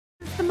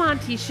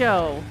Monty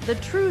Show, the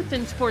truth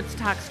in sports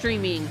talk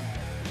streaming.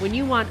 When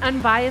you want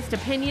unbiased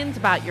opinions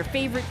about your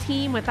favorite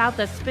team without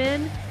the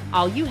spin,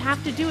 all you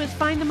have to do is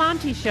find The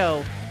Monty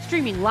Show,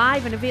 streaming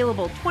live and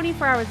available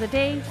 24 hours a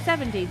day,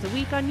 7 days a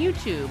week on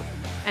YouTube.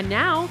 And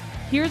now,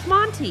 here's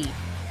Monty.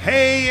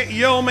 Hey,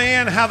 yo,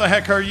 man, how the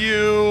heck are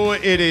you?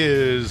 It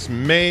is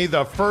May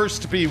the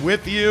 1st to be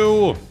with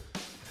you.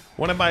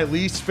 One of my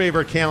least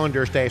favorite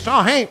calendar days.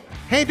 Oh, hey,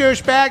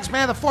 douchebags,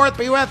 May the 4th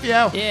be with you.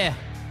 Yeah.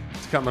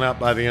 It's coming up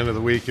by the end of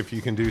the week if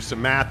you can do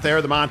some math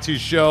there. The Monty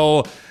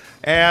Show,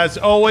 as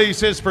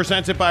always, is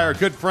presented by our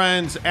good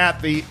friends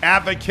at The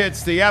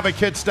Advocates,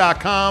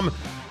 theadvocates.com.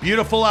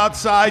 Beautiful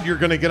outside. You're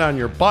going to get on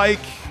your bike.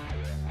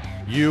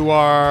 You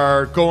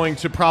are going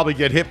to probably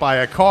get hit by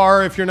a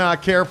car if you're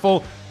not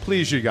careful.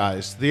 Please, you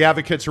guys, The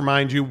Advocates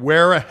remind you,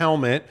 wear a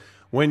helmet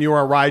when you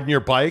are riding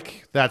your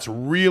bike. That's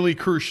really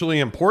crucially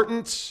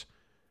important.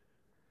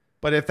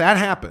 But if that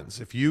happens,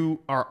 if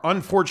you are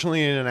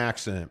unfortunately in an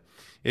accident,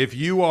 if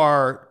you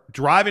are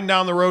driving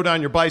down the road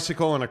on your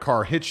bicycle and a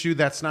car hits you,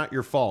 that's not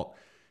your fault.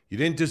 You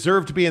didn't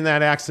deserve to be in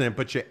that accident,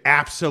 but you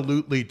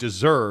absolutely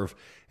deserve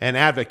an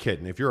advocate.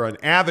 And if you're an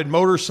avid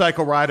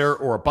motorcycle rider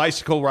or a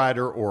bicycle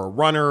rider or a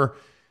runner,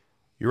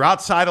 you're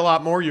outside a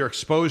lot more, you're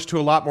exposed to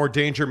a lot more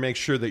danger. Make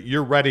sure that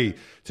you're ready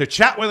to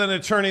chat with an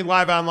attorney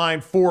live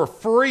online for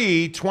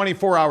free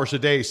 24 hours a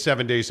day,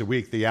 7 days a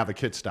week.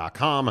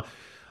 Theadvocates.com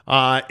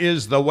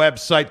is the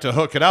website to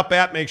hook it up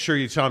at. Make sure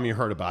you tell them you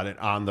heard about it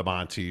on The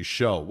Monty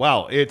Show.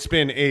 Well, it's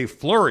been a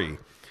flurry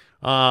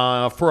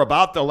for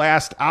about the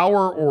last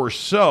hour or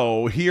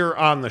so here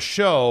on the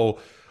show,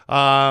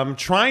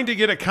 trying to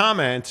get a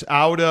comment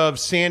out of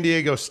San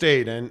Diego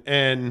State.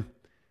 And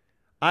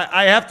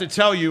I have to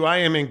tell you, I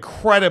am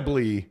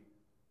incredibly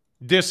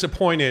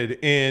disappointed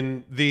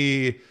in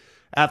the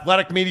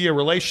athletic media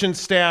relations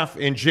staff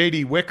and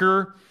J.D.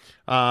 Wicker,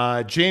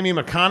 Jamie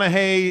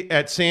McConaughey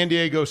at San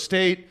Diego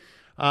State.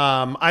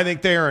 I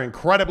think they are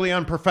incredibly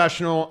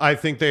unprofessional. I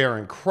think they are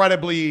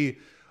incredibly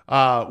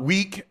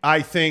weak.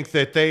 I think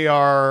that they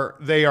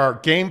are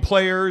game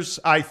players.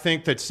 I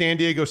think that San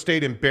Diego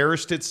State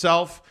embarrassed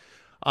itself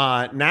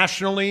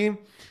nationally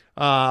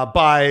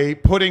by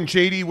putting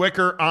J.D.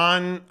 Wicker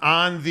on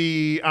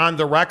the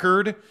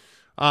record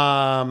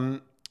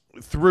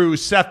through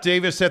Seth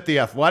Davis at The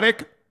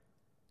Athletic.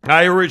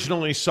 I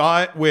originally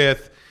saw it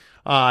with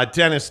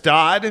Dennis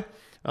Dodd,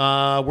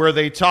 where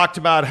they talked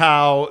about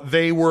how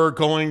they were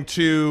going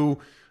to,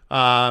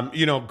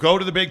 go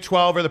to the Big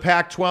 12 or the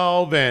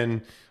Pac-12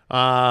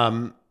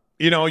 and,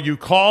 you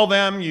call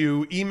them,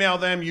 you email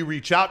them, you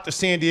reach out to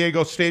San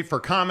Diego State for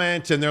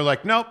comment, and they're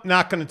like, nope,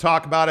 not going to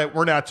talk about it.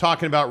 We're not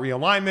talking about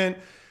realignment.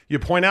 You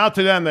point out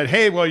to them that,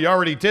 hey, well, you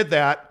already did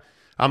that.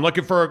 I'm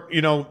looking for,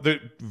 the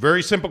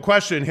very simple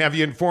question. Have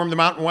you informed the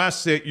Mountain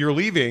West that you're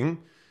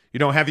leaving?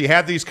 Have you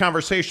had these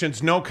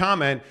conversations? No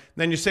comment.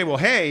 Then you say, well,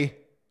 hey,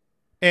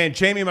 and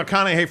Jamie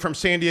McConaughey from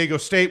San Diego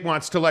State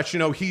wants to let you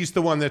know he's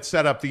the one that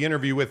set up the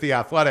interview with The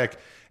Athletic.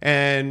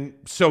 And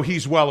so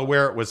he's well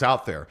aware it was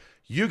out there.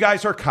 You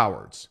guys are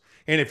cowards.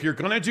 And if you're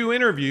going to do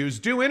interviews,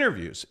 do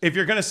interviews. If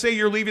you're going to say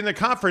you're leaving the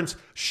conference,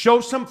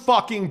 show some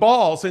fucking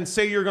balls and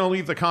say you're going to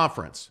leave the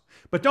conference.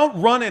 But don't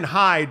run and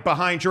hide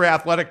behind your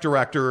athletic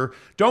director.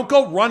 Don't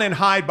go run and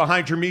hide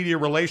behind your media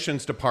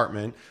relations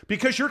department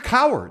because you're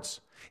cowards.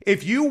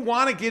 If you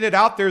want to get it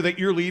out there that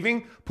you're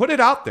leaving, put it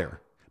out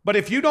there. But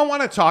if you don't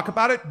want to talk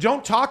about it,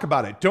 don't talk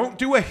about it. Don't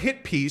do a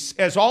hit piece,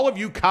 as all of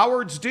you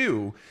cowards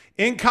do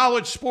in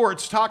college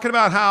sports, talking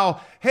about how,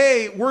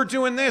 hey, we're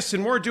doing this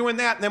and we're doing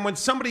that. And then when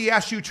somebody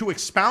asks you to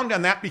expound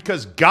on that,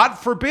 because God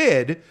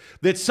forbid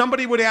that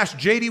somebody would ask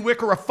J.D.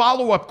 Wicker a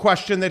follow-up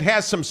question that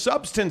has some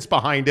substance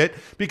behind it,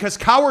 because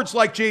cowards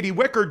like J.D.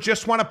 Wicker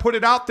just want to put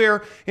it out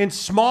there in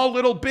small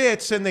little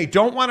bits and they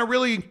don't want to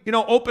really,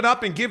 open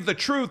up and give the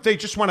truth. They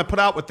just want to put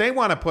out what they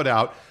want to put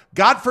out.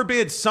 God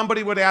forbid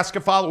somebody would ask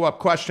a follow-up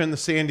question to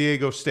San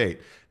Diego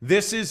State.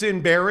 This is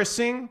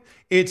embarrassing.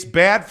 It's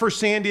bad for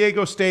San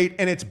Diego State,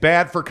 and it's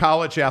bad for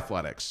college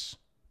athletics.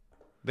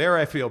 There,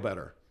 I feel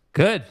better.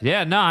 Good.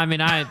 Yeah, no, I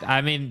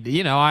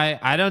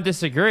don't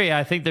disagree.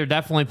 I think they're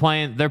definitely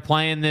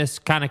playing this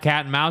kind of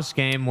cat and mouse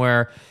game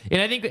where,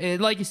 and I think,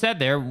 like you said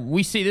there,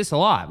 we see this a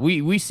lot.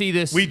 We see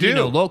this, we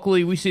do.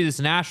 Locally, we see this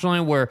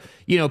nationally where,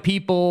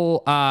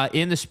 people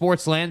in the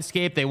sports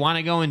landscape, they want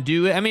to go and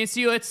do it. I mean,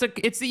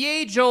 it's the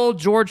age-old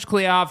George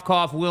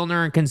Kliavkoff,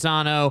 Wilner, and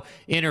Canzano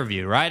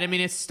interview, right? I mean,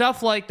 it's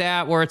stuff like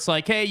that where it's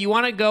like, hey, you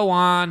want to go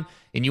on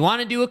and you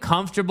want to do a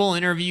comfortable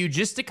interview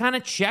just to kind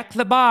of check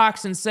the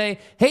box and say,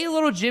 hey,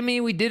 little Jimmy,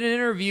 we did an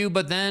interview,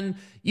 but then,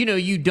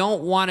 you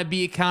don't want to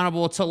be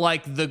accountable to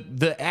like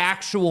the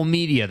actual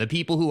media, the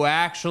people who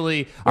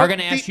actually are going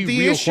to ask you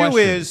real questions. The issue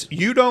is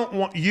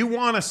you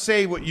want to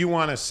say what you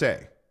want to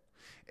say.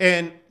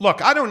 And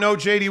look, I don't know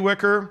J.D.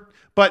 Wicker,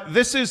 but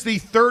this is the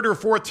third or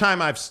fourth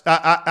time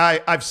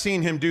I've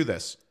seen him do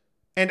this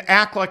and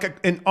act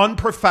like an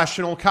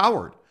unprofessional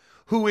coward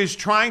who is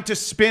trying to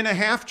spin a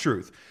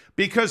half-truth.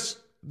 Because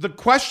the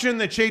question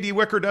that J.D.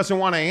 Wicker doesn't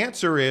want to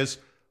answer is,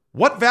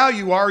 what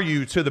value are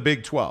you to the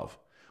Big 12?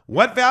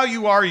 What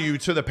value are you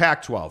to the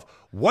Pac-12?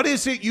 What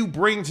is it you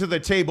bring to the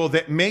table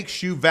that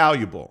makes you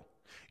valuable?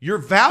 You're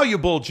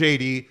valuable,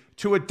 JD,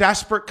 to a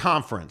desperate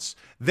conference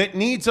that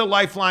needs a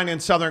lifeline in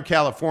Southern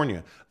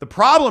California. The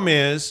problem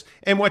is,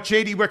 and what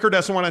JD Wicker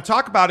doesn't want to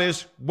talk about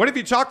is, what have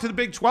you talked to the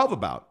Big 12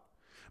 about?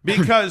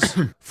 Because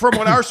from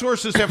what our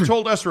sources have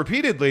told us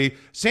repeatedly,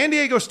 San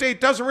Diego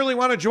State doesn't really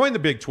want to join the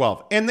Big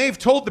 12. And they've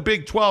told the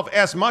Big 12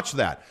 as much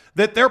that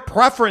their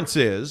preference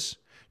is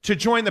to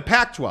join the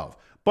Pac-12.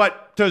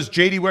 But does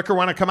J.D. Wicker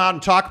want to come out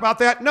and talk about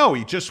that? No,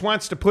 he just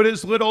wants to put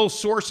his little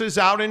sources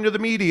out into the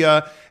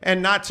media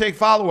and not take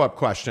follow-up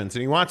questions.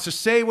 And he wants to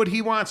say what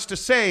he wants to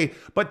say,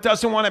 but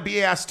doesn't want to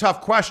be asked tough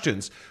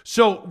questions.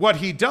 So what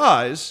he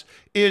does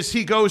is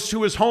he goes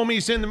to his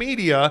homies in the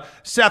media,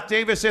 Seth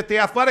Davis at The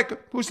Athletic,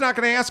 who's not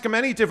going to ask him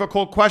any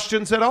difficult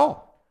questions at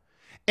all.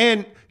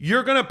 And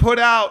you're going to put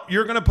out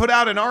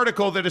an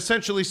article that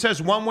essentially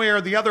says one way or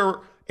the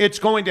other it's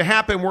going to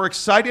happen. We're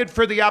excited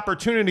for the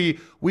opportunity.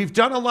 We've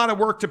done a lot of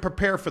work to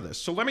prepare for this.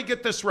 So let me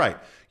get this right.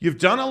 You've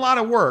done a lot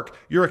of work.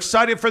 You're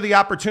excited for the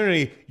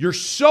opportunity. You're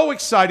so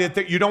excited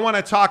that you don't want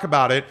to talk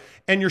about it.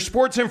 And your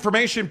sports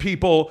information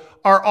people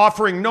are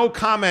offering no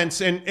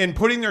comments and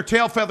putting their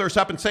tail feathers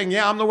up and saying,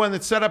 yeah, I'm the one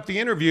that set up the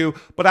interview,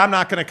 but I'm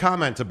not going to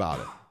comment about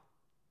it.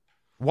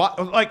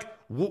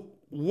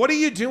 What are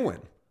you doing?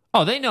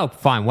 Oh, they know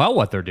fine well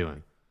what they're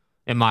doing.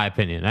 In my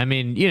opinion, I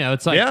mean,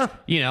 it's like,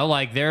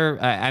 like they're.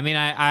 I mean,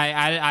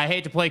 I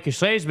hate to play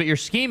cliches, but you're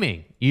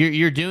scheming.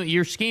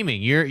 You're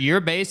scheming.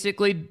 You're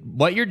basically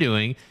what you're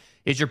doing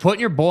is you're putting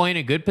your boy in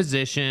a good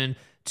position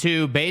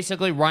to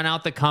basically run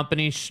out the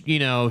company,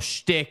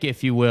 shtick,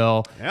 if you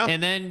will. Yeah.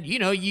 And then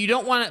you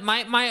don't want to.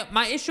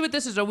 My issue with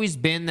this has always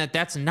been that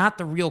that's not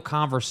the real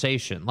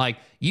conversation. Like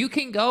you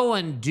can go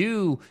and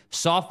do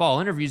softball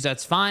interviews,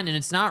 that's fine, and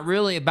it's not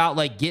really about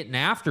like getting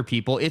after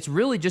people. It's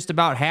really just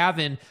about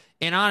having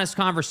an honest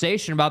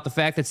conversation about the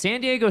fact that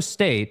San Diego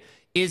State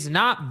is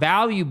not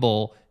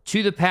valuable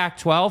to the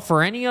Pac-12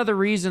 for any other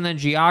reason than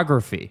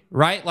geography,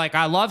 right? Like,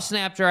 I love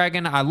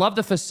Snapdragon. I love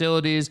the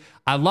facilities.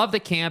 I love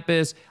the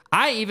campus.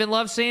 I even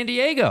love San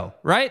Diego,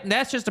 right? And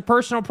that's just a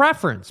personal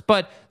preference.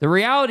 But the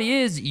reality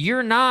is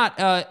you're not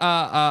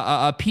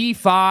a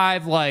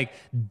P5, like,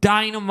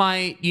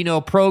 dynamite,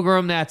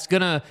 program that's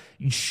going to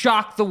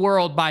shock the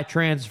world by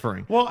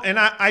transferring. Well, and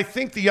I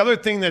think the other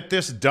thing that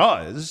this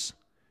does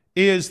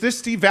is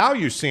this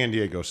devalues San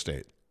Diego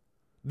State.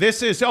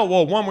 This is,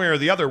 one way or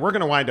the other, we're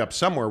going to wind up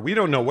somewhere. We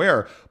don't know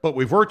where, but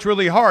we've worked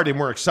really hard and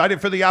we're excited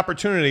for the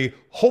opportunity.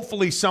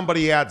 Hopefully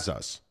somebody adds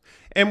us.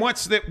 And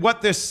what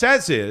this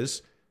says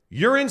is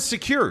you're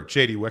insecure,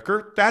 J.D.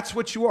 Wicker. That's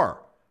what you are.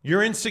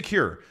 You're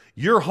insecure.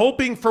 You're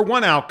hoping for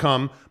one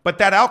outcome, but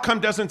that outcome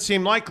doesn't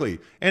seem likely.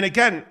 And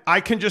again, I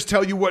can just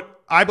tell you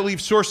what I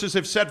believe sources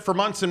have said for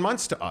months and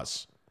months to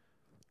us,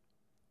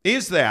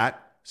 is that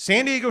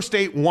San Diego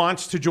State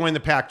wants to join the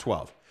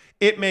Pac-12.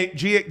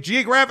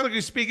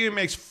 Geographically speaking, it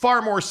makes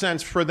far more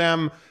sense for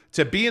them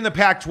to be in the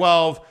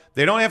Pac-12.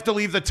 They don't have to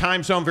leave the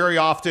time zone very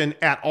often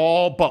at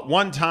all, but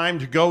one time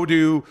to go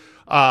to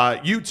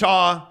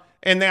Utah,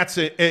 and that's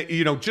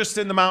just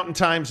in the Mountain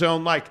Time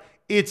Zone. Like,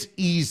 it's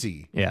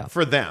easy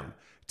for them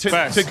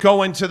to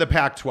go into the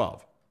Pac-12.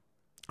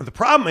 The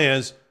problem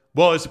is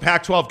the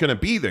Pac-12 going to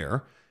be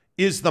there?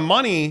 Is the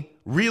money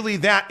really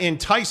that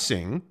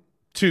enticing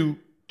to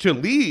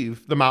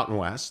leave the Mountain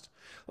West?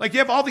 Like, you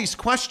have all these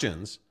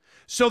questions.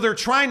 So they're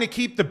trying to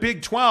keep the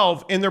Big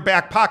 12 in their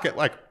back pocket.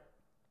 Like,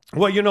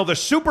 the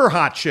super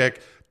hot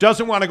chick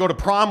doesn't want to go to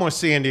prom with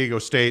San Diego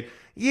State.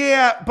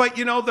 Yeah, but,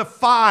 the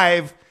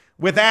 5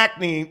 with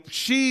acne,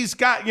 she's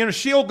got,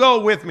 she'll go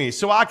with me.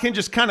 So I can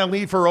just kind of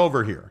leave her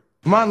over here.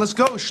 Come on, let's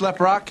go, Schlep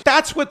Rock.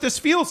 That's what this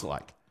feels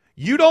like.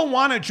 You don't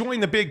want to join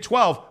the Big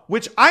 12,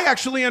 which I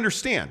actually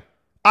understand.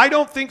 I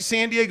don't think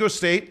San Diego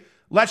State,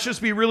 let's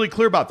just be really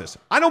clear about this.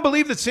 I don't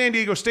believe that San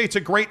Diego State's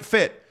a great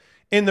fit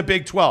in the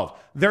Big 12.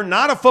 They're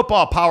not a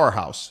football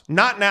powerhouse.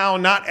 Not now,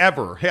 not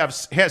ever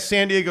has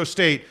San Diego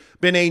State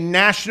been a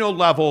national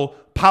level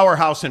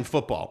powerhouse in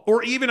football,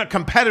 or even a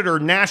competitor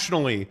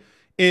nationally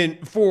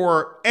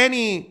for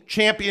any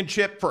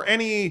championship,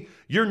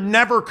 you're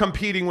never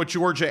competing with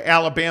Georgia,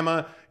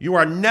 Alabama. You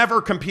are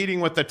never competing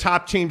with the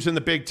top teams in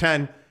the Big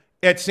 10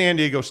 at San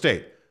Diego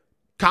State.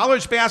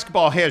 College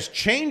basketball has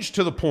changed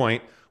to the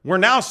point where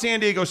now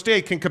San Diego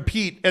State can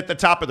compete at the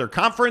top of their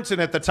conference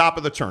and at the top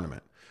of the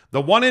tournament.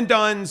 The one and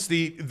dones,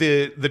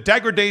 the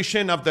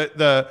degradation of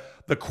the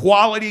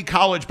quality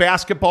college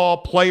basketball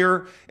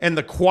player and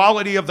the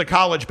quality of the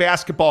college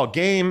basketball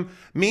game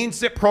means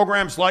that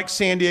programs like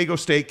San Diego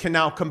State can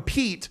now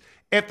compete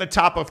at the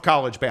top of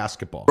college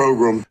basketball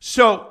program.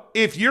 So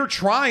if you're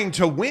trying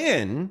to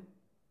win,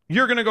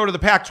 you're going to go to the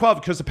Pac-12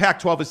 because the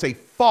Pac-12 is a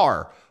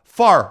far,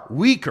 far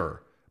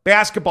weaker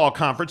basketball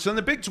conference than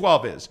the Big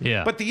 12 is.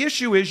 Yeah. But the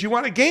issue is you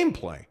want a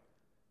gameplay.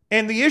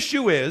 And the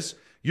issue is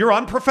you're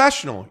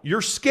unprofessional.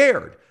 You're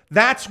scared.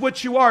 That's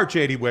what you are,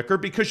 JD Wicker,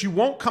 because you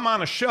won't come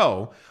on a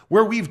show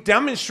where we've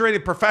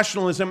demonstrated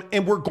professionalism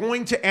and we're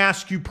going to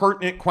ask you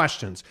pertinent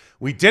questions.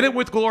 We did it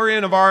with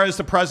Gloria Navarro as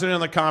the president of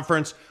the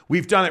conference.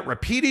 We've done it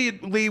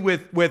repeatedly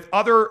with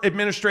other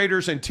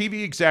administrators and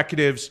TV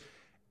executives,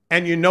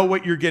 and you know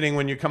what you're getting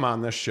when you come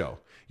on this show.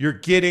 You're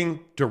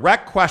getting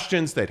direct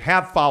questions that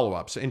have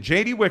follow-ups. And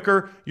JD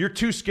Wicker, you're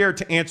too scared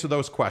to answer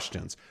those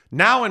questions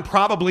now and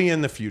probably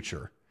in the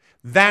future.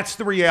 That's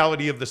the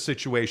reality of the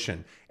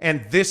situation.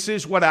 And this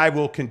is what I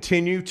will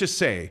continue to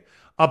say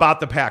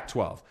about the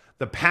Pac-12.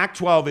 The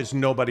Pac-12 is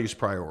nobody's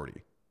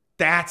priority.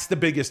 That's the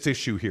biggest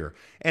issue here.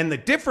 And the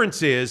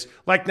difference is,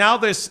 like now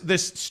this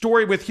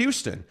story with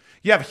Houston.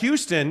 You have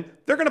Houston,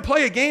 they're going to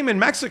play a game in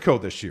Mexico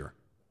this year.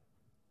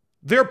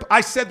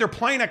 I said they're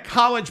playing a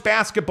college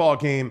basketball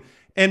game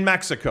in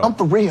Mexico. I'm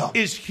for real.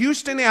 Is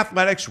Houston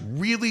Athletics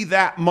really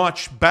that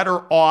much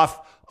better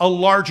off, a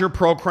larger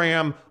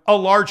program, a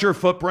larger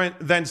footprint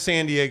than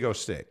San Diego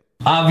State?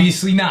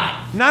 Obviously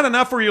not. Not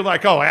enough where you're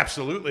like, oh,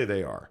 absolutely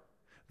they are.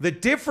 The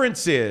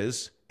difference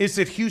is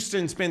that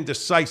Houston's been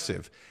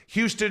decisive.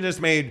 Houston has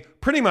made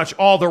pretty much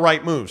all the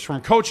right moves,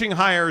 from coaching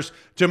hires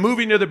to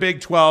moving to the Big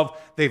 12.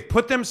 They've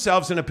put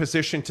themselves in a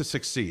position to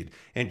succeed.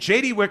 And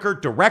JD Wicker,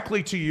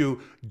 directly to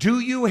you, do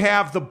you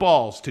have the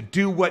balls to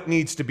do what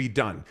needs to be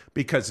done?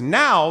 Because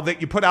now that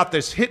you put out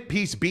this hit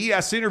piece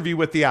BS interview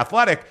with The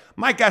Athletic,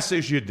 my guess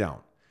is you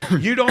don't.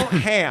 You don't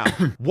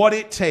have what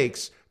it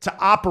takes to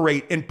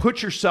operate and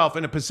put yourself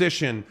in a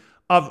position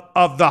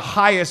of the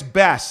highest,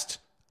 best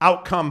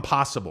outcome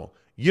possible.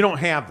 You don't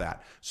have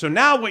that. So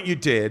now what you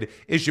did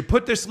is you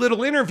put this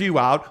little interview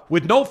out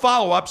with no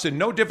follow-ups and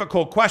no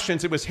difficult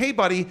questions. It was, hey,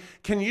 buddy,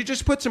 can you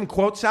just put some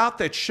quotes out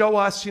that show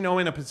us, in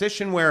a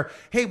position where,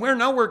 hey,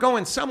 we're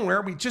going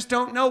somewhere. We just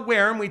don't know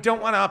where, and we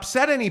don't want to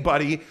upset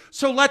anybody.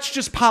 So let's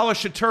just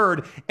polish a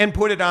turd and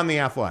put it on The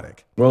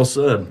Athletic. Well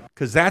said.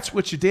 Because that's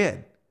what you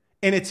did.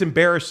 And it's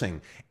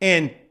embarrassing.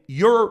 And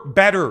you're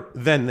better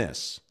than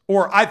this.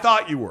 Or I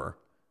thought you were.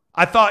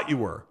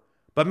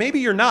 But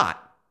maybe you're not.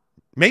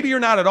 Maybe you're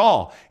not at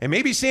all. And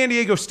maybe San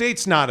Diego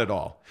State's not at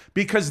all.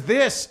 Because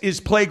this is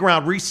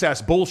playground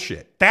recess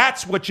bullshit.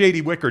 That's what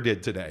J.D. Wicker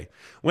did today.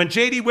 When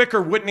J.D.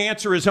 Wicker wouldn't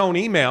answer his own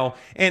email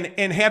and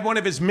had one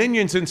of his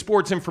minions in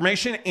sports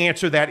information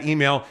answer that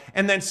email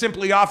and then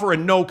simply offer a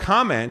no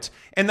comment.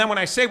 And then when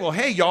I say, well,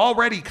 hey, you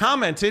already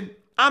commented,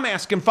 I'm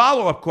asking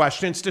follow-up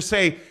questions to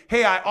say,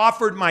 hey, I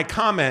offered my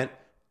comment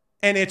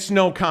and it's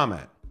no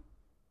comment.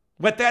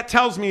 What that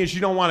tells me is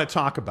you don't want to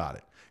talk about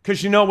it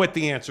because you know what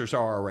the answers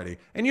are already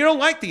and you don't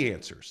like the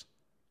answers.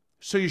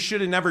 So you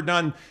should have never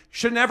done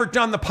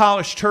the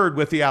polished turd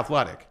with The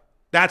Athletic.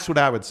 That's what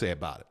I would say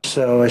about it.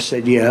 So I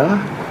said,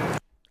 yeah.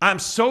 I'm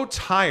so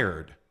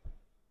tired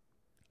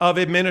of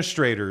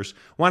administrators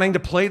wanting to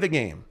play the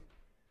game.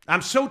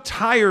 I'm so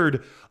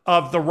tired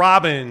of the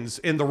Robins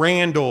and the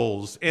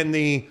Randalls and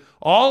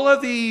all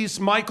of these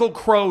Michael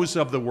Crows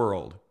of the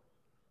world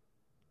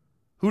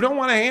who don't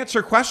want to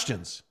answer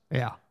questions.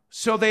 Yeah.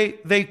 So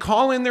they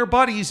call in their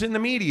buddies in the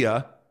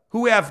media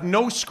who have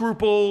no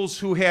scruples,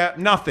 who have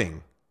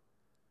nothing.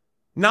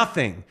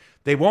 Nothing.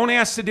 They won't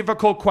ask the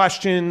difficult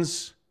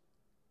questions.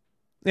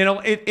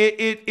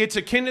 It's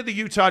akin to the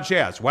Utah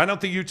Jazz. Why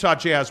don't the Utah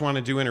Jazz want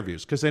to do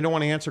interviews? Because they don't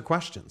want to answer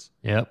questions.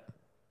 Yep.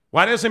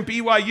 Why doesn't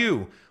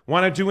BYU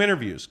want to do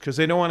interviews? Because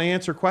they don't want to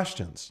answer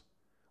questions.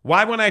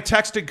 Why, when I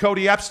texted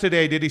Cody Epps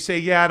today, did he say,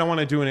 yeah, I don't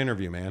want to do an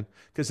interview, man?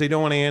 Because they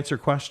don't want to answer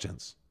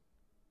questions.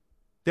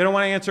 They don't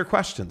want to answer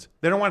questions.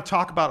 They don't want to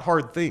talk about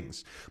hard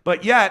things.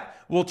 But yet,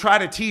 we'll try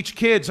to teach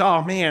kids,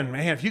 oh, man,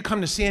 if you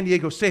come to San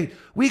Diego State,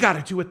 we got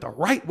to do it the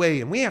right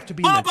way, and we have to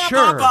be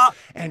mature,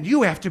 and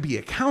you have to be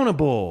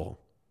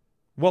accountable.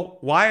 Well,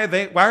 why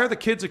are the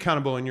kids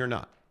accountable and you're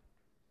not?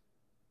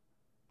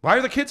 Why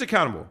are the kids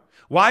accountable?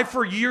 Why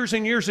for years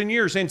and years and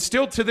years, and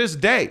still to this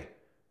day,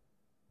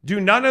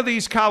 do none of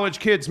these college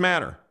kids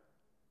matter?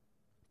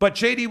 But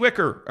J.D.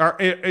 Wicker,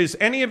 is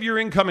any of your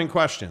income in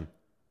question?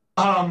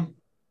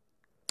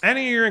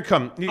 Any of your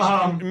income?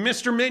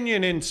 Mr.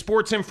 Minion in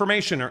sports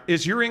information,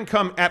 is your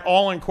income at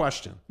all in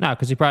question? No,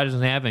 because he probably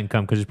doesn't have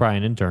income because he's probably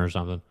an intern or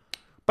something.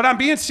 But I'm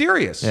being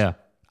serious. Yeah.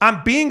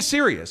 I'm being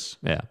serious.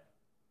 Yeah.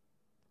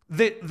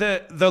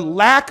 The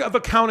lack of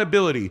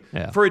accountability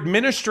for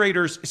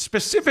administrators,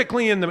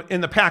 specifically in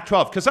the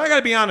Pac-12, because I got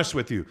to be honest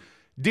with you,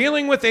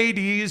 dealing with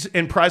ADs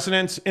and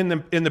presidents in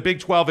the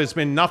Big 12 has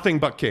been nothing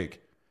but cake.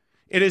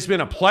 It has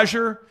been a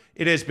pleasure.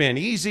 It has been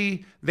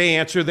easy. They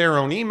answer their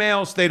own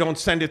emails. They don't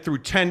send it through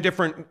 10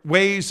 different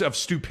ways of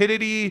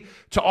stupidity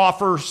to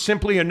offer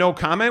simply a no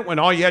comment when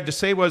all you had to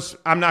say was,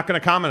 I'm not going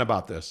to comment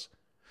about this.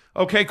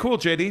 Okay, cool,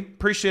 JD.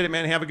 Appreciate it,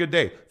 man. Have a good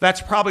day.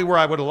 That's probably where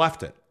I would have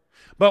left it.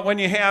 But when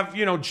you have,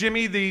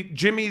 Jimmy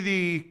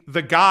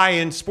the guy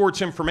in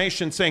sports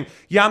information saying,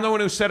 yeah, I'm the one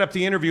who set up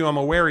the interview. I'm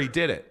aware he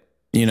did it.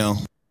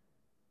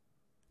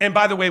 And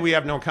by the way, we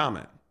have no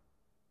comment.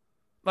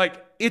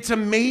 Like, it's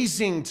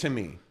amazing to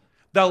me,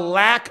 the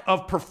lack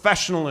of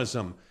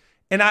professionalism.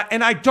 And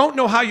I don't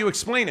know how you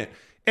explain it.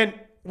 And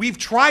we've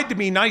tried to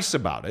be nice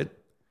about it.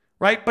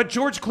 right? But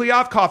George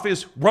Kliavkoff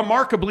is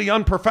remarkably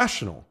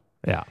unprofessional.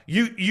 Yeah.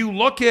 You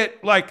look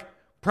at like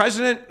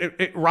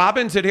President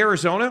Robbins at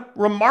Arizona,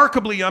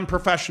 remarkably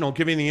unprofessional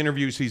giving the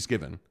interviews he's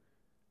given.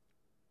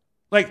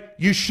 Like,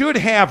 you should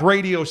have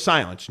radio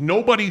silence.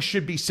 Nobody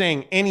should be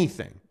saying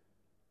anything.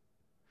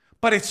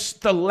 But it's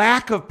the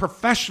lack of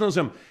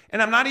professionalism.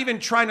 And I'm not even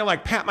trying to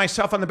like pat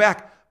myself on the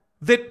back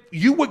that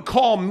you would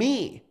call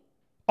me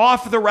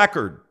off the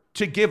record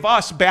to give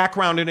us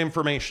background and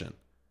information.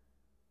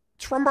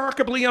 It's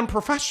remarkably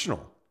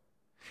unprofessional.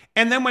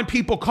 And then when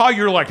people call,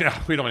 you're like, no,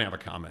 we don't have a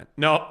comment.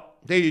 No,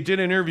 you did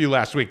an interview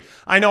last week.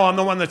 I know I'm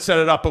the one that set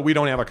it up, but we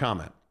don't have a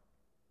comment.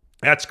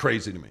 That's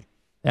crazy to me.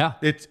 Yeah.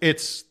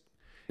 It's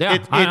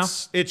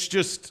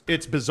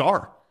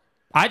bizarre.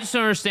 I just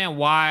don't understand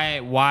why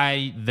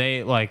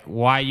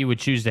you would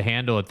choose to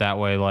handle it that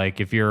way. Like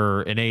if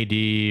you're an AD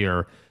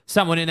or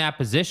someone in that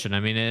position,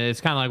 I mean,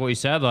 it's kind of like what you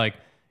said. Like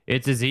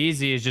it's as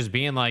easy as just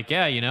being like,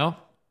 yeah, you know,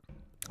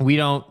 we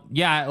don't.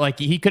 Yeah, like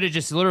he could have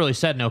just literally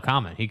said no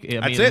comment.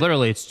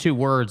 Literally, it's 2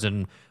 words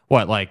and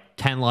what, like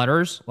 10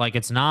 letters. Like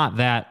it's not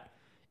that.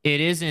 It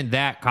isn't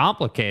that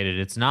complicated.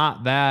 It's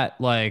not that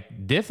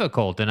like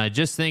difficult. And I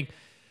just think,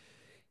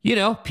 you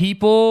know,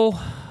 people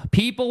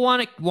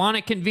want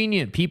it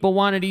convenient. People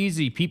want it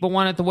easy. People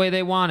want it the way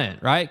they want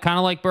it, right? Kind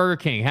of like Burger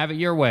King, have it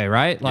your way,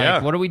 right?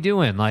 Like, What are we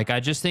doing? Like, I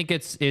just think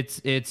it's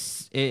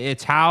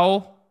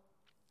how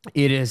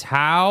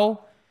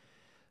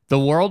the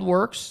world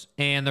works,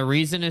 and the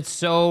reason it's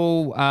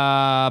so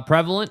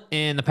prevalent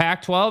in the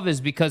Pac-12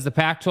 is because the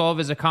Pac-12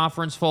 is a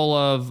conference full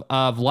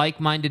of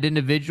like-minded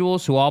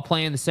individuals who all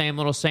play in the same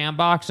little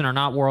sandbox and are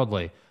not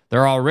worldly.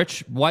 They're all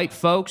rich white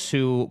folks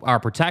who are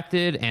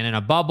protected and in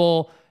a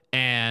bubble,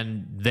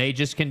 and they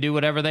just can do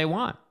whatever they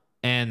want.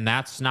 And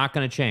that's not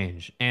going to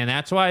change. And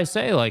that's why I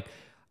say, like,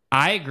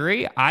 I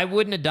agree. I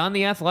wouldn't have done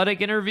the Athletic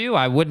interview.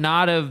 I would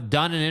not have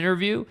done an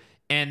interview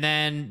and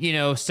then, you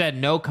know, said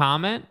no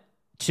comment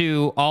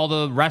to all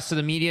the rest of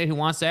the media who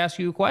wants to ask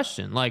you a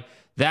question. Like,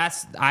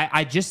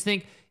 I just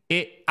think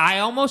I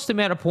almost am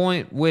at a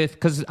point with,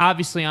 because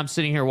obviously I'm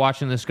sitting here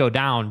watching this go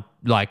down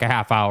like a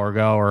half hour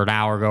ago or an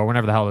hour ago,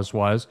 whenever the hell this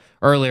was,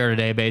 earlier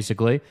today,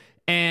 basically.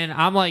 And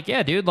I'm like,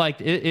 yeah, dude,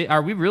 like,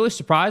 are we really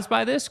surprised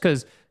by this?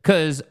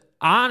 Because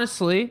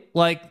honestly,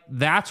 like,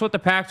 that's what the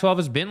Pac-12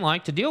 has been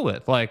like to deal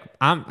with. Like,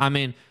 I'm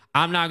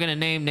not going to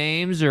name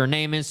names or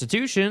name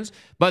institutions,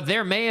 but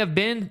there may have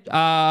been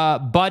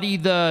Buddy,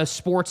 the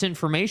sports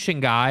information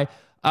guy,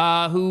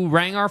 who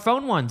rang our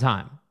phone one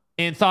time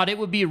and thought it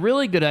would be a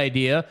really good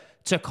idea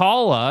to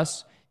call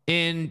us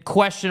and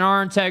question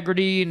our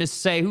integrity and to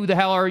say, who the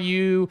hell are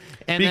you?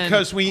 And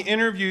because we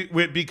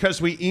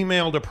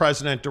emailed a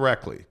president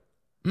directly.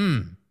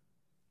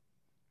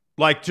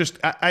 Like, just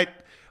I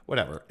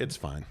whatever, it's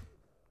fine.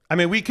 I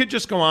mean, we could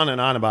just go on and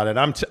on about it.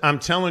 I'm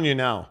telling you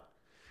now.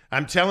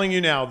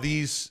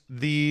 These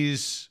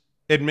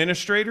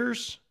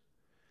administrators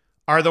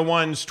are the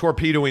ones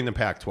torpedoing the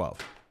Pac-12.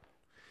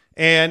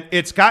 And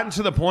it's gotten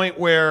to the point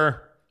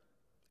where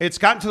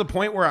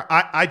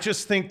I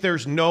just think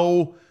there's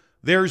no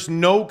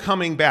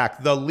coming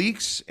back. The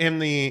leaks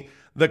and the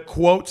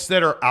quotes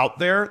that are out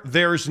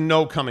there's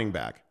no coming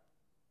back.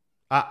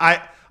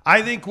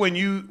 I think when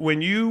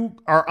you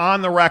are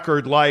on the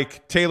record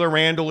like Taylor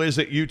Randall is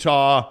at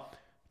Utah,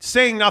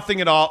 saying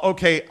nothing at all,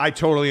 okay, I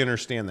totally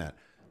understand that.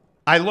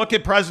 I look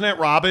at President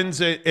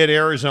Robbins at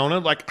Arizona,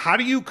 like, how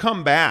do you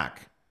come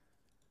back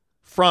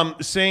from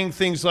saying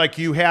things like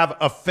you have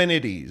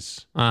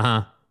affinities?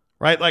 Uh-huh.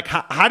 Right? Like,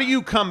 how do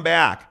you come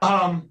back?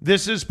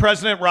 This is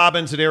President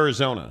Robbins at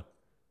Arizona.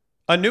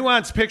 A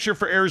nuanced picture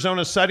for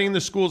Arizona, citing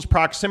the school's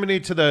proximity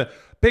to the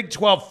Big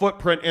 12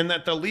 footprint and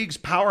that the league's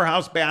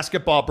powerhouse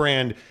basketball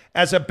brand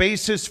as a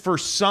basis for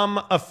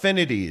some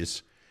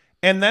affinities.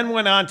 And then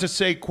went on to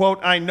say, quote,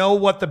 I know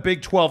what the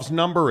Big 12's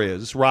number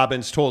is,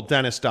 Robbins told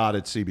Dennis Dodd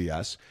at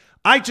CBS.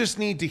 I just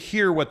need to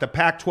hear what the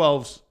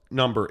Pac-12's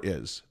number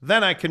is.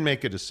 Then I can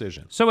make a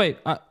decision. So wait,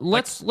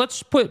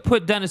 let's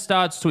put Dennis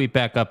Dodd's tweet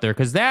back up there,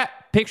 because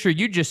that picture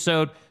you just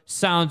showed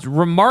sounds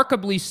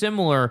remarkably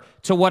similar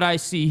to what I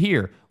see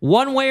here.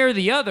 One way or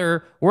the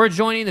other, we're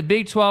joining the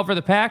Big 12 or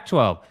the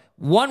Pac-12.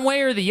 One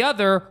way or the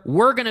other,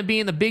 we're going to be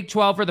in the Big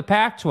 12 or the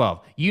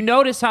Pac-12. You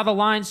notice how the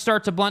lines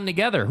start to blend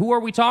together. Who are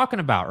we talking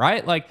about,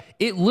 right? Like,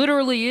 it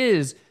literally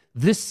is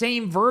the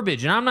same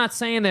verbiage. And I'm not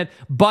saying that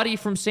Buddy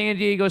from San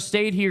Diego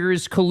State here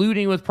is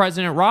colluding with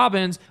President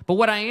Robbins, but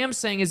what I am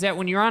saying is that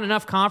when you're on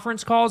enough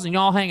conference calls and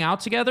y'all hang out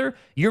together,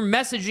 your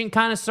messaging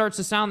kind of starts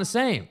to sound the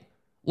same.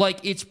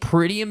 Like, it's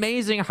pretty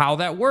amazing how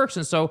that works.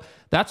 And so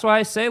that's why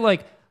I say,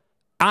 like,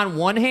 on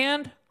one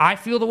hand, I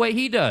feel the way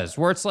he does,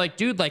 where it's like,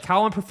 dude, like,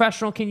 how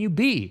unprofessional can you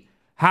be?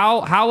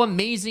 How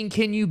amazing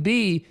can you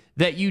be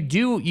that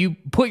you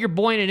put your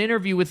boy in an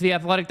interview with The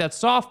Athletic that's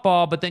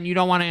softball, but then you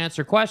don't want to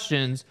answer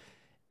questions.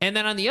 And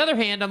then on the other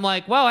hand, I'm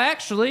like, well,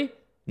 actually,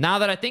 now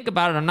that I think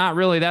about it, I'm not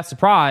really that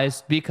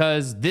surprised,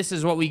 because this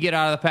is what we get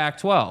out of the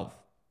Pac-12.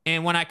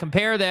 And when I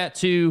compare that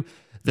to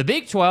the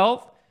Big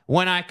 12,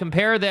 when I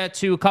compare that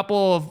to a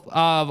couple of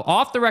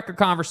off-the-record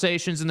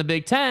conversations in the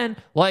Big Ten,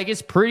 like,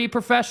 it's pretty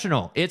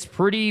professional. It's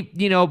pretty,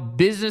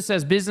 business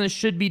as business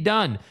should be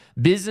done.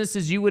 Business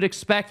as you would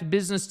expect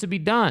business to be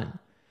done.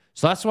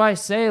 So that's why I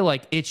say,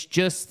 like, it's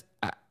just,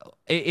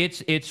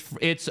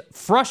 it's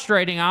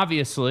frustrating,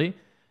 obviously,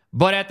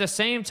 but at the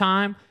same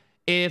time,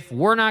 if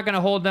we're not going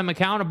to hold them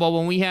accountable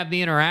when we have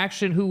the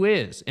interaction, who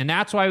is? And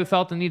that's why we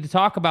felt the need to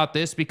talk about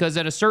this, because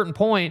at a certain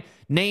point,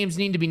 names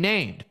need to be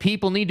named.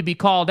 People need to be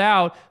called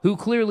out who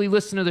clearly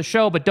listen to the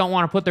show but don't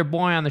want to put their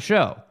boy on the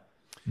show.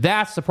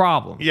 That's the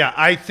problem. Yeah,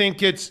 I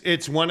think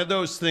it's one of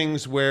those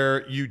things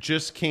where you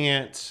just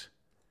can't.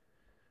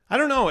 I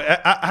don't know.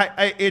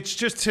 It's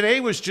just,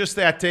 today was just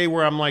that day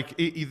where I'm like,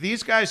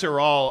 these guys are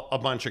all a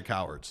bunch of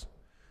cowards.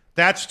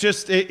 That's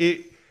just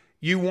it.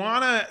 You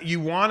want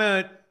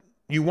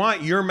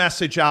your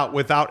message out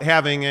without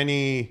having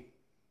any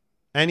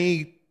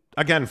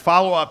again,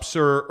 follow-ups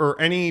or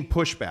any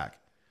pushback.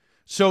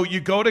 So you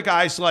go to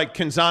guys like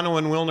Canzano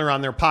and Wilner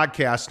on their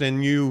podcast,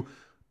 and you,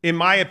 in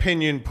my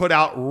opinion, put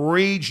out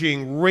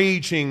raging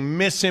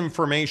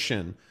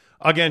misinformation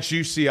against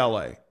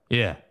UCLA.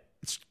 Yeah.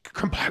 It's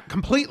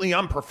completely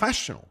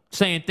unprofessional.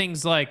 Saying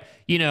things like,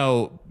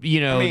 no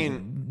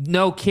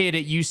kid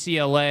at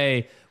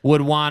UCLA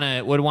would want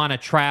to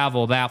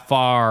travel that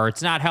far.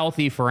 It's not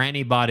healthy for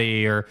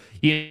anybody, or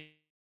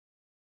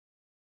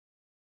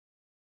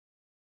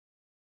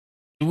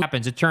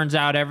happens. It turns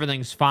out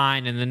everything's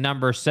fine, and the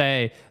numbers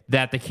say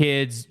that the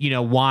kids,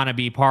 want to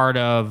be part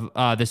of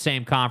the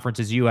same conference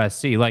as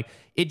USC. Like,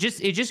 it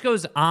just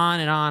goes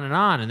on and on and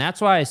on, and that's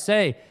why I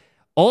say,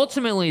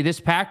 ultimately, this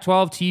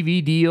Pac-12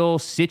 TV deal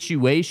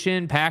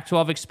situation,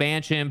 Pac-12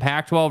 expansion,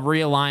 Pac-12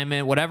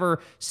 realignment, whatever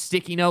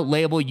sticky note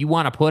label you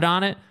want to put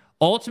on it,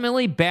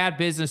 ultimately, bad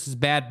business is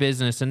bad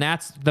business, and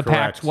that's the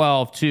Correct.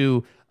 Pac-12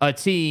 to a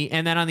T.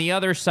 And then on the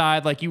other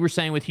side, like you were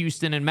saying with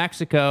Houston and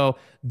Mexico,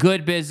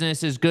 good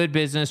business is good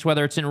business,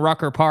 whether it's in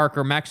Rucker Park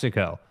or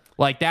Mexico.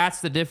 Like,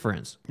 that's the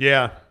difference.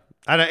 Yeah.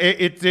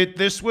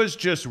 This was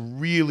just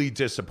really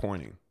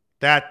disappointing.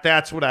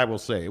 That's what I will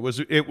say.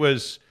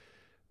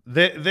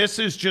 This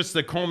is just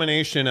the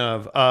culmination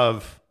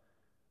of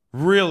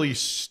really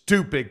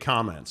stupid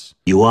comments.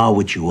 You are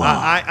what you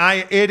are.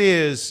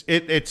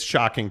 It's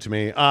shocking to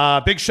me.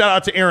 Big shout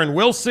out to Aaron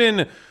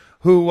Wilson,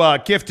 who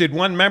gifted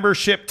 1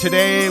 membership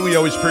today. We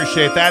always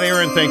appreciate that,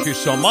 Aaron. Thank you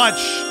so much.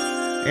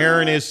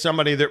 Aaron is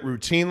somebody that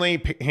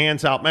routinely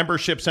hands out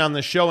memberships on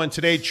the show, and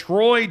today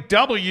Troy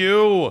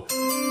W.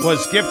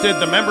 was gifted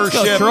the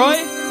membership. Let's go, Troy.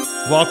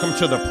 Welcome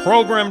to the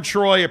program,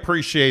 Troy.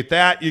 Appreciate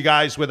that. You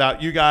guys,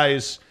 without you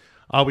guys,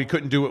 we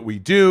couldn't do what we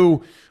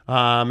do.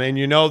 And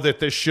you know that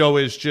this show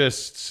is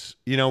just,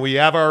 we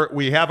have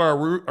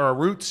our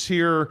roots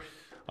here,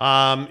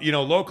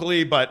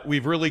 locally, but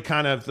we've really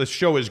the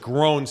show has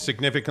grown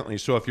significantly.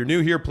 So if you're new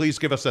here, please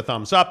give us a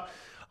thumbs up,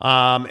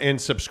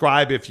 and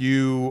subscribe if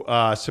you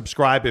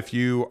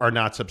are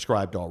not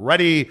subscribed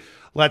already.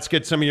 Let's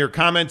get some of your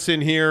comments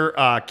in here.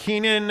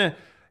 Keenan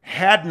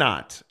had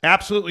not.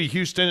 Absolutely,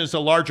 Houston is a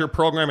larger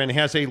program and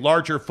has a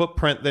larger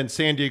footprint than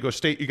San Diego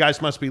State. You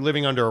guys must be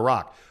living under a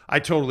rock. I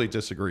totally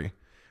disagree.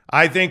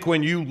 I think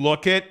when you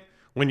look at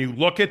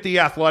the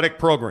athletic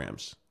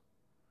programs,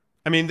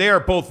 I mean, they are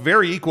both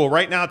very equal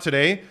right now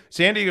today.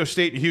 San Diego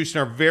State and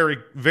Houston are very,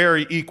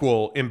 very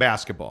equal in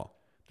basketball.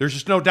 There's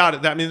just no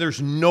doubt.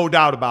 There's no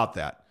doubt about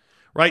that,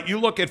 right? You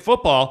look at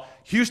football,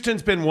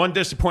 Houston's been one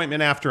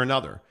disappointment after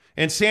another,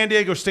 and San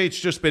Diego State's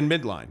just been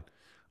midline.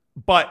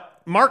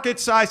 But market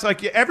size,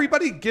 like,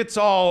 everybody gets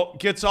all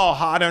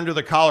hot under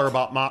the collar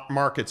about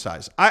market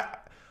size.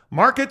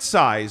 Market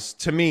size,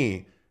 to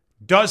me,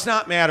 does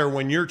not matter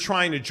when you're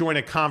trying to join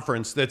a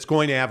conference that's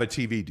going to have a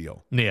TV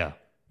deal. Yeah.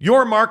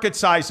 Your market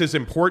size is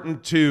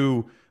important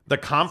to the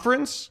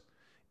conference.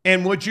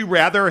 And would you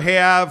rather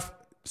have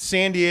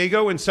San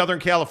Diego and Southern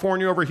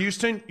California over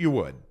Houston? You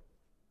would.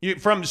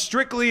 From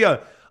strictly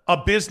a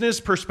business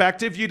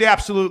perspective, you'd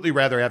absolutely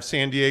rather have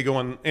San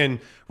Diego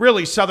and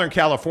really Southern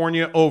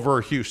California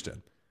over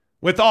Houston.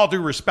 With all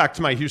due respect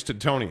to my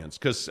Houstonians,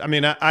 because,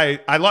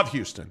 I love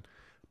Houston.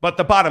 But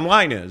the bottom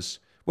line is,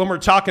 when we're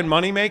talking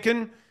money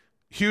making,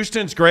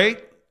 Houston's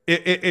great.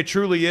 It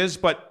truly is.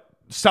 But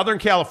Southern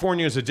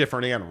California is a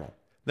different animal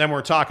than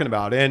we're talking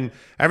about. And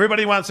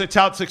everybody wants to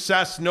tout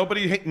success.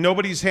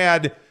 Nobody's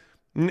had,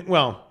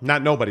 well,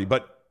 not nobody,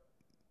 but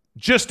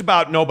just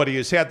about nobody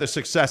has had the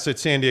success that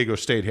San Diego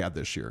State had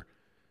this year.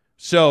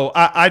 So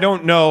I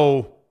don't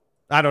know.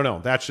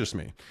 That's just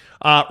me.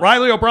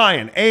 Riley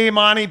O'Brien,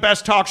 Monty,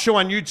 best talk show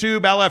on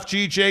YouTube.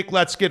 LFG, Jake,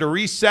 let's get a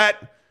reset.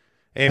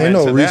 Amen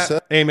to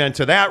that. Amen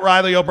to that,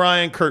 Riley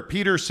O'Brien. Kurt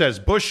Peters says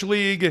Bush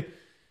League.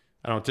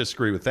 I don't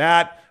disagree with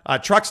that.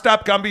 Truck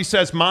Stop Gumby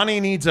says Monty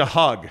needs a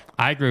hug.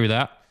 I agree with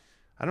that.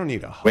 I don't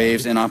need a hug.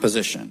 Waves in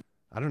opposition.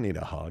 I don't need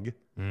a hug.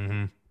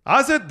 Mm-hmm.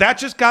 That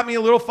just got me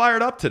a little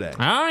fired up today.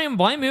 I don't even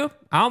blame you.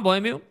 I don't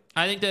blame you.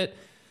 I think that,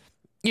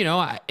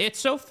 it's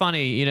so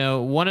funny.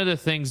 One of the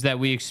things that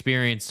we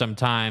experience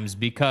sometimes,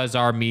 because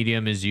our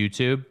medium is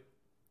YouTube,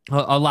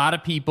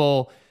 enough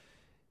people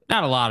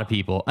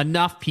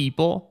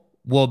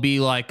will be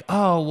like,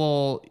 oh,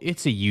 well,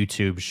 it's a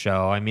YouTube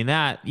show. I mean,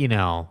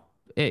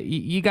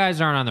 you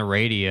guys aren't on the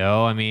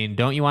radio. I mean,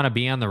 don't you want to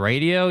be on the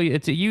radio?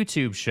 It's a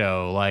YouTube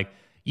show. Like,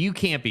 you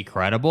can't be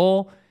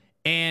credible.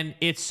 And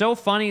it's so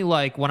funny,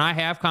 like, when I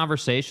have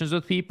conversations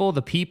with people,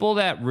 the people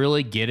that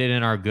really get it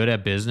and are good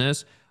at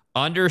business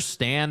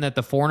understand that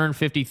the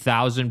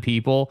 450,000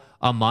 people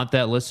a month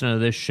that listen to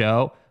this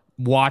show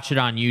watch it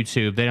on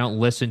YouTube. They don't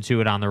listen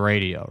to it on the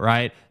radio,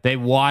 right? They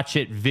watch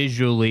it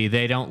visually.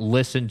 They don't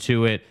listen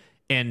to it,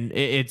 and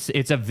it's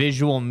a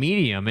visual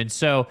medium. And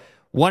so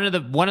one of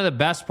the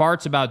best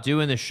parts about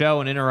doing the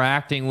show and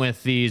interacting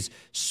with these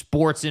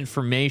sports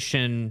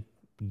information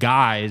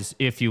guys,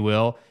 if you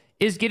will,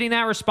 is getting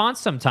that response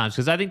sometimes,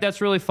 because I think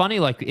that's really funny.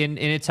 Like, and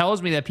it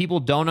tells me that people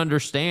don't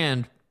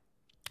understand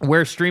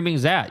where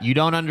streaming's at. You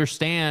don't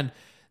understand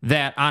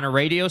that on a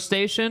radio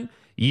station,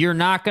 you're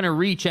not going to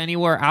reach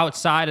anywhere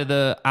outside of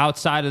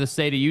the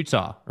state of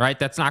Utah, right?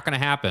 That's not going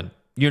to happen.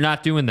 You're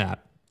not doing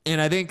that.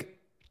 And I think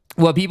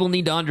what people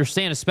need to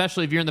understand,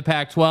 especially if you're in the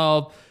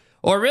Pac-12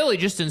 or really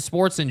just in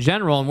sports in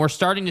general, and we're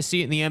starting to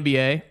see it in the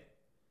NBA.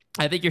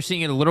 I think you're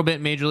seeing it a little bit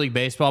in Major League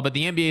Baseball, but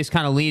the NBA is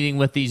kind of leading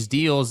with these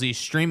deals, these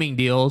streaming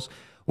deals,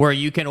 where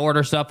you can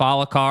order stuff a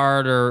la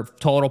carte or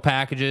total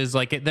packages.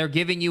 Like, they're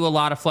giving you a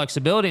lot of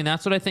flexibility, and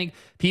that's what I think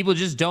people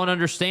just don't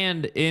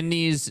understand in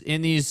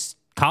these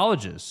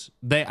colleges.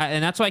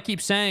 And that's why I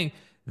keep saying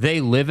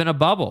they live in a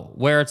bubble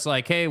where it's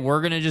like, hey,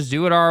 we're going to just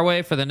do it our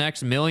way for the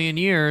next million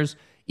years,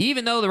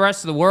 even though the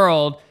rest of the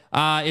world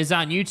is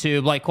on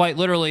YouTube. Like, quite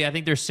literally, I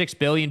think there's 6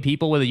 billion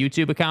people with a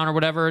YouTube account or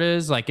whatever it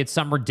is. Like, it's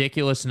some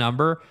ridiculous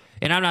number.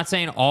 And I'm not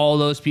saying all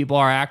those people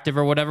are active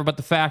or whatever, but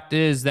the fact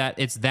is that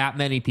it's that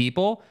many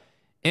people.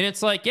 And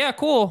it's like, yeah,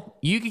 cool.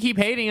 You can keep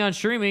hating on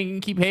streaming. You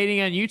can keep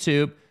hating on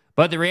YouTube.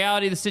 But the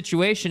reality of the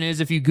situation is,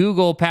 if you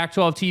Google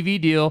Pac-12 TV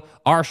deal,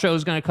 our show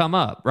is going to come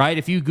up, right?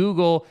 If you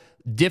Google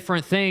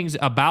different things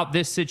about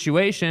this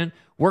situation,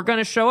 we're going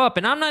to show up.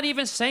 And I'm not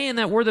even saying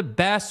that we're the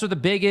best or the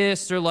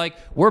biggest or like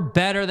we're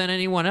better than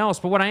anyone else.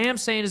 But what I am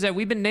saying is that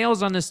we've been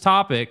nails on this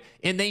topic,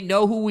 and they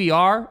know who we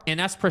are. And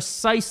that's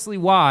precisely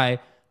why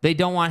they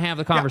don't want to have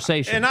the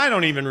conversation. Yeah, and I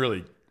don't even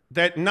really,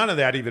 none of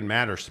that even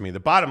matters to me. The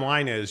bottom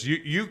line is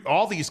you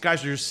all these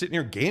guys are just sitting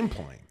here game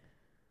playing.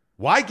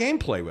 Why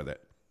gameplay with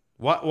it?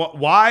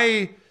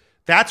 Why?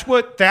 That's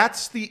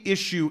the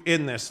issue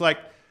in this. Like,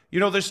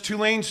 this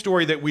Tulane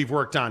story that we've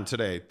worked on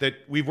today, that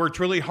we've worked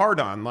really hard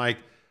on. Like,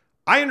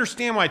 I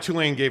understand why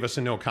Tulane gave us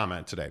a no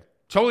comment today.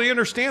 Totally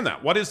understand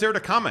that. What is there to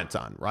comment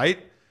on, right?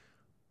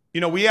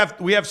 We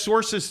have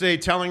sources today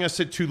telling us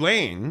that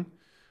Tulane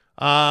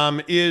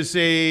is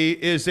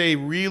a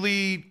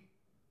really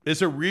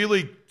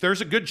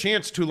there's a good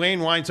chance Tulane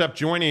winds up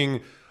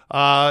joining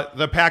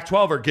the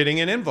Pac-12 or getting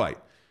an invite,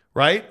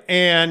 right?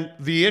 And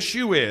the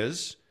issue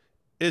is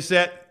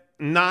that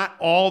not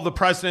all the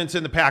presidents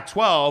in the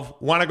Pac-12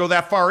 want to go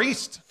that far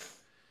east.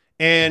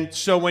 And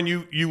so when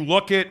you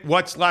look at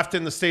what's left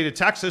in the state of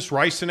Texas,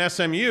 Rice and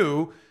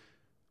SMU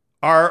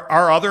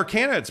are other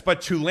candidates.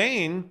 But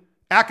Tulane,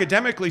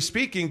 academically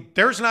speaking,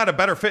 there's not a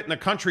better fit in the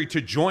country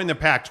to join the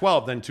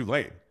Pac-12 than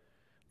Tulane.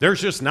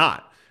 There's just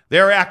not.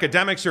 Their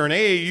academics are an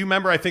AAU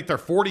member. I think they're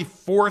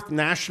 44th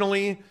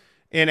nationally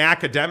in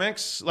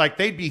academics. Like,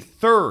 they'd be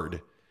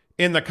third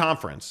in the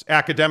conference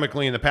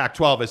academically in the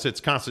Pac-12 as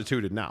it's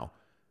constituted now.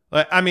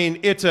 I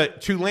mean,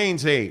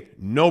 Tulane's a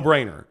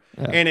no-brainer.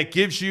 Yeah. And it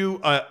gives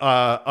you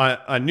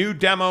a new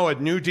demo, a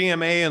new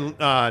DMA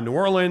in New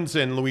Orleans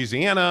and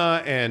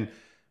Louisiana,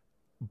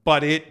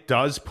 but it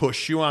does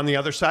push you on the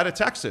other side of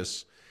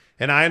Texas.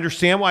 And I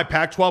understand why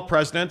Pac-12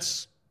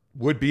 presidents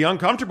would be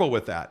uncomfortable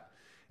with that.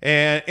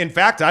 And in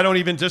fact, I don't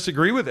even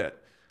disagree with it.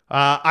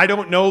 I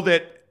don't know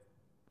that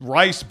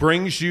Rice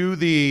brings you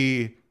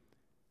the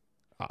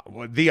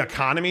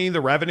economy,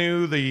 the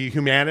revenue, the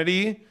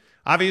humanity.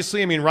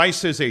 Obviously, I mean,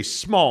 Rice is a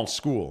small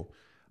school.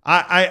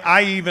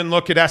 I even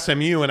look at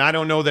SMU, and I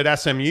don't know that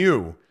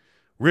SMU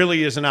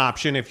really is an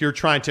option if you're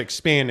trying to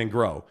expand and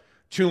grow.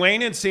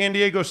 Tulane and San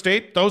Diego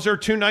State, those are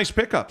two nice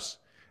pickups.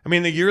 I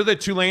mean, the year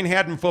that Tulane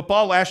had in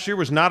football last year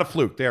was not a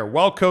fluke. They are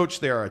well coached.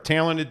 They are a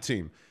talented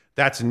team.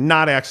 That's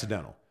not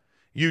accidental.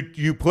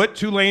 You put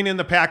Tulane in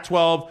the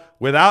Pac-12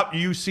 without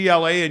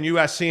UCLA and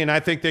USC, and I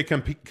think they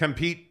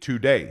compete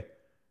today.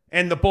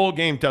 And the bowl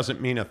game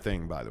doesn't mean a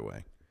thing, by the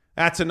way.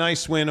 That's a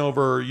nice win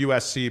over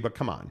USC, but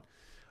come on.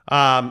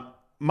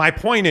 My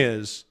point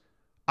is,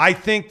 I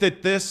think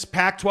that this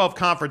Pac-12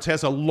 conference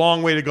has a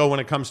long way to go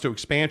when it comes to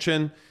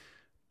expansion.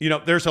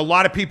 There's a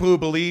lot of people who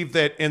believe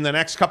that in the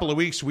next couple of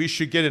weeks, we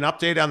should get an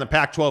update on the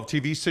Pac-12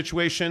 TV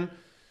situation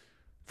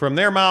from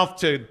their mouth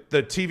to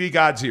the TV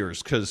God's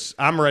ears, because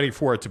I'm ready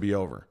for it to be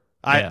over.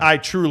 I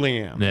truly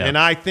am. Yeah. And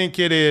I think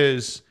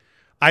it's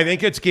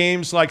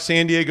games like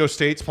San Diego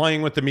State's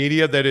playing with the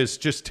media that is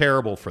just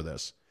terrible for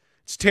this.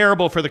 It's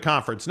terrible for the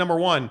conference. Number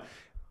one,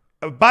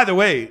 by the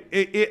way,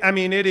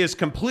 it is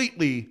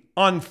completely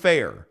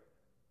unfair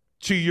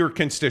to your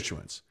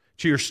constituents,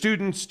 to your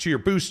students, to your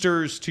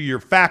boosters, to your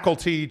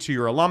faculty, to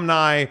your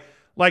alumni.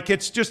 Like,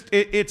 it's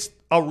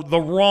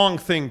the wrong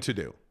thing to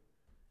do.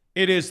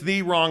 It is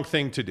the wrong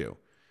thing to do.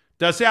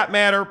 Does that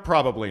matter?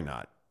 Probably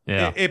not.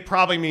 Yeah. It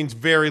probably means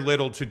very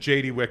little to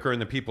J.D. Wicker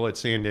and the people at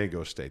San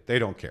Diego State. They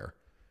don't care.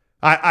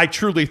 I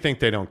truly think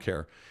they don't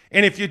care.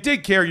 And if you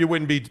did care, you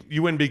wouldn't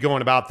be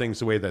going about things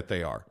the way that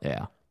they are.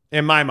 Yeah.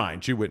 In my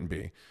mind, you wouldn't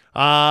be.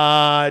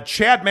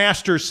 Chad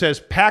Masters says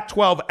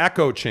Pac-12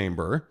 echo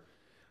chamber.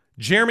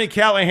 Jeremy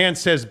Callahan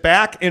says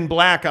back in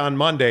black on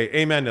Monday.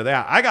 Amen to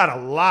that. I got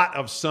a lot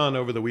of sun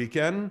over the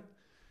weekend.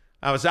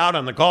 I was out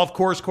on the golf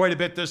course quite a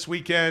bit this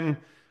weekend.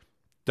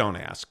 Don't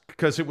ask,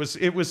 because it was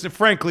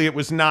frankly, it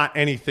was not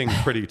anything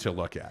pretty to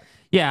look at.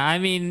 Yeah, I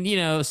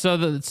mean,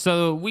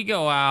 so we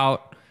go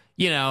out,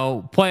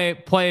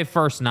 play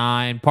first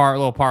nine,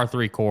 little par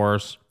 3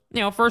 course.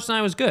 First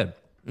nine was good,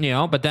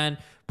 but then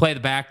play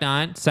the back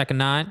nine, second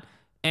nine,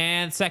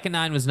 and second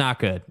nine was not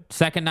good.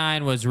 Second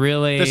nine was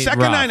really the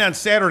second rough. nine on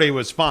Saturday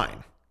was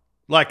fine.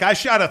 Like, I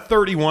shot a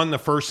 31 the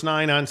first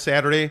nine on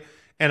Saturday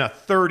and a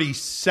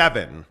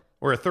 37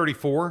 or a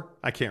 34,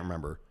 I can't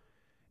remember.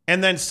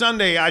 And then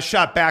Sunday, I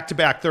shot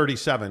back-to-back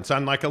 37s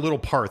on like a little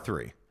par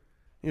 3.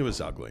 It was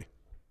ugly.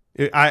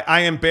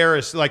 I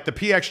embarrassed. Like, the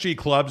PXG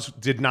clubs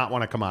did not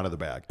want to come out of the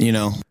bag.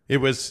 It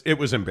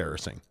was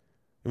embarrassing.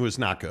 It was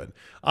not good.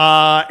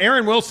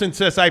 Aaron Wilson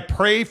says, I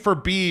pray for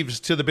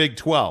Beavs to the Big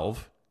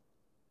 12.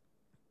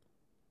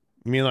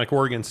 You mean like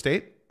Oregon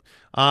State?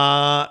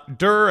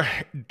 Durhay.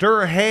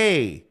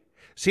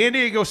 San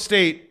Diego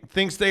State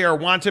thinks they are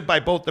wanted by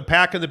both the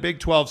Pac and the Big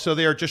 12, so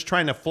they are just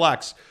trying to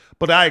flex.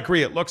 But I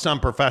agree, it looks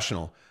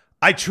unprofessional.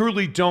 I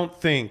truly don't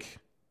think.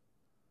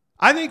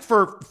 I think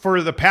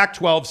for the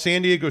Pac-12,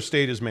 San Diego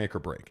State is make or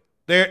break.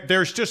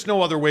 There's just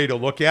no other way to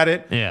look at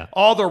it. Yeah.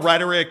 All the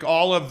rhetoric,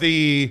 all of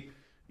the,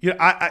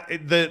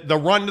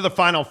 the run to the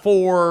Final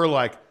Four,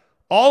 like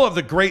all of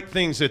the great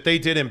things that they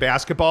did in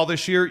basketball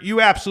this year,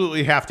 you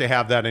absolutely have to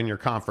have that in your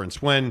conference.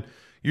 When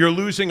you're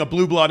losing a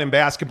blue blood in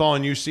basketball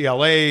in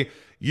UCLA,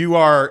 you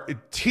are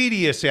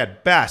tedious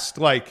at best,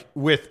 like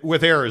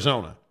with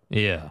Arizona.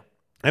 Yeah.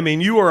 I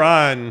mean, you are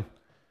on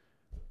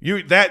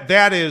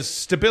that is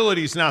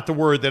stability is not the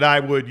word that I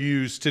would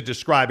use to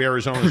describe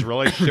Arizona's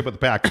relationship with the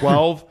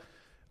Pac-12.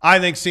 I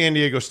think San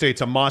Diego State's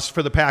a must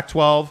for the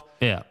Pac-12.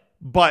 Yeah.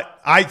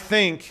 But I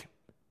think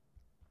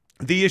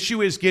the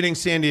issue is getting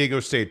San Diego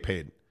State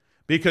paid,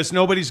 because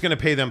nobody's going to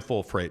pay them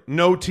full freight.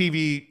 No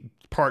TV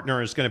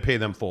partner is going to pay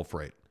them full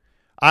freight.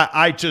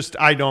 I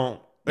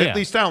don't, at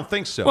least I don't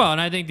think so. Well,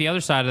 and I think the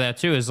other side of that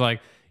too is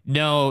like,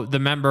 no, the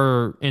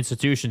member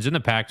institutions in the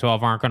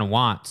Pac-12 aren't going to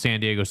want San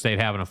Diego State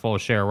having a full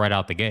share right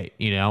out the gate,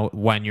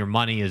 when your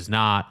money is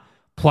not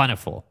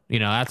plentiful.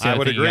 That's the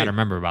other thing you got to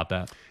remember about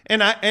that.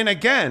 And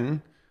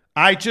again,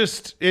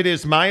 it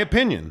is my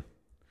opinion.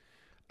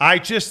 I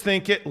just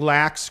think it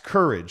lacks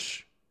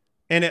courage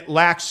and it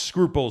lacks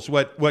scruples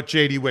what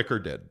J.D. Wicker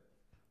did.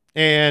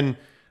 And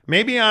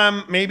maybe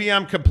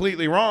I'm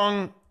completely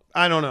wrong.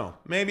 I don't know.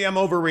 Maybe I'm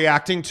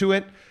overreacting to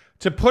it.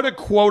 To put a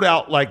quote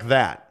out like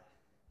that,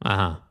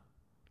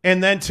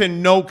 and then to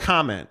no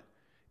comment,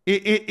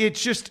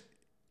 it's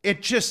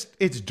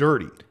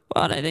dirty.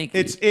 Well, and I think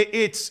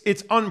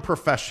it's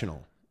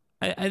unprofessional.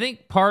 I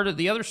think part of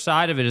the other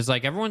side of it is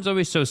like everyone's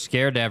always so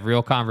scared to have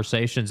real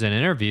conversations and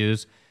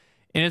interviews,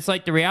 and it's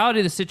like the reality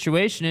of the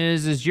situation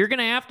is you're going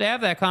to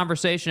have that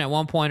conversation at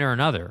one point or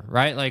another,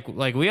 right?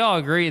 Like we all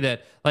agree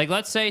that, like,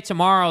 let's say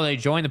tomorrow they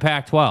join the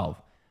Pac-12.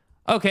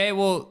 Okay,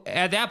 well,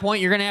 at that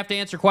point, you're going to have to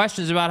answer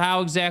questions about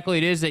how exactly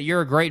it is that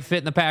you're a great fit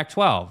in the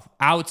Pac-12,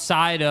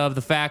 outside of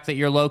the fact that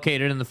you're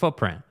located in the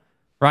footprint,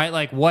 right?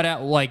 Like,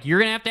 you're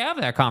going to have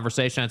that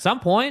conversation at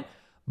some point,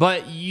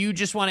 but you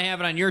just want to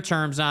have it on your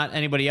terms, not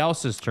anybody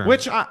else's terms.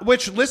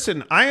 Which,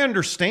 listen, I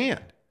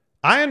understand.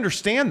 I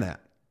understand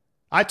that.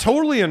 I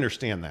totally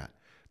understand that.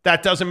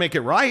 That doesn't make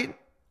it right.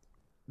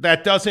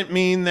 That doesn't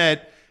mean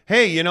that,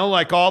 hey,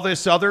 like all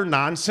this other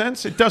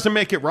nonsense, it doesn't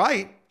make it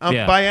right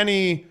by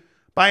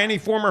any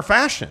form or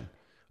fashion.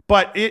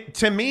 But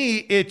to me,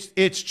 it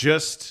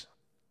just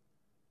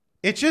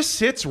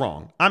sits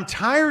wrong. I'm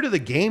tired of the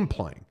game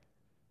playing.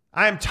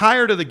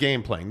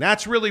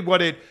 That's really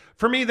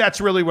for me,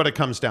 that's really what it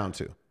comes down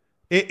to.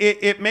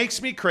 It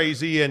makes me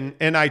crazy,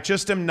 and I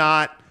just I'm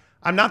not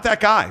that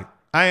guy.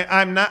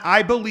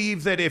 I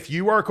believe that if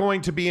you are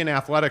going to be an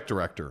athletic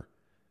director,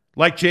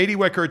 like J.D.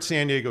 Wicker at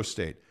San Diego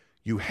State,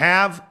 you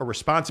have a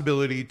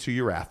responsibility to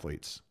your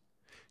athletes.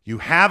 You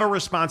have a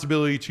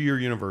responsibility to your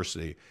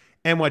university.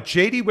 And what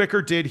J.D.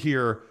 Wicker did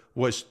here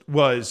was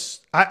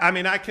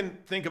I can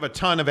think of a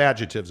ton of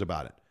adjectives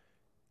about it.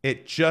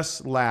 It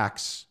just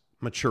lacks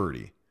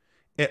maturity.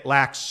 It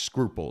lacks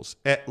scruples.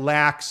 It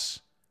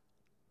lacks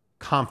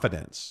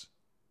confidence.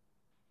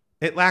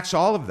 It lacks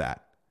all of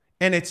that.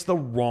 And it's the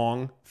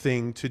wrong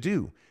thing to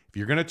do. If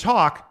you're going to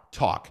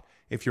talk.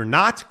 If you're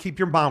not, keep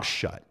your mouth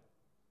shut.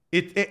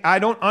 I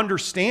don't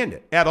understand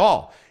it at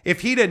all.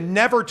 If he'd have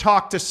never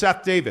talked to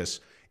Seth Davis,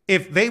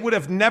 if they would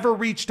have never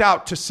reached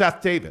out to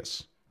Seth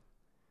Davis,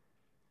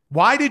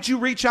 why did you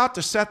reach out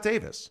to Seth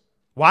Davis?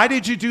 Why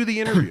did you do the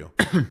interview?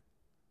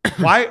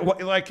 Why?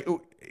 Like,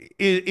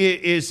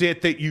 is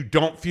it that you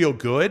don't feel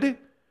good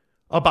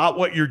about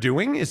what you're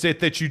doing? Is it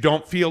that you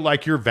don't feel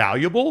like you're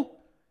valuable?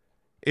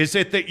 Is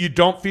it that you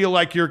don't feel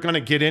like you're going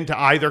to get into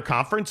either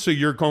conference? So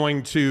you're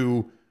going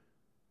to,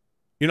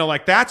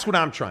 like that's what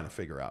I'm trying to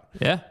figure out.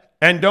 Yeah.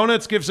 And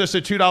Donuts gives us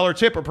a $2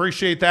 tip.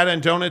 Appreciate that.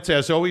 And Donuts,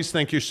 as always,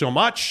 thank you so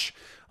much.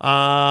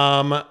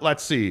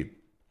 Let's see.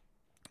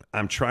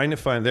 I'm trying to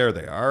find, there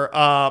they are.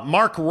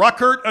 Mark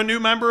Ruckert, a new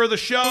member of the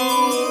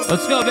show.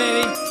 Let's go,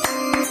 baby.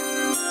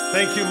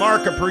 Thank you,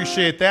 Mark.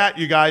 Appreciate that.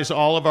 You guys,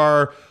 all of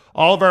our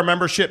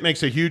membership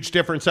makes a huge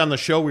difference on the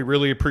show. We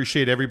really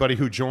appreciate everybody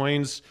who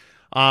joins.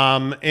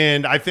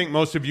 And I think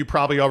most of you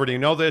probably already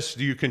know this.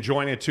 You can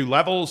join at 2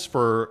 levels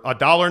for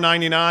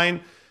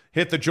 $1.99.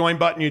 Hit the join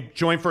button. You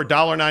join for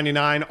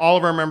 $1.99. All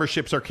of our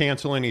memberships are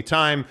canceled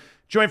anytime.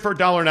 Join for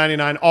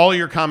 $1.99. All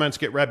your comments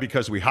get read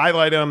because we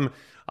highlight them.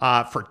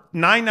 For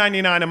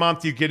 $9.99 a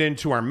month, you get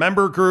into our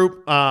member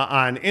group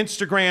on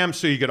Instagram.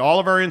 So you get all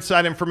of our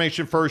inside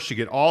information first. You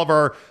get all of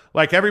our,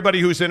 like everybody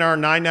who's in our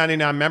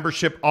 $9.99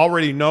 membership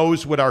already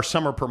knows what our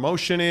summer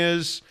promotion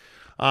is.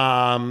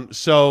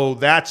 So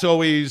that's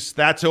always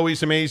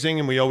amazing,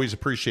 and we always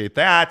appreciate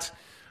that.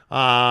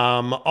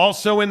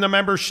 Also in the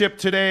membership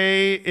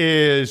today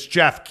is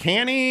Jeff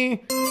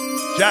Canny.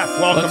 Jeff,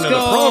 welcome to the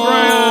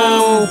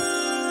program.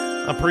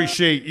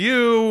 Appreciate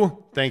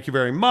you. Thank you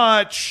very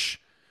much.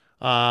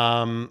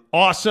 Awesome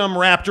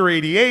Raptor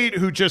 88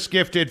 who just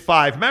gifted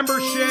 5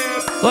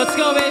 memberships. Let's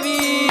go,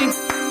 baby.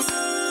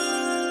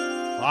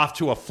 Off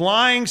to a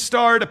flying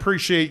start.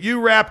 Appreciate you,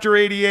 Raptor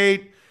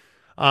 88.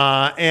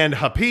 And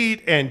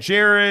Hapit and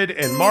Jared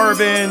and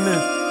Marvin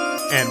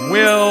and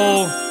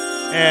Will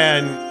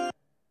and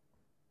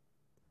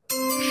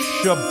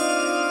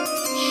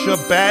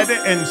Shabed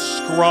and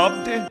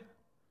Scrubbed.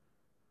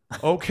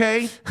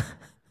 Okay.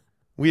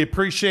 We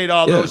appreciate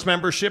all those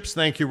memberships.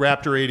 Thank you,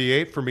 Raptor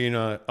 88, for being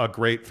a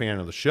great fan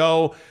of the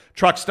show.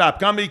 Truck Stop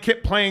Gumby,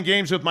 keep playing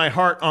games with my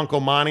heart,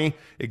 Uncle Monty.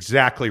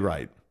 Exactly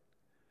right.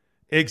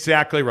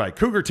 Exactly right.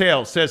 Cougar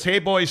Tales says, hey,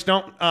 boys,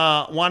 don't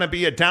want to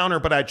be a downer,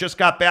 but I just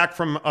got back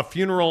from a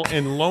funeral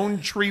in Lone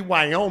Tree,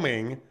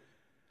 Wyoming,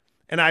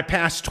 and I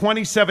passed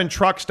 27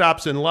 truck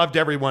stops and loved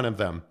every one of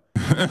them.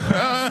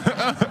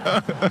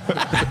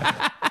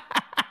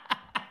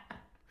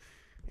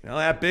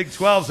 That Big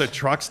 12's a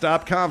truck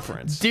stop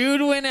conference. Dude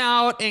went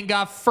out and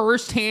got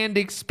firsthand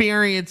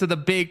experience of the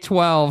Big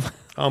 12.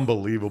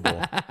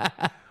 Unbelievable.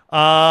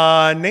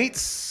 Nate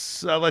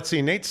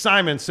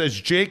Simon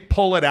says, Jake,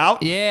 pull it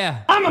out.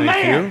 Yeah. I'm a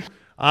man.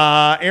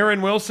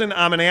 Aaron Wilson,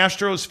 I'm an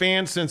Astros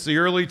fan since the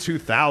early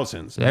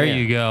 2000s. There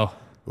you go.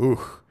 Ooh.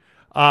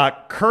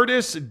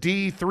 Curtis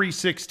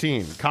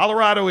D316.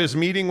 Colorado is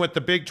meeting with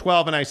the Big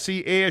 12, and I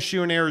see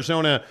ASU and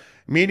Arizona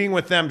meeting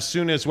with them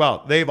soon as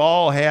well. They've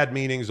all had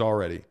meetings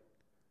already.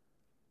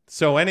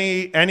 So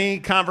any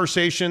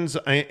conversations,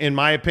 in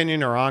my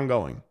opinion, are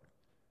ongoing.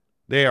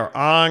 They are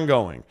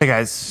ongoing. Hey,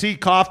 guys. C.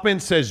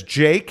 Kaufman says,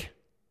 Jake,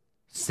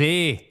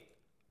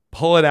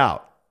 pull it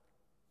out.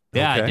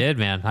 Yeah, Okay. I did,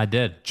 man. I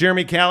did.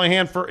 Jeremy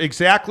Callahan, for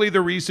exactly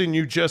the reason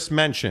you just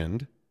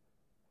mentioned.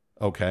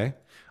 Okay.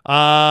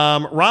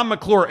 Ron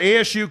McClure,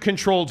 ASU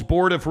controls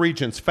Board of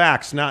Regents.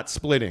 Facts, not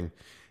splitting.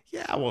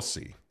 Yeah, we'll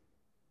see.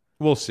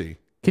 We'll see.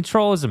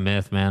 Control is a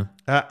myth, man.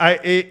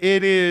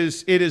 It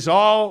is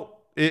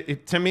all,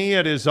 to me,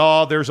 it is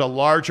all, there's a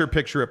larger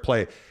picture at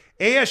play.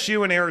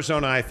 ASU and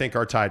Arizona, I think,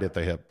 are tied at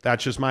the hip.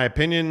 That's just my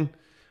opinion.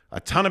 A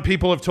ton of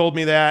people have told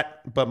me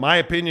that, but my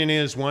opinion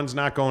is one's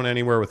not going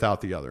anywhere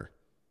without the other.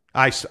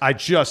 I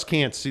just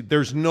can't see.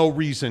 There's no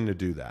reason to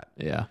do that.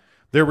 Yeah.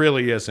 There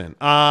really isn't.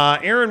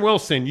 Aaron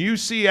Wilson,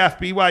 UCF,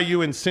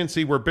 BYU, and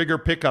Cincy were bigger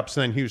pickups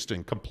than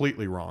Houston.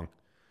 Completely wrong.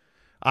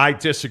 I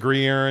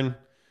disagree, Aaron.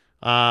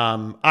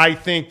 I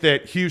think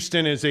that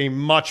Houston is a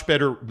much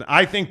better.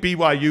 I think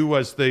BYU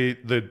was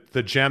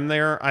the gem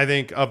there. I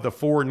think of the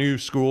 4 new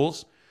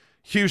schools,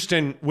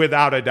 Houston,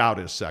 without a doubt,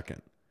 is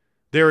second.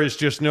 There is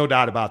just no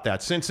doubt about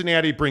that.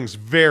 Cincinnati brings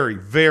very,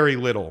 very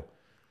little.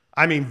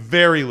 I mean,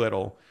 very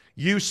little.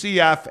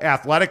 UCF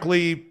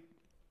athletically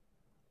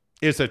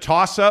is a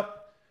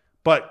toss-up,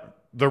 but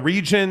the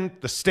region,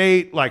 the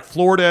state, like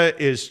Florida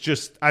is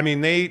just, I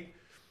mean,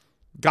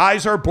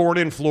 guys are born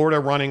in Florida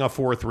running a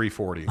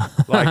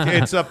 4.340.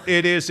 Like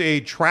it is a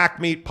track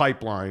meet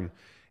pipeline,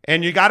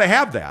 and you got to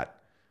have that.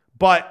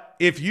 But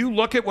if you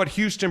look at what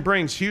Houston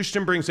brings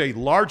a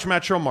large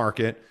metro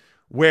market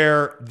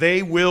where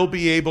they will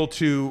be able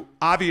to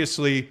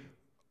obviously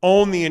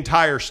own the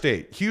entire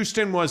state.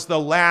 Houston was the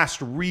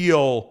last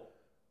real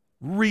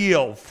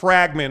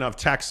fragment of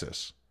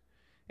Texas.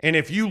 And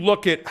if you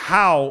look at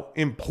how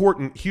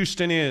important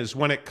Houston is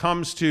when it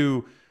comes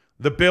to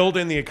the build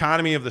in the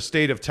economy of the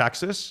state of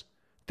Texas,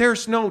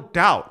 there's no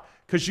doubt.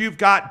 Because you've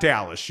got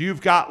Dallas, you've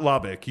got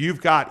Lubbock,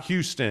 you've got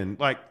Houston.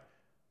 Like,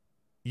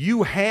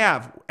 you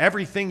have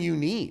everything you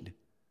need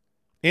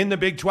in the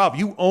Big 12.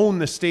 You own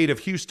the state of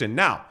Houston.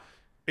 Now,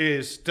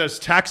 does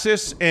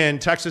Texas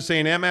and Texas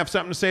A&M have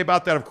something to say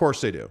about that? Of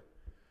course they do.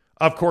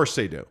 Of course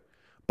they do.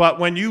 But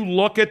when you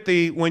look at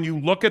the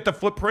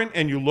footprint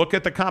and you look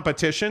at the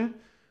competition,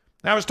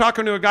 I was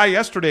talking to a guy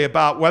yesterday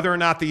about whether or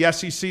not the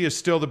SEC is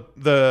still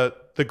the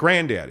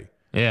granddaddy,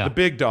 the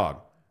big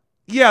dog.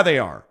 Yeah, they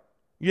are.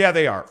 Yeah,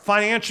 they are.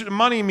 Financial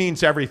money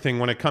means everything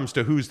when it comes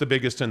to who's the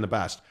biggest and the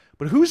best.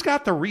 But who's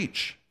got the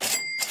reach?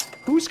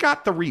 Who's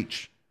got the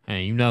reach?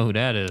 Hey, you know who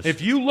that is.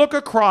 If you look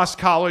across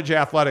college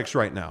athletics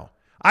right now,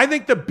 I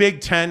think the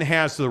Big Ten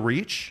has the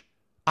reach.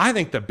 I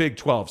think the Big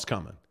 12's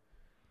coming.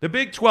 The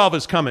Big 12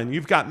 is coming.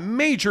 You've got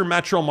major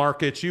metro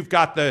markets. You've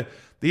got the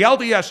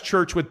LDS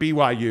Church with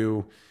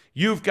BYU.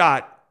 You've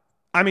got,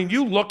 I mean,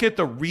 you look at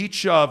the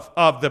reach of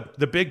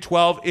the Big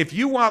 12. If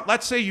you want,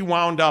 let's say you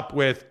wound up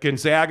with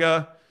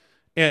Gonzaga,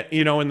 in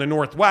the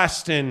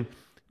Northwest, and,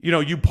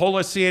 you pull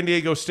a San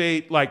Diego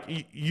State, like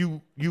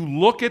you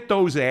look at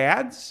those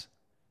ads,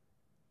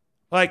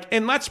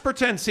 and let's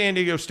pretend San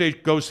Diego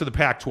State goes to the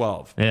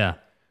Pac-12. Yeah.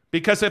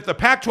 Because if the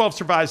Pac-12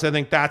 survives, I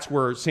think that's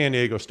where San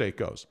Diego State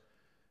goes.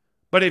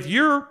 But if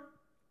you're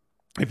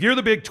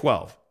the Big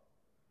 12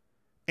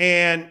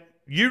 and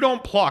you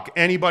don't pluck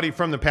anybody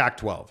from the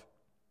Pac-12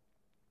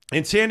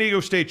 and San Diego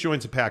State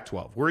joins the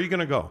Pac-12, where are you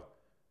going to go?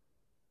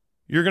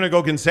 You're going to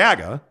go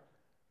Gonzaga.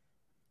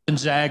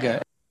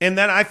 And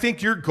then I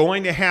think you're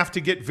going to have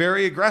to get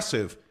very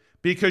aggressive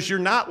because you're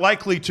not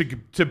likely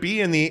to be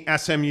in the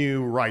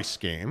SMU Rice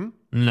game.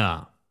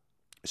 No.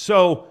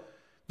 So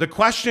the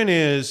question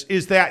is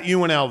that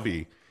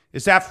UNLV?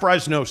 Is that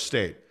Fresno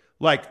State?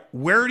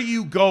 Where do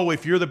you go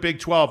if you're the Big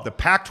 12, the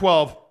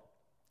Pac-12,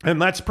 and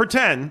let's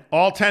pretend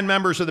all 10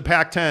 members of the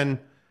Pac-10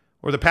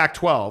 or the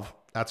Pac-12,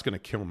 that's going to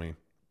kill me.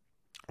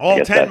 All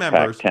 10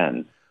 members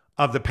Pac-10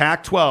 of the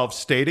Pac-12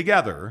 stay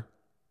together,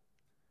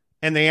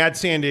 and they add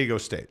San Diego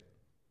State.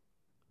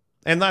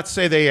 And let's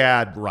say they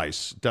add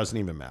Rice. Doesn't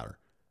even matter.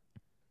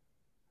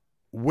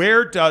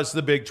 Where does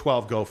the Big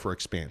 12 go for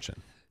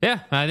expansion?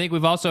 Yeah, I think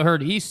we've also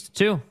heard East,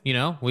 too.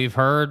 We've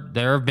heard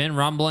there have been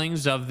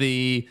rumblings of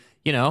the,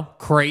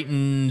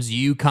 Creighton's,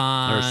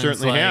 UConn. There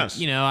certainly has.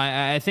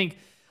 I think,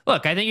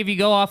 look, I think if you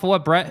go off of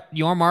what Brett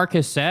Yormark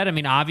has said, I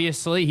mean,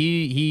 obviously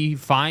he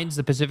finds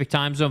the Pacific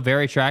time zone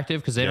very attractive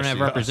because they don't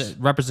have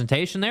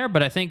representation there.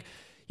 But I think,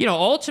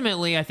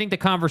 ultimately, I think the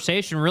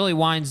conversation really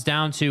winds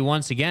down to,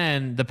 once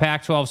again, the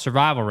Pac-12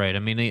 survival rate. I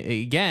mean,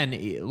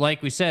 again,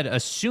 like we said,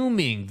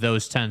 assuming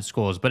those 10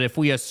 schools. But if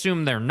we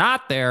assume they're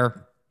not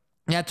there,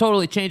 that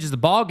totally changes the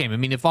ballgame. I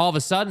mean, if all of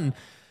a sudden,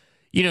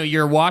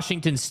 your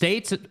Washington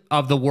States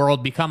of the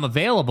world become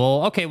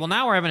available, okay, well,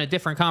 now we're having a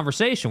different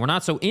conversation. We're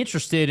not so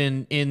interested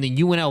in the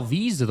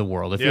UNLVs of the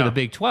world if you're the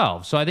Big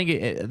 12. So I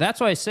think that's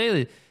why I say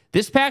that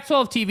this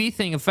Pac-12 TV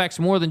thing affects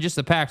more than just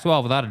the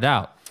Pac-12, without a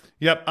doubt.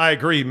 Yep, I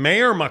agree.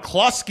 Mayor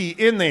McCluskey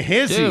in the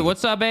hizzy. Dude,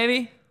 what's up,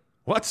 baby?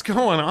 What's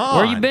going on?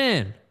 Where you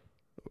been?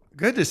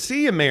 Good to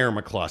see you, Mayor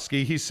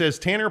McCluskey. He says,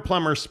 Tanner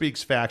Plummer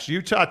speaks facts.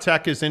 Utah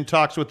Tech is in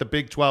talks with the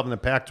Big 12 and the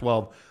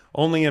Pac-12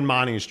 only in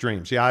Monty's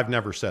dreams. Yeah, I've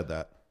never said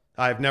that.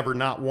 I've never,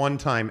 not one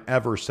time,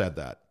 ever said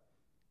that.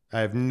 I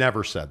have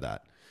never said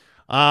that.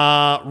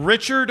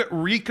 Richard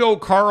Rico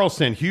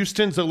Carlson,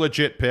 Houston's a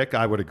legit pick.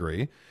 I would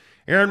agree.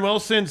 Aaron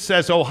Wilson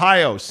says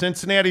Ohio.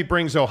 Cincinnati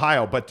brings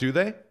Ohio, but do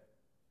they?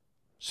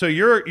 So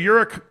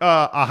you're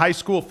a high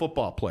school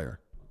football player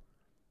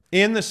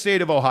in the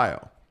state of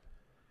Ohio,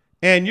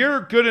 and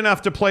you're good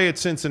enough to play at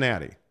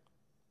Cincinnati.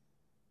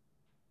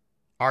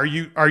 Are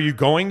you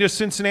going to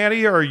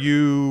Cincinnati, or are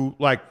you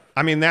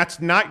that's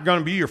not going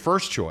to be your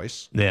first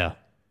choice. Yeah.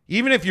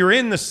 Even if you're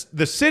in the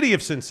city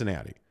of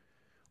Cincinnati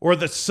or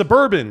the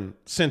suburban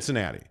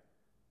Cincinnati,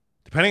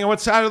 depending on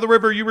what side of the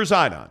river you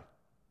reside on,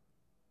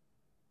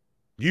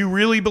 you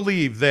really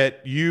believe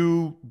that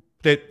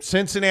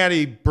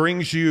Cincinnati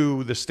brings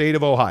you the state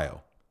of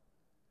Ohio.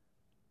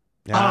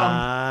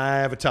 I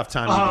have a tough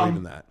time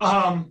believing that.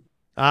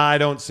 I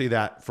don't see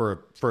that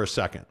for a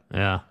second.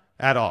 Yeah.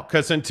 At all.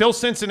 Because until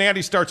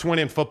Cincinnati starts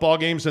winning football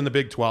games in the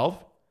Big 12,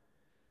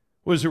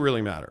 what does it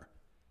really matter?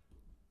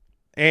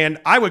 And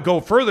I would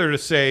go further to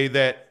say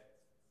that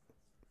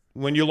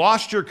when you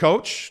lost your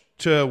coach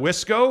to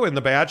Wisco and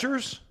the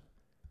Badgers,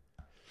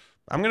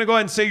 I'm going to go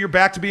ahead and say you're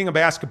back to being a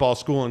basketball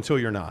school until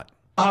you're not.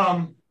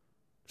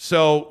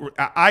 So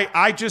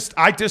I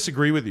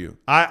disagree with you.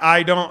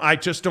 I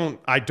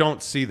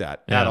don't see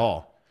that at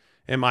all,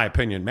 in my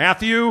opinion.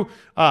 Matthew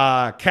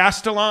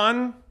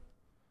Castleton.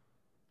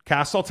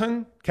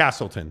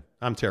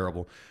 I'm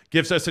terrible.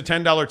 Gives us a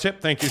 $10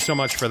 tip. Thank you so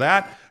much for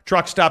that.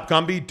 Truck Stop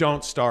Gumby,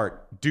 don't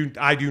start.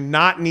 I do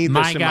not need this.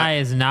 My guy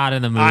is not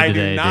in the mood today, I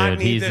do not dude.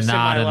 need He's this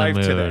not in my life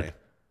the mood today.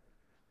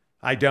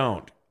 I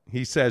don't.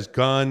 He says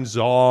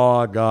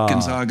Gonzaga.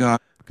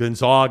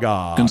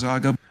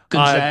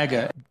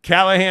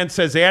 Callahan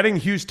says adding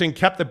Houston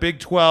kept the Big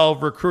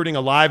 12 recruiting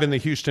alive in the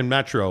Houston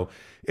Metro.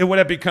 It would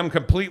have become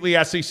completely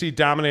SEC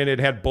dominated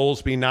had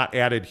Bowlesby not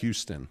added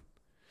Houston.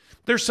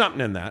 There's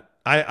something in that.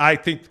 I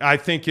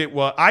think it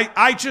was.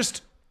 I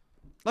just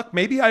look.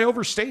 Maybe I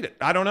overstate it.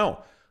 I don't know.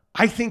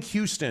 I think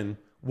Houston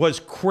was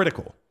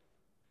critical.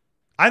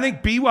 I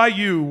think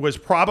BYU was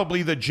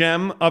probably the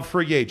gem of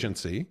free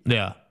agency.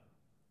 Yeah.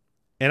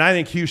 And I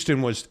think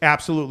Houston was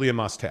absolutely a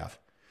must-have.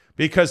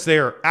 because they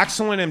are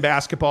excellent in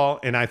basketball,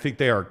 and I think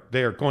they are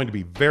going to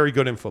be very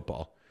good in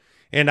football.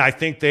 And I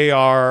think they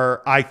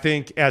are,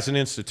 as an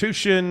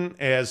institution,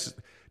 as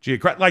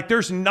geographic, like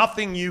there's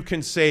nothing you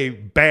can say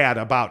bad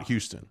about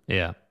Houston.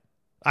 Yeah.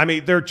 I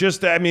mean,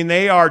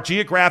 they are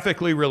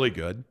geographically really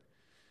good.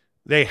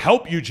 They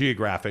help you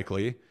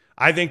geographically.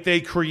 I think they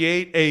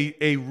create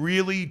a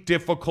really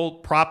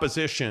difficult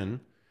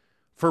proposition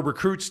for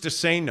recruits to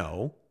say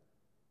no.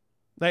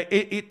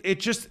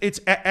 It's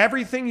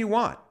everything you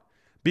want.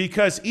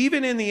 Because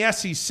even in the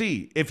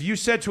SEC, if you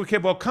said to a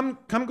kid, well, come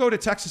go to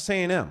Texas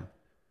A&M.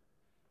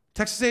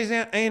 Texas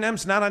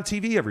A&M's not on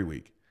TV every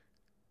week.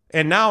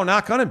 And now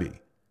not going to be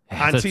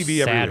on That's TV every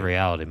week. Sad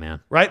reality,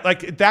 man. Right?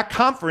 Like that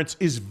conference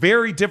is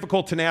very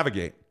difficult to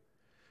navigate.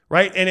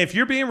 Right? And if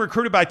you're being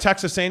recruited by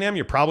Texas A&M,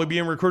 you're probably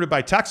being recruited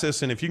by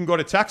Texas. And if you can go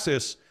to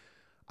Texas,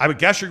 I would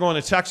guess you're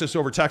going to Texas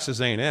over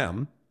Texas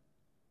A&M.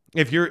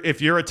 If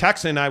you're a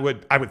Texan, I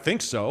would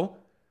think so.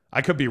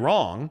 I could be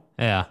wrong.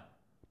 Yeah.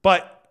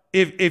 But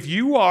if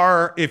you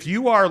are,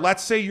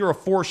 let's say you're a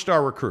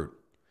 4-star recruit,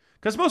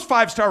 because most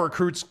 5-star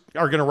recruits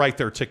are going to write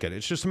their ticket.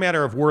 It's just a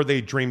matter of where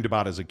they dreamed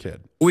about as a kid.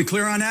 Are we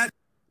clear on that?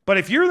 But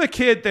if you're the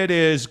kid that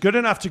is good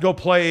enough to go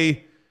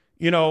play,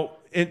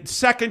 in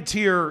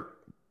second-tier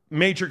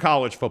major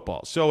college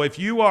football. So if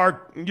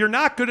you're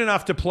not good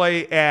enough to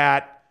play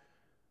at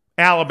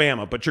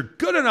Alabama, but you're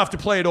good enough to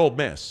play at Ole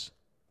Miss,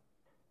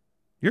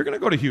 you're going to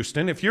go to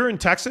Houston. If you're in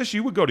Texas,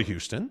 you would go to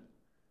Houston.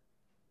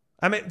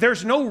 I mean,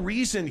 there's no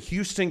reason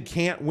Houston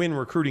can't win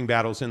recruiting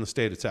battles in the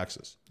state of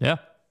Texas. Yeah.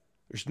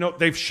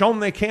 They've shown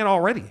they can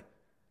already.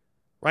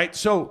 Right?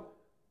 So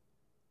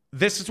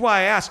this is why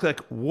I ask,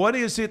 like, what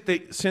is it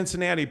that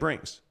Cincinnati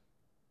brings?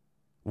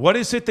 What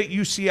is it that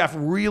UCF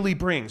really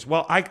brings?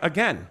 Well,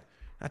 again,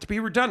 not to be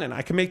redundant,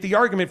 I can make the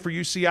argument for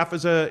UCF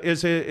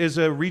as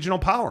a regional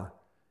power.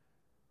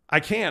 I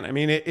can. I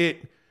mean,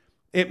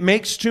 it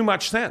makes too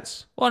much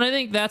sense. Well, and I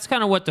think that's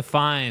kind of what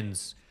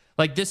defines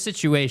like this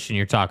situation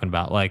you're talking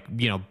about, like,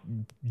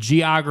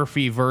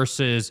 geography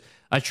versus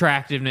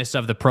attractiveness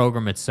of the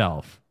program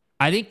itself.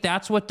 I think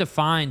that's what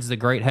defines the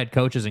great head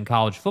coaches in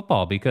college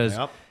football because,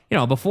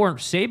 before the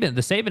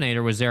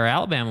Sabinator was there,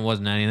 Alabama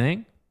wasn't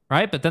anything,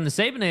 right? But then the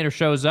Sabinator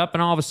shows up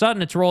and all of a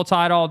sudden it's Roll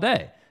Tide all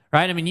day,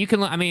 right? I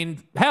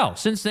mean, hell,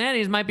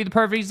 Cincinnati might be the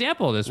perfect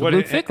example of this with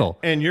Luke Fickell.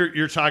 And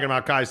you're talking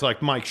about guys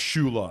like Mike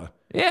Shula.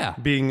 Yeah.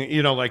 Being,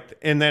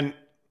 and then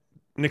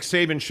Nick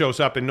Saban shows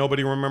up and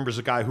nobody remembers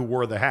the guy who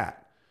wore the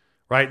hat.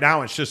 Right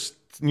now it's just,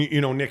 Nick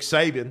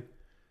Saban.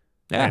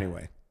 Yeah.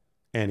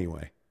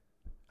 Anyway.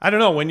 I don't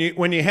know. When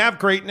you have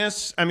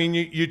greatness, I mean,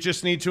 you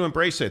just need to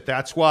embrace it.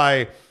 That's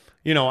why,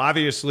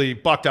 obviously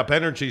Bucked Up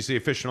Energy is the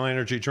official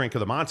energy drink of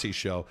the Monty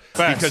Show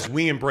because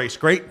we embrace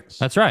greatness.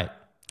 That's right.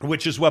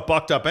 Which is what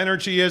Bucked Up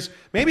Energy is.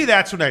 Maybe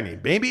that's what I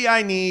need. Maybe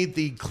I need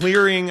the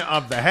clearing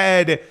of the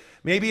head.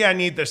 Maybe I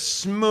need the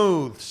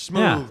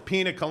smooth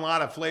pina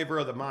colada flavor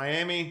of the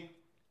Miami.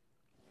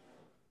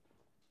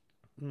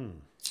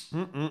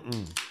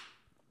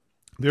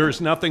 There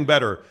is nothing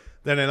better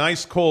than an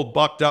ice cold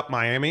Bucked Up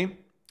Miami.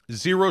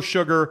 0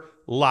 sugar,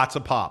 lots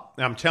of pop.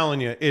 I'm telling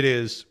you, it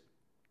is.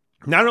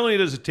 Not only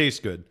does it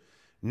taste good,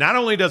 not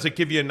only does it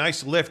give you a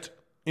nice lift,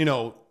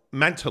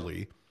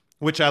 mentally,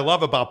 which I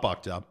love about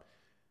Bucked Up,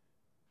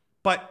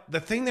 but the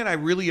thing that I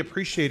really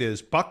appreciate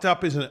is Bucked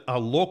Up is a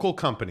local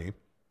company.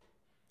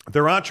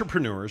 They're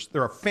entrepreneurs.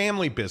 They're a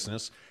family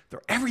business.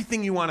 They're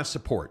everything you want to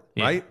support,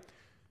 right?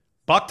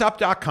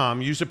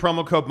 Buckedup.com. Use the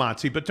promo code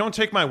Monty, but don't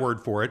take my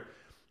word for it.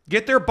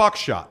 Get their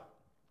buckshot.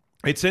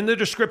 It's in the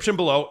description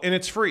below, and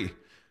it's free.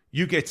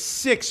 You get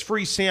 6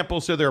 free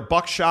samples of their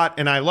buckshot,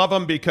 and I love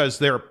them because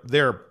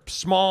they're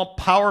small,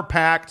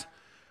 power-packed.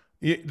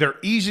 They're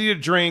easy to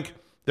drink.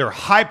 They're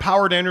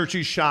high-powered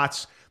energy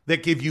shots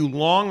that give you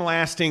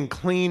long-lasting,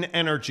 clean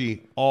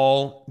energy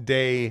all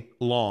day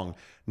long.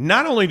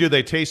 Not only do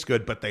they taste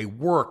good, but they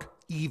work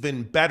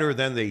even better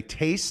than they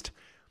taste.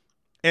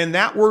 And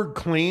that word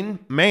clean,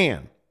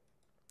 man,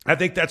 I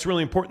think that's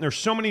really important. There's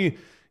so many,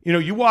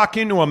 you walk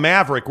into a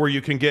Maverick where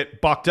you can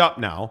get bucked up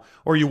now,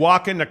 or you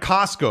walk into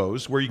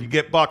Costco's where you can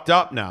get bucked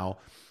up now,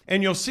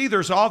 and you'll see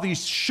there's all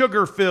these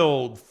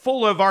sugar-filled,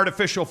 full of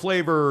artificial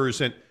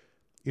flavors, and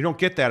you don't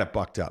get that at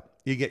Bucked Up.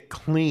 You get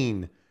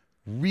clean,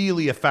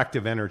 really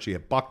effective energy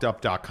at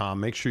buckedup.com.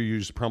 Make sure you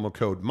use the promo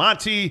code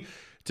Monty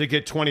to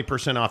get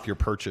 20% off your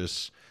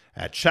purchase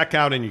at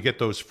checkout, and you get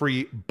those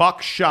free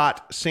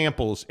buckshot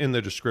samples in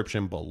the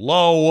description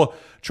below.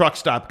 Truck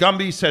Stop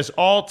Gumby says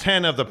all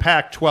 10 of the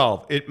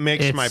Pac-12. It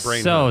makes my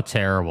brain so hurt.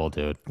 terrible,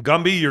 dude.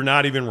 Gumby, you're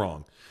not even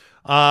wrong.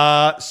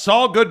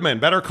 Saul Goodman,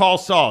 better call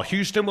Saul.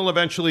 Houston will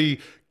eventually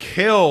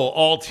kill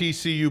all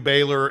TCU,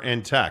 Baylor,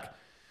 and Tech.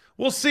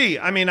 We'll see.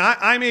 I mean,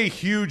 I'm a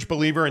huge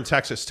believer in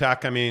Texas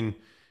Tech. I mean,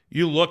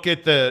 you look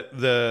at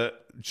the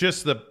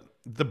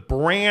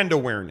brand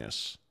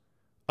awareness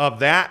of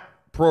that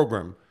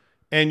program,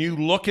 and you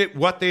look at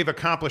what they've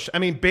accomplished. I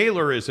mean,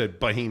 Baylor is a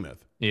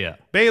behemoth. Yeah.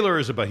 Baylor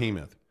is a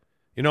behemoth.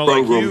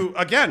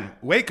 Again,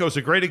 Waco's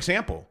a great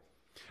example.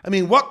 I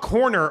mean, what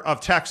corner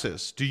of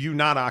Texas do you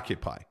not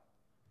occupy?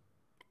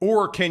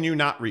 or can you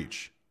not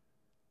reach?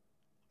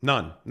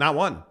 None. Not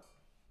one.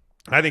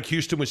 I think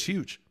Houston was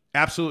huge.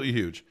 Absolutely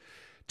huge.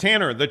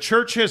 Tanner, the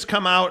church has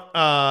come out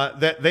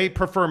that they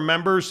prefer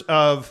members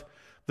of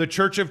the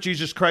Church of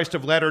Jesus Christ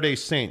of Latter-day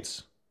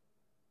Saints.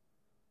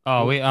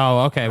 Okay.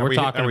 Are we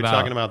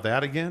talking about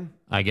that again?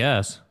 I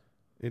guess.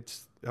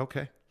 It's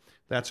okay.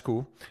 That's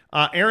cool.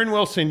 Aaron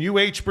Wilson,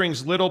 UH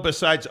brings little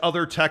besides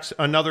another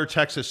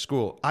Texas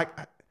school.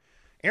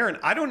 Aaron,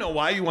 I don't know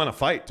why you want to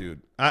fight,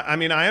 dude. I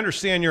mean, I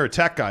understand you're a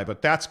tech guy,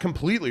 but that's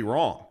completely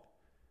wrong.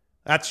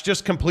 That's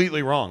just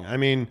completely wrong. I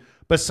mean,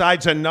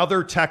 besides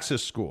another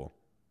Texas school.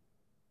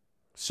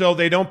 So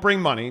they don't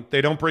bring money. They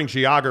don't bring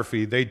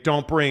geography. They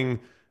don't bring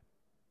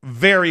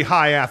very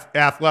high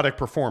athletic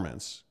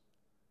performance.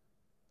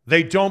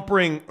 They don't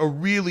bring a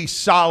really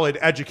solid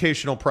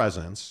educational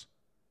presence.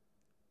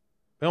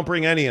 They don't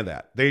bring any of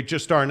that. They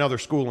just are another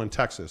school in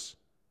Texas.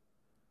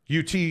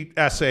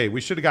 UTSA. We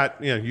should have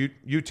got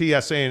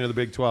UTSA into the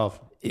Big 12.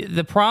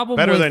 The problem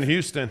better than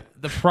Houston.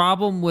 The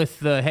problem with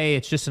the hey,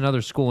 it's just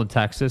another school in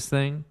Texas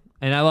thing.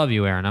 And I love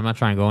you, Aaron. I'm not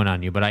trying to go in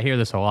on you, but I hear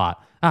this a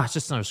lot. It's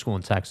just another school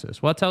in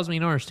Texas. Well, it tells me you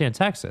don't understand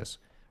Texas,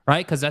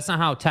 right? Because that's not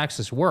how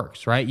Texas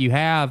works, right?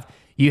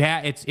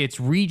 It's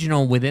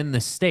regional within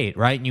the state,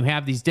 right? And you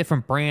have these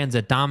different brands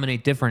that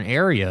dominate different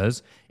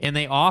areas, and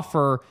they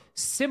offer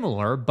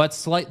similar but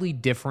slightly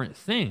different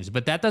things.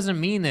 But that doesn't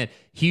mean that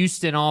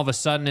Houston all of a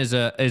sudden is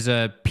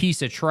a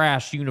piece of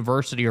trash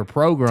university or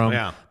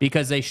program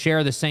because they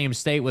share the same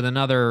state with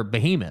another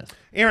behemoth.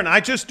 Aaron,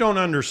 I just don't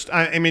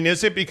understand. I mean,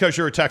 is it because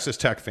you're a Texas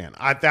Tech fan?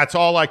 That's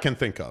all I can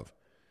think of.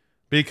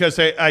 Because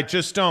I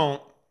just don't.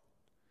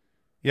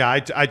 Yeah,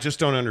 I just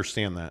don't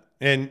understand that.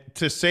 And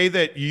to say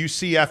that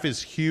UCF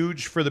is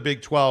huge for the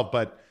Big 12,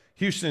 but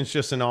Houston's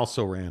just an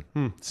also-ran.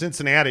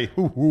 Cincinnati,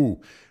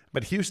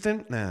 but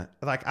Houston, nah.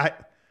 Like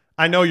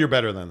I know you're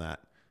better than that.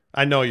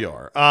 I know you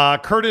are.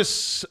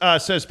 Curtis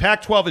says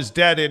Pac-12 is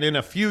dead, and in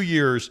a few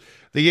years,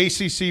 the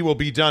ACC will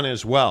be done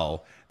as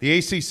well. The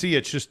ACC,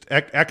 it's just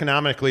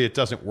economically, it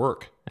doesn't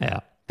work.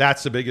 Yeah.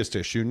 That's the biggest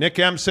issue. Nick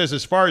M says,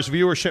 as far as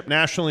viewership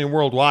nationally and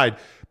worldwide,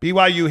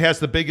 BYU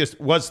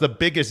was the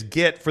biggest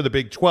get for the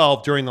Big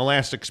 12 during the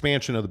last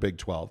expansion of the Big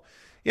 12.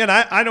 Yeah, and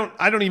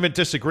I don't even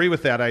disagree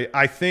with that.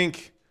 I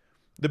think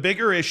the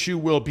bigger issue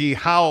will be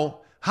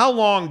how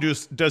long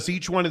does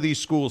each one of these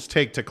schools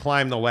take to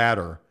climb the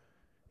ladder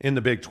in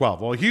the Big 12?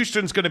 Well,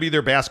 Houston's going to be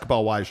there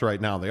basketball-wise right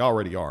now. They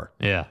already are.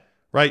 Yeah.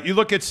 Right? You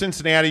look at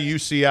Cincinnati,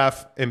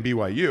 UCF, and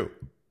BYU.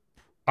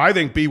 I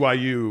think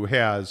BYU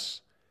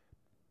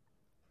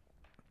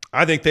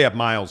they have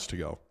miles to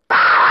go.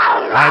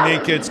 I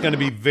think it's going to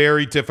be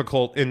very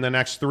difficult in the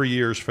next 3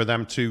 years for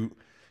them to,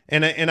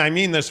 and I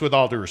mean this with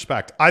all due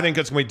respect, I think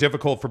it's going to be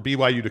difficult for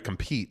BYU to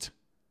compete,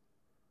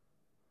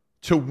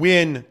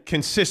 to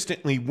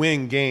consistently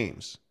win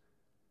games,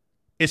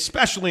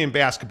 especially in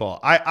basketball.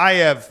 I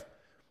have,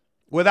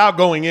 without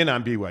going in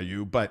on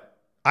BYU, but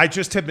I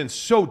just have been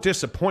so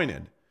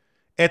disappointed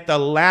at the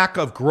lack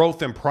of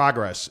growth and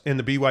progress in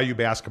the BYU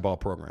basketball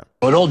program.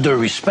 With all due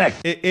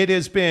respect. It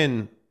has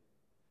been,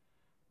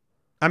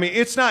 I mean,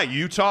 it's not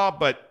Utah,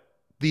 but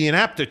the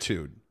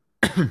ineptitude,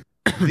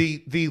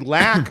 the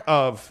lack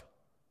of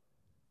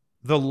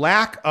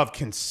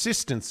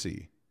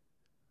consistency,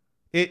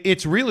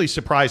 it's really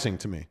surprising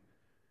to me.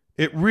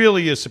 It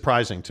really is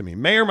surprising to me.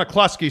 Mayor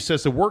McCluskey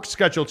says the work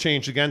schedule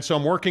changed again, so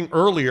I'm working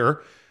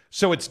earlier,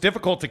 so it's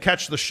difficult to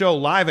catch the show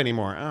live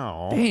anymore.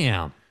 Oh,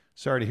 damn.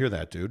 Sorry to hear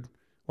that, dude.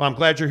 Well, I'm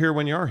glad you're here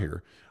when you are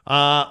here.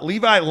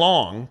 Levi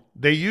Long,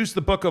 they use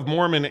the Book of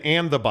Mormon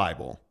and the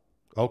Bible.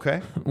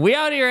 Okay. We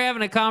out here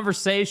having a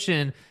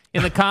conversation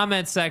in the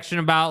comments section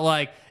about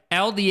like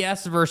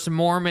LDS versus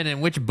Mormon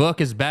and which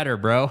book is better,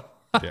 bro.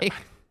 Yeah,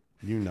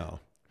 you know.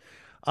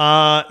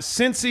 Jeremy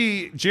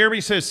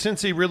says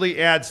Cincy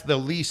really adds the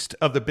least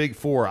of the Big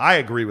Four. I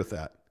agree with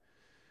that.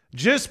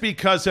 Just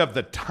because of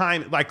the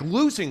time, like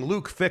losing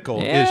Luke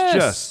Fickell is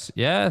just.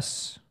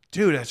 Yes.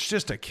 Dude, it's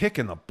just a kick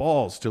in the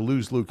balls to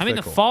lose Luke Fickell. I mean,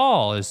 the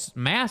fall is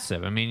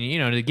massive. I mean,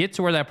 to get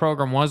to where that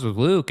program was with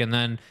Luke and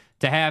then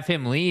to have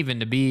him leave and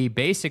to be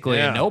basically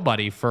a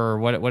nobody for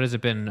what has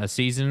it been, a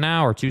season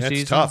now or two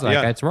seasons? Tough,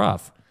 It's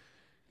rough.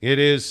 It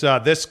is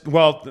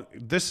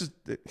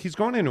he's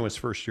going into his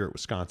first year at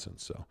Wisconsin.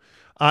 So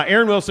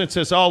Aaron Wilson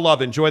says, all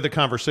love, enjoy the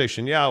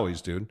conversation. Yeah,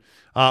 always, dude.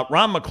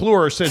 Ron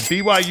McClure says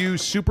BYU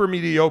super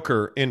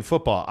mediocre in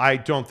football. I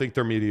don't think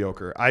they're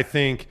mediocre. I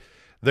think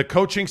the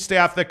coaching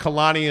staff that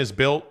Kalani has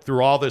built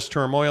through all this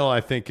turmoil, I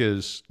think,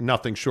 is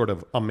nothing short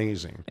of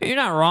amazing. You're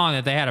not wrong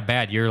that they had a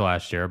bad year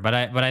last year, but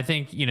I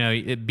think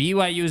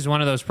BYU is one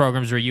of those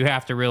programs where you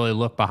have to really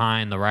look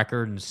behind the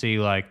record and see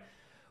like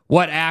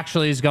what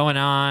actually is going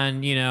on.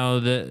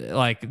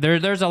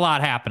 There's a lot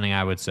happening.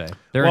 I would say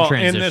they're in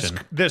transition.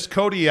 In this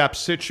Cody Epps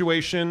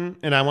situation,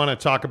 and I want to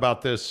talk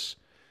about this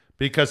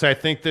because I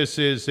think this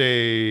is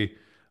a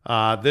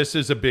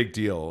big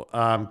deal.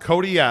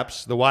 Cody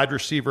Epps, the wide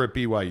receiver at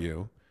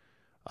BYU,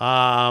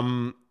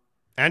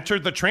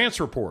 entered the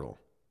transfer portal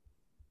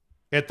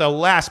at the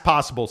last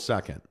possible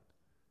second.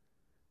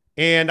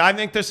 And I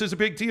think this is a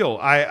big deal.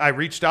 I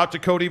reached out to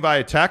Cody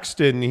via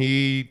text, and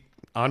he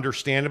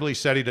understandably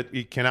said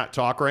he cannot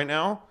talk right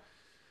now.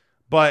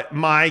 But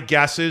my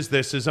guess is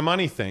this is a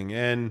money thing.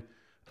 And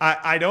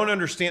I don't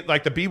understand.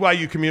 Like, the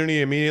BYU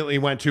community immediately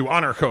went to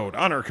honor code.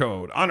 I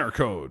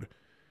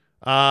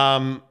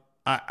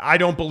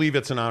don't believe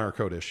it's an honor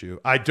code issue.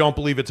 I don't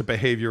believe it's a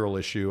behavioral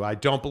issue. I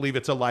don't believe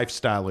it's a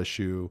lifestyle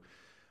issue.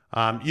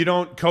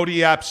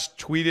 Cody Epps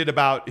tweeted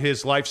about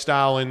his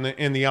lifestyle in the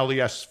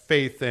LDS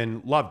faith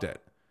and loved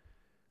it.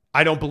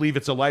 I don't believe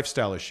it's a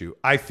lifestyle issue.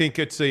 I think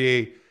it's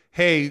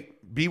hey,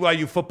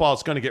 BYU football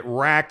is going to get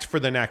racked for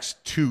the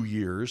next 2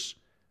 years.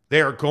 They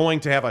are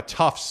going to have a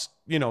tough,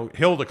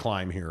 hill to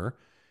climb here.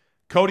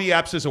 Cody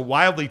Epps is a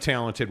wildly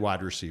talented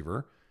wide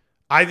receiver.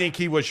 I think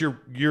he was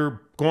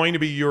you're going to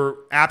be your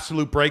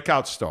absolute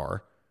breakout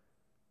star.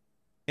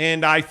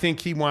 And I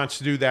think he wants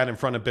to do that in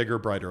front of bigger,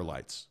 brighter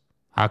lights.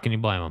 How can you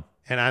blame him?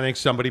 And I think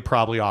somebody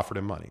probably offered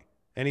him money.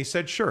 And he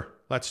said, sure,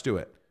 let's do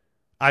it.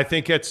 I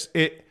think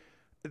the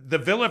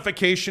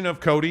vilification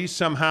of Cody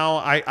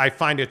somehow, I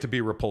find it to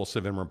be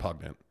repulsive and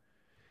repugnant.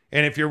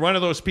 And if you're one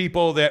of those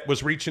people that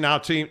was reaching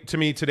out to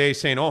me today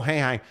saying, oh,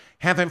 hey, I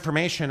have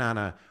information on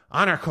a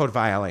honor code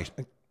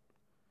violation.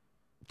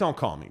 Don't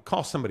call me.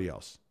 Call somebody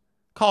else.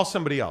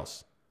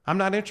 I'm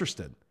not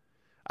interested.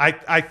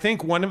 I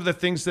think one of the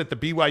things that the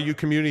BYU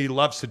community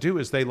loves to do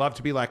is they love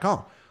to be like,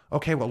 oh,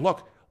 okay, well,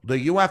 look,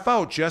 the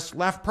UFO just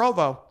left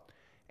Provo.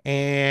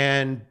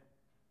 And,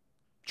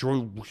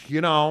 from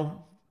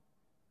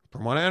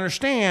what I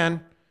understand,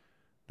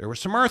 there was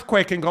some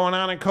earthquaking going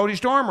on in Cody's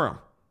dorm room.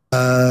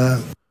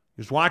 He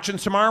was watching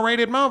some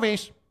R-rated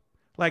movies.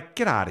 Like,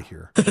 get out of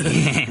here.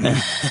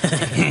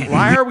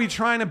 Why are we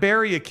trying to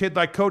bury a kid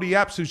like Cody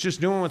Epps who's just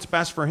doing what's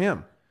best for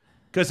him?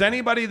 Because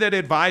anybody that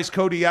advised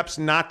Cody Epps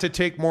not to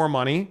take more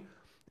money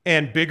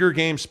and bigger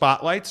game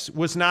spotlights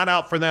was not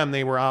out for them.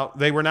 They were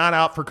not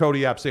out for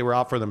Cody Epps. They were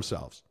out for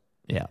themselves.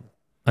 Yeah.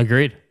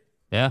 Agreed.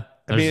 Yeah.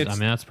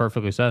 That's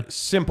perfectly said.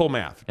 Simple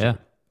math. Yeah.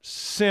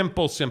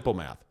 Simple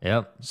math.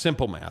 Yep.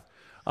 Simple math.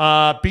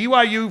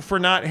 BYU for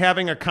not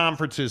having a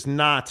conference is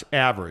not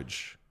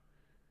average.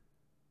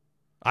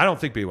 I don't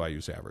think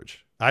BYU's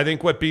average. I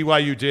think what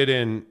BYU did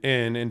in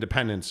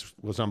Independence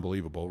was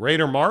unbelievable.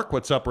 Raider Mark,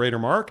 what's up, Raider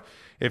Mark?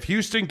 If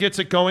Houston gets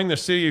it going, the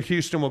city of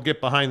Houston will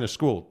get behind the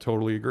school.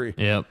 Totally agree.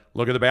 Yep.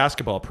 Look at the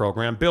basketball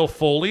program. Bill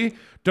Foley,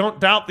 don't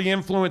doubt the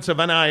influence of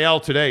NIL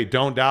today.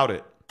 Don't doubt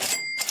it.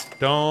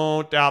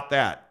 Don't doubt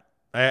that.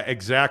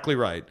 Exactly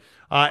right.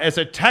 As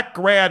a tech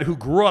grad who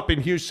grew up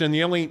in Houston,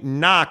 the only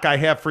knock I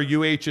have for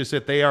UH is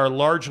that they are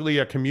largely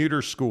a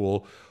commuter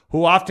school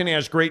who often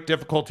has great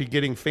difficulty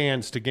getting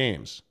fans to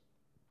games.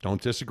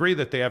 Don't disagree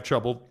that they have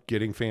trouble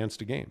getting fans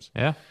to games.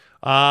 Yeah.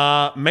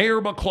 Mayor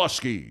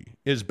McCluskey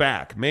is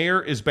back.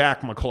 Mayor is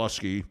back,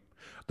 McCluskey.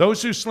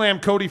 Those who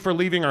slam Cody for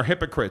leaving are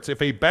hypocrites.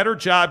 If a better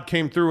job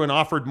came through and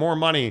offered more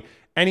money,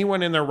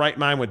 anyone in their right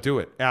mind would do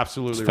it.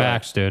 Absolutely right.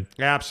 Facts, dude.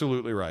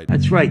 Absolutely right.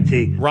 That's right,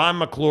 T. Ron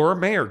McClure,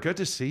 Mayor, good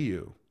to see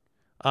you.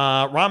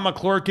 Ron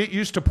McClure, get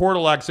used to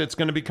portal exits. It's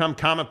going to become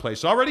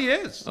commonplace. Already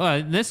is.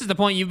 This is the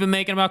point you've been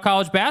making about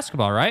college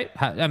basketball, right?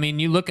 I mean,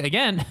 you look,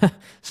 again,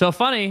 so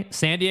funny,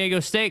 San Diego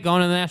State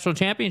going to the national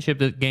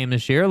championship game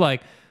this year.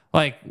 Like,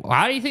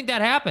 how do you think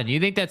that happened?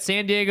 You think that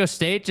San Diego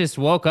State just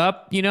woke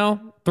up,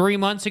 3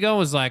 months ago,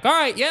 was like, all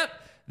right, yep,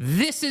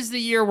 this is the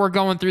year we're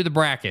going through the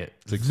bracket.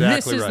 That's exactly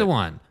This is right. the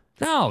one.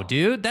 No,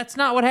 dude, that's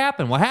not what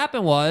happened. What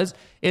happened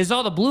is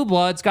all the blue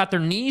bloods got their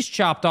knees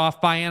chopped off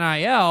by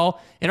NIL,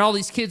 and all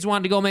these kids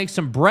wanted to go make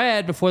some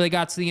bread before they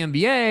got to the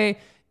NBA,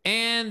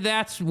 and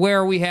that's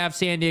where we have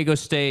San Diego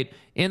State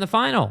in the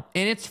final.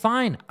 And it's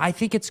fine. I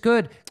think it's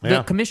good. Yeah.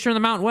 The commissioner of the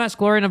Mountain West,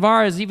 Gloria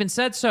Navarro, has even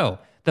said so.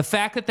 The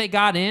fact that they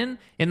got in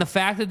and the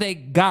fact that they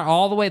got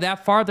all the way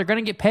that far, they're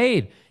going to get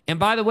paid. And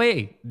by the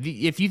way,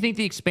 if you think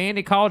the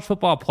expanded college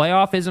football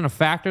playoff isn't a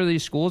factor of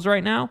these schools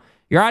right now,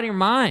 you're out of your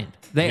mind.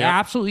 They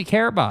absolutely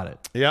care about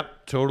it.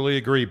 Yep, totally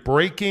agree.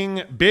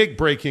 Big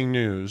breaking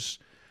news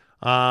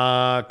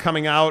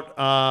coming out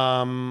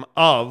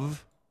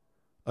of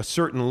a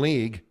certain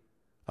league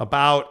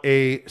about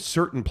a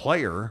certain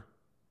player.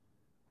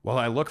 While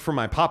I look for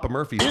my Papa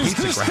Murphy's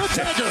pizza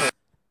graphic.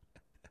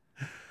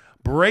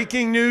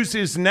 Breaking news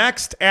is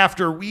next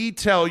after we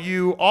tell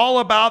you all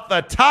about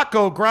the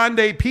Taco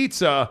Grande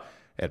pizza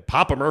at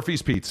Papa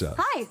Murphy's Pizza.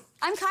 Hi,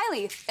 I'm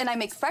Kylie, and I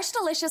make fresh,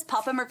 delicious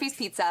Papa Murphy's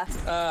Pizza.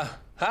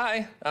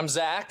 Hi, I'm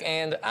Zach,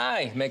 and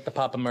I make the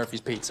Papa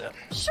Murphy's Pizza.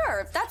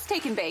 Sure, that's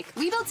take and bake.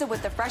 We built it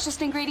with the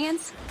freshest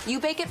ingredients. You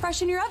bake it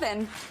fresh in your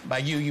oven. By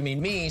you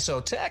mean me, so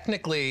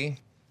technically,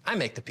 I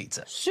make the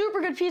pizza.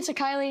 Super good pizza,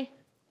 Kylie.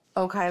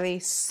 Oh,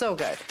 Kylie, so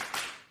good.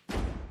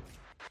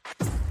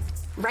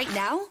 Right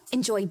now,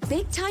 enjoy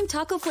big-time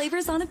taco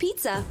flavors on a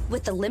pizza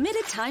with the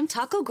limited-time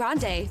Taco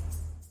Grande.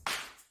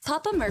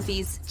 Papa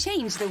Murphy's,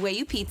 change the way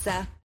you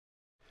pizza.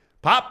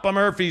 Papa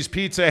Murphy's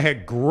Pizza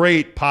had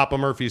great Papa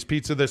Murphy's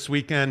Pizza this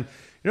weekend.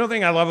 You know the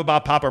thing I love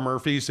about Papa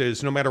Murphy's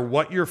is no matter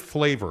what your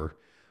flavor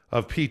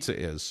of pizza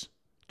is,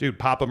 Dude,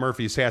 Papa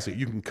Murphy's has it.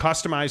 You can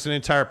customize an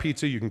entire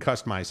pizza. You can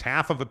customize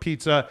half of a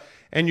pizza.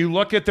 And you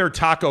look at their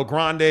Taco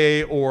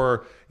Grande,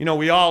 or,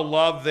 we all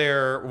love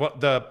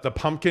the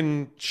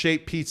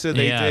pumpkin-shaped pizza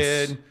they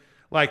did.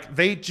 Like,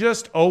 they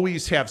just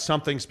always have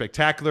something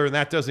spectacular, and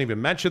that doesn't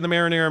even mention the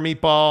marinara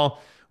meatball,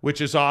 which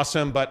is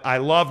awesome. But I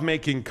love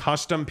making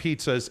custom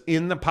pizzas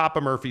in the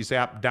Papa Murphy's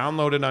app.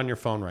 Download it on your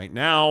phone right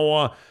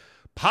now.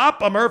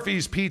 Papa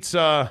Murphy's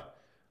Pizza,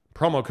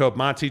 promo code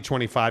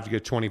Monty25 to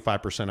get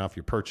 25% off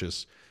your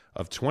purchase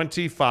of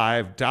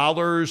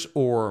 $25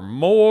 or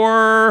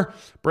more.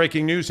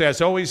 Breaking news, as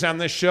always on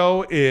this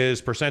show,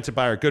 is presented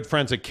by our good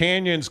friends at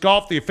Canyons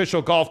Golf. The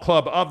official golf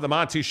club of the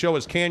Monty Show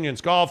is Canyons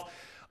Golf,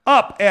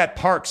 up at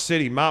Park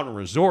City Mountain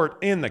Resort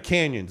in the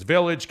Canyons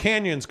Village.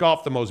 Canyons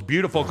Golf, the most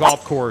beautiful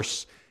golf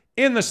course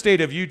in the state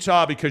of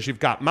Utah, because you've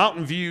got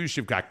mountain views,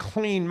 you've got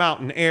clean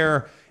mountain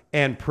air,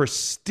 and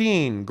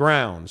pristine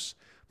grounds.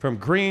 From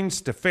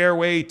greens to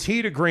fairway,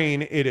 tee to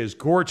green, it is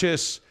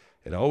gorgeous.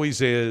 It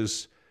always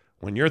is.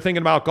 When you're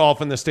thinking about golf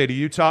in the state of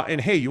Utah,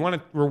 and hey, you want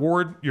to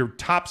reward your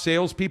top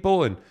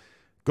salespeople and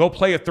go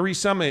play a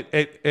threesome at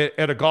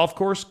a golf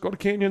course, go to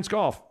Canyons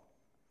Golf.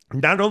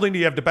 Not only do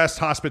you have the best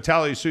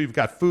hospitality, so you've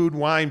got food,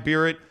 wine,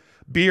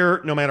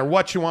 beer, no matter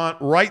what you want,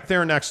 right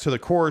there next to the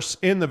course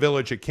in the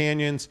village at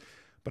Canyons.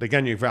 But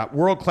again, you've got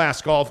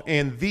world-class golf,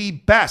 and the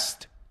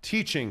best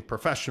teaching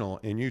professional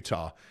in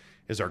Utah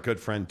is our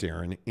good friend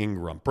Darren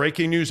Ingram.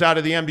 Breaking news out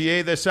of the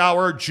NBA this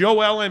hour,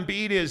 Joel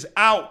Embiid is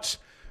out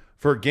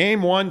for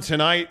Game 1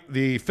 tonight.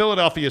 The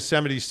Philadelphia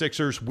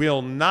 76ers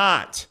will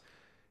not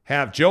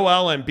have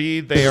Joel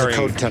Embiid. They are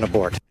code 10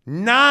 abort.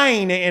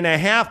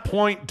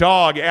 9.5-point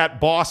dog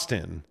at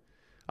Boston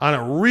on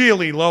a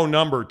really low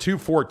number,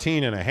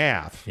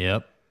 214.5.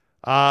 Yep.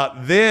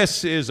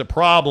 This is a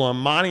problem.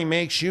 Monty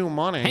makes you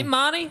money. Hey,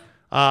 Monty.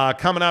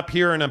 Coming up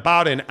here in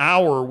about an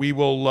hour, we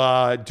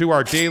will do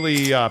our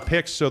daily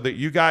picks so that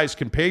you guys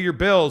can pay your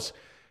bills.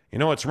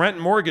 It's rent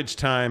and mortgage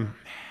time.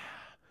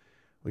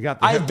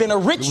 I have been a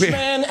rich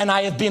man, and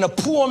I have been a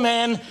poor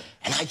man,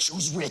 and I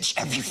choose rich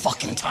every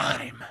fucking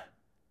time.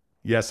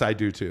 Yes, I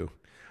do too.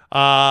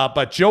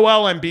 But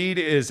Joel Embiid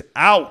is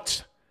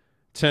out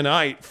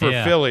tonight for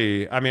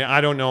Philly. I mean,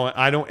 I don't know.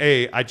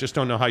 I just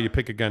don't know how you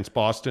pick against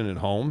Boston at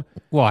home.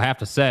 Well, I have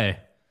to say,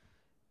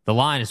 the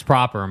line is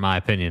proper in my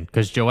opinion,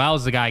 because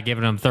Joel's the guy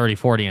giving him 30,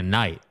 40 a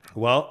night.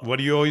 Well, what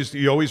do you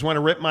always want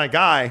to rip my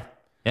guy?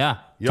 Yeah.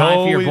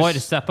 Time for your boy to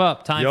step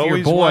up. Time for your boy.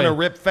 You always want to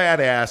rip fat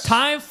ass.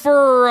 Time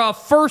for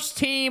first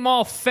team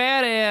all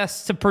fat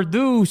ass to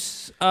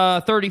produce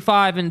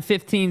 35 and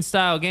 15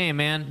 style game,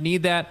 man.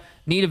 Need a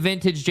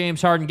vintage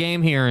James Harden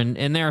game here.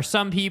 And there are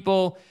some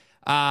people,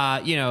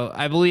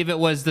 I believe it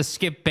was the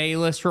Skip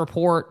Bayless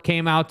report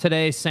came out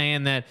today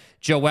saying that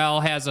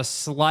Joel has a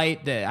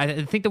slight,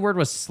 I think the word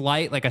was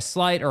slight, like a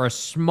slight or a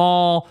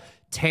small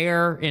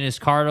tear in his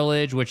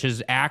cartilage, which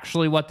is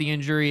actually what the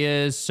injury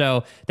is.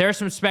 So there's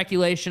some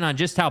speculation on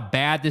just how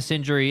bad this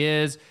injury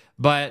is,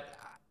 but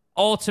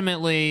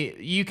ultimately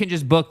you can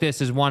just book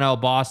this as 1-0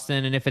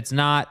 Boston, and if it's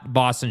not,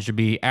 Boston should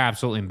be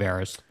absolutely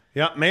embarrassed.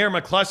 Yeah, Mayor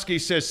McCluskey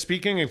says,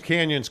 speaking of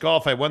Canyons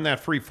Golf, I won that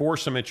free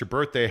foursome at your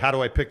birthday. How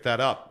do I pick that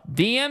up?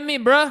 DM me,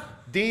 bruh.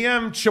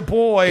 DM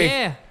Chaboy.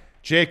 Yeah.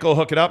 Jake will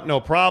hook it up,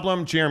 no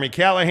problem. Jeremy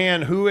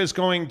Callahan, who is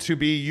going to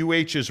be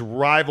UH's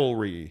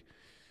rivalry?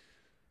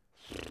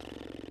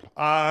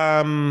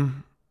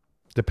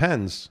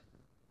 Depends.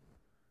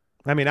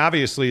 I mean,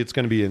 obviously it's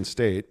going to be in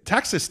state.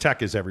 Texas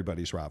Tech is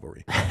everybody's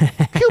rivalry.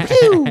 Pew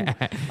pew.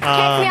 Catch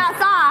me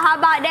outside. How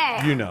about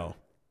that? You know.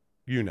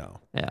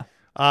 Yeah.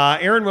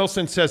 Aaron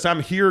Wilson says,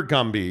 I'm here,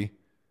 Gumby.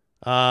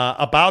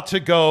 About to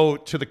go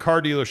to the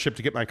car dealership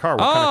to get my car.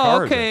 What kind of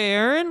car is it?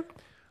 Aaron.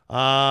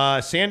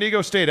 San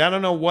Diego State. I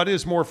don't know what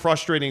is more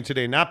frustrating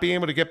today, not being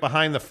able to get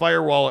behind the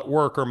firewall at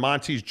work or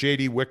Monty's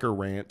J.D. Wicker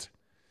rant.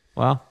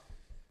 Well,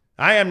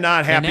 I am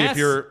not happy if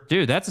you're...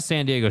 Dude, that's a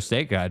San Diego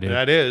State guy, dude.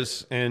 That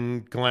is.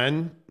 And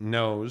Glenn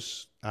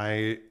knows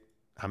I'm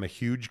a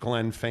huge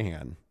Glenn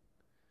fan.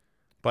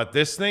 But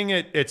this thing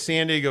at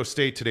San Diego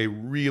State today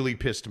really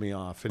pissed me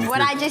off. And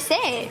what I just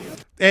said.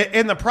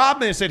 And the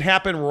problem is it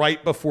happened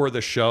right before the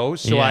show,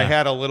 so I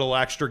had a little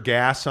extra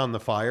gas on the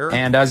fire.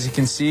 And as you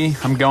can see,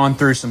 I'm going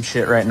through some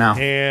shit right now.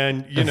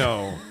 And,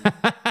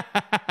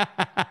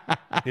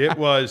 it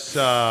was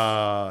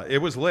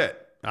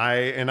lit.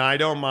 I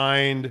don't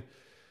mind...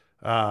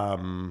 I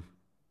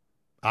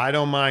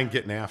don't mind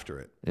getting after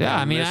it. Yeah,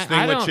 I mean, this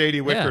thing with J.D.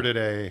 Wicker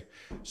today.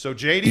 So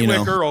J.D.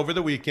 Wicker over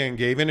the weekend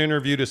gave an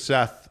interview to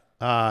Seth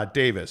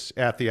Davis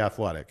at The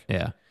Athletic.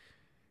 Yeah.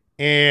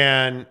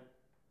 And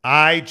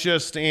I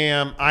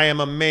am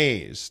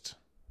amazed.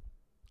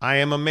 I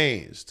am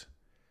amazed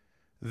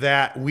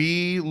that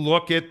we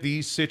look at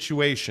these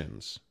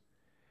situations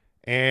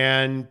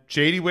and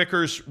J.D.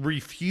 Wicker's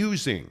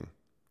refusing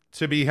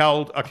to be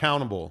held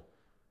accountable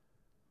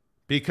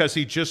because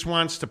he just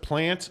wants to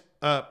plant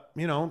a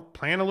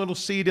little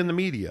seed in the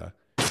media.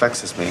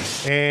 Vexes me.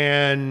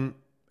 And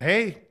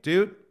hey,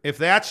 dude, if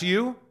that's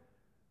you,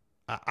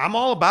 I'm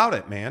all about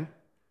it, man.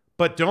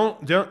 But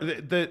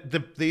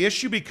the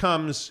issue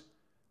becomes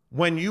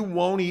when you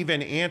won't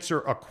even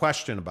answer a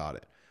question about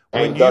it.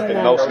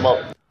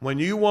 When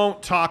you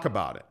won't talk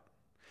about it.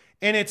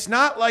 And it's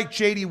not like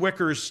J.D.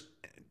 Wicker's,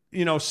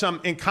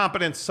 some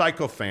incompetent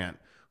sycophant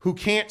who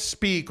can't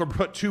speak or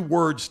put two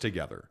words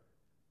together,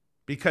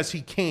 because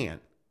he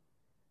can't.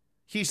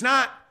 He's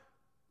not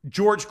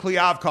George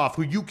Kliavkoff,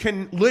 who you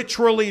can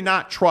literally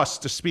not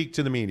trust to speak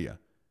to the media,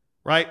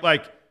 right?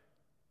 Like,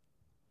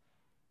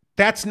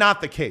 that's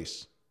not the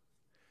case.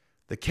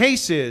 The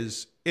case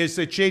is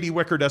that J.D.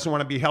 Wicker doesn't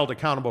want to be held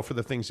accountable for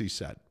the things he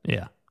said.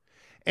 Yeah.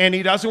 And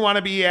he doesn't want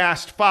to be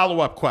asked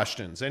follow-up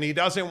questions. And he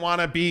doesn't want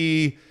to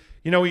be,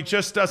 he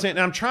just doesn't. And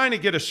I'm trying to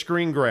get a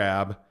screen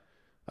grab.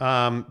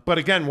 But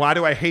again, why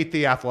do I hate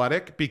The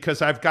Athletic?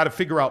 Because I've got to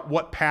figure out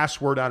what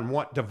password on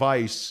what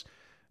device.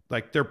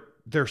 Like,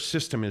 their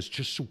system is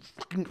just so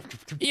fucking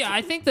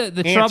I think the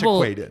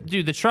trouble,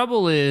 dude, the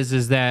trouble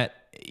is that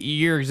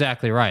you're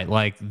exactly right.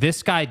 Like,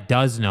 this guy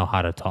does know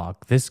how to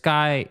talk. This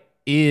guy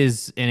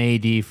is an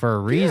AD for a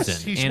reason.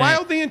 Yes, he's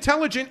wildly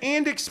intelligent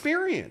and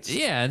experienced.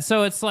 Yeah, and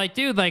so it's like,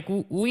 dude, like,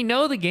 we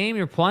know the game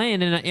you're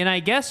playing, and I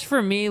guess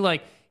for me,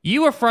 like,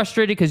 you were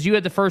frustrated because you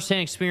had the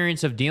firsthand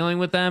experience of dealing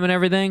with them and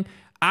everything.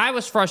 I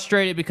was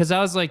frustrated because I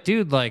was like,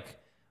 dude, like,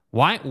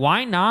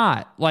 why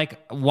not? Like,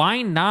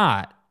 why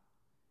not?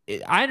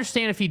 I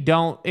understand if you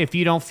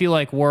don't feel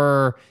like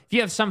if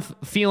you have some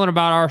feeling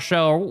about our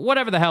show or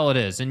whatever the hell it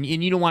is, and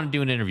you don't want to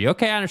do an interview.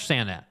 Okay, I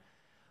understand that.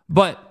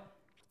 But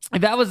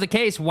if that was the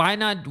case, why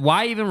not?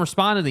 Why even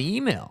respond to the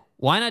email?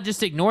 Why not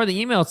just ignore the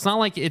email? It's not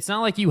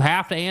like you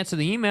have to answer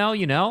the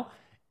email,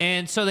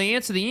 And so they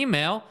answer the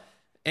email,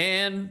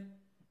 and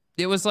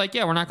it was like,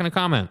 yeah, we're not going to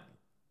comment,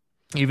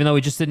 even though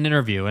we just did an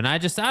interview. And I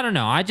don't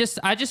know. I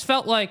just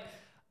felt like,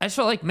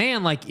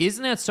 man, like,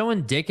 isn't that so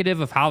indicative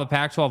of how the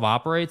Pac-12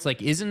 operates?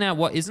 Like, isn't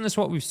this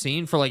what we've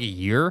seen for like a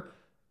year?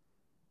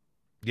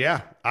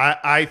 Yeah,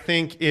 I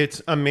think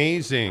it's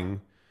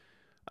amazing.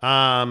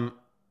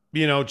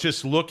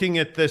 Just looking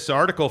at this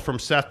article from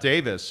Seth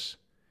Davis,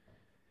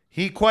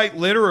 he quite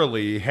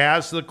literally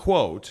has the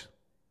quote,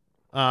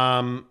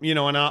 and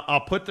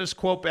I'll put this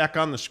quote back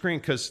on the screen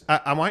because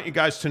I want you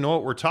guys to know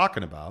what we're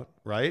talking about,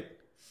 right?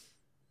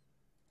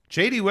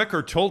 J.D.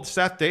 Wicker told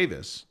Seth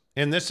Davis,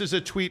 and this is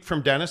a tweet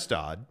from Dennis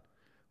Dodd,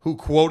 who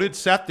quoted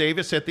Seth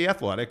Davis at The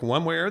Athletic,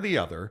 one way or the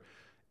other,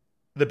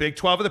 the Big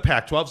 12 or the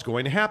Pac-12 is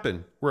going to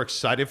happen. We're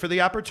excited for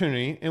the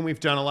opportunity, and we've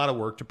done a lot of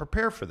work to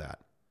prepare for that.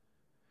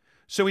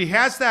 So he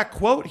has that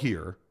quote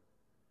here,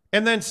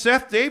 and then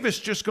Seth Davis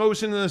just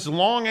goes into this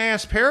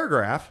long-ass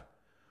paragraph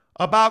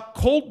about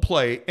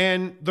Coldplay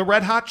and the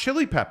Red Hot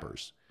Chili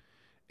Peppers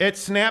at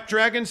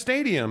Snapdragon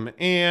Stadium,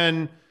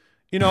 and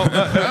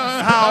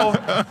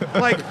how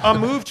like a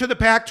move to the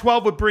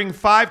Pac-12 would bring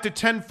 5 to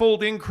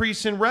 10-fold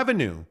increase in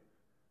revenue.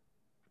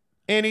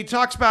 And he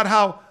talks about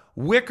how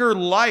Wicker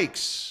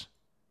likes,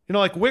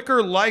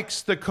 Wicker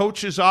likes the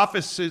coach's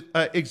office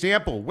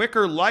example.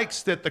 Wicker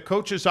likes that the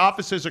coach's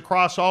offices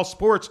across all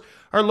sports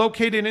are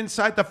located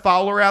inside the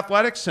Fowler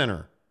Athletic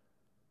Center.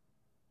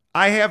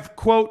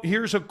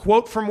 Here's a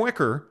quote from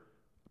Wicker,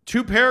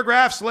 2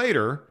 paragraphs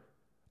later.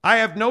 I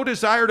have no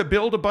desire to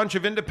build a bunch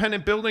of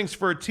independent buildings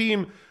for a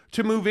team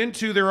to move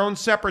into their own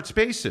separate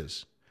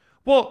spaces.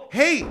 Well,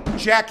 hey,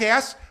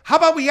 jackass, how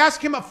about we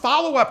ask him a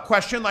follow-up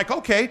question like,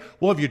 okay,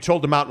 well, have you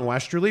told the Mountain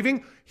West you're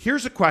leaving?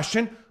 Here's a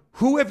question.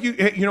 Who have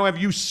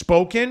you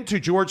spoken to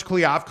George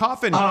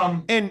Kliavkoff?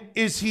 And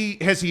has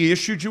he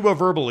issued you a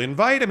verbal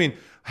invite? I mean,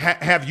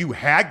 have you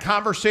had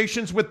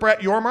conversations with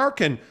Brett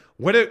Yormark? And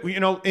what,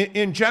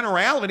 in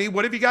generality,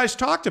 what have you guys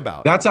talked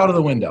about? That's out of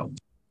the window.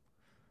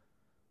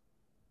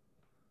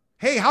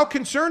 Hey, how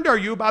concerned are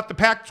you about the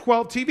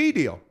Pac-12 TV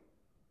deal?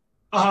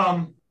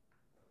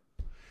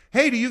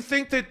 Hey, do you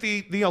think that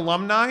the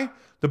alumni,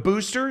 the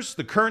boosters,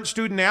 the current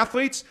student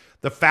athletes,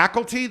 the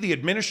faculty, the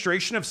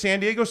administration of San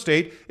Diego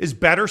State is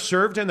better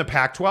served in the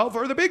Pac-12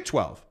 or the Big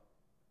 12?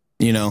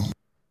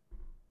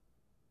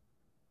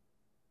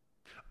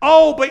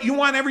 Oh, but you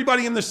want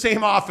everybody in the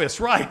same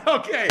office, right?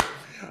 Okay.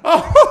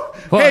 Oh,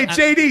 well, hey,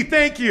 JD,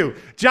 thank you.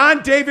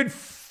 John David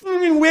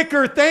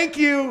Wicker, thank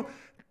you.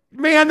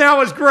 Man, that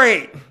was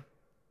great.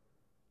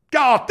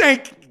 Oh,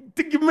 thank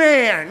you,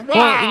 man. Wow.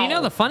 Well,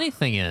 and the funny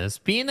thing is,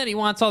 being that he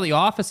wants all the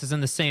offices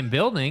in the same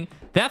building,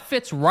 that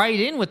fits right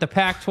in with the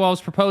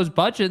Pac-12's proposed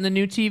budget and the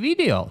new TV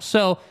deal.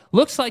 So,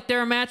 looks like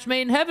they're a match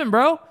made in heaven,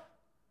 bro.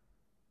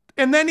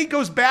 And then he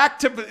goes back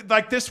to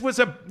like the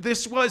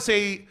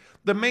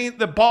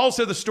balls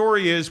of the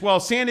story is, well,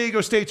 San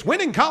Diego State's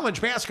winning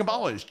college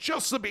basketball is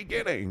just the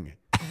beginning.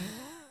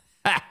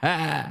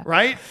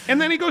 Right? And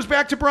then he goes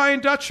back to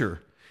Brian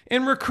Dutcher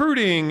and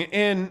recruiting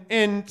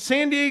and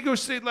San Diego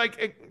State,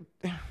 like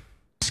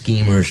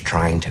schemers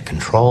trying to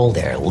control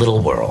their little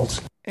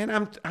worlds. And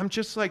I'm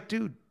just like,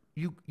 dude,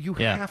 you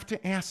have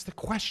to ask the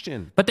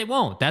question. But they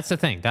won't. That's the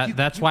thing.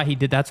 That's why he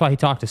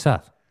talked to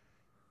Seth.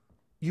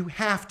 You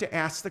have to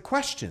ask the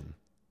question.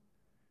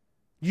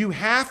 You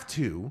have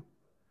to.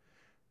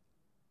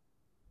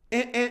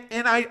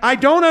 And I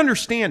don't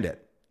understand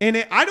it.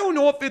 And I don't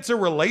know if it's a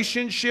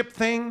relationship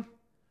thing.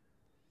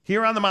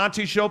 here on the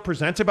Monty Show,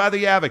 presented by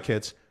the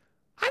Advocates.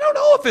 I don't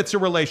know if it's a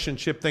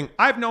relationship thing.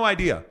 I have no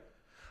idea.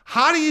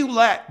 How do you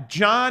let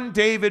John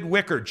David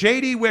Wicker,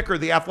 J.D. Wicker,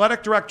 the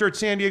athletic director at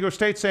San Diego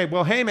State, say,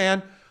 well, hey,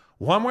 man,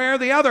 one way or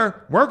the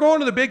other, we're going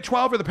to the Big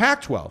 12 or the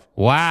Pac-12?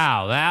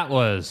 Wow, that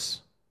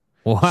was...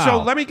 Wow.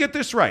 So let me get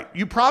this right.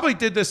 You probably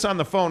did this on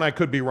the phone. I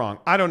could be wrong.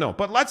 I don't know.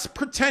 But let's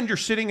pretend you're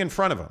sitting in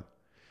front of him.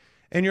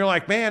 And you're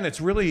like, man,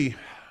 it's a really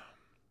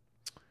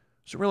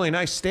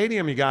nice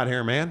stadium you got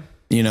here, man.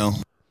 You know.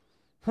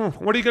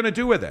 What are you going to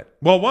do with it?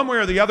 Well, one way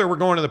or the other, we're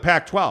going to the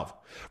Pac-12.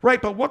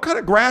 Right, but what kind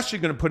of grass are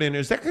you going to put in?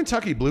 Is that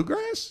Kentucky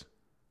bluegrass?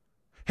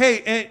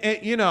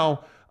 Hey,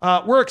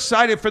 we're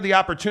excited for the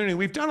opportunity.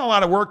 We've done a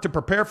lot of work to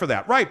prepare for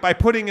that, right, by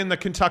putting in the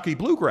Kentucky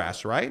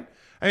bluegrass, right?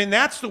 I mean,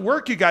 that's the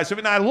work you guys have.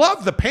 And I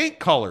love the paint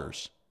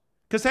colors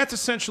because that's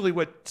essentially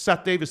what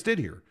Seth Davis did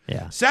here.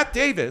 Yeah. Seth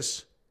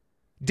Davis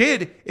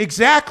did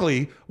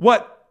exactly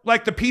what,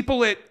 like the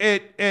people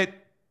at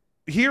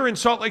here in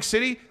Salt Lake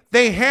City,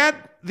 they had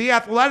the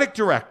athletic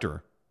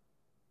director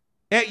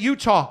at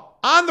Utah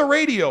on the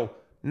radio,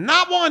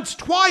 not once,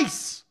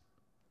 twice.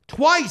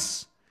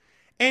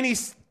 And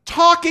he's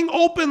talking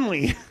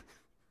openly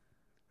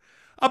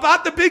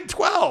about the Big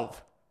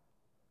 12.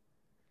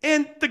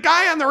 And the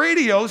guy on the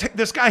radio,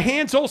 this guy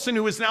Hans Olsen,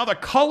 who is now the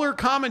color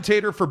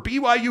commentator for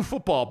BYU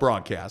football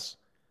broadcasts,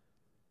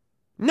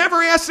 never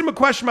asked him a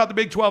question about the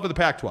Big 12 or the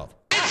Pac-12.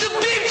 It's the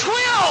Big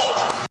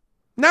 12!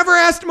 Never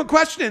asked him a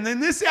question. And then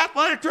this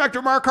athletic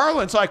director, Mark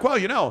Harlan's like, well,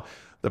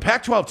 the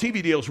Pac-12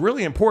 TV deal is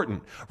really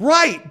important.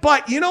 Right,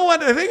 but you know what?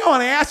 The thing I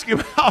want to ask you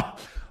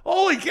about,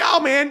 holy cow,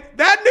 man,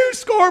 that new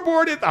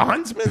scoreboard at the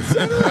Huntsman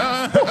Center.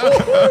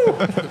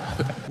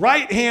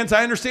 Right, Hans,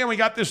 I understand we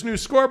got this new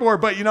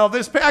scoreboard, but,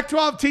 this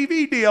Pac-12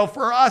 TV deal,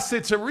 for us,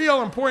 it's a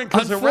real important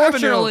because of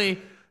revenue.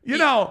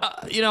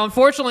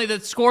 Unfortunately,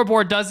 the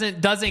scoreboard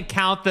doesn't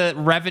count the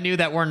revenue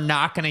that we're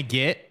not going to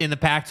get in the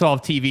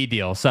Pac-12 TV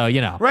deal. So,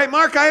 Right,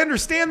 Mark, I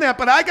understand that,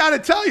 but I got to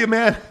tell you,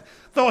 man,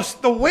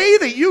 the way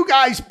that you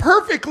guys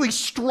perfectly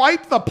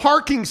striped the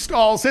parking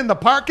stalls in the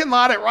parking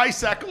lot at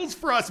Rice Eccles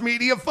for us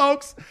media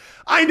folks,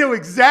 I knew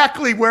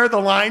exactly where the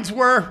lines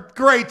were.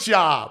 Great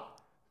job.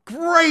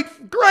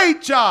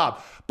 Great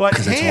job. But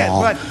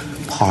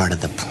part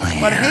of the plan.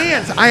 But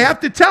Hans, I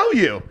have to tell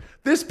you,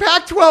 this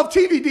Pac-12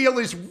 TV deal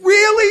is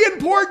really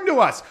important to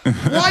us.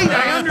 Right,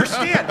 I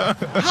understand.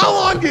 How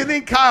long do you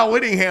think Kyle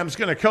Whittingham's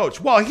going to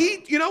coach? Well,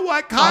 you know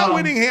what? Kyle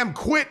Whittingham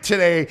quit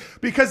today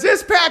because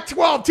this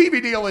Pac-12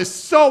 TV deal is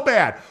so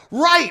bad.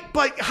 Right,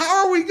 but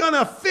how are we going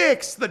to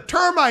fix the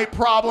termite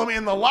problem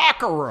in the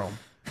locker room?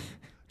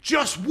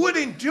 Just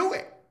wouldn't do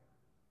it.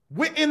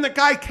 And the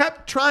guy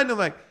kept trying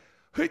to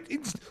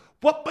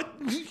what? But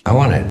I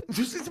want it.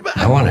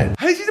 I want it.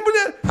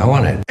 I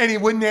want it. And he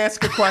wouldn't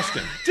ask a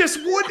question. Just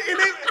wouldn't.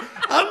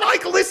 I'm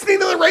like listening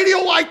to the radio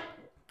like,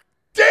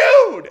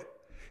 dude.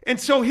 And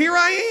so here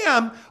I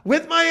am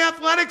with my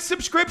athletic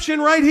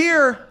subscription right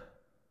here.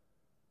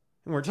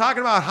 And we're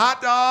talking about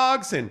hot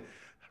dogs and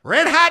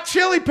red hot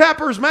chili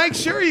peppers. Make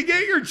sure you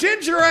get your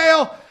ginger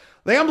ale.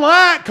 I'm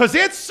lying because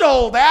it's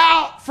sold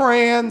out,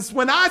 friends.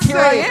 When I say,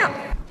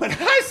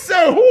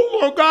 oh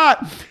my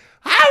God,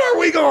 how are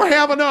we going to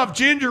have enough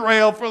ginger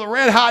ale for the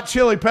Red Hot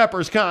Chili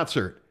Peppers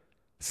concert?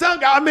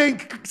 Somebody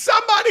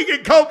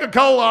get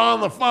Coca-Cola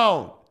on the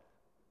phone.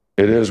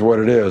 It is what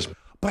it is.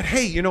 But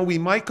hey, we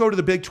might go to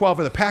the Big 12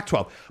 or the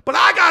Pac-12. But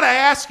I got to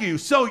ask you,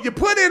 so you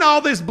put in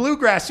all this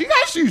bluegrass. You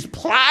guys use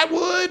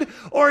plywood?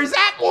 Or is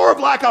that more of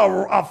like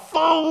a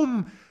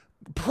foam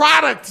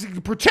product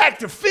to protect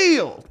the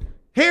field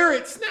here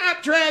at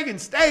Snapdragon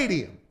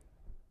Stadium?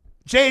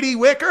 J.D.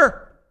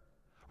 Wicker?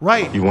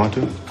 Right. You want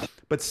to?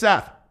 But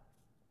Seth,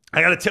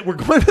 I got to tell you, we're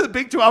going to the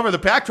Big 12 or the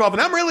Pac-12,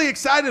 and I'm really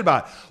excited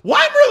about it. Well,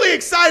 I'm really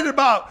excited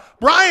about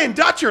Brian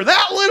Dutcher,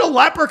 that little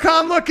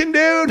leprechaun-looking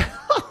dude.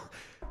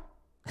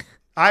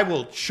 I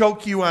will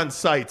choke you on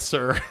sight,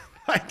 sir.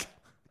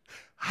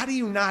 How do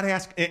you not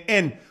ask?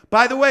 And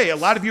by the way, a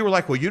lot of you were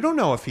like, well, you don't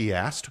know if he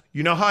asked.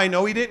 You know how I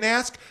know he didn't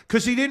ask?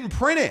 Because he didn't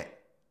print it.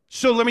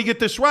 So let me get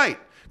this right.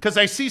 Because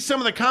I see some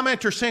of the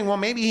commenters saying, well,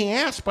 maybe he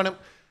asked. But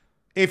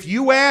if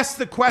you ask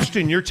the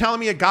question, you're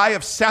telling me a guy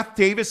of Seth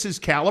Davis's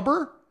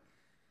caliber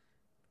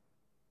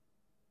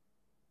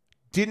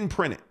didn't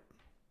print it.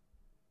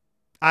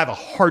 I have a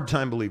hard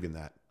time believing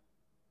that.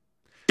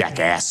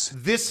 Jackass.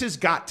 This has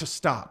got to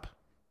stop.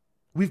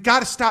 We've got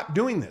to stop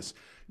doing this.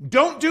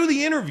 Don't do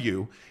the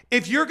interview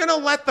if you're going to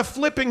let the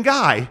flipping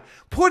guy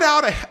put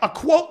out a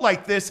quote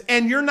like this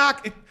and you're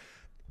not.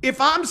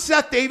 If I'm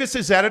Seth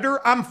Davis's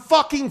editor, I'm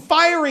fucking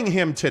firing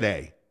him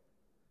today.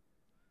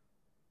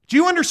 Do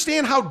you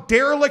understand how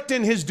derelict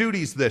in his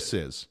duties this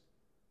is?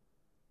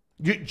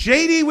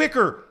 J.D.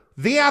 Wicker,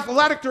 the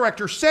athletic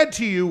director, said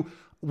to you,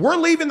 we're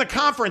leaving the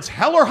conference,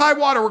 hell or high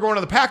water, we're going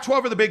to the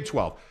Pac-12 or the Big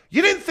 12.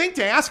 You didn't think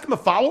to ask him a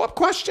follow-up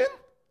question?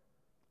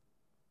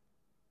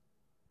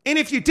 And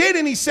if you did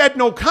and he said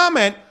no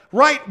comment,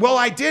 right, well,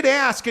 I did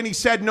ask and he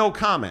said no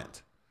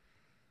comment.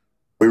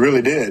 We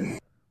really did.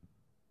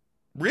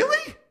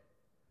 Really?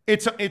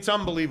 It's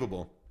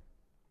unbelievable.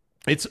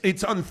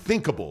 It's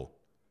unthinkable.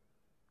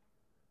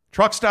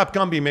 Truck Stop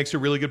Gumby makes a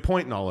really good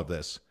point in all of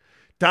this.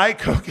 Diet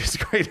Coke is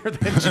greater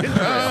than ginger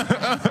ale.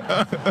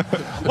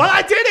 Well,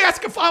 I did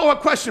ask a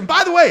follow-up question.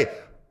 By the way,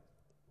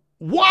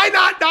 why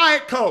not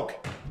Diet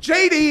Coke?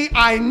 JD,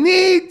 I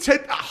need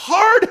to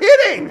hard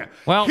hitting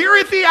here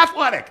at The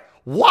Athletic.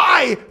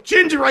 Why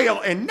ginger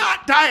ale and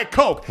not Diet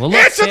Coke? Well, look,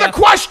 answer Seth, the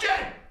question.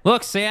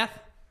 Look, Seth.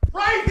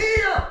 Right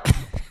here.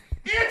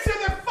 Answer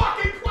the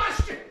fucking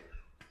question.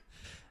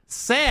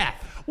 Seth.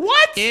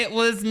 What? It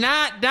was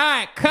not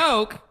Diet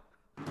Coke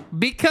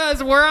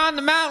because we're on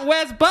the Mountain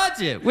West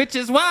budget, which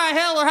is why,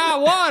 hell or high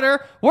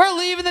water, we're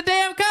leaving the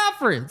damn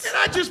conference. And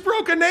I just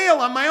broke a nail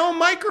on my own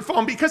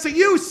microphone because of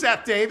you,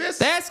 Seth Davis.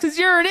 That's because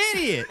you're an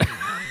idiot.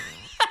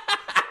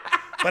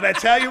 But I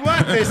tell you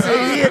what,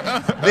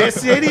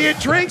 this idiot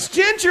drinks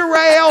ginger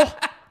ale.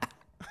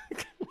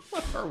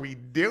 What are we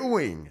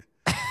doing?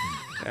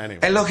 Anyway.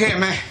 Hey, look here,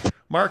 man.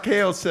 Mark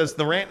Hale says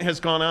the rant has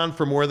gone on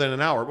for more than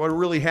an hour. Well, it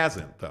really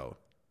hasn't, though.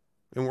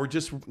 And we're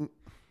just... You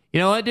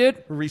know what,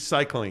 dude?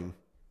 Recycling.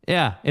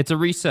 Yeah, it's a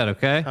reset,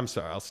 okay? I'm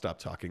sorry. I'll stop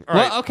talking. All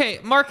right. Okay,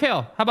 Mark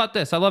Hale, how about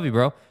this? I love you,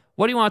 bro.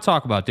 What do you want to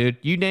talk about, dude?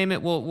 You name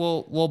it,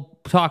 we'll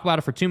talk about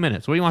it for 2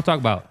 minutes. What do you want to talk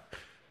about?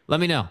 Let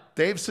me know.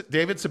 David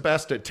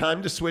Sebesta,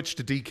 time to switch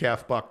to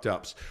decaf bucked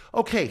ups.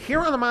 Okay,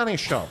 here on the Monty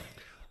Show.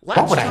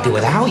 What would I do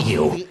without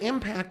you? The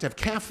impact of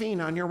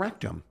caffeine on your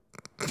rectum.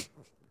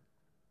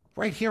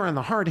 Right here on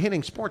the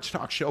hard-hitting sports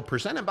talk show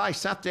presented by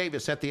Seth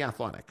Davis at The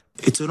Athletic.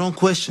 It's a wrong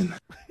question.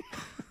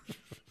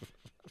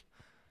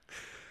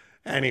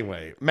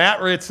 Anyway, Matt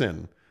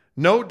Ritson.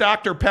 No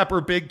Dr.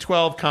 Pepper Big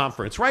 12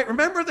 conference. Right?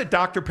 Remember the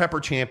Dr.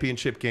 Pepper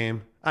championship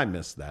game? I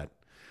missed that.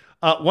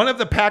 One of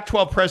the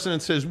Pac-12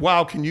 presidents says,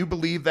 wow, can you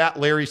believe that,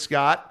 Larry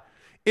Scott?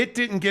 It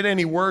didn't get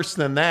any worse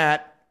than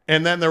that.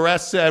 And then the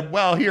rest said,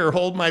 well, here,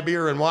 hold my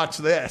beer and watch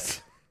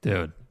this.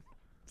 Dude.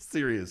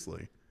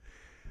 Seriously.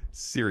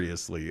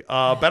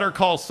 Better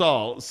Call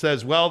Saul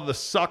says, well, the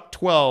Suck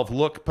 12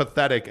 look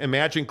pathetic.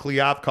 Imagine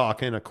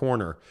Kliavkoff in a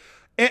corner.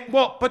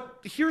 But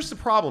here's the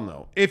problem,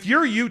 though. If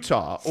you're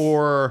Utah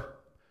or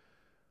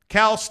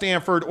Cal,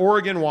 Stanford,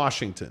 Oregon,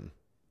 Washington,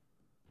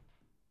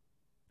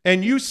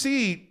 and you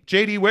see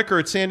J.D. Wicker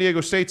at San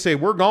Diego State say,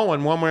 we're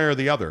going one way or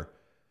the other.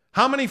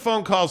 How many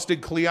phone calls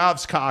did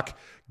Kliavkoff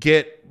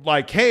get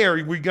like, hey,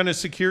 are we going to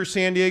secure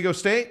San Diego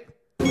State?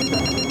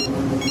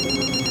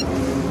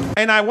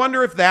 And I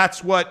wonder if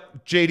that's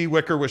what J.D.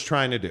 Wicker was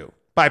trying to do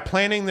by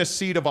planting this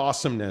seed of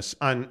awesomeness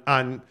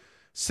on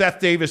Seth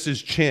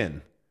Davis's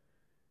chin.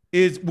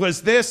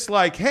 Was this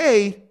like,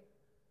 hey,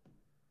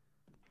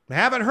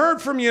 haven't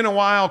heard from you in a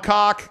while,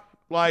 cock.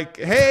 Like,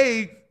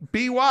 hey,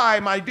 BY,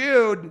 my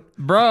dude.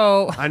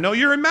 Bro. I know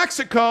you're in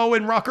Mexico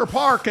in Rucker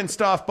Park and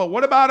stuff, but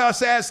what about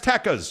us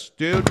Aztecas,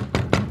 dude?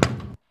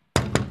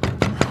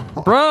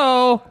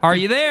 Bro, are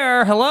you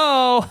there?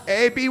 Hello?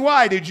 Hey,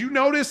 BY, did you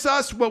notice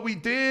what we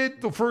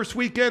did the first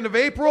weekend of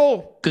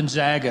April?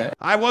 Gonzaga.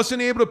 I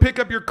wasn't able to pick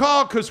up your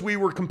call because we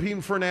were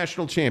competing for a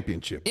national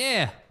championship.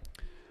 Yeah.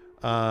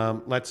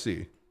 Let's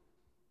see.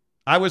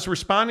 I was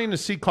responding to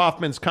C.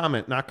 Kaufman's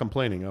comment, not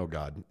complaining. Oh,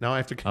 God. Now I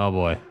have to... Oh,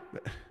 boy.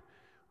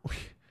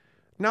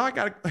 Now I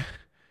got to...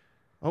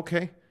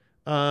 Okay.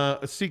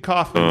 C.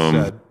 Kaufman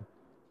said,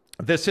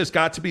 this has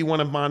got to be one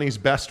of Monty's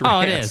best rants.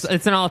 Oh, it is.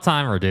 It's an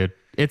all-timer, dude.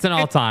 It's an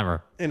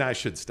all-timer. And I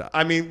should stop.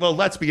 I mean, well,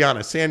 let's be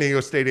honest. San Diego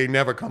State ain't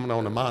never coming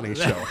on a Monty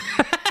show.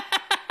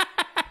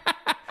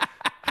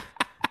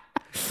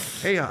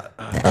 Hey,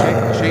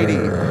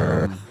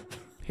 JD.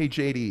 Hey,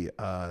 JD.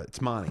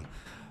 It's Monty.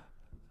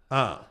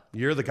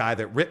 You're the guy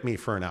that ripped me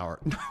for an hour.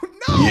 No.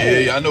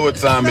 Yeah, I know what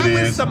time it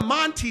is. It's the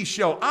Monty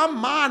show. I'm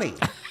Monty.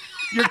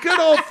 Your good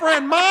old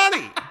friend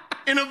Monty.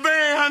 In a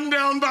van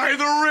down by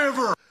the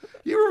river.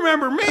 You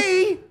remember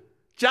me,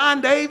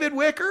 John David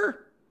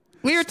Wicker?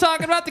 We were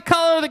talking about the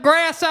color of the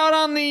grass out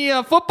on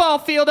the football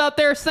field out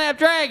there at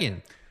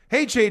Snapdragon.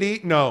 Hey,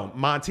 JD. No,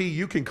 Monty,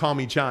 you can call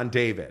me John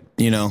David.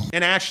 You know.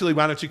 And actually,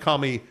 why don't you call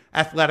me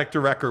athletic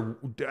director?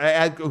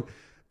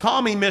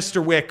 Call me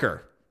Mr.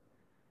 Wicker.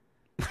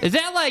 Is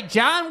that like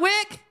John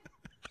Wick?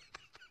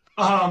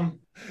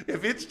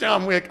 If it's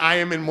John Wick, I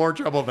am in more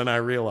trouble than I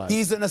realize.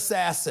 He's an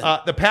assassin.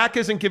 The Pac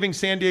isn't giving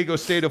San Diego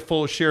State a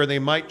full share. They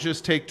might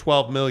just take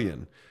 $12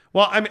 million.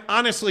 Well, I mean,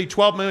 honestly,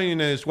 $12 million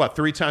is what,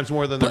 3 times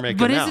more than they're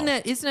making now.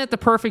 But isn't it the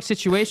perfect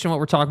situation what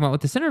we're talking about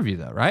with this interview,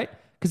 though, right?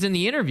 Because in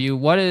the interview,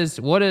 what does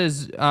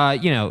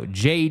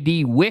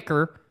J.D.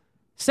 Wicker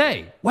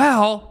say?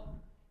 Well,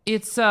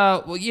 it's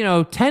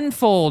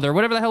tenfold or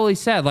whatever the hell he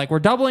said. Like, we're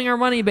doubling our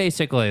money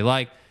basically.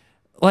 Like,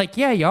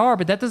 yeah, you are,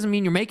 but that doesn't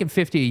mean you're making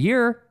 $50 a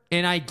year.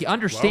 And I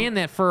understand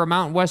that for a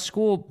Mountain West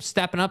school,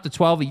 stepping up to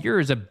 $12 a year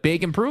is a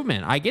big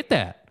improvement. I get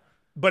that.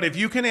 But if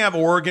you can have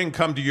Oregon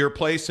come to your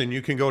place and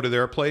you can go to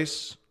their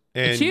place,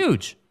 it's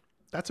huge.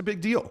 That's a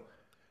big deal.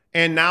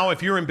 And now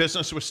if you're in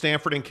business with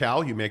Stanford and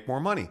Cal, you make more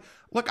money.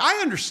 Look,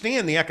 I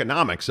understand the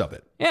economics of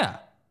it. Yeah.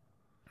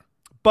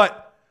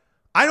 But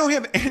I don't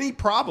have any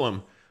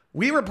problem.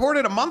 We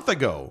reported a month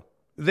ago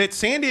that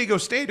San Diego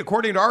State,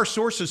 according to our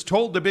sources,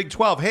 told the Big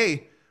 12,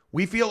 hey,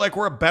 we feel like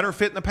we're a better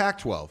fit in the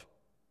Pac-12.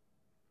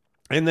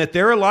 and that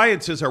their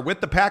alliances are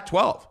with the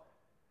Pac-12.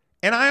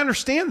 And I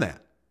understand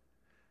that.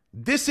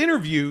 This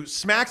interview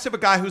smacks of a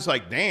guy who's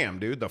like, damn,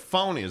 dude, the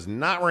phone is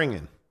not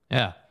ringing.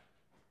 Yeah.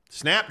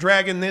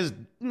 Snapdragon this,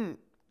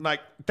 like,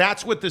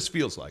 that's what this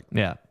feels like.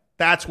 Yeah.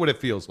 That's what it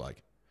feels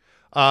like.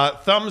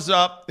 Thumbs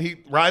up.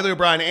 Riley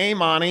O'Brien,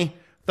 Monty.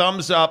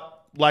 Thumbs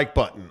up, like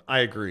button. I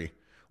agree.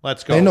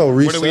 Let's go.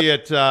 What are we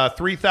at?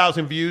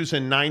 3,000 views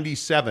and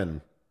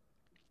 97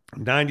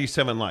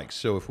 likes.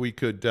 So if we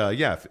could,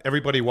 if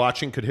everybody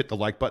watching could hit the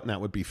like button,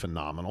 that would be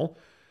phenomenal.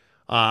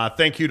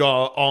 Thank you to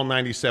all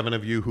 97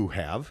 of you who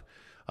have.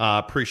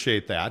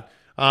 Appreciate that.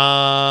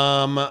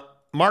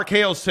 Mark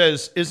Hale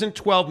says, isn't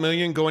 12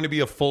 million going to be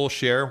a full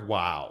share?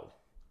 Wow.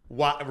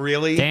 What,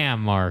 really?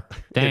 Damn, Mark.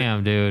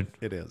 Damn, dude.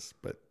 It is,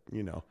 but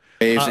you know.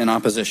 Waves in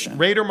opposition.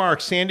 Raider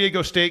Mark, San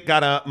Diego State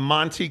got a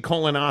Monty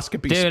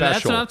colonoscopy dude, special.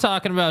 That's what I'm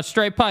talking about.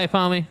 Straight pipe,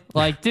 homie.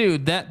 Like,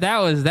 dude, that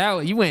was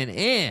you went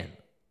in.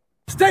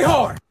 Stay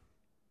hard.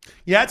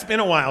 Yeah, it's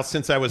been a while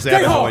since I was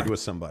that annoyed with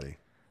somebody.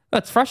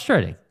 That's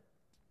frustrating.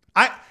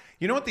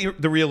 You know what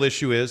the real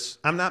issue is?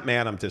 I'm not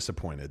mad. I'm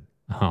disappointed.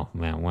 Oh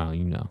man, wow,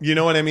 you know. You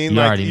know what I mean? You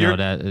already know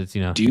that. It's,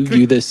 you know. Do you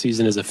view this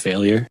season as a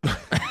failure?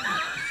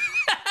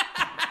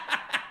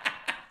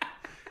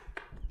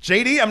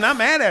 JD, I'm not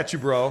mad at you,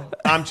 bro.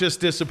 I'm just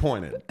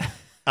disappointed.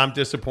 I'm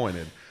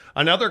disappointed.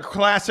 Another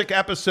classic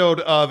episode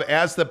of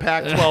As the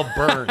Pac-12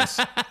 Burns.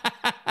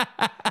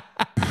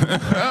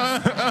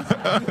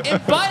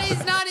 And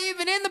Buddy's not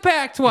even in the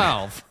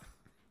Pac-12.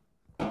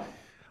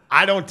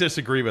 I don't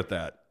disagree with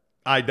that.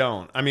 I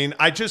don't. I mean,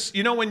 I just,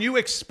 when you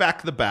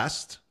expect the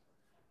best,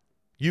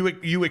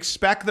 you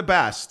expect the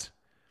best.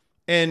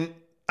 And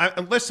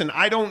listen,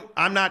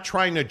 I'm not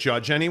trying to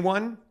judge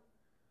anyone,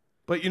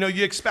 but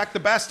you expect the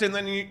best and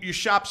then you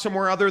shop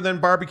somewhere other than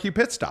Barbecue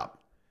Pit Stop.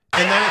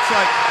 And then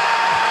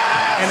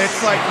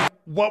it's like,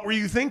 what were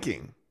you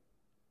thinking?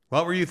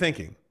 What were you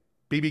thinking?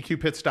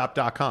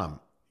 bbqpitstop.com.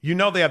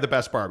 They have the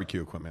best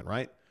barbecue equipment,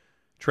 right?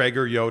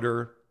 Traeger,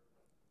 Yoder,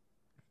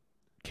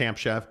 Camp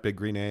Chef, Big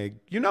Green Egg.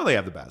 They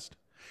have the best.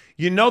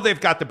 They've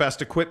got the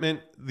best equipment,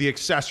 the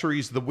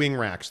accessories, the wing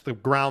racks, the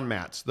ground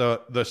mats,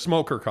 the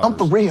smoker covers. I'm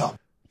for real.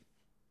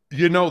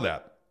 You know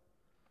that.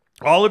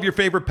 All of your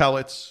favorite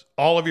pellets,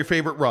 all of your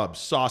favorite rubs,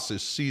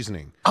 sauces,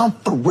 seasoning. I'm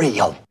for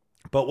real.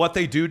 But what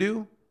they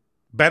do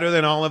better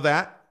than all of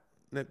that,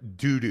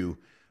 do.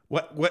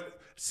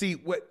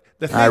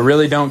 I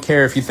really don't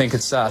care if you think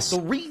it's sus. The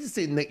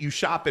reason that you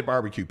shop at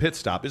Barbecue Pit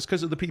Stop is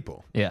because of the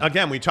people. Yeah.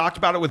 Again, we talked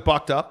about it with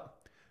Bucked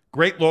Up.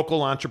 Great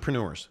local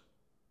entrepreneurs.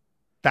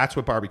 That's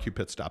what Barbecue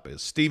Pit Stop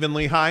is. Stephen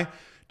Lehigh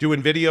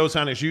doing videos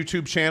on his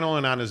YouTube channel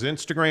and on his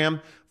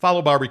Instagram.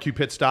 Follow Barbecue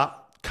Pit Stop.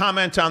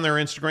 Comment on their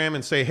Instagram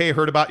and say, hey,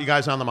 heard about you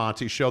guys on the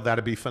Monty Show.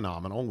 That'd be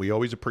phenomenal. We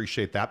always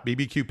appreciate that.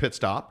 BBQ Pit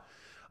Stop.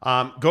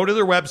 Go to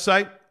their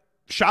website.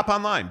 Shop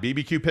online,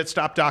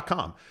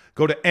 bbqpitstop.com.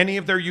 Go to any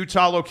of their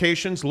Utah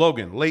locations,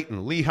 Logan,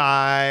 Layton,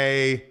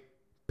 Lehigh,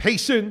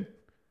 Payson,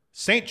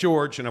 St.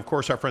 George, and of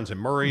course our friends in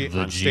Murray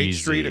on State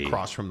Street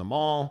across from the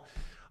mall.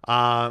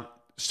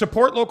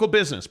 Support local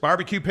business.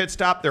 Barbecue Pit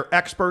Stop, they're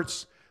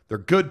experts, they're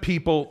good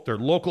people, they're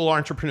local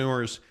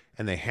entrepreneurs,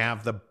 and they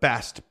have the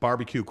best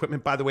barbecue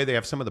equipment. By the way, they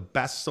have some of the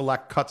best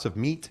select cuts of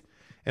meat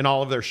in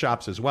all of their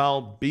shops as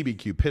well,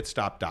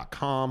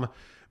 bbqpitstop.com.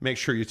 Make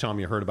sure you tell them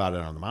you heard about it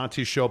on the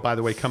Monty Show. By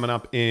the way, coming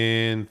up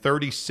in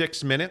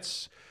 36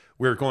 minutes,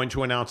 we're going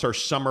to announce our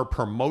summer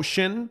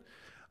promotion,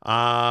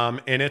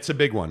 and it's a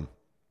big one.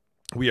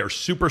 We are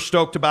super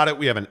stoked about it.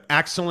 We have an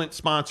excellent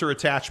sponsor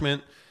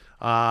attachment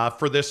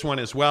for this one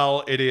as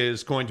well. It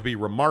is going to be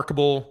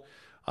remarkable.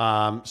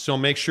 So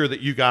make sure that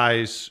you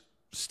guys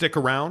stick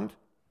around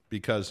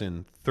because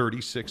in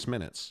 36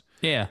 minutes,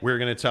 we're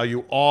going to tell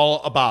you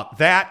all about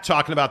that,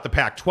 talking about the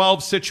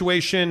Pac-12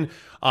 situation.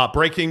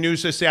 Breaking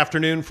news this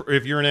afternoon,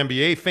 if you're an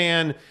NBA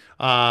fan,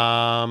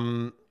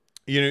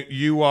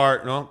 you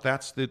are, no,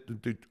 that's the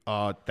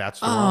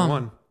wrong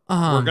one.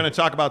 We're going to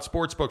talk about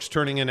sportsbooks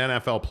turning in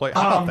NFL play.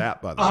 How about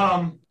that, by the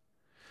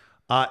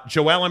way?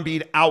 Joel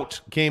Embiid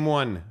out game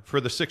one for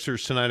the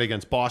Sixers tonight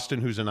against Boston,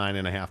 who's a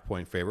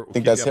 9.5-point favorite. We'll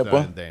think that's hip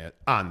one.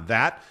 On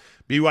that.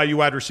 BYU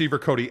wide receiver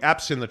Cody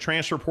Epps in the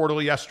transfer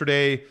portal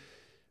yesterday.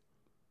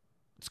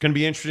 It's going to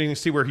be interesting to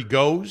see where he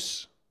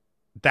goes.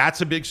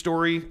 That's a big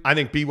story. I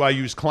think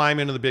BYU's climb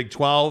into the Big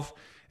 12.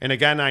 And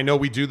again, I know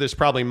we do this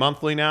probably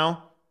monthly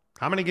now.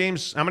 How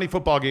many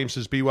football games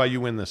does BYU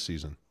win this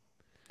season?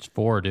 It's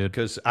 4, dude.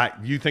 Because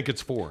you think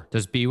it's 4.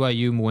 Does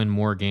BYU win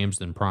more games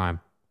than Prime?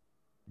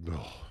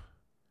 Oh.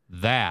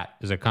 That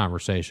is a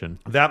conversation.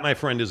 That, my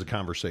friend, is a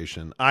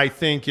conversation. I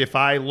think if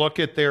I look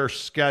at their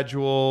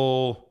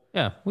schedule...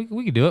 Yeah, we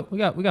can do it. We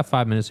got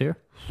 5 minutes here.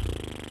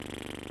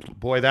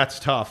 Boy, that's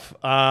tough.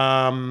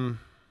 Man.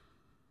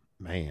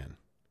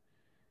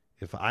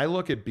 If I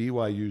look at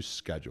BYU's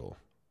schedule,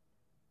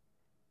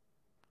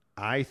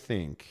 I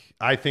think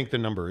the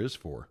number is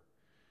 4.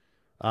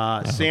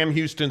 Sam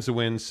Houston's a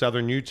win.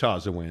 Southern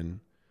Utah's a win.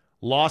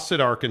 Loss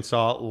at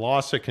Arkansas.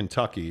 Loss at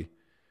Kentucky.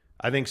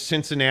 I think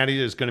Cincinnati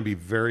is going to be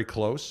very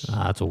close.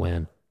 That's a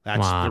win.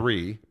 That's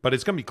 3, but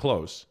it's going to be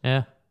close.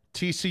 Yeah.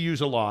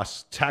 TCU's a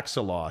loss. Tech's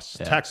a loss.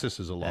 Yeah. Texas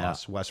is a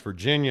loss. West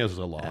Virginia's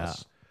a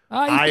loss.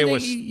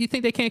 You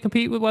think they can't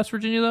compete with West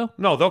Virginia, though?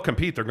 No, they'll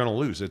compete. They're going to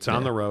lose. It's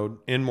on the road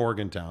in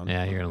Morgantown.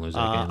 Yeah, you're going to lose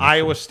that game.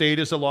 Iowa State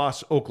is a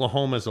loss.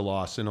 Oklahoma's a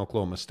loss. And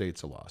Oklahoma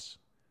State's a loss.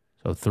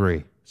 So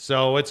 3.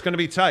 So it's going to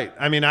be tight.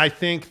 I mean, I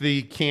think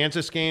the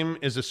Kansas game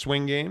is a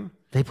swing game.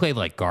 They played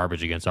like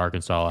garbage against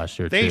Arkansas last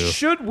year, They too.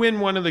 should win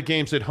one of the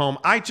games at home.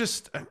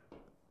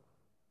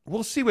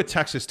 We'll see what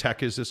Texas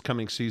Tech is this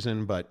coming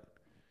season, but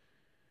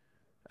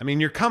I mean,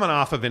 you're coming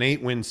off of an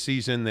 8-win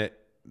season that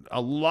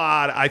a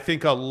lot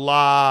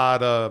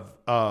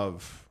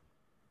of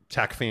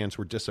Tech fans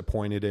were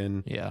disappointed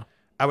in. Yeah.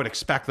 I would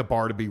expect the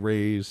bar to be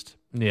raised.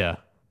 Yeah.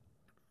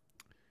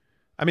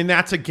 I mean,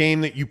 that's a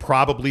game that you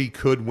probably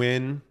could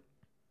win.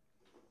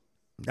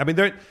 I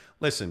mean,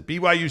 listen,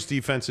 BYU's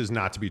defense is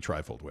not to be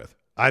trifled with.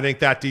 I think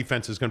that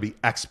defense is going to be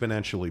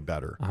exponentially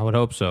better. I would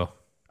hope so.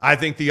 I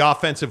think the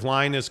offensive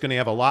line is going to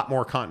have a lot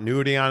more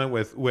continuity on it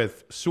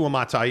with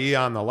Suamatai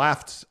on the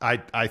left.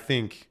 I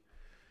think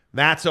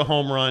that's a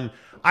home run.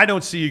 I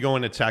don't see you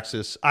going to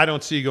Texas. I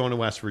don't see you going to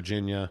West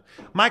Virginia.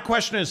 My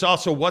question is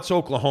also, what's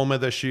Oklahoma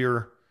this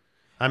year?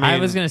 I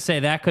was going to say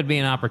that could be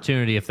an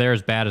opportunity if they're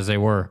as bad as they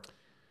were.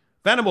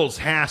 Venables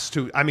has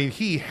to. I mean,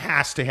 he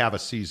has to have a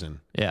season.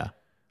 Yeah.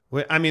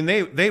 I mean,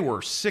 they were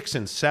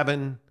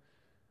 6-7.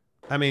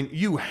 I mean,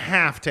 you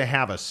have to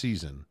have a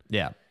season.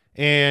 Yeah.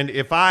 And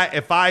if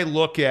I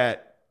look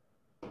at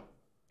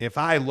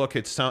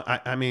some,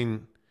 I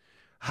mean,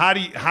 how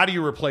do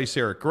you replace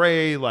Eric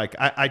Gray? Like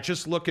I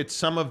just look at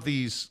some of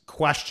these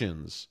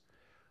questions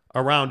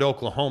around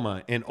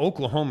Oklahoma and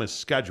Oklahoma's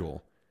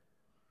schedule.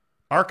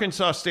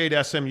 Arkansas State,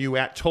 SMU,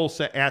 at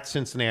Tulsa, at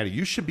Cincinnati.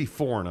 You should be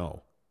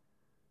 4-0.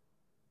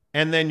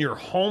 And then you're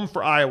home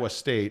for Iowa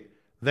State.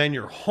 Then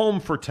you're home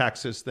for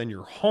Texas. Then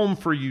you're home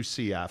for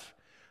UCF.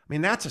 I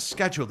mean, that's a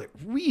schedule that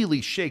really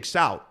shakes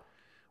out.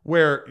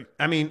 Where,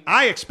 I mean,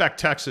 I expect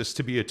Texas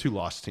to be a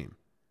 2-loss team.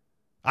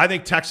 I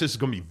think Texas is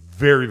going to be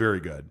very, very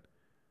good.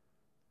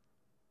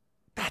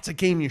 That's a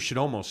game you should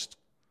almost...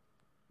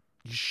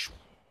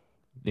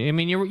 I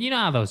mean, you know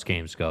how those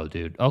games go,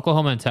 dude.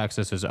 Oklahoma and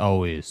Texas is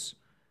always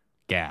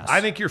gas. I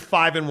think you're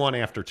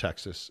 5-1 after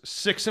Texas,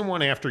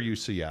 6-1 after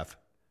UCF,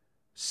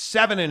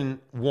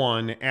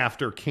 7-1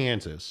 after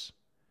Kansas,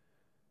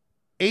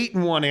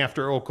 8-1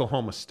 after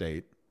Oklahoma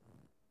State.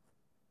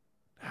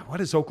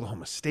 What is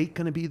Oklahoma State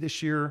going to be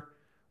this year?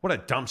 What a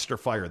dumpster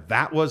fire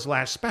that was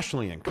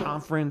especially in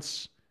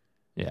conference.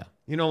 Yeah.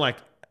 You know, like...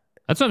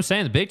 That's what I'm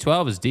saying. The Big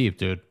 12 is deep,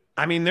 dude.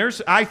 I mean,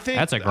 that's a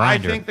grinder. I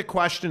think the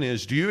question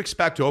is, do you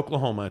expect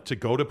Oklahoma to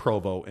go to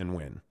Provo and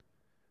win?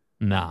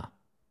 Nah.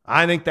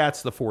 I think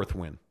that's the 4th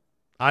win.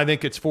 I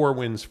think it's 4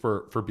 wins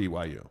for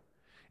BYU.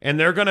 And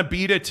they're going to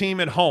beat a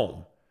team at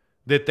home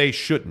that they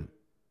shouldn't.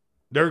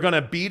 They're going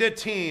to beat a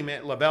team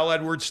at LaVell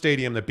Edwards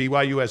Stadium that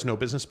BYU has no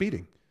business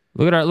beating.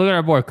 Look at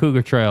our boy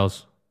Cougar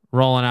Trails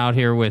rolling out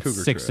here with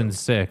Cougar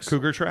 6-6.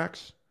 Cougar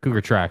Tracks?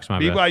 Cougar Tracks, my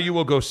BYU bad.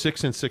 will go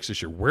 6-6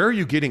 this year. Where are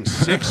you getting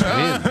 6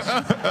 wins?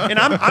 And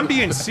I'm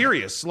being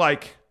serious.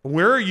 Like,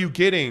 where are you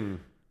getting?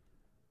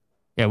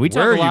 Yeah, we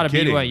talked a lot of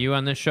BYU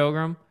on this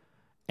showroom,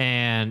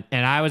 and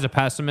I was a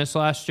pessimist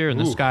last year, and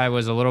this guy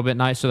was a little bit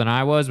nicer than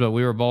I was, but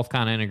we were both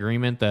kind of in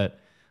agreement that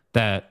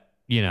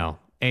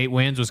 8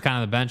 wins was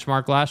kind of the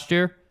benchmark last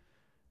year,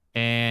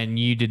 and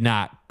you did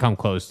not come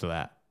close to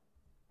that.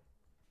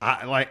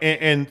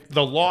 And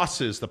the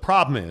losses, the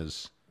problem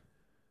is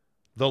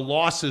the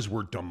losses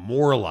were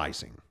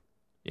demoralizing.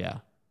 Yeah.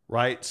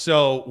 Right?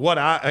 So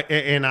I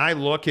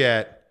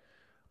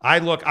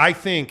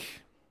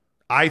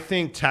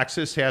think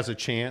Texas has a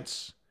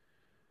chance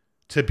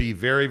to be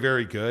very,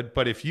 very good.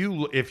 But if you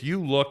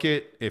look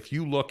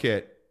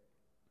at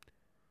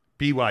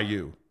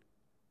BYU,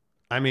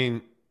 I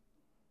mean,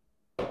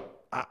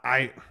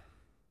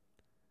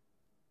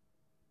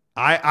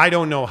 I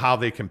don't know how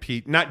they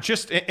compete. Not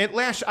just at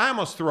last. I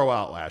almost throw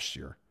out last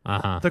year.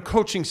 The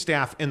coaching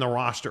staff and the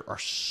roster are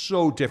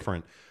so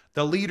different.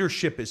 The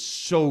leadership is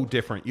so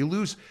different.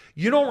 You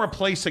don't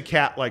replace a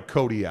cat like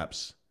Cody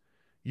Epps.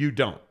 You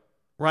don't,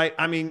 right?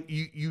 I mean,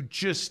 you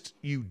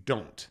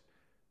don't.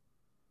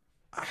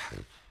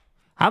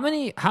 How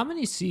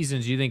many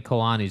seasons do you think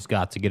Kalani's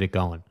got to get it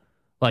going?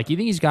 Like, you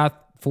think he's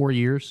got 4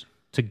 years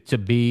to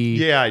be?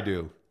 Yeah, I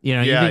do.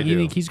 You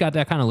think he's got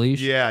that kind of leash?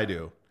 Yeah, I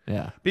do.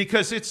 Yeah.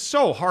 Because it's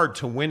so hard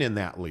to win in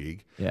that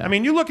league. Yeah. I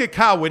mean, you look at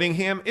Kyle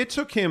Whittingham, it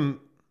took him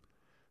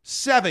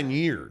 7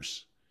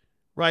 years,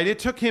 right? It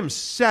took him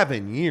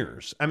 7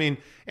 years. I mean,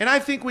 and I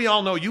think we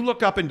all know, you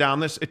look up and down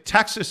this,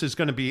 Texas is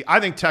going to be, I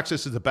think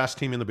Texas is the best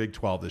team in the Big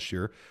 12 this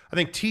year. I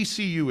think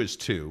TCU is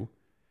too.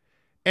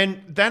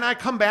 And then I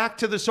come back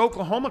to this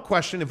Oklahoma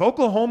question. If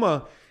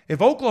Oklahoma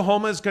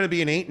is going to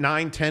be an 8,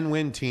 9, 10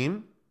 win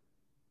team,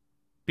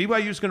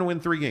 BYU is going to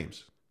win 3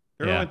 games.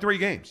 They're going to win 3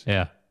 games.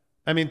 Yeah.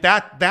 I mean,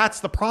 that's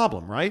the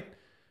problem, right?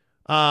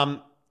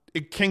 Can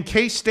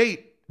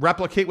K-State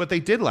replicate what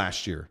they did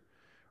last year,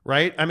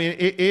 right? I mean,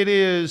 it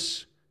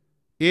is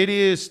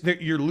that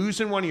you're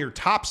losing one of your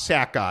top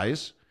sack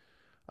guys.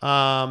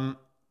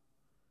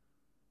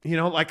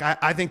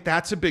 I think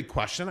that's a big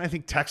question. I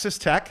think Texas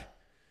Tech,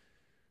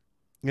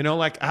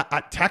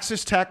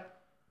 Texas Tech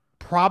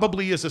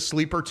probably is a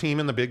sleeper team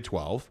in the Big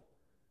 12.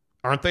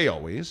 Aren't they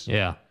always?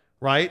 Yeah.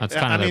 Right? That's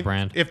kind of their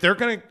brand. If they're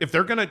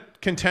gonna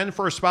contend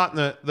for a spot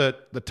in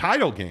the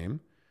title game,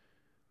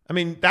 I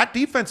mean, that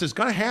defense is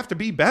gonna have to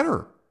be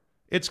better.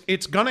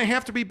 It's gonna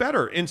have to be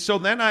better. And so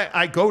then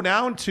I go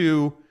down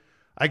to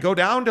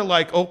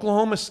like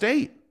Oklahoma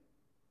State.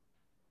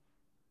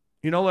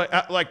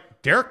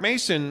 Like Derek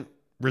Mason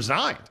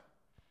resigned.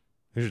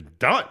 He's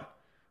done.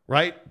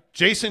 Right?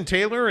 Jason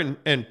Taylor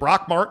and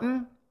Brock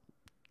Martin,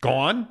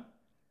 gone.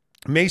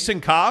 Mason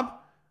Cobb,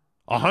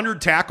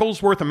 100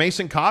 tackles worth of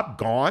Mason Cobb,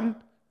 gone.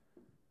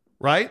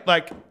 Right?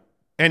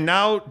 And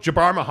now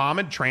Jabbar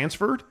Muhammad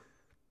transferred.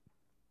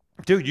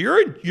 Dude,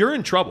 you're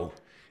in trouble.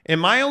 And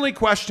my only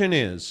question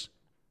is,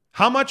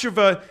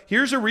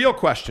 here's a real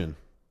question.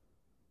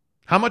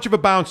 How much of a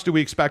bounce do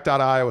we expect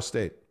out of Iowa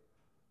State?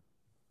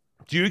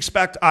 Do you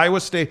expect Iowa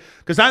State?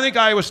 Because I think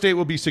Iowa State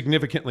will be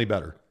significantly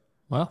better.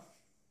 Well,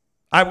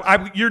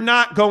 you're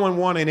not going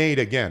 1-8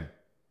 again.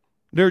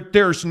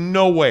 There's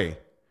no way.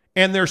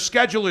 And their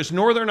schedule is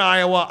Northern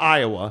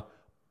Iowa,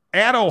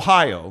 at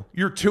Ohio.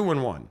 You're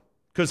 2-1.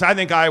 Because I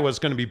think Iowa's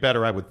going to be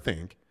better, I would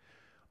think.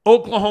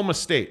 Oklahoma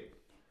State.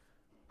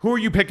 Who are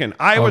you picking?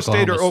 Iowa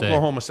State or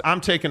Oklahoma State?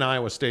 I'm taking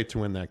Iowa State to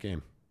win that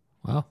game.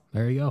 Well,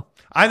 there you go.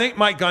 I think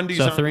Mike Gundy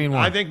 3-1.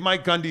 I think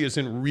Mike Gundy is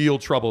in real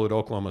trouble at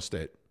Oklahoma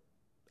State.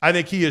 I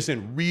think he is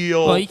in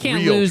real. Well, you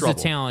can't lose trouble. the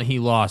talent he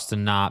lost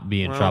and not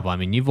be in trouble. I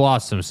mean, you've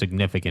lost some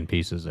significant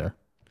pieces there.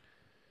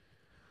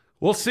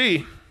 We'll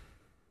see.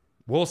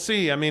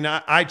 I mean,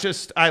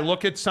 I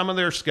look at some of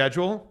their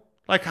schedule.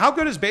 Like, how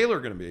good is Baylor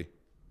going to be?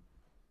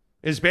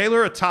 Is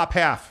Baylor a top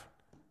half?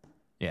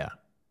 Yeah.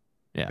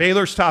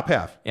 Baylor's top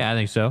half. Yeah, I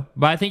think so.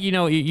 But I think you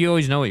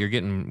always know what you're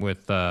getting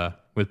with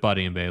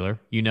Buddy and Baylor.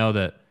 You know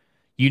that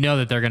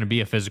they're going to be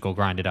a physical,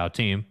 grinded out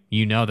team.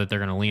 You know that they're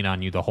going to lean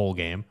on you the whole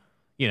game.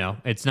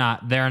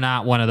 They're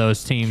not one of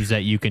those teams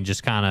that you can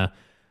just kind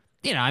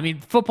of, I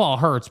mean, football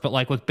hurts, but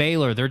like with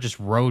Baylor, they're just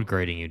road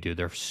grading you, dude.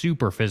 They're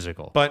super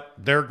physical. But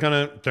they're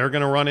gonna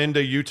run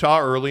into Utah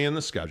early in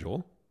the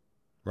schedule,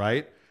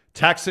 right?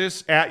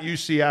 Texas at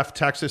UCF,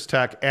 Texas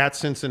Tech at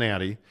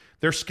Cincinnati.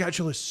 Their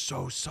schedule is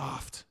so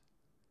soft.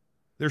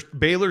 There's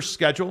Baylor's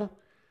schedule: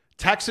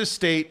 Texas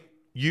State,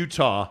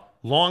 Utah,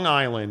 Long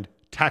Island,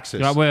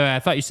 Texas. Wait, I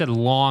thought you said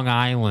Long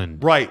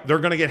Island. Right. They're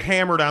going to get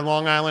hammered on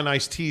Long Island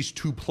iced teas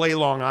to play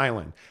Long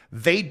Island.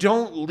 They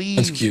don't leave.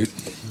 That's cute.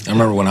 I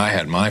remember when I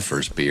had my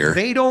first beer.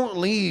 They don't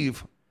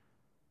leave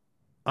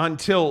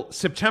until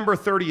September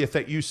 30th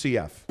at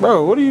UCF.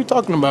 Bro, what are you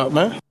talking about,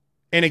 man?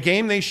 In a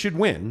game they should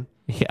win.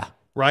 Yeah.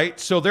 Right?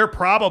 So they're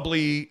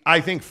probably,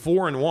 I think,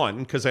 4-1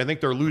 because I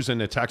think they're losing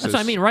to Texas. That's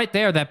what I mean, right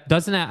there. That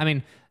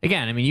doesn't.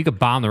 You could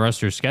bomb the rest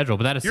of your schedule,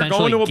 but that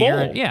essentially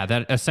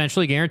that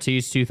essentially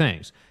guarantees two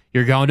things.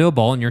 You're going to a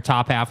bowl in your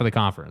top half of the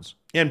conference.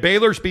 And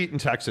Baylor's beaten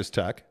Texas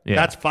Tech. Yeah.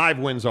 That's 5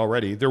 wins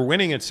already. They're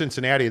winning at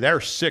Cincinnati. They're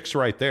 6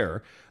 right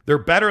there. They're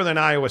better than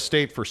Iowa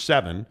State for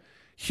 7.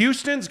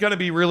 Houston's going to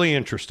be really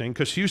interesting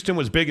because Houston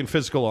was big and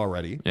physical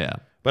already. Yeah.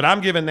 But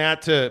I'm giving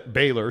that to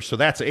Baylor, so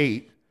that's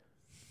 8.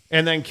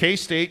 And then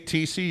K-State,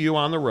 TCU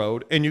on the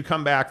road, and you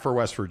come back for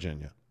West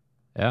Virginia.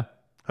 Yeah.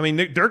 I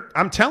mean,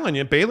 I'm telling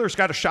you, Baylor's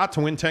got a shot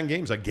to win 10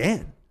 games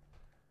again.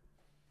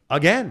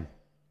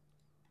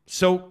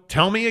 So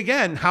tell me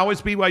again, how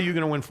is BYU going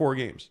to win 4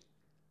 games?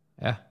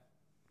 Yeah.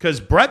 Because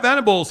Brett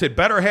Venables had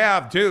better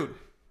have, dude.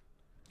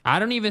 I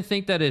don't even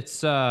think that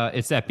it's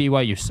that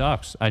BYU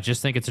sucks. I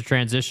just think it's a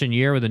transition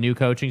year with a new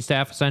coaching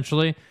staff,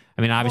 essentially.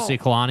 I mean, obviously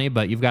Kalani,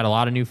 but you've got a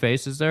lot of new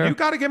faces there. You've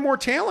got to get more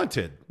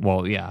talented.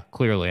 Well, yeah,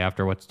 clearly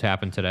after what's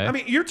happened today. I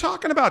mean, you're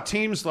talking about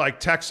teams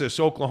like Texas,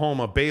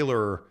 Oklahoma,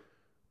 Baylor.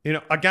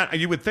 Again,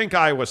 you would think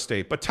Iowa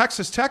State, but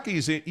Texas Tech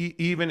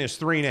even is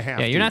 3.5.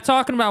 Yeah, you're not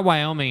talking about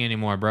Wyoming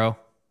anymore, bro.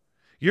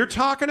 You're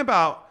talking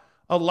about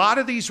a lot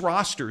of these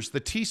rosters,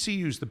 the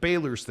TCUs, the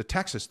Baylors, the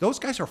Texas, those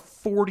guys are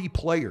 40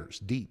 players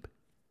deep.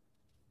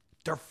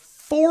 They're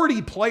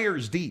 40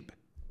 players deep.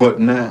 What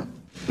now?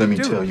 Let me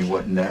tell you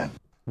what now.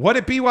 What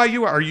at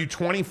BYU? Are you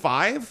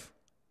 25?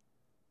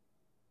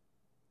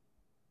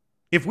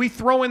 If we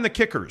throw in the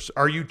kickers,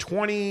 are you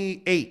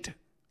 28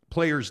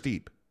 players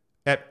deep?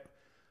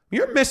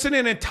 You're missing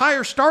an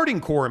entire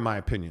starting core, in my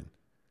opinion.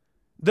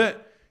 The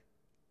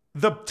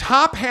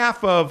top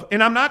half of,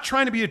 and I'm not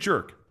trying to be a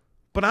jerk,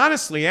 but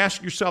honestly,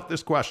 ask yourself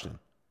this question.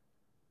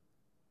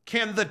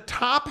 Can the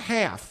top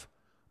half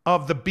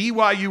of the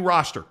BYU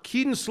roster,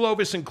 Keaton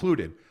Slovis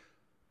included,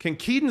 can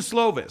Keaton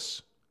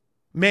Slovis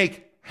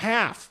make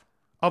half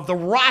of the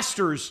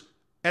rosters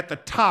at the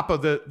top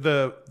of the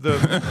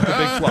Big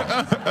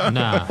 12?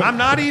 Nah. I'm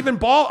not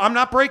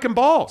breaking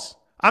balls.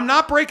 I'm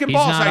not breaking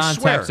balls, I swear. He's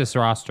not on Texas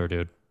roster,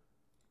 dude.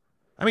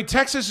 I mean,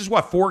 Texas is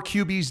what, 4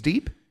 QBs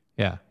deep?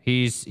 Yeah,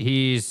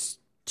 he's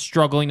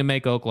struggling to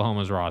make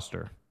Oklahoma's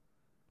roster,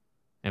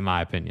 in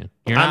my opinion.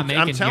 You're not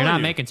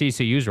making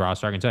TCU's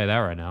roster. I can tell you that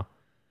right now.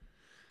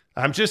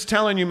 I'm just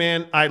telling you,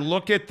 man. I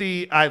look at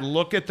the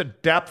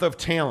depth of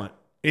talent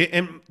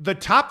And the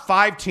top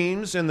 5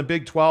 teams in the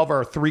Big 12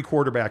 are 3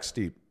 quarterbacks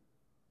deep.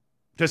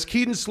 Does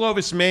Keaton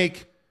Slovis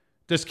make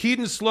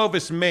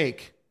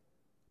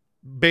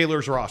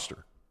Baylor's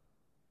roster?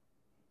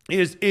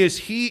 Is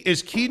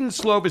Keaton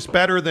Slovis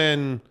better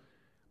than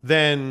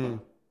Brayson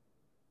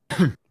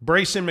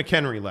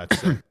McHenry, let's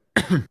say?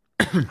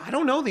 I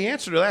don't know the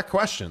answer to that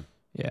question.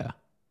 Yeah.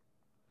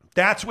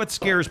 That's what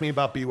scares me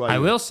about BYU. I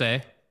will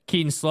say,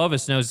 Keaton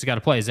Slovis knows he's got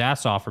to play his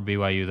ass off for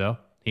BYU, though.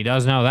 He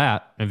does know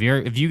that.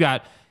 If you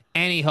got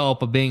any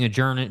hope of being a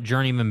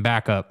journeyman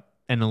backup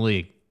in the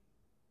league,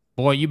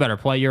 boy, you better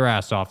play your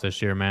ass off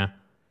this year, man.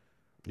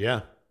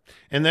 Yeah.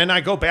 And then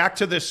I go back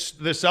to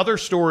this other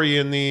story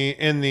in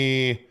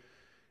the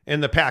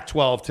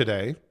Pac-12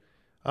 today.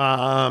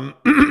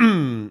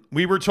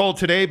 We were told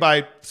today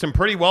by some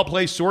pretty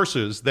well-placed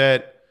sources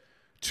that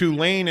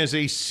Tulane is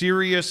a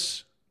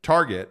serious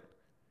target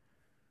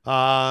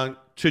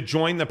to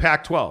join the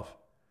Pac-12.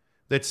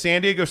 That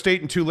San Diego State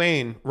and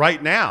Tulane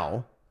right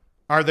now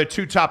are the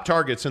 2 top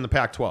targets in the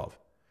Pac-12.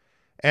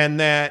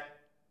 And that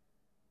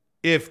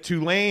if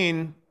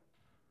Tulane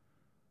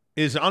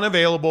is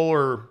unavailable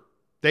or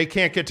they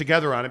can't get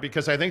together on it,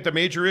 because I think the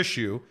major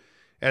issue,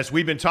 as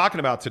we've been talking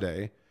about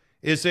today,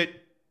 is that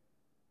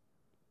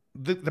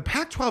the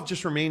Pac-12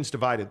 just remains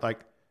divided. Like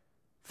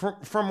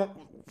from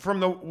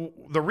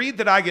the read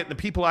that I get and the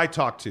people I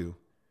talk to,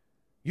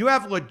 you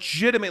have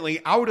legitimately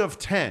out of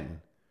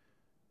 10,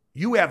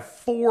 you have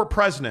 4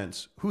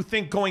 presidents who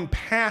think going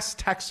past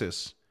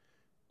Texas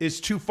is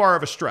too far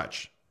of a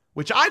stretch,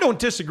 which I don't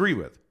disagree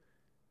with.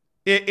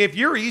 If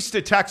you're east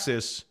of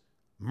Texas,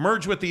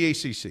 merge with the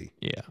ACC.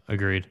 Yeah,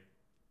 agreed.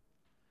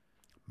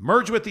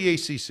 Merge with the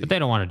ACC. But they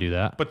don't want to do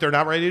that. But they're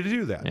not ready to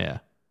do that. Yeah.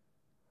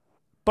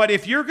 But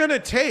if you're going to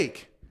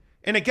take,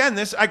 and again,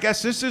 I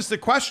guess this is the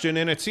question,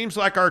 and it seems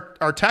like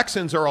our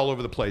Texans are all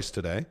over the place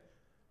today.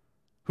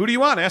 Who do you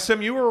want,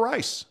 SMU or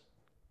Rice?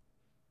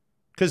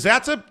 Because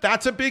that's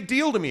a big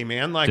deal to me,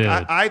 man. Like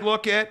I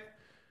look at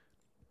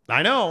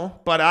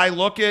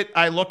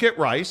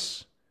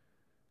Rice,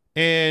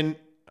 and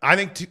I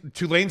think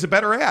Tulane's a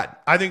better ad.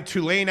 I think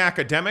Tulane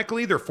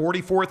academically, they're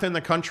 44th in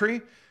the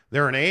country.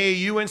 They're an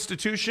AAU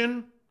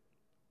institution.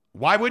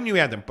 Why wouldn't you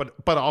add them?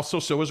 But also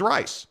so is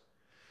Rice.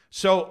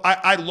 So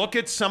I look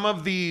at some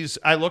of these.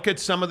 I look at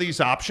some of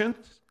these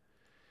options,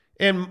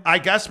 and I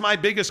guess my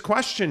biggest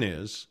question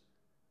is,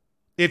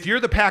 if you're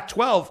the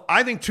Pac-12,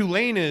 I think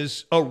Tulane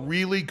is a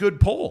really good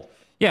poll.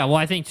 Yeah, well,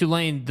 I think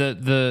Tulane,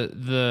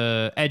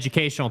 the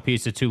educational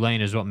piece of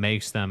Tulane is what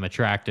makes them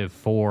attractive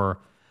for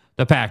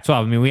the Pac-12.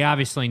 I mean, we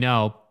obviously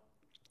know,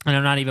 and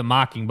I'm not even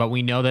mocking, but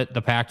we know that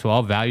the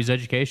Pac-12 values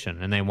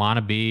education, and they want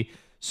to be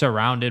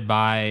surrounded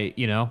by,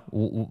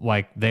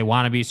 they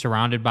want to be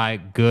surrounded by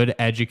good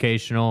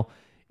educational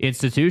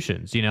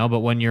institutions, but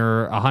when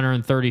you're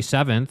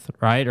 137th,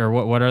 right? Or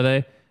what are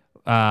they?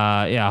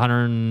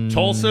 100.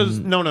 Tulsa's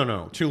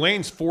no.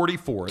 Tulane's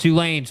 44th.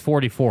 Tulane's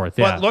 44th.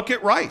 Yeah. But look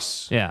at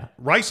Rice. Yeah.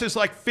 Rice is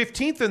like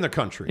 15th in the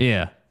country.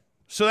 Yeah.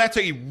 So that's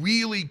a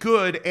really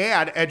good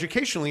ad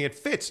educationally. It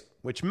fits,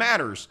 which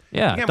matters.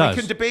 Yeah. Again, we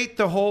can debate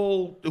the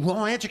whole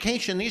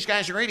education. These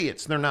guys are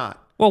idiots. They're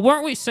not. Well,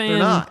 weren't we saying? They're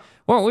not.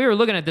 Well, we were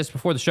looking at this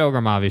before the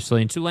showroom,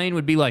 obviously, and Tulane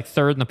would be like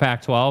 3rd in the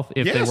Pac-12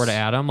 if they were to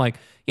add them. Like,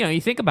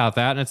 you think about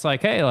that, and it's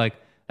like, hey, like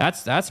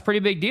that's a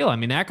pretty big deal. I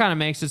mean, that kind of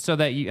makes it so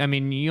that you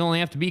only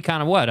have to be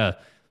kind of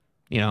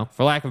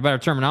for lack of a better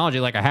terminology,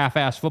 like a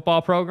half-ass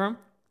football program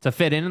to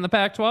fit in the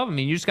Pac-12. I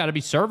mean, you just got to be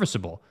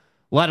serviceable,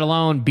 let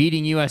alone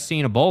beating USC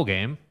in a bowl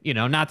game.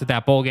 Not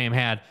that bowl game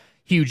had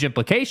huge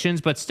implications,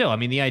 but still, I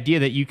mean, the idea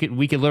that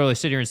we could literally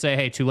sit here and say,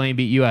 hey, Tulane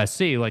beat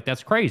USC, like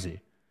that's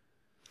crazy.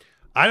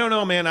 I don't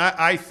know, man.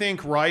 I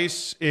think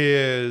Rice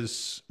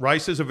is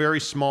a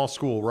very small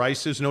school.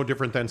 Rice is no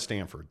different than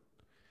Stanford.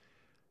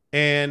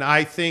 And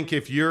I think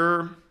I'd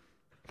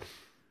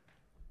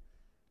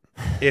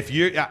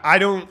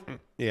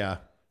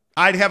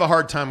have a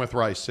hard time with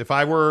Rice. If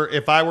I were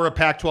a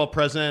Pac-12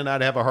 president,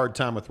 I'd have a hard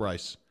time with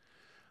Rice.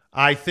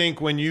 I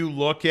think when you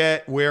look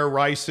at where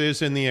Rice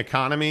is in the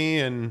economy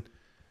and,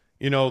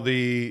 just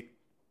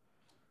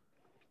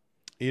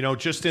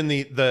in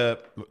the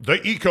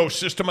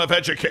ecosystem of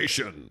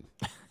education,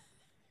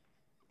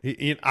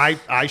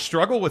 I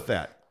struggle with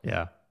that.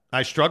 Yeah.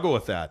 I struggle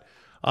with that.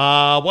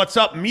 What's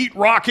up, Meat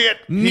Rocket?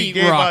 He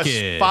gave us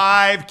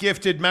 5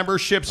 gifted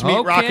memberships.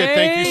 Meat Rocket,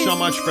 thank you so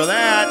much for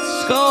that.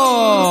 Let's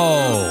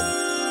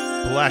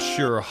go. Bless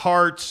your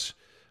heart.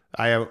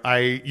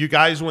 You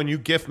guys, when you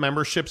gift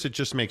memberships, it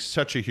just makes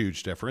such a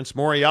huge difference.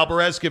 Maury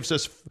Alvarez gives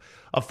us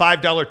a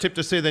 $5 tip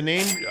to say the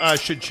name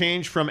should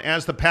change from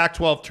As the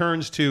Pac-12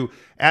 Turns to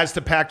As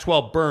the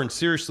Pac-12 Burns.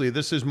 Seriously,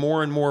 this is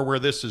more and more where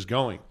this is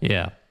going.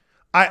 Yeah.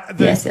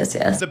 Yes.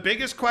 The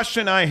biggest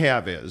question I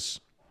have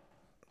is,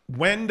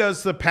 when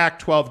does the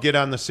Pac-12 get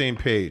on the same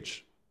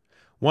page?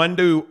 When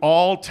do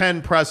all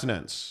 10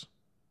 presidents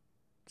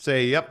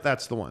say, yep,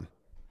 that's the one?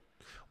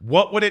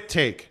 What would it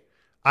take?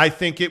 I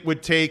think it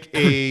would take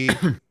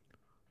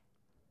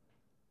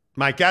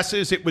my guess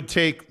is it would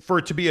take, for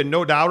it to be a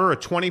no-doubter, a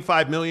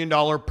 $25 million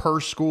per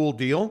school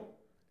deal.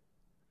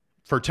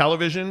 for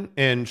television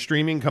and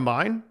streaming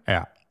combined.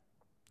 Yeah.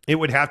 It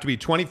would have to be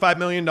 $25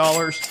 million,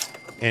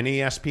 and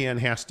ESPN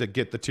has to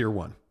get the tier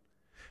 1.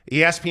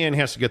 ESPN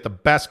has to get the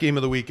best game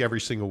of the week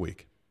every single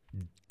week.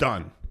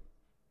 Done.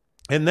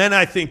 And then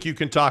I think you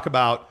can talk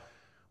about,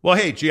 well,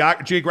 hey,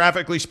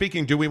 geographically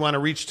speaking, do we want to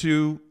reach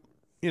to,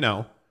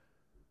 do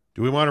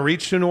we want to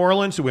reach to New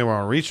Orleans? Do we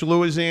want to reach to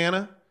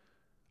Louisiana?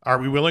 Are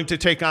we willing to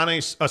take on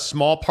a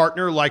small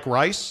partner like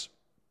Rice?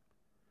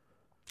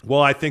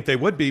 Well, I think they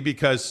would be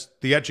because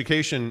the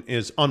education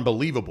is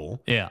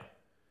unbelievable. Yeah.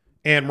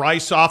 And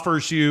Rice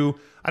offers you,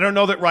 I don't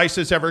know that Rice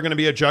is ever going to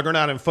be a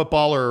juggernaut in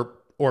football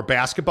or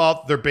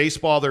basketball. Their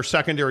baseball, their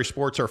secondary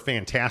sports are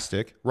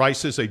fantastic.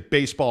 Rice is a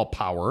baseball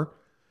power.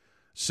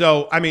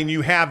 So, I mean,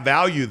 you have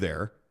value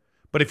there.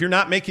 But if you're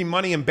not making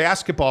money in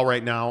basketball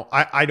right now,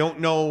 I don't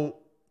know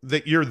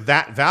that you're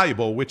that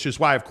valuable, which is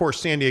why, of course,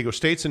 San Diego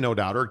State's a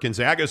no-doubter.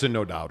 Gonzaga's a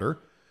no-doubter,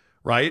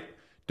 right?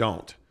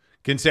 Don't.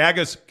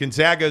 Gonzaga. Thank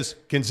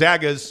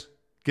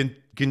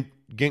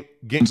you.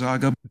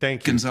 Gonzaga.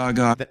 Thank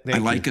I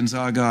like you.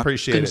 Gonzaga.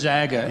 Appreciate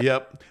Gonzaga. it.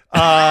 Yep.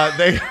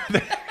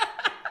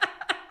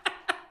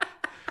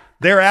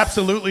 They're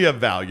absolutely of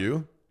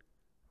value.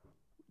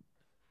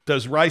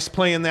 Does Rice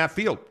play in that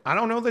field? I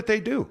don't know that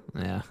they do.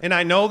 Yeah. And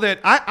I know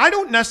that I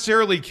don't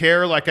necessarily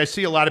care. Like I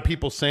see a lot of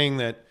people saying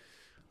that,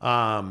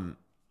 that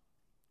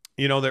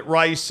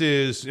Rice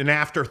is an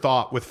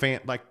afterthought with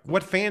fans. Like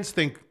what fans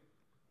think,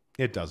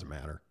 it doesn't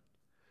matter.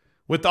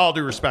 With all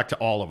due respect to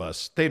all of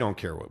us, they don't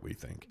care what we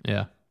think.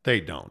 Yeah. They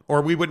don't.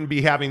 Or we wouldn't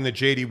be having the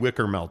J.D.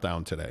 Wicker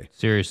meltdown today.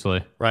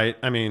 Seriously. Right?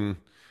 I mean,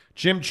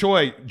 Jim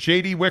Choi,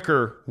 J.D.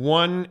 Wicker,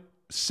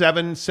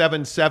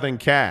 1777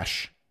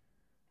 cash.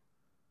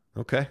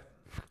 Okay.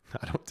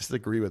 I don't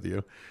disagree with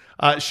you.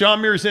 Sean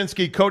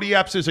Mirzinski, Cody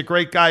Epps is a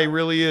great guy. He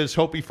really is.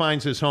 Hope he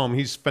finds his home.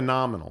 He's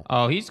phenomenal.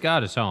 Oh, he's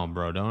got his home,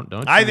 bro. Don't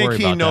you I think worry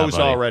he about knows that,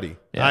 buddy. already.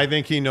 Yeah. I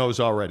think he knows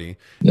already.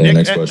 Yeah,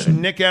 next question.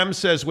 Nick M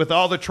says, with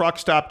all the truck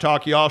stop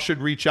talk, y'all should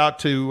reach out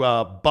to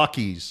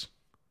Buc-ee's.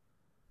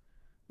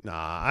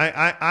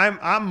 Nah,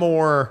 I'm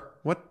more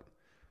what?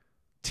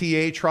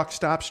 TA Truck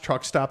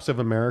Stops of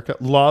America.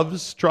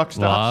 Love's Truck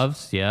Stops.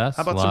 Loves, yes.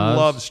 How about some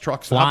Love's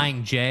Truck Stops?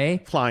 Flying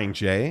J. Flying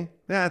J.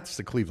 That's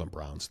the Cleveland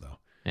Browns, though.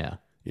 Yeah.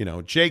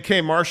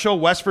 J.K. Marshall,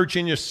 West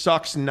Virginia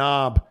sucks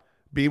knob.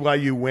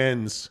 BYU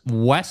wins.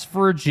 West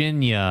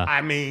Virginia.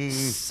 I mean,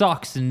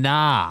 sucks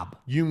knob.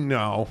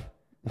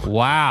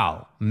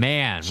 Wow,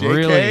 man, JK,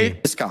 really?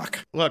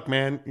 Look,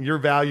 man, your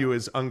value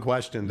is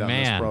unquestioned on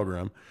this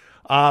program.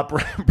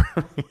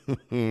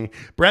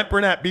 Brent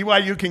Burnett,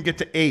 BYU can get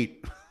to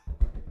 8.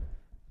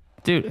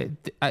 Dude,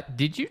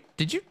 did you?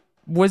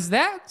 Was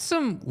that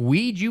some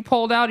weed you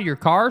pulled out of your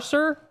car,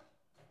 sir?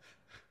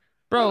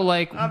 Bro,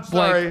 I'm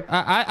sorry.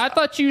 I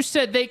thought you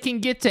said they can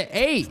get to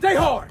 8. Stay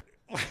hard.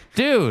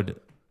 Dude,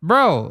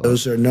 bro.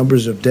 Those are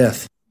numbers of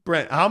death.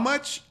 Brent, how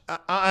much?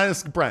 I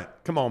ask Brent,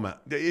 come on, man.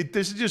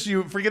 This is just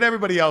you. Forget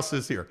everybody else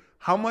is here.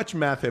 How much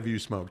meth have you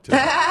smoked today?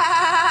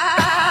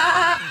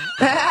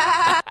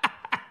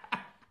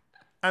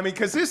 I mean,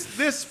 because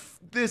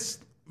this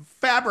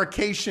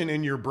fabrication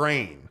in your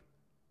brain,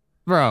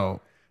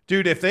 bro.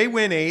 Dude, if they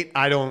win 8,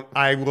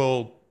 I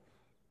will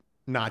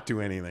not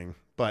do anything.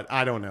 But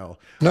I don't know.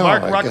 No,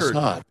 Mark I guess Ruckert,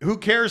 not. who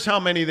cares how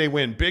many they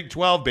win? Big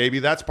 12, baby.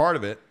 That's part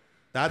of it.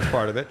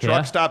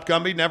 Truck stop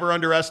Gumby, never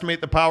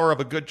underestimate the power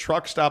of a good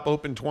truck stop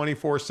open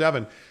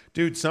 24/7.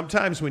 Dude,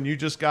 sometimes when you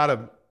just got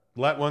to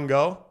let one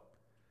go,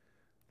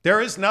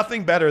 there is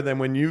nothing better than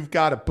when you've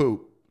got to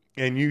poop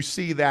and you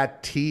see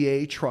that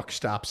TA truck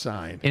stop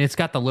sign. And it's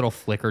got the little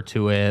flicker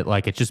to it.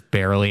 Like it's just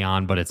barely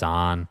on, but it's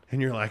on.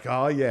 And you're like,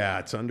 oh, yeah,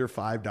 it's under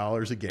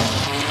 $5 a gallon.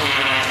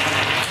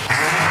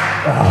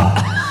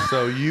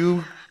 So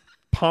you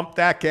pump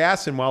that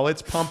gas, and while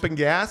it's pumping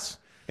gas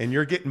and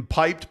you're getting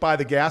piped by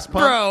the gas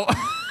pump, bro,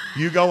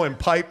 you go and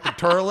pipe the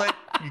turlet,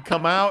 you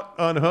come out,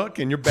 unhook,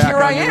 and you're back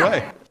on your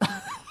way.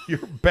 You're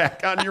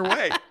back on your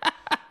way.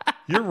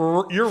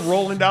 You're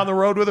rolling down the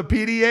road with a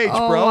PDH,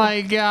 bro. Oh,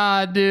 my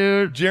God,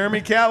 dude. Jeremy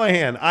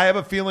Callahan, I have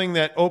a feeling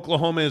that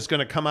Oklahoma is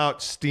going to come out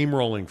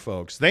steamrolling,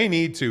 folks. They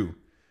need to.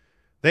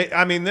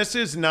 This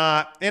is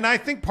not, and I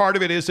think part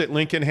of it is that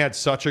Lincoln had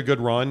such a good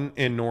run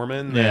in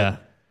Norman.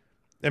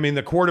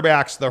 The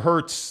quarterbacks, the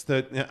Hurts,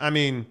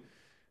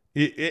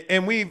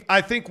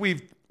 I think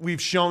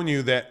we've shown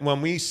you that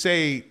when we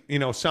say,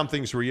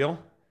 something's real,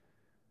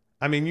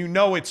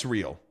 it's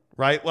real,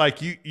 right?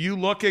 Like you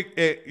look at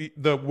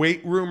the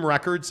weight room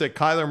records that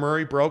Kyler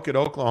Murray broke at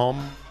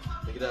Oklahoma.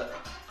 Look at that.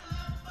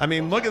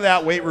 Look at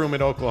that weight room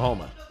at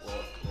Oklahoma.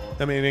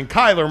 And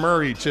Kyler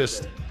Murray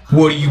just.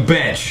 What do you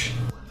bench?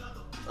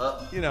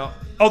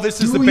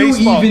 This is the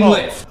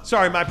baseball.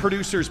 Sorry, my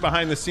producers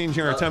behind the scenes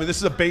here are telling me this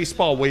is a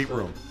baseball weight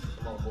room.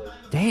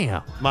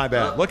 Damn. My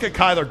bad. Look at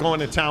Kyler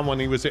going to town when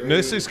he was at.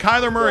 This is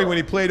Kyler Murray when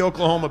he played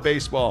Oklahoma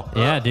baseball.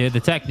 Yeah, dude.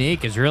 The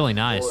technique is really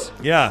nice.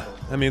 Yeah.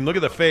 I mean, look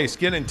at the face.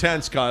 Get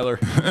intense, Kyler.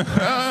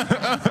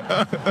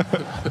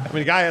 I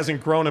mean, the guy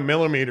hasn't grown a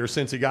millimeter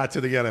since he got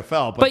to the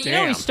NFL. But you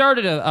know, he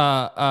started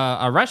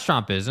a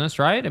restaurant business,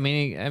 right? I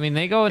mean,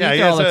 they go and eat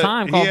there all the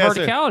time. Called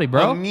Verticality,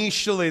 bro. A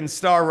Michelin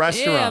star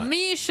restaurant. Yeah,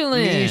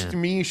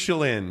 Michelin.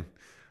 Michelin.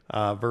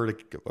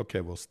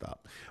 Okay, we'll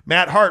stop.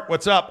 Matt Hart,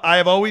 what's up? I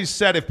have always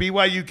said if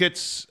BYU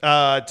gets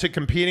to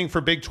competing for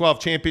Big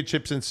 12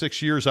 championships in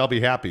 6 years, I'll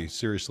be happy.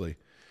 Seriously.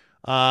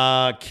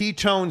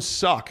 Ketones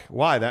suck.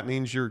 Why? That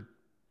means you're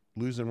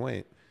losing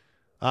weight.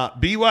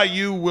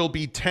 BYU will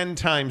be 10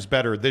 times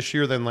better this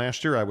year than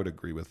last year. I would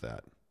agree with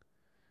that.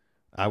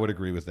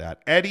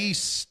 Eddie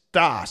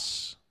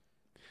Stas.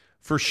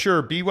 For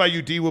sure,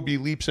 BYUD will be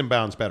leaps and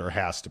bounds better.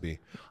 Has to be.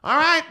 All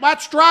right,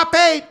 let's drop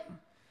 8.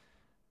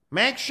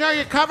 Make sure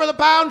you cover the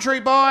boundary,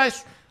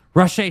 boys.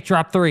 Rush 8,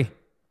 drop 3.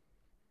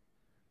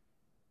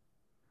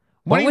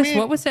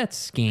 What was that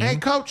scheme? Hey,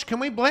 Coach, can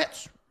we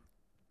blitz?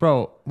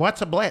 Bro.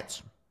 What's a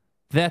blitz?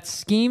 That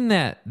scheme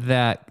that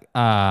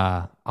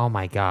oh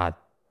my God.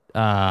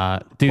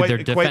 Dude, they're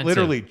defensive. Quite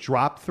literally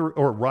drop 3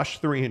 or rush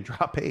 3 and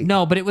drop 8.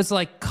 No, but it was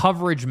like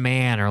coverage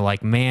man or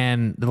like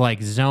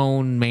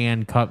zone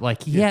man cut. Like,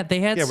 they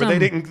had some. But they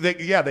didn't.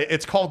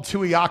 It's called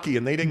Tuiaki,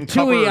 and they didn't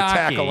cover or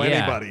tackle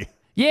anybody.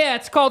 Yeah,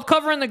 it's called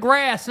covering the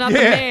grass, not the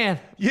man.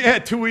 Yeah,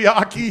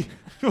 Tuiaki.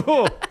 Hey,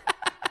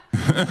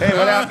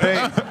 what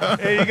happened?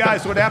 Hey, you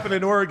guys, what happened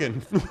in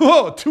Oregon?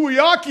 Whoa,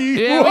 Tuiaki.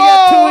 Yeah, we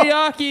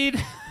got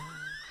Tuiaki'd.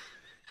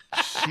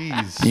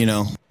 Jeez. You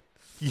know.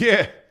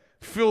 Yeah,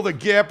 fill the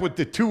gap with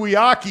the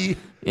Tuiaki.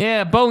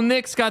 Yeah, Bo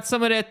Nix got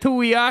some of that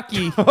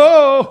Tuiaki.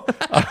 Oh.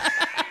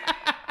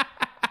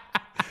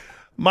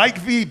 Mike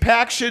V.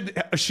 Pack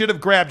should have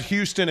grabbed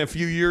Houston a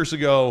few years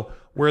ago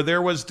where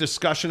there was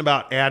discussion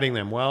about adding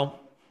them. Well,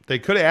 they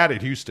could have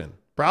added Houston.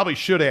 Probably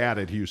should have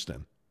added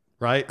Houston,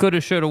 right?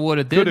 Coulda, shoulda,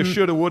 woulda, didn't. Coulda,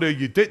 shoulda, woulda,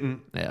 you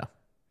didn't. Yeah.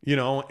 You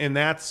know, and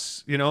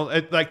that's,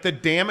 like the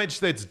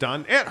damage that's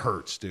done, it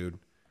hurts, dude.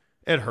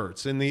 It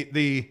hurts. And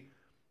I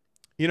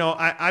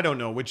don't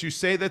know. Would you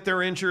say that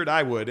they're injured?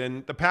 I would.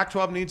 And the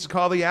Pac-12 needs to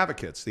call the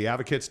Advocates.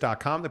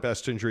 TheAdvocates.com, the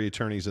best injury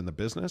attorneys in the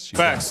business.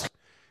 Facts.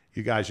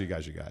 You guys. You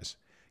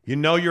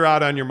know you're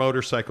out on your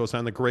motorcycles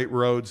on the great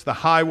roads, the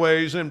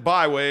highways and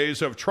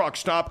byways of truck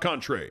stop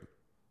country.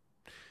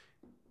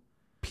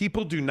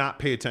 People do not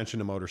pay attention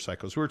to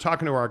motorcycles. We were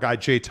talking to our guy,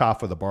 Jay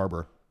Toffa, the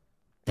barber.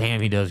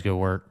 Damn, he does good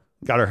work.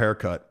 Got her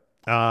haircut.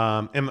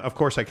 And of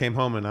course I came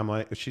home and I'm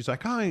like, she's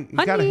like, oh, you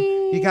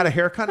got a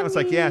haircut? I was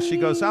like, yeah. She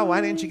goes, oh,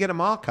 why didn't you get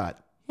them all cut?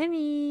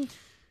 Honey.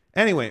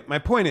 Anyway, my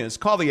point is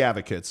call the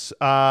Advocates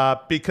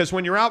because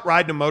when you're out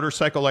riding a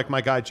motorcycle like my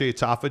guy, Jay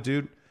Toffa,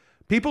 dude,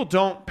 people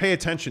don't pay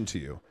attention to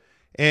you.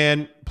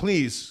 And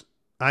please,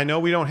 I know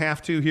we don't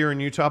have to here in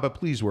Utah, but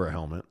please wear a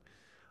helmet.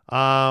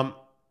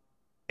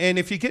 And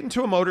if you get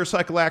into a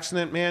motorcycle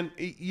accident, man,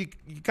 you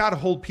got to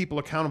hold people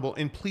accountable.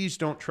 And please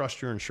don't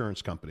trust your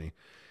insurance company.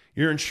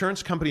 Your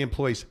insurance company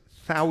employs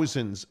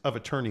thousands of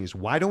attorneys.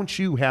 Why don't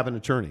you have an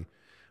attorney?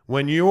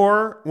 When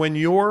you're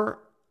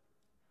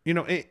in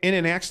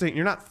an accident,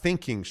 you're not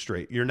thinking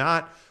straight.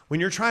 When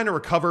you're trying to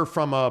recover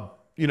from a,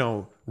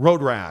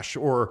 road rash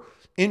or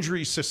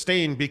injury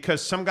sustained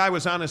because some guy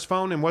was on his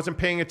phone and wasn't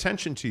paying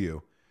attention to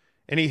you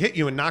and he hit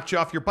you and knocked you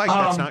off your bike.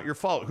 That's not your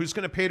fault. Who's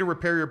going to pay to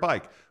repair your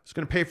bike? Who's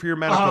going to pay for your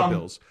medical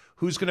bills?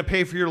 Who's going to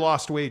pay for your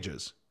lost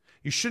wages?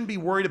 You shouldn't be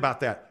worried about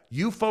that.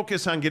 You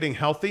focus on getting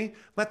healthy.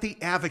 Let the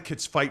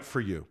Advocates fight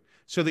for you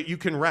so that you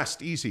can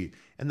rest easy.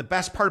 And the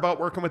best part about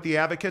working with the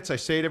Advocates, I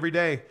say it every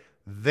day,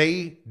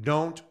 they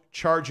don't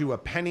charge you a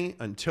penny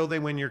until they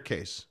win your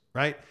case,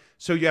 right?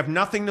 So you have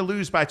nothing to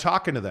lose by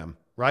talking to them,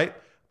 right?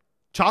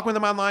 Talk with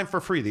them online for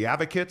free. The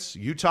Advocates,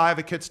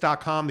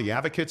 UtahAdvocates.com,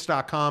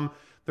 theadvocates.com.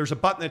 There's a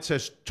button that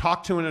says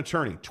talk to an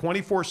attorney,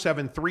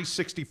 24/7,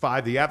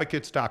 365,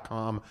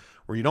 theadvocates.com,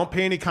 where you don't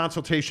pay any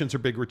consultations or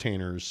big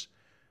retainers.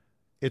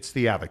 It's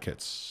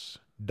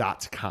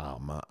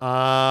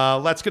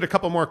theadvocates.com. Let's get a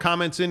couple more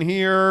comments in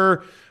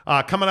here.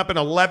 Coming up in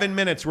 11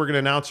 minutes, we're going to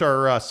announce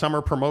our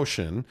summer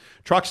promotion.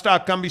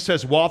 Truckstock Gumby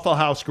says Waffle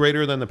House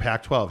greater than the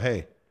Pac-12.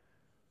 Hey,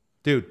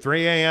 dude,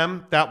 3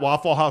 a.m., that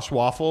Waffle House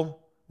waffle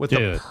with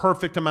the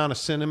perfect amount of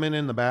cinnamon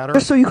in the batter.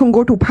 So you can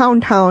go to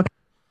Pound Town.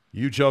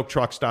 You joke,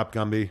 Truck Stop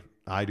Gumby.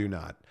 I do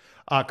not.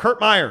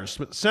 Kurt Myers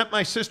sent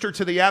my sister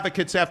to the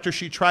Advocates after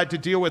she tried to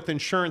deal with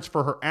insurance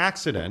for her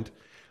accident.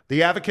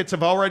 The Advocates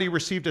have already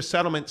received a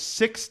settlement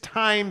 6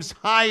 times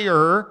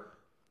higher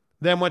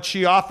than what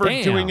she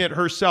offered doing it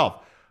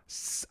herself.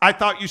 I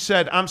thought you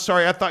said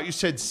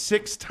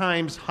 6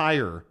 times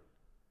higher.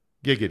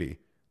 Giggity.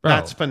 Bro.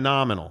 That's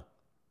phenomenal.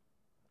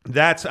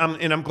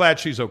 And I'm glad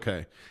she's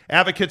okay.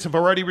 Advocates have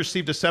already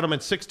received a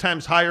settlement 6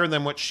 times higher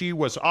than what she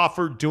was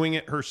offered doing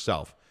it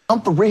herself.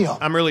 I'm for real.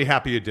 I'm really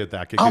happy you did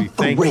that, Giggity. I'm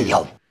for Thank real.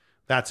 you.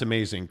 That's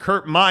amazing.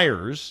 Kurt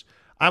Myers,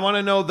 I want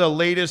to know the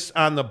latest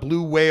on the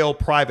Blue Whale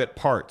private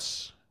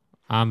parts.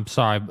 I'm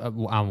sorry,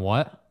 on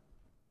what?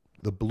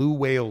 The Blue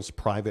Whale's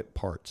private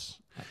parts.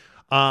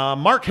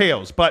 Mark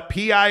Hales, but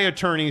PI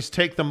attorneys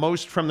take the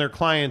most from their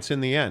clients in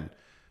the end.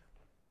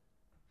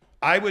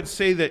 I would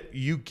say that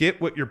you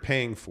get what you're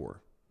paying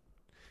for.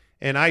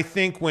 And I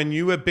think when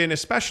you have been,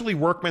 especially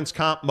workman's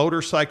comp,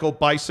 motorcycle,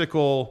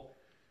 bicycle,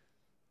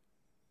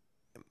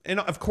 and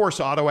of course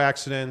auto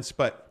accidents,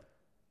 but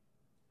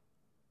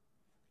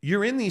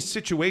you're in these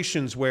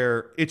situations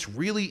where it's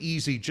really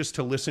easy just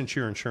to listen to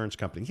your insurance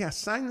company. Yeah,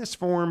 sign this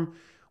form.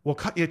 We'll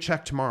cut you a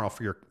check tomorrow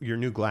for your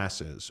new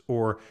glasses.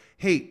 Or,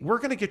 hey, we're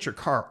going to get your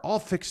car all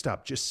fixed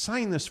up. Just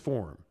sign this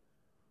form.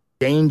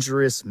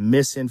 Dangerous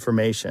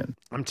misinformation.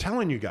 I'm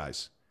telling you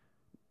guys,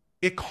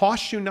 it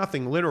costs you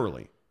nothing,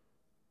 literally.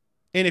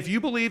 And if you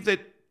believe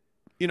that,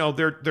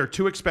 they're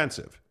too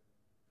expensive,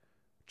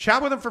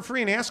 chat with them for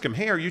free and ask them,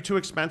 hey, are you too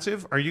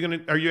expensive? Are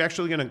you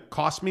actually going to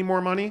cost me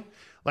more money?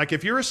 Like,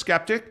 if you're a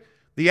skeptic,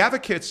 the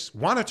advocates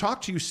want to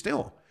talk to you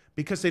still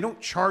because they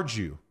don't charge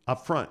you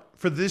up front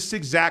for this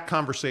exact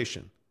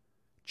conversation.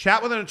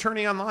 Chat with an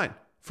attorney online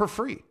for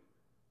free.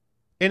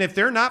 And if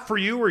they're not for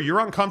you or you're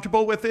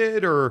uncomfortable with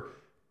it, or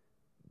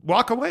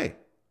walk away.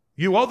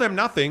 You owe them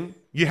nothing.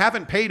 You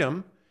haven't paid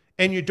them,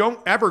 and you don't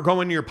ever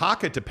go into your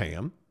pocket to pay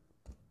them.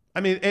 I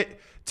mean,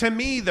 to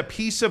me, the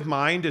peace of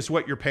mind is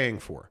what you're paying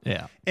for.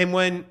 Yeah. And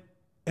when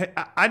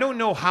I don't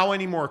know how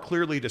any more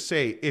clearly to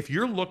say, if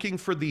you're looking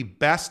for the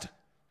best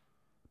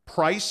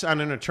price on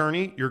an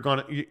attorney,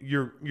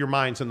 your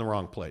mind's in the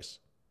wrong place.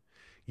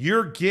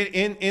 You're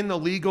in the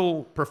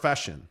legal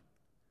profession.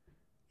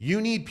 You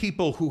need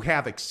people who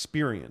have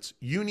experience.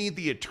 You need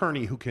the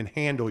attorney who can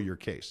handle your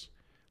case.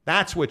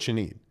 That's what you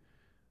need.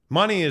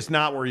 Money is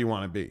not where you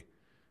want to be.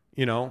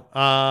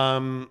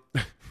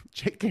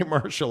 J.K.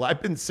 Marshall,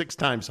 I've been 6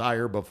 times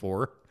higher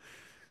before.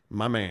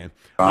 My man.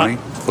 Bonnie,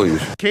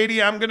 please.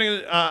 Katie, I'm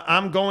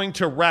going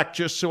to wreck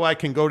just so I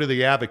can go to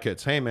the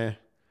advocates. Hey, man,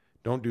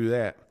 don't do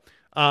that.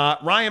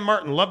 Ryan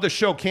Martin, love the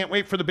show. Can't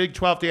wait for the Big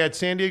 12 to add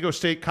San Diego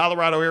State,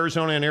 Colorado,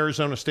 Arizona, and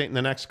Arizona State in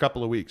the next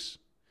couple of weeks.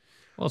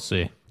 We'll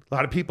see. A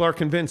lot of people are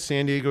convinced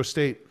San Diego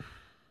State.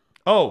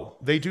 Oh,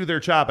 they do their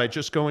job. I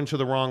just go into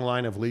the wrong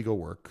line of legal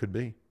work. Could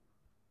be.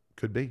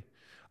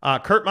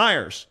 Kurt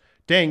Myers.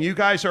 Dang, you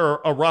guys are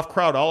a rough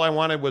crowd. All I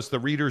wanted was the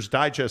Reader's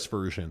Digest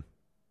version.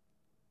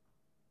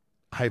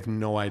 I have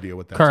no idea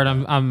what that's Kurt,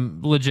 about.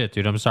 I'm legit,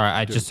 dude. I'm sorry.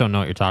 I just don't know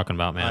what you're talking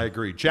about, man. I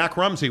agree. Jack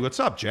Rumsey, what's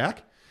up,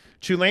 Jack?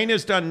 Tulane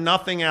has done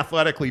nothing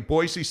athletically.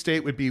 Boise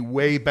State would be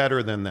way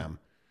better than them.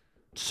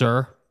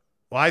 Sir?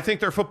 Well, I think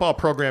their football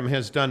program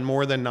has done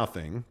more than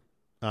nothing.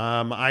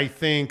 I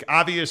think,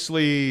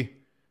 obviously,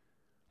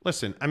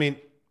 listen, I mean,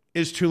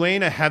 is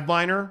Tulane a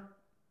headliner?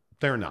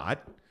 They're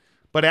not.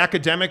 But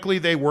academically,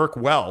 they work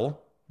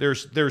well.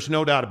 There's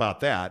no doubt about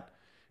that.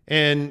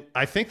 And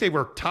I think they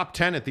were top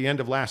 10 at the end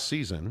of last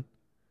season,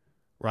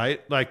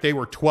 right? Like, they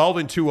were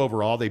 12-2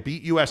 overall. They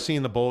beat USC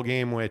in the bowl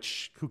game,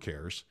 which, who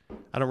cares?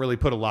 I don't really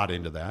put a lot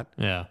into that.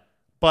 Yeah.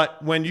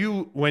 But when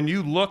you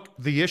look,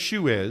 the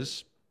issue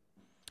is,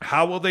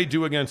 how will they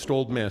do against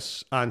Ole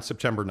Miss on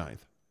September 9th?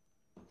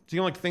 It's the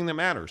only thing that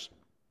matters,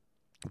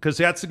 because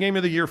that's the game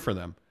of the year for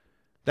them.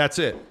 That's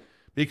it.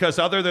 Because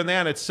other than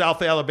that, it's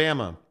South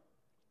Alabama,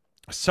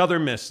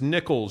 Southern Miss,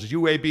 Nichols,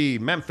 UAB,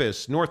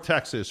 Memphis, North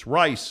Texas,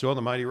 Rice,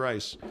 the mighty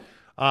Rice,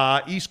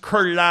 East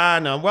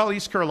Carolina. Well,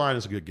 East Carolina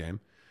is a good game.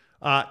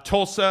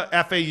 Tulsa,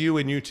 FAU,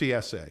 and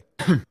UTSA.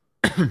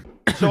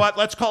 So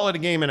let's call it a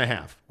game and a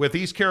half with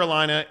East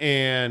Carolina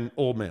and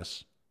Ole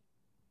Miss.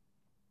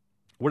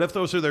 What if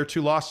those are their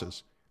 2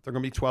 losses? They're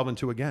going to be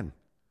 12-2 again.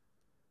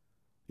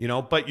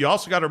 But you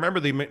also got to remember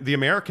the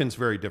American's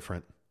very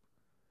different.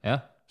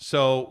 Yeah.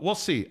 So we'll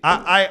see.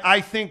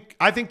 I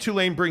think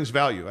Tulane brings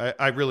value.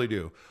 I really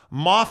do.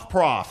 Moth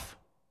Prof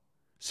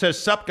says,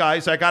 "Sup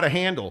guys, I got a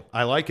handle."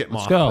 I like it,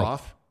 Moth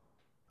Prof.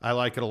 I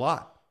like it a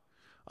lot.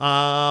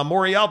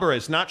 Maury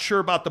Alvarez, not sure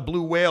about the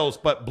blue whales,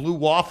 but blue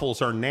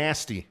waffles are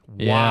nasty.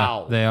 Yeah,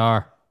 wow, they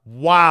are.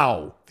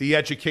 Wow, the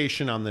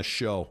education on this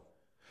show.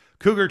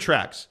 Cougar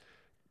Tracks.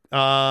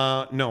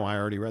 No, I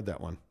already read that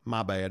one.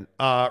 My bad.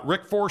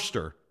 Rick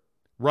Forster,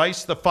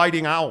 Rice the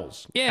Fighting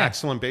Owls. Yeah,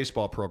 excellent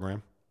baseball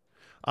program.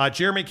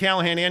 Jeremy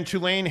Callahan and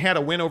Tulane had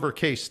a win over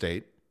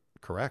K-State.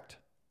 Correct.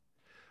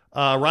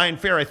 Ryan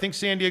Fair, I think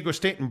San Diego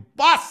State and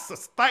Boston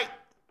State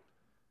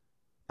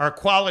are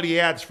quality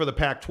ads for the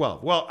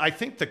Pac-12. Well, I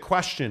think the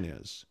question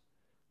is,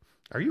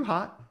 are you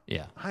hot?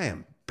 Yeah. I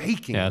am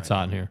baking. Yeah, it's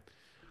hot in here.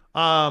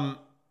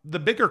 The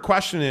bigger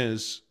question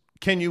is,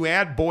 can you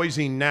add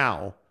Boise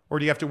now, or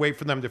do you have to wait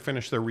for them to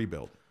finish their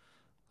rebuild?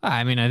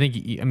 I mean, I think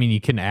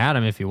you can add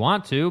them if you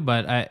want to,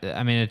 but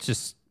I mean,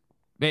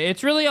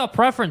 it's really a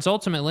preference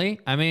ultimately.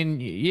 I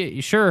mean,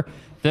 sure,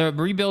 the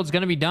rebuild's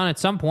going to be done at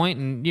some point,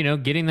 and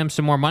getting them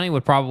some more money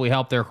would probably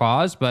help their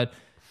cause. But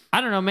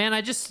I don't know,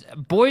 man.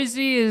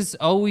 Boise has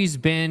always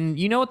been,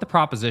 what the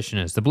proposition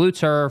is: the blue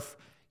turf,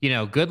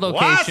 good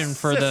location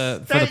for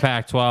the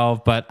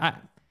Pac-12. But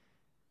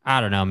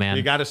I don't know, man.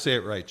 You got to say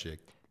it right, Jake.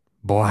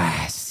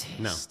 Boise.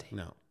 No.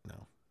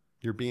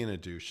 You're being a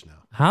douche now.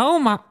 How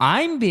am I?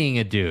 I'm being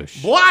a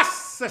douche.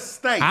 Boise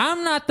State.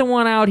 I'm not the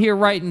one out here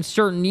writing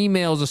certain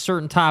emails a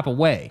certain type of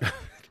way.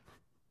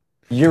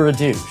 You're a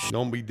douche.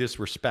 Don't be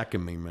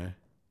disrespecting me, man.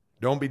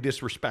 Don't be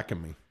disrespecting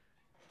me.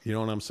 You know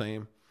what I'm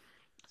saying?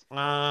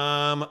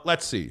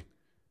 Let's see.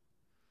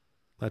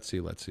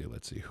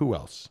 Who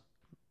else?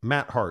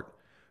 Matt Hart.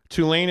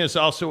 Tulane is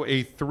also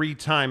a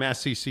 3-time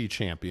SEC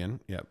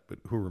champion. Yeah, but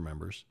who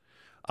remembers?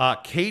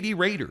 Katie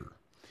Rader.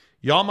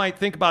 Y'all might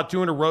think about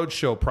doing a road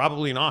show,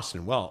 probably in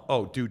Austin.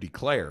 Well, do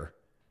declare.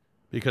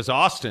 Because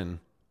Austin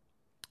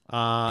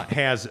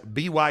has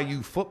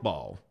BYU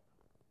football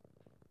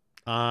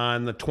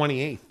on the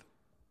 28th.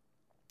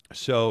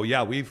 So,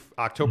 yeah,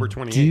 October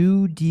 28th.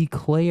 Do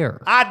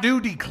declare. I do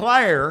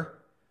declare.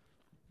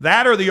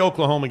 That or the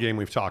Oklahoma game,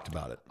 we've talked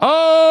about it.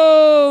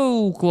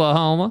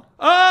 Oklahoma.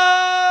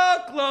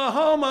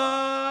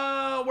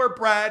 Oklahoma, where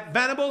Brad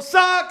Venable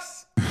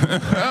sucks.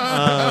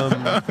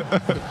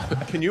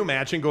 Can you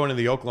imagine going to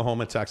the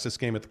Oklahoma-Texas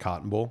game at the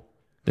Cotton Bowl?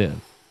 Yeah.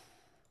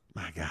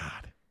 My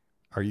God.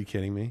 Are you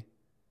kidding me?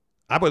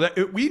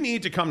 We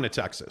need to come to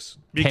Texas.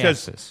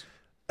 Because,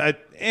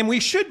 and we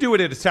should do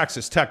it at a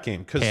Texas Tech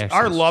game. Because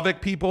our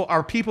Lubbock people,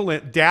 our people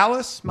in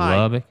Dallas,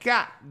 God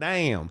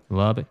damn.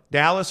 Lubbock.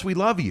 Dallas, we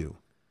love you.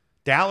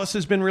 Dallas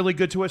has been really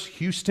good to us.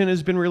 Houston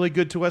has been really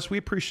good to us. We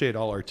appreciate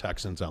all our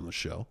Texans on the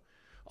show.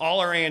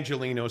 All our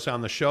Angelinos on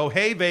the show.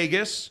 Hey,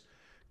 Vegas.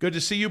 Good to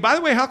see you. By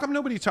the way, how come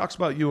nobody talks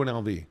about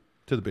UNLV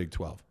to the Big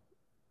 12?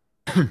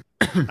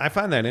 I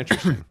find that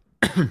interesting.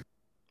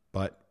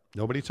 But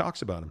nobody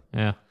talks about them.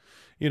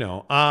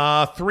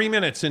 Yeah. 3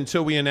 minutes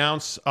until we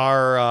announce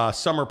our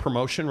summer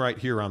promotion right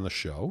here on the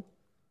show,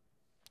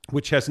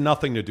 which has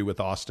nothing to do with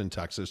Austin,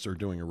 Texas, or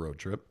doing a road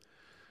trip.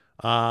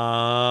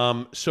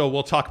 So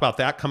we'll talk about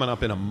that coming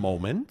up in a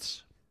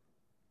moment.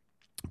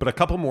 But a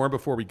couple more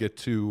before we get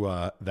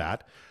to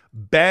that.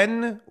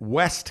 Ben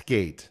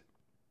Westgate.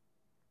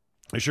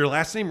 Is your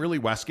last name really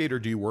Westgate, or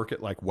do you work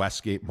at like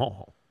Westgate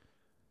Mall?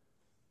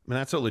 I mean,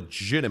 that's a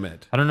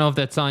legitimate. I don't know if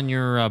that's on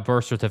your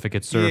birth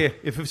certificate, sir. Yeah,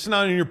 if it's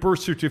not on your birth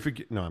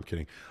certificate. No, I'm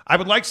kidding. I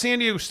would like San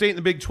Diego State in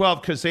the Big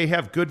 12 because they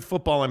have good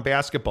football and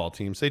basketball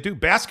teams. They do.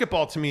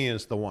 Basketball, to me,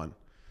 is the one. I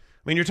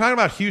mean, you're talking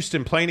about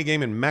Houston playing a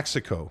game in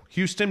Mexico.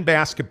 Houston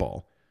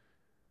basketball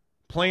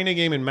playing a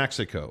game in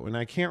Mexico. And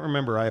I can't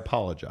remember. I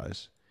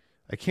apologize.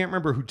 I can't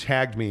remember who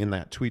tagged me in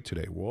that tweet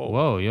today.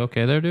 Whoa, you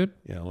okay there, dude?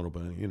 Yeah, a little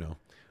bit,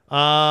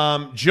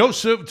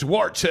 Joseph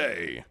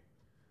Duarte,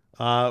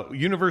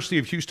 University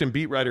of Houston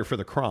beat writer for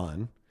the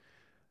Cron.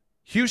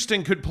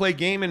 Houston could play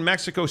game in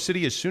Mexico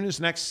City as soon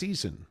as next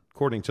season,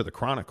 according to the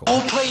Chronicle.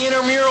 Don't play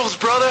intramurals,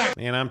 brother.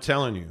 And I'm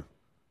telling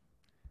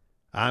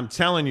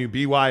you,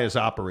 BY is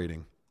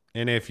operating.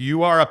 And if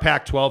you are a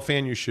Pac-12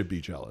 fan, you should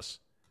be jealous.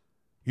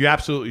 You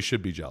absolutely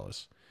should be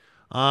jealous.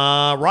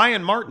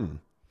 Ryan Martin,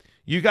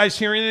 you guys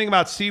hear anything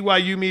about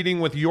CYU meeting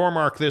with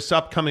Yormark this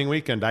upcoming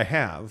weekend? I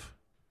have.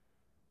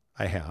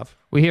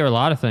 We hear a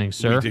lot of things,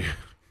 sir. We do.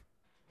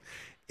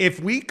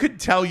 If we could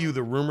tell you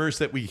the rumors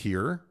that we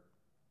hear,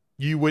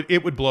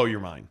 it would blow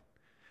your mind.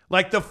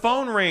 Like the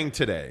phone rang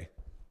today,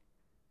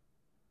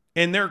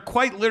 and there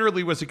quite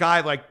literally was a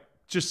guy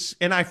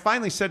and I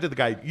finally said to the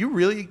guy, "You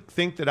really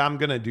think that I'm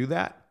going to do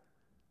that?"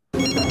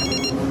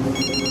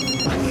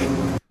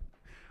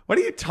 What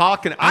are you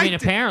talking? I mean,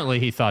 apparently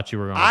he thought you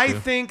were going to. I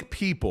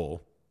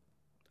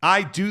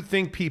do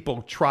think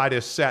people try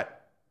to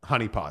set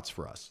honeypots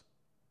for us.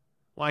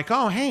 Like,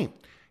 oh, hey,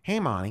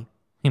 Monty.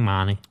 Hey,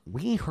 Monty.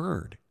 We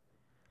heard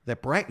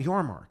that Brett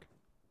Yormark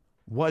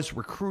was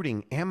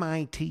recruiting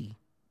MIT.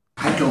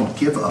 I don't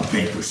give a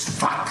baker's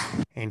fuck.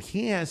 And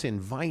he has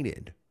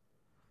invited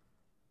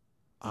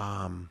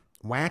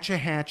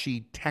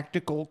Waxahachie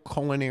Technical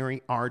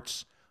Culinary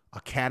Arts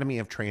Academy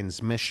of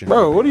Transmission.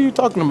 Bro, what are you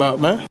talking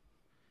about, man?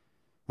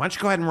 Why don't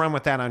you go ahead and run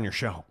with that on your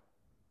show?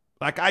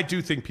 Like, I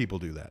do think people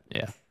do that.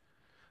 Yeah.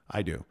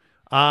 I do.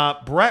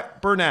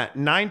 Brett Burnett,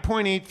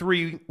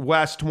 9.83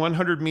 West,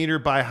 100 meter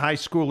by high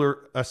schooler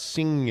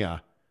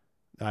Asinya.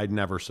 I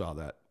never saw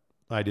that.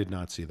 I did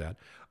not see that.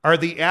 Are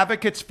the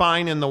Advocates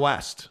fine in the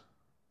West?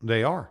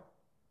 They are.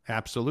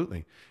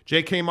 Absolutely.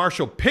 J.K.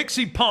 Marshall,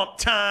 Pixie Pump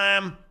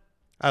time.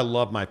 I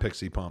love my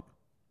Pixie Pump.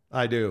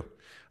 I do.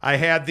 I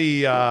had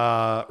the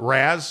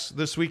Raz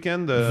this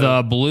weekend.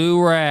 The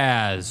blue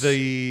Raz.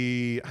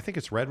 I think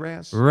it's red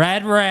Raz.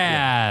 Red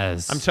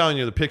Raz. Yeah. I'm telling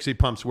you, the Pixie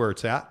Pump's where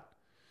it's at.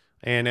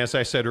 And as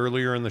I said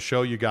earlier in the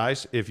show, you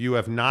guys, if you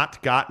have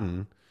not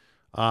gotten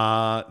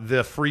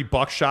the free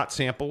buckshot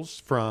samples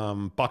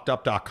from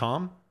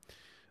buckedup.com,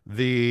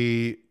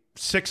 the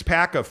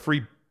 6-pack of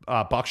free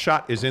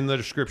buckshot is in the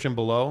description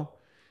below.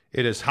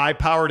 It is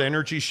high-powered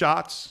energy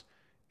shots,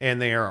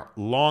 and they are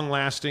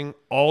long-lasting,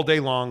 all day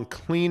long,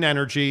 clean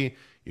energy.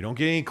 You don't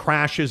get any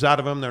crashes out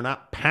of them. They're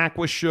not packed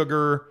with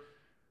sugar.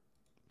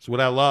 It's what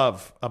I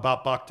love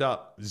about Bucked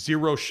Up.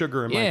 Zero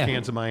sugar in my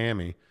cans of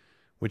Miami.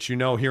 Which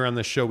here on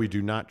this show, we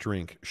do not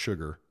drink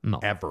sugar. No.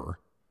 Ever.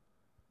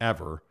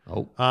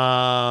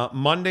 Oh.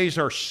 Mondays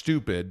are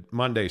stupid.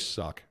 Mondays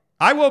suck.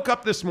 I woke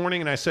up this morning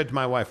and I said to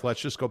my wife,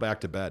 let's just go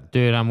back to bed.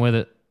 Dude, I'm with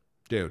it.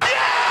 Dude.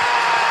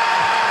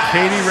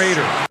 Katie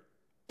Rader.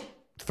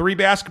 3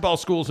 basketball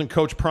schools and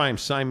Coach Prime.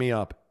 Sign me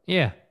up.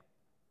 Yeah.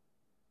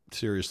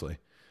 Seriously.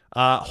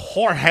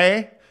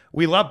 Jorge.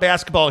 We love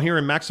basketball here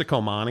in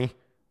Mexico, Monty.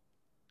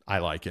 I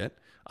like it.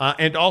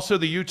 And also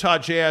the Utah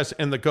Jazz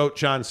and the GOAT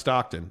John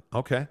Stockton.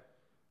 Okay.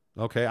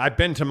 I've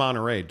been to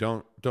Monterey.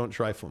 Don't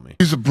trifle me.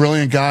 He's a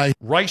brilliant guy.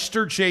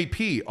 Reister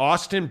JP.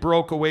 Austin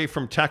broke away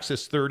from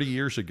Texas 30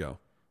 years ago.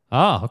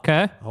 Oh,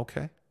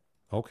 okay.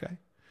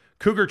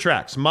 Cougar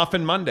Tracks.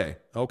 Muffin Monday.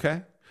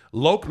 Okay.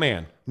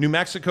 Lokeman. New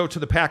Mexico to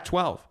the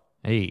Pac-12.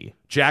 Hey.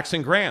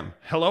 Jackson Graham.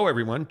 Hello,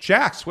 everyone.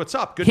 Jax, what's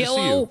up? Good to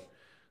see you.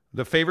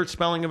 The favorite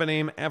spelling of a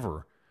name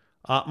ever.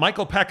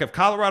 Michael Peck. If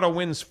Colorado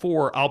wins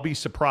 4, I'll be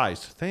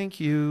surprised. Thank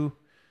you.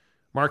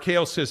 Mark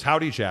Hale says,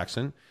 howdy,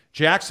 Jackson.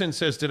 Jackson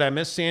says, did I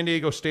miss San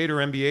Diego State or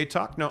NBA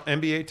talk? No,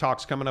 NBA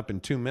talk's coming up in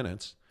 2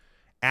 minutes.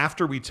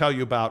 After we tell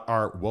you about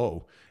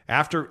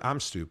I'm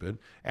stupid.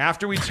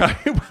 After we tell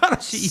you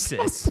about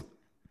Jesus.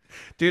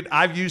 Dude,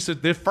 I've used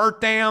it this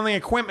first day on the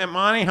equipment,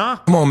 Monty, huh?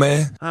 Come on,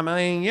 man. I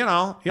mean, you'll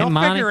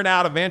Monty, figure it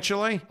out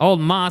eventually. Old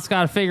Mont's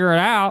got to figure it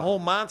out. But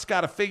Mont's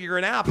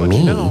figured out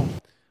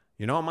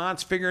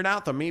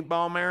the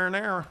meatball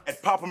marinara.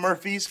 At Papa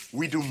Murphy's,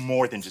 we do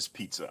more than just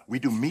pizza. We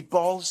do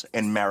meatballs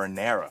and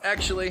marinara.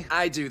 Actually,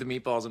 I do the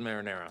meatballs and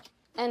marinara.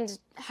 And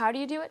how do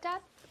you do it,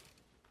 Dad?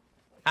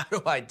 How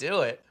do I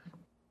do it?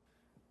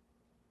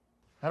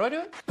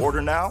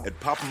 Order now at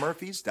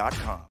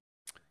papamurphys.com.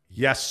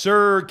 Yes,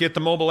 sir. Get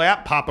the mobile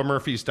app,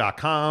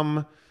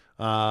 papamurphys.com.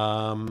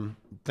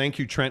 Thank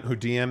you, Trent, who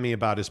DM'd me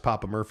about his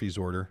Papa Murphy's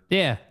order.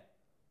 Yeah.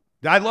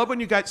 I love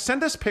when you guys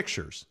send us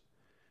pictures.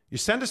 You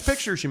send us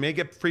pictures, you may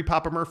get free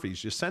Papa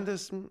Murphy's. You send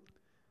us, I'm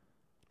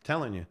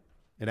telling you,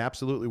 it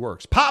absolutely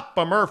works.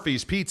 Papa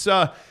Murphy's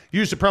Pizza.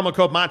 Use the promo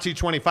code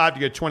Monty25 to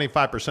get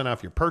 25%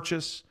 off your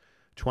purchase.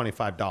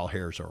 $25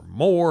 hairs or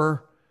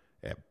more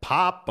at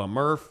Papa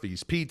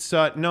Murphy's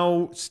Pizza.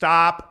 No,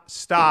 stop.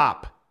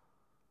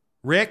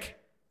 Rick?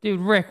 Dude,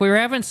 Rick, we were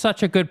having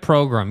such a good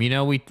program.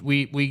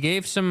 We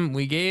gave some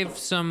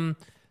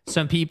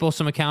people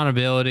some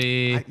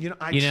accountability.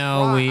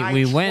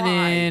 We went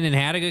in and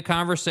had a good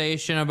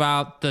conversation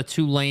about the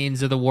 2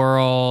 lanes of the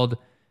world.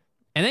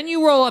 And then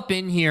you roll up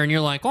in here and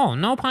you're like, oh,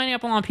 no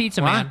pineapple on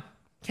pizza, man.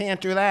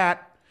 Can't do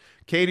that.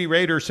 Katie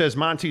Rader says,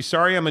 Monty,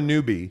 sorry I'm a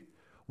newbie.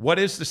 What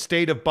is the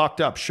state of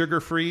Bucked Up?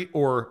 Sugar-free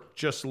or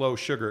just low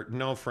sugar?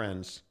 No,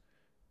 friends.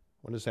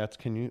 What is that?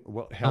 Can you?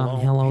 Well,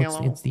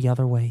 hello. It's the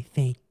other way.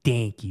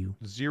 Thank you.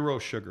 0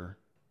 sugar.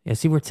 Yeah,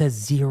 see where it says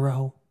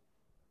 0?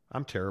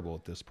 I'm terrible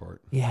at this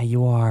part. Yeah,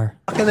 you are.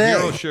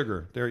 0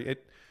 sugar.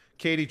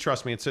 Katie,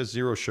 trust me, it says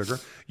 0 sugar.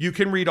 You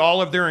can read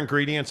all of their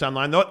ingredients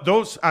online.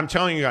 Those, I'm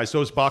telling you guys,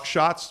 those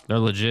buckshots, they're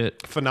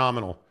legit.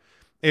 Phenomenal.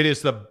 It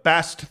is the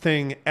best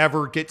thing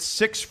ever. Get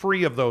 6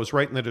 free of those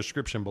right in the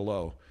description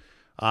below.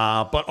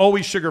 But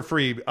always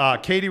sugar-free.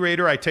 Katie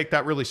Rader, I take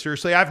that really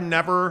seriously. I've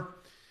never...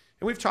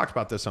 And we've talked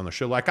about this on the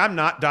show. Like, I'm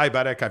not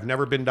diabetic. I've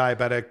never been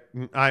diabetic.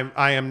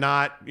 I am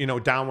not,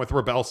 down with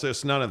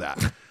Rebelsis. None of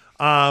that.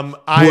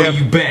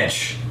 You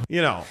bench.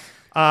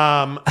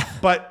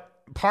 But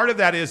part of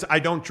that is I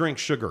don't drink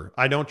sugar.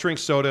 I don't drink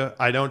soda.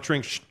 I don't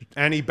drink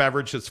any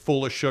beverage that's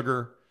full of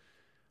sugar.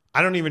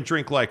 I don't even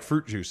drink like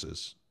fruit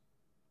juices.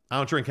 I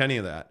don't drink any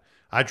of that.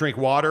 I drink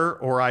water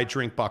or I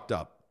drink Bucked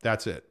Up.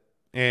 That's it.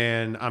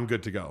 And I'm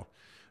good to go.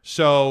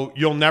 So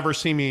you'll never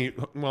see me.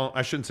 Well,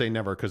 I shouldn't say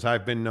never because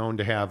I've been known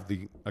to have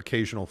the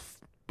occasional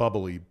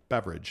bubbly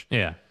beverage.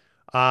 Yeah.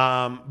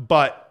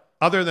 But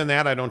other than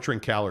that, I don't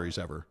drink calories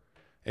ever.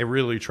 I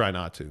really try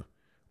not to.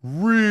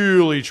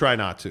 Really try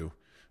not to.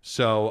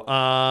 So,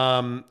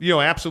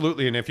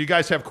 absolutely. And if you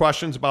guys have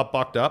questions about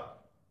Bucked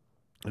Up,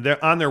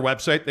 they're on their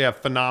website. They have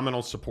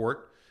phenomenal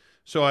support.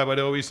 So I would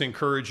always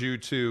encourage you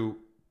to,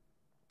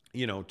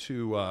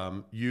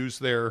 use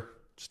their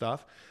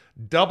stuff.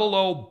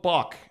 00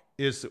 Buck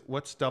is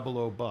what's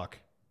 00 Buck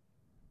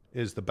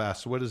is the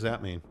best. What does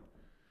that mean?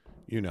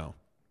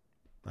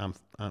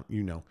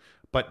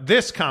 But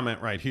this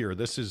comment right here,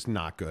 this is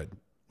not good.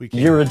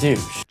 You're a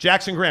douche.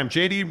 Jackson Graham,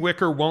 J.D.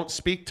 Wicker won't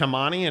speak to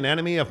Monty. An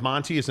enemy of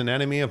Monty is an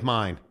enemy of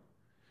mine.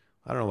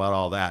 I don't know about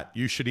all that.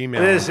 You should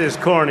email This is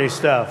corny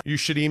stuff. You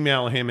should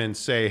email him and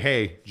say,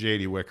 hey,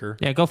 J.D. Wicker.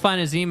 Yeah, go find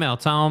his email.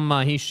 Tell him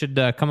he should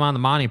come on the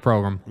Monty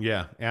program.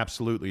 Yeah,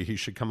 absolutely. He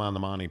should come on the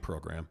Monty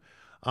program.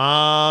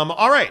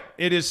 All right.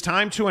 It is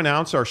time to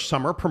announce our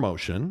summer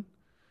promotion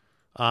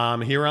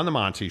here on the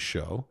Monty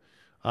Show.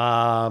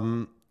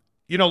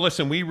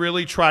 Listen, we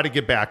really try to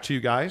get back to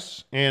you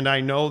guys. And I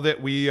know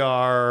that we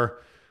are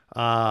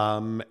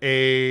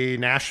a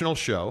national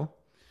show,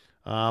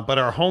 but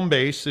our home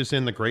base is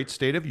in the great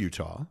state of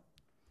Utah.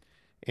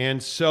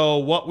 And so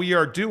what we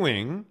are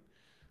doing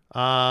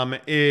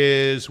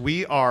is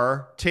we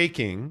are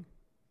taking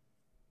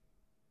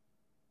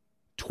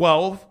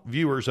 12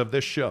 viewers of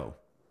this show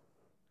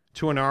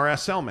to an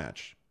RSL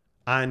match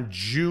on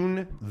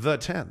June the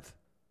 10th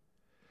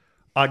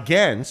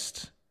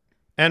against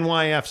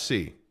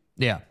NYFC.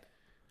 Yeah.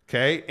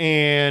 Okay.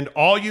 And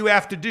all you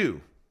have to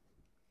do,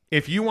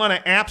 if you want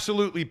to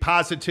absolutely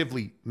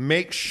positively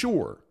make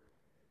sure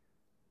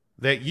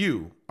that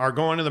you are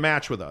going to the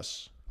match with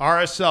us,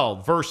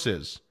 RSL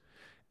versus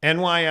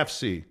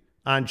NYFC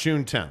on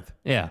June 10th.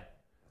 Yeah.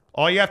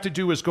 All you have to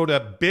do is go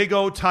to Big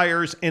O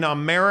Tires in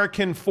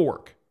American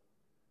Fork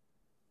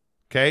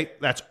Okay?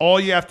 That's all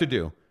you have to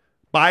do.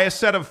 Buy a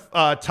set of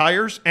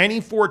tires,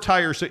 any 4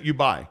 tires that you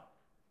buy.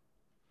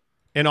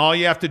 And all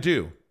you have to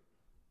do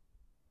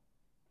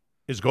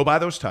is go buy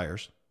those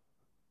tires,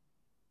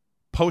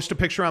 post a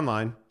picture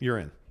online, you're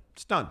in.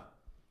 It's done.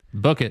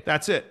 Book it.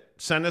 That's it.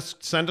 Send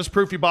us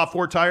proof you bought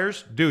 4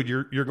 tires. Dude,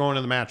 you're going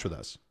to the match with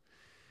us.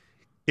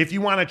 If you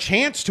want a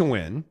chance to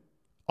win,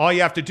 all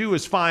you have to do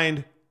is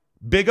find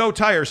Big O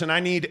Tires, and I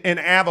need an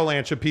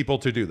avalanche of people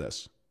to do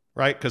this,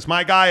 right? Because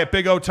my guy at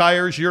Big O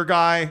Tires, your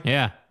guy.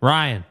 Yeah,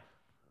 Ryan.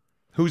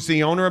 Who's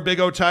the owner of Big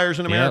O Tires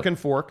and American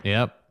Fork.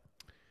 Yep.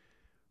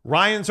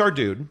 Ryan's our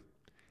dude,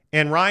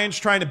 and Ryan's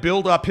trying to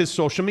build up his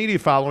social media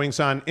followings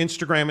on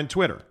Instagram and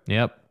Twitter.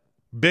 Yep.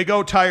 Big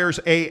O Tires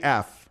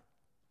AF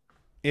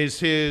is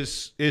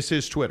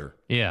his Twitter.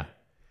 Yeah.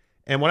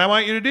 And what I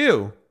want you to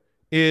do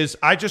is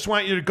I just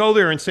want you to go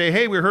there and say,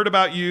 hey, we heard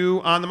about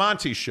you on the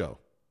Monty Show.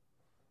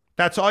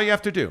 That's all you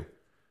have to do.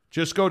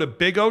 Just go to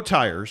Big O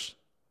Tires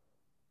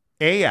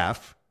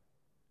AF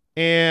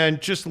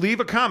and just leave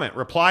a comment.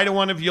 Reply to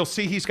one of, you'll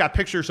see he's got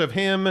pictures of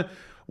him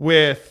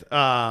with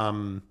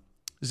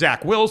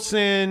Zach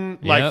Wilson.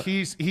 Yep. Like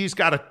he's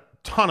got a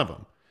ton of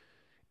them.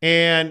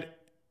 And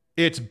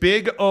it's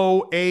Big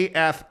O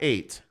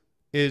AF8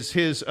 is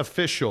his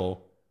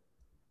official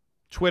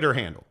Twitter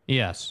handle.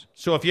 Yes.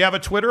 So if you have a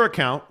Twitter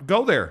account,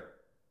 go there.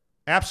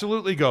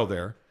 Absolutely go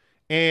there.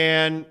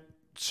 And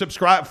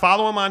subscribe,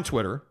 follow him on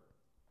Twitter.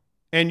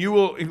 And you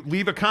will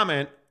leave a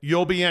comment.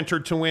 You'll be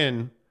entered to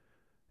win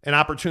an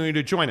opportunity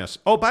to join us.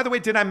 Oh, by the way,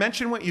 did I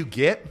mention what you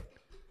get?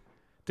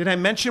 Did I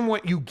mention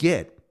what you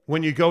get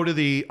when you go to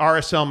the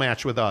RSL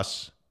match with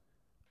us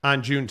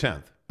on June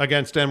 10th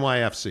against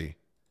NYFC?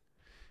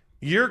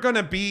 You're going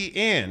to be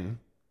in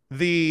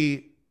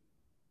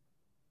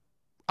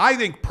I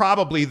think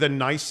probably the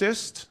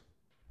nicest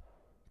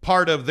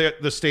part of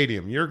the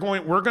stadium.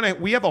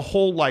 We have a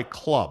whole like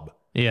club.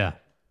 Yeah.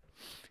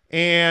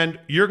 And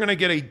you're going to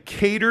get a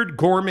catered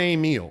gourmet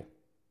meal.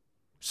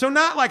 So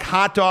not like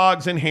hot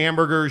dogs and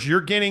hamburgers.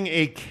 You're getting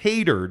a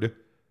catered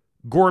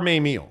gourmet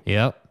meal.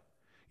 Yep.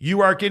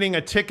 You are getting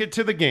a ticket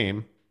to the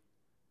game,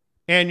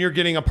 and you're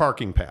getting a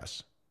parking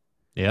pass.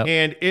 Yep.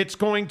 And it is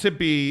going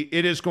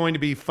to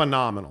be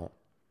phenomenal.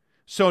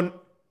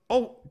 So,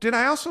 did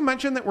I also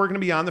mention that we're going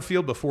to be on the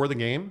field before the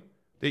game?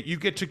 That you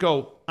get to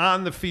go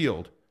on the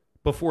field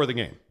before the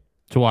game.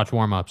 To watch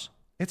warm-ups.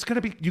 It's going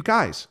to be, you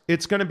guys,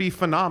 it's going to be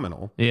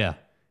phenomenal. Yeah.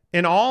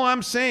 And all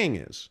I'm saying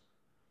is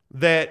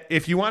that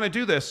if you want to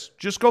do this,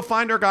 just go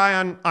find our guy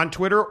on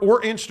Twitter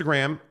or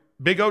Instagram,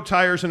 Big O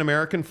Tires and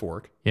American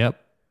Fork. Yep.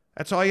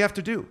 That's all you have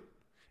to do.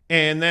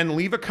 And then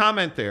leave a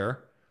comment there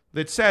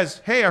that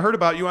says, hey, I heard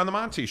about you on the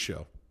Monty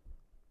Show.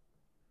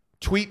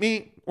 Tweet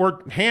me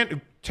or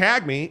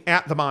tag me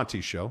at the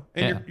Monty Show,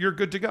 and you're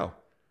good to go.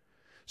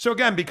 So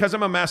again, because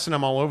I'm a mess and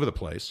I'm all over the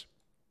place,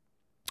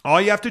 all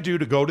you have to do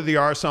to go to the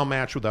RSL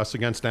match with us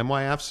against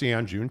NYFC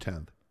on June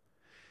 10th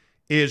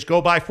is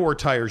go buy 4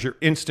 tires. You're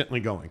instantly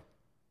going.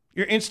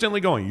 You're instantly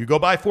going. You go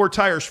buy 4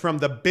 tires from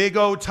the Big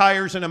O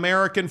Tires and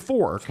American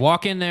Fork.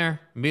 Walk in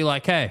there and be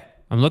like, hey,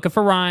 I'm looking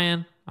for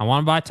Ryan. I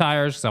want to buy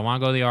tires because I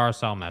want to go to the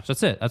RSL match.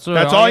 That's it. That's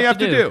all you have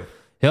to do.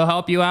 He'll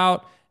help you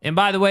out. And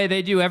by the way,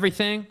 they do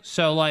everything.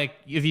 So, like,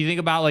 if you think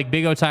about, like,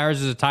 Big O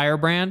Tires as a tire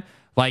brand,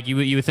 like, you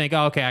would think,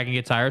 oh, okay, I can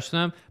get tires from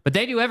them. But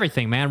they do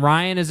everything, man.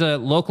 Ryan is a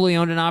locally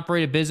owned and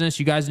operated business.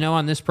 You guys know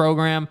on this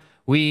program,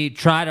 we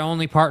try to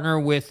only partner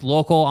with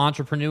local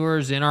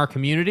entrepreneurs in our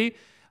community.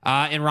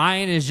 And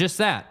Ryan is just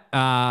that.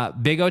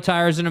 Big O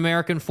Tires and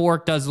American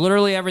Fork does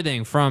literally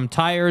everything from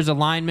tires,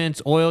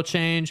 alignments, oil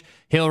change.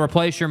 He'll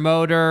replace your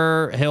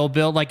motor. He'll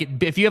build,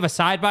 like, if you have a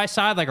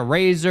side-by-side, like a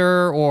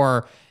Razor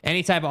or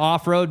any type of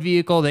off-road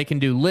vehicle, they can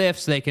do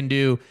lifts. They can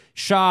do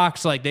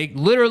shocks. Like, they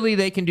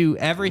can do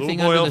everything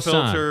Lube under oil the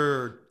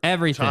filter, sun.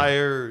 Everything.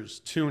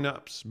 Tires,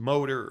 tune-ups,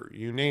 motor,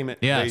 you name it.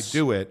 Yes. They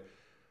do it.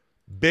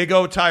 Big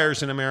O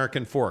Tires and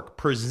American Fork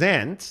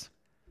present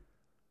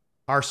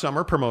our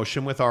summer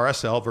promotion with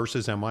RSL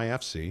versus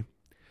NYFC.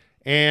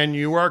 And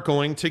you are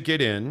going to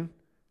get in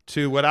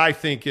to what I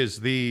think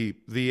is the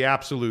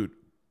absolute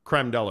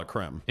creme de la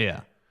creme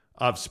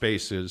of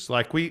spaces.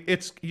 Like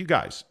you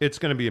guys, it's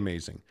going to be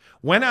amazing.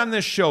 When on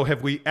this show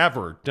have we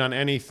ever done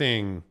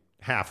anything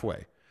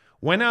halfway?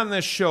 When on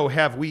this show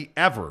have we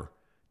ever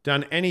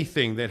done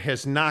anything that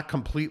has not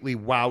completely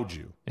wowed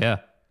you? Yeah.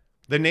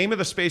 The name of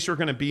the space we're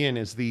going to be in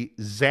is the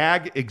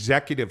ZAG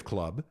Executive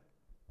Club,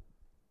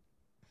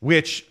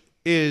 which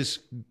is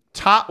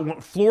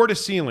top floor to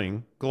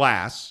ceiling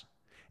glass,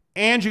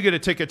 and you get a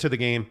ticket to the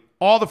game,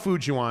 all the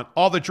food you want,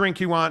 all the drink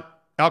you want.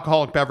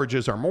 Alcoholic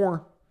beverages are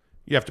more.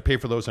 You have to pay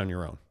for those on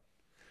your own.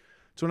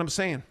 That's what I'm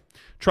saying.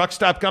 Truck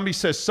Stop Gumby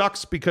says,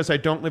 sucks because I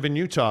don't live in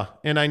Utah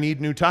and I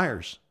need new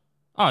tires.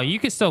 Oh, you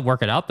can still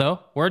work it out, though.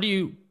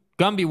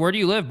 Gumby, where do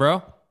you live,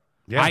 bro?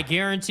 Yeah. I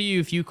guarantee you,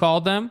 if you call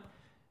them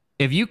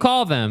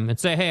and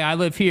say, hey, I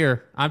live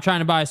here, I'm trying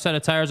to buy a set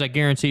of tires, I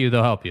guarantee you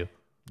they'll help you.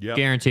 Yep.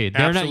 Guaranteed.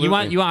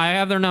 Absolutely. I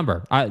have their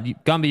number.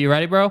 Gumby, you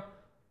ready, bro?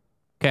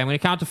 Okay, I'm going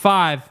to count to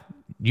 5.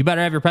 You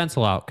better have your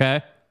pencil out,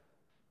 okay?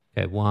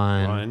 Okay,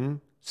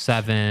 1,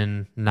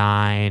 7,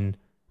 9,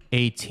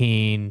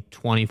 18,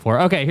 24.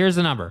 Okay, here's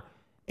the number.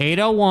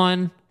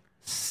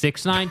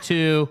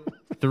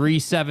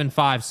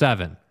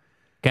 801-692-3757.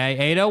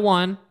 Okay,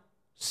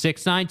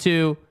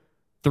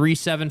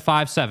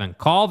 801-692-3757.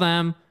 Call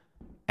them.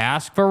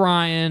 Ask for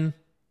Ryan.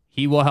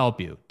 He will help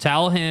you.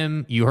 Tell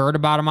him you heard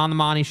about him on the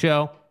Monty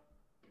Show,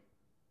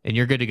 and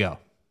you're good to go.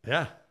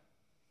 Yeah,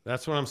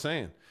 that's what I'm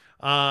saying.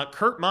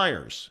 Kurt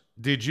Myers,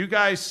 did you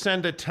guys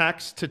send a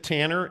text to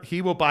Tanner?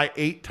 He will buy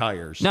 8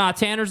 tires. No,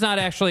 Tanner's not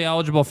actually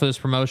eligible for this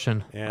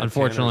promotion,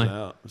 unfortunately.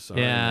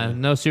 Sorry, yeah,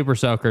 man. no super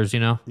soakers,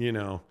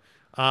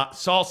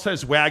 Saul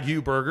says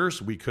Wagyu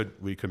burgers. We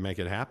could make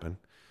it happen.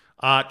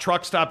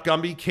 Truck Stop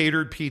Gumby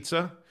catered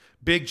pizza.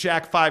 Big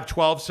Jack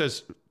 512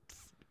 says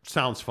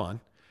sounds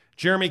fun.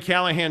 Jeremy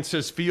Callahan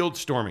says field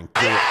storming.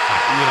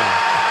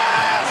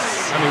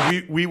 I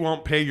mean, we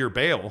won't pay your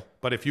bail,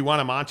 but if you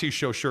want a Monty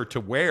Show shirt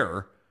to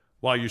wear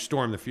while you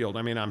storm the field,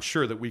 I mean, I'm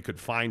sure that we could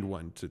find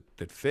one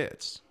that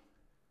fits.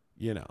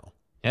 Yeah.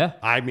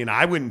 I mean,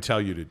 I wouldn't tell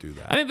you to do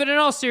that. I mean, but in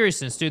all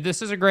seriousness, dude,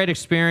 this is a great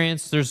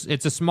experience.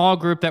 It's a small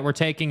group that we're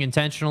taking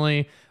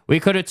intentionally. We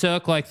could have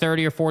took like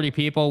 30 or 40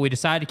 people. We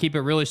decided to keep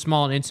it really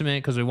small and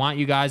intimate because we want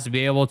you guys to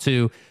be able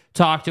to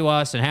talk to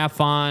us and have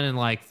fun and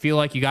like feel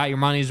like you got your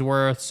money's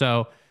worth.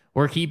 So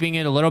we're keeping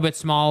it a little bit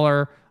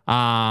smaller. But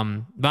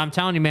I'm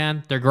telling you,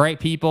 man, they're great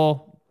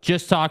people.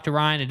 Just talk to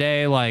Ryan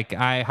today. Like,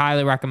 I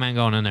highly recommend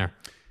going in there.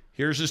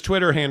 Here's his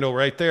Twitter handle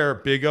right there,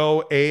 Big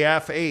O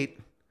AF8.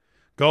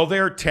 Go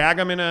there, tag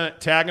him in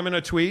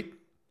a tweet.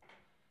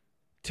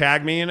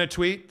 Tag me in a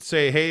tweet.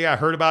 Say, hey, I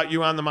heard about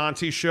you on the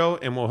Monty Show,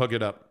 and we'll hook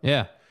it up.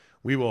 Yeah.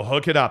 We will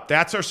hook it up.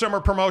 That's our summer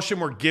promotion.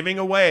 We're giving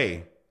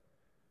away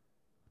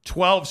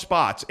 12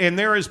 spots. And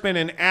there has been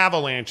an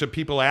avalanche of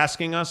people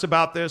asking us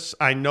about this.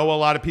 I know a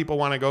lot of people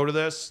want to go to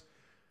this.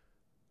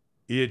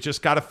 You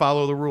just got to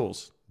follow the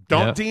rules.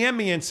 Don't DM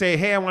me and say,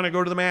 hey, I want to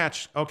go to the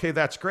match. Okay,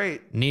 that's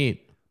great.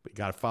 Neat. But you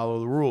got to follow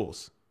the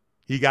rules.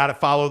 You got to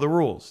follow the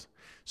rules.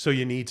 So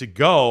you need to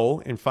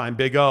go and find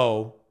Big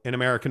O and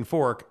American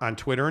Fork on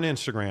Twitter and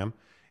Instagram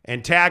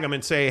and tag them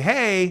and say,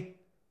 hey,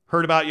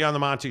 heard about you on the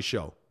Monty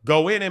Show.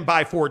 Go in and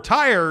buy 4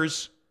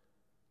 tires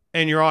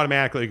and you're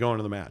automatically going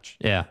to the match.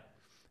 Yeah.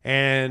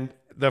 And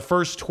the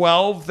first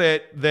 12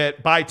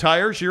 that buy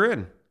tires, you're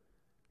in.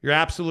 You're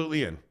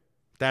absolutely in.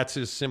 That's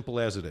as simple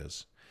as it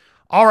is.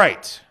 All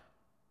right.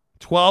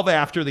 12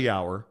 after the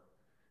hour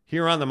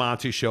here on the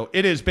Monty Show.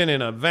 It has been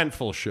an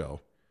eventful show.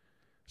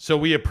 So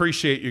we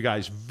appreciate you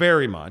guys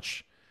very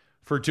much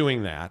for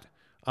doing that.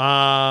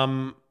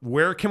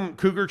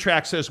 Cougar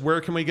Track says,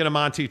 where can we get a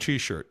Monty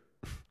t-shirt?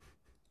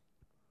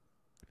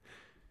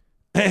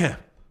 Why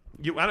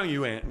don't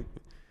you, Ant?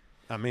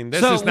 I mean,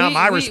 this is not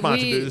my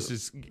responsibility. This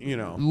is,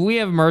 We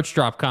have a merch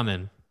drop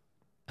coming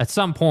at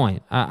some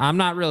point. I'm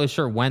not really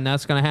sure when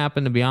that's going to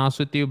happen, to be honest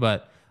with you.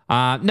 But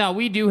no,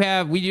 we do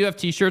have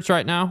t-shirts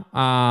right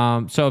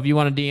now. So if you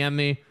want to DM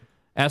me,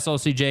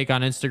 SLC Jake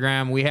on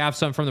Instagram. We have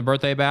some from the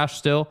birthday bash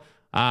still.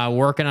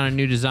 Working on a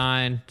new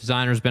design.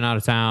 Designer's been out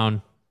of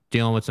town,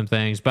 dealing with some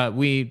things. But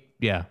we'll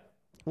get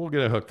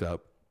it hooked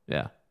up.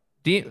 Yeah.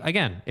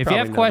 Again, if you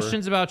have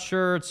questions about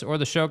shirts or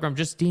the showroom,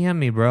 just DM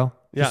me, bro.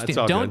 Yeah, it's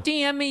all Don't good.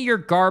 DM me your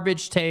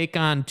garbage take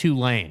on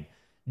Tulane.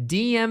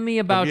 DM me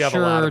about you have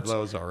shirts. a lot of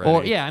those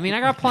already. I mean, I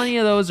got plenty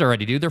of those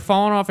already, dude. They're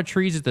falling off of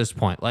trees at this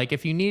point. Like,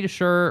 if you need a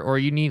shirt or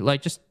you need,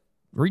 just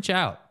reach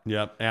out.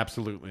 Yep,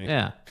 absolutely.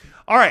 Yeah.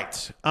 All right.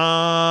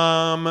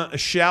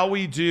 Shall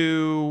we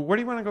do... Where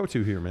do you want to go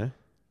to here, man?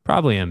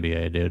 Probably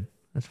NBA, dude.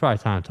 It's probably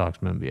time to talk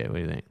some NBA. What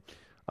do you think?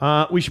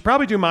 We should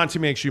probably do Monty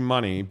Makes You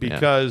Money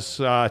because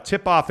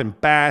tip-off in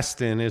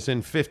Boston is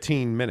in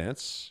 15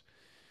 minutes.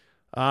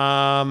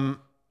 Joel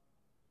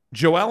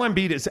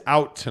Embiid is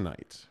out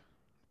tonight,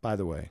 by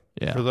the way.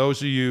 Yeah. For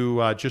those of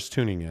you just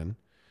tuning in.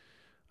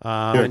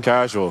 You're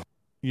casual.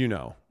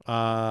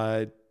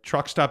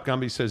 Truck Stop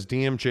Gumby says,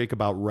 DM Jake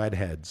about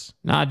redheads.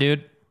 Nah,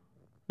 dude.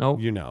 Nope.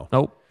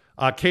 Nope.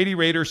 Katie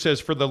Rader says,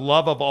 for the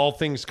love of all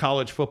things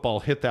college football,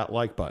 hit that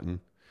like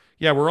button.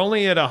 Yeah, we're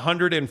only at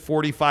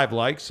 145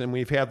 likes, and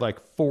we've had like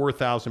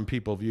 4,000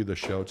 people view the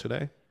show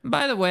today.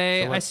 By the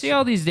way, I see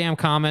all these damn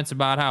comments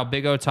about how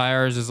Big O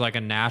Tires is like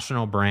a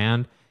national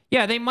brand.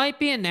 Yeah, they might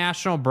be a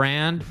national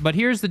brand, but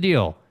here's the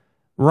deal.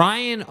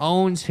 Ryan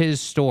owns his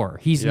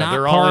store.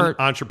 They're all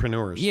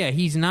entrepreneurs. Yeah,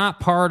 he's not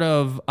part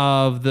of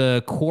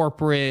the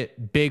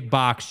corporate big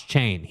box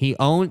chain. He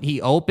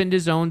opened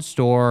his own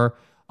store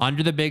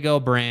under the Big O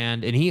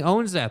brand, and he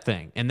owns that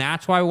thing, and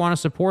that's why we want to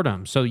support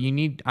him. So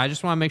I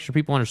just want to make sure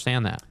people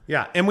understand that.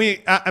 Yeah, and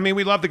we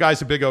love the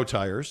guys at Big O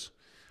Tires,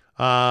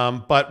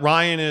 but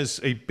Ryan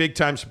is a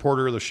big-time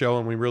supporter of the show,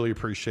 and we really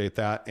appreciate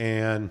that,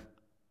 and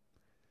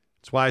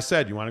that's why I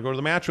said, you want to go to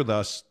the match with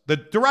us. The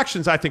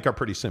directions, I think, are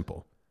pretty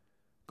simple.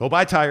 Go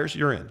buy tires,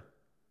 you're in.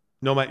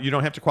 No, you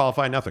don't have to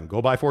qualify, nothing.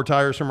 Go buy 4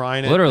 tires from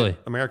Ryan. Literally.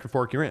 American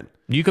Fork, you're in.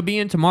 You could be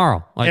in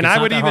tomorrow. And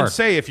I would even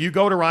say, if you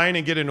go to Ryan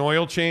and get an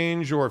oil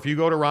change, or if you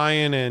go to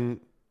Ryan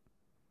and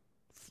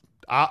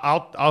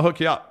I'll hook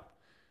you up.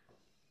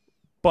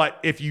 But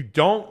if you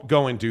don't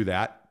go and do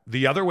that,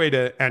 the other way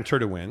to enter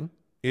to win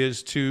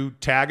is to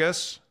tag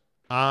us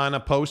on a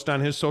post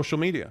on his social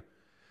media.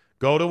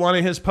 Go to one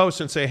of his posts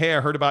and say, hey,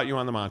 I heard about you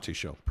on the Monty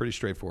Show. Pretty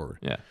straightforward.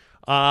 Yeah.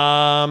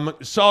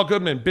 Saul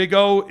Goodman. Big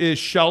O is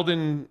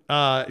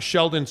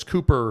Sheldon's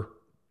Cooper.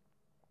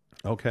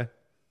 Okay.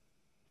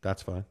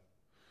 That's fine.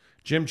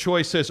 Jim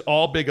Choi says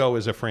all Big O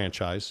is a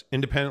franchise,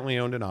 independently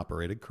owned and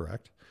operated.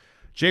 Correct.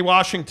 Jay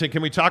Washington,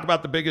 can we talk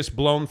about the biggest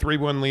blown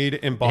 3-1 lead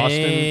in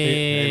Boston?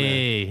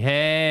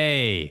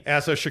 Hey.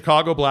 As a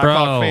Chicago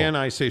Blackhawk fan,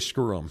 I say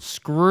screw them.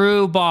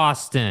 Screw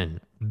Boston.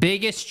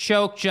 Biggest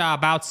choke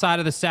job outside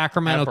of the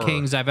Sacramento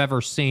Kings I've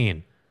ever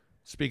seen.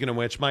 Speaking of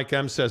which, Mike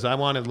M says, I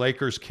wanted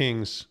Lakers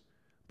Kings,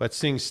 but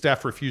seeing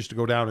Steph refuse to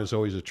go down is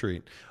always a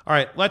treat. All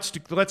right, let's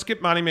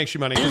get Monty Makes You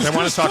Money because I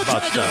want to talk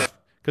about Steph.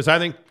 Because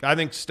I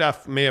think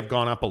Steph may have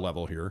gone up a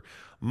level here.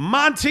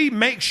 Monty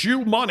Makes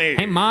You Money.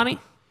 Hey, Monty.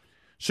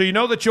 So you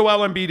know that Joel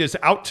Embiid is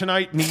out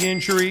tonight, knee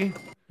injury.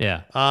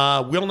 Yeah.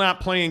 Will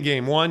not play in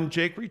game 1.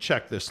 Jake,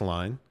 recheck this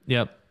line.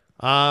 Yep.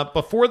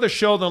 Before the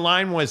show, the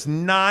line was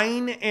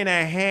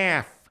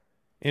 9.5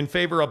 in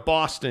favor of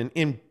Boston.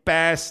 In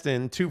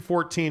Boston,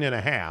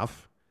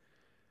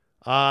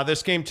 214.5.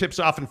 This game tips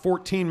off in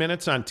 14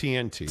 minutes on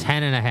TNT.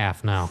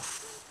 10.5 now.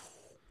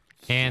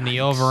 And the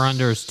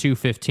over-under is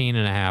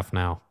 215.5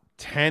 now.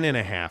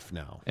 10.5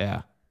 now.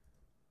 Yeah.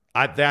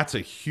 That's a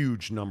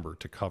huge number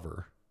to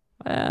cover.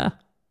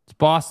 It's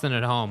Boston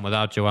at home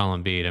without Joel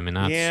Embiid. I mean,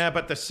 that's... Yeah,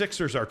 but the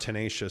Sixers are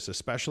tenacious,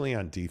 especially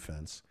on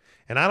defense.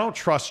 And I don't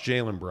trust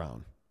Jaylen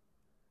Brown.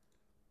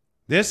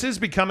 This is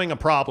becoming a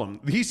problem.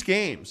 These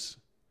games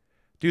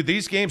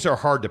are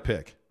hard to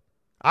pick.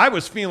 I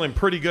was feeling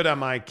pretty good on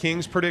my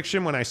Kings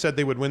prediction when I said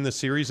they would win the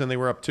series and they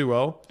were up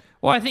 2-0.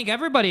 Well, I think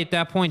everybody at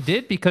that point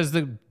did because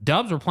the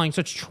Dubs were playing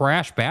such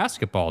trash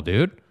basketball,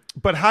 dude.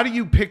 But how do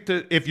you pick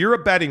if you're a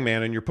betting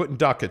man and you're putting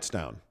ducats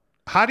down,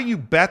 how do you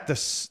bet the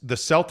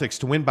Celtics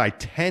to win by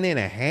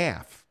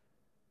 10.5?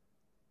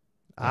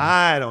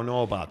 I don't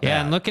know about that.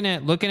 Yeah, and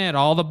looking at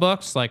all the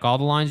books, like all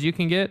the lines you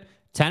can get,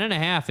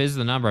 10.5 is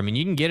the number. I mean,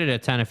 you can get it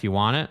at 10 if you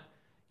want it,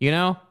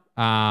 but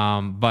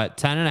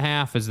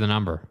 10.5 is the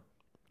number.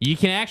 You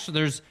can actually,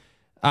 there's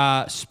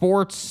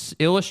Sports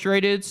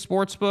Illustrated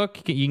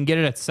Sportsbook. You can get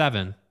it at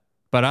 7.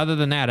 But other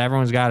than that,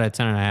 everyone's got it at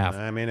 10.5.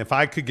 I mean, if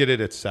I could get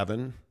it at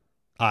 7,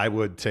 I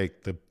would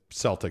take the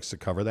Celtics to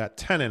cover that.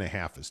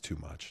 10.5 is too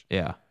much.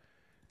 Yeah.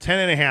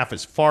 10.5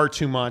 is far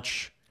too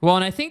much. Well,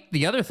 and I think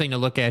the other thing to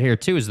look at here,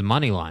 too, is the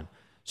money line.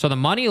 So the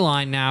money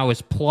line now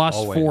is plus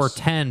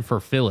 410 for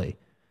Philly.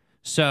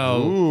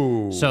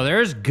 So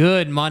there's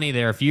good money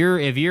there. If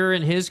you're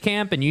in his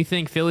camp and you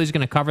think Philly's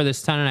going to cover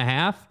this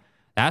 10.5,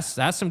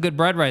 that's some good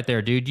bread right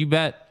there, dude. You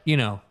bet,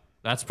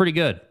 that's pretty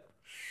good.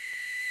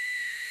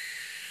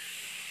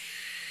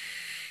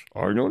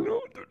 I don't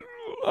know.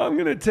 I'm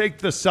going to take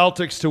the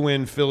Celtics to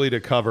win, Philly to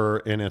cover,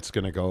 and it's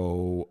going to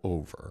go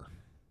over.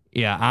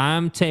 Yeah,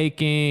 I'm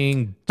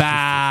taking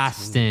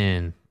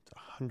Boston.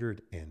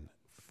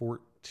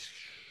 104.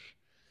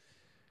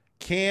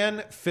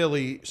 Can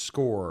Philly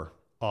score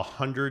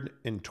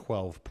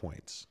 112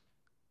 points?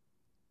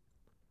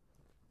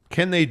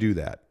 Can they do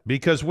that?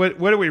 Because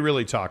what are we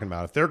really talking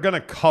about? If they're going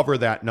to cover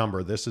that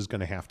number, this is going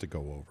to have to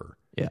go over.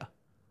 Yeah.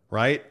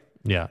 Right?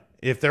 Yeah.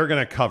 If they're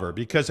going to cover.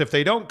 Because if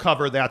they don't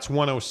cover, that's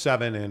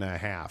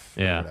 107.5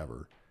 or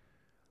whatever.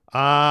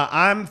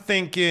 I'm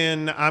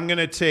thinking I'm going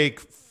to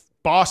take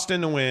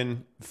Boston to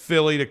win,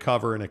 Philly to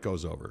cover, and it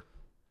goes over.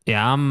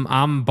 Yeah,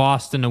 I'm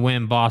Boston to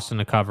win, Boston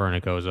to cover, and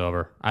it goes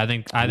over. I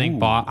think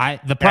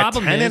the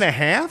problem at 10 is, and a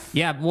half?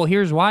 Yeah, well,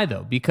 here's why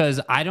though, because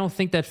I don't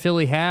think that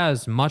Philly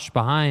has much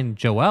behind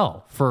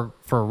Joel for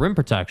rim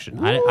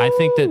protection. I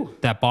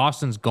think that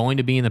Boston's going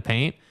to be in the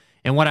paint,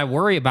 and what I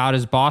worry about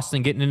is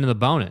Boston getting into the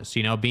bonus.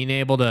 Being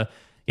able to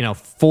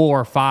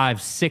 4,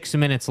 5, 6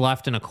 minutes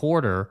left in a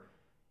quarter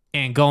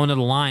and going to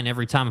the line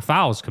every time a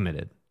foul is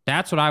committed.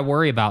 That's what I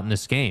worry about in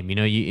this game.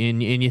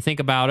 You think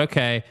about,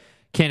 okay,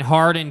 can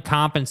Harden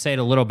compensate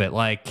a little bit?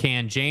 Like,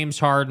 can James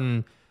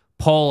Harden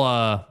pull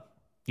a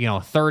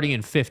 30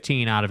 and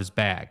 15 out of his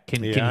bag?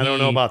 I don't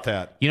know about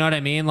that. You know what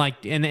I mean?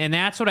 Like, and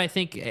that's what I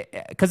think.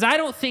 Because I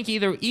don't think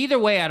either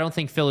way. I don't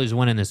think Philly's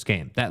winning this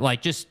game. That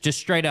just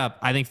straight up,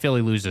 I think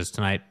Philly loses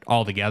tonight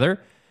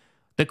altogether.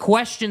 The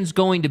question's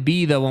going to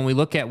be though when we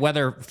look at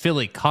whether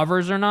Philly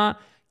covers or not.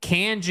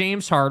 Can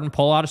James Harden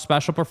pull out a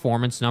special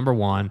performance, number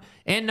one?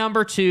 And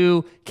number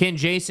two, can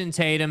Jason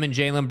Tatum and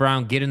Jaylen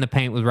Brown get in the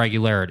paint with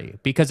regularity?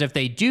 Because if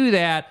they do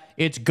that,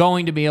 it's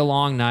going to be a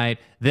long night.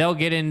 They'll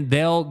get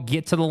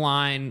to the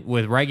line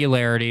with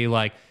regularity.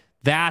 Like,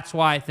 that's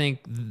why I think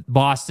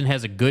Boston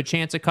has a good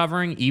chance of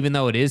covering, even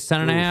though it is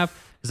 10.5,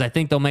 because I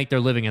think they'll make their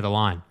living at the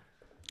line.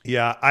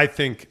 Yeah, I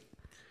think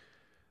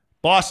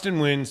Boston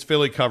wins,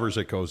 Philly covers,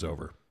 it goes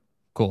over.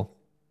 Cool.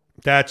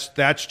 That's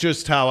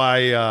just how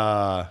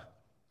I...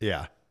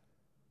 Yeah,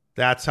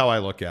 that's how I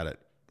look at it,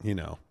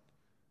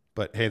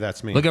 But hey,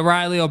 that's me. Look at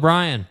Riley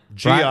O'Brien.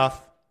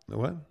 Geoff.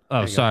 What?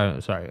 Oh, sorry.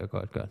 Go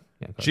ahead.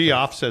 Yeah,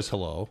 Geoff says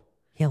hello.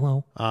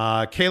 Hello.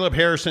 Caleb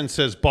Harrison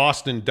says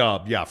Boston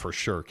dub. Yeah, for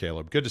sure,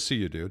 Caleb. Good to see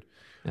you, dude.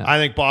 Yeah. I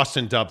think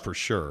Boston dub for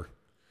sure.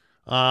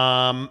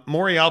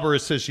 Maury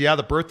Alvarez says, yeah,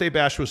 the birthday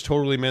bash was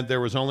totally mid.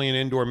 There was only an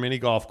indoor mini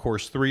golf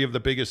course. 3 of the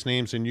biggest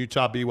names in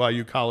Utah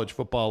BYU college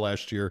football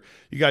last year.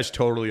 You guys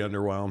totally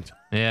underwhelmed.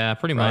 Yeah,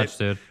 pretty much,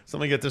 dude. So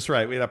let me get this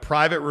right. We had a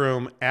private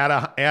room at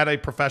a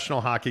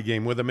professional hockey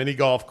game with a mini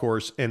golf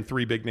course and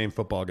 3 big name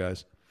football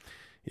guys.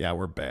 Yeah,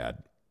 we're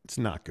bad. It's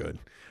not good.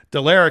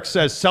 Delaric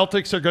says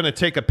Celtics are going to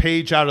take a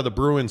page out of the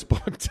Bruins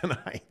book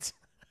tonight.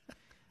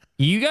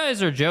 You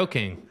guys are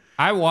joking.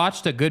 I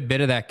watched a good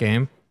bit of that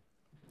game.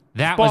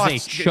 That was a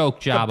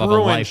choke job of a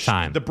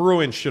lifetime. The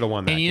Bruins should have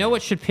won that. And you know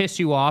what should piss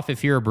you off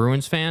if you're a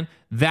Bruins fan?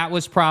 That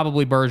was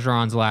probably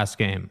Bergeron's last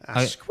game.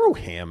 Screw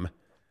him.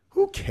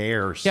 Who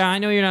cares? Yeah, I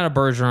know you're not a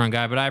Bergeron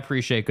guy, but I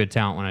appreciate good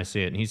talent when I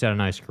see it, and he's had a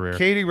nice career.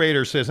 Katie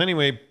Rader says,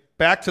 anyway,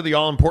 back to the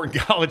all-important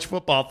college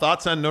football.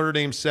 Thoughts on Notre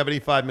Dame's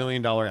 $75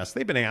 million ask?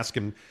 They've been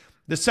asking.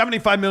 The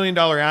 $75 million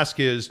ask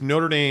is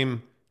Notre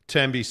Dame to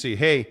NBC.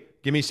 Hey,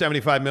 give me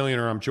 $75 million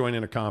or I'm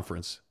joining a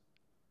conference.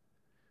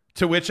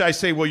 To which I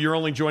say, well, you're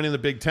only joining the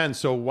Big Ten,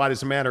 so why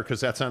does it matter?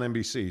 Because that's on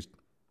NBC.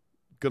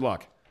 Good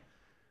luck.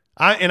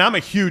 I'm a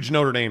huge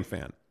Notre Dame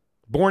fan.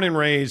 Born and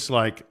raised,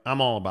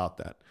 I'm all about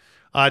that.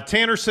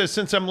 Tanner says,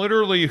 since I'm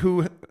literally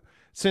who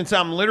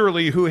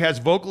has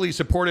vocally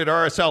supported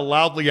RSL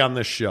loudly on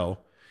this show,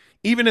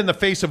 even in the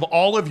face of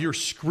all of your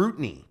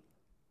scrutiny.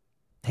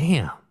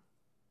 Damn.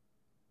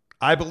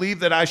 I believe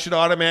that I should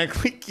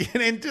automatically get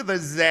into the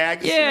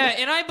Zags. Yeah,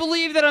 and I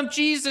believe that I'm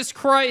Jesus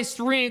Christ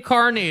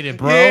reincarnated,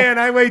 bro. Yeah, and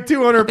I weigh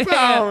 200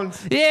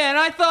 pounds. Yeah, and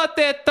I thought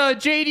that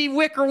J.D.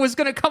 Wicker was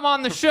going to come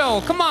on the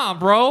show. Come on,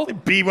 bro.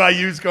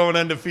 BYU's going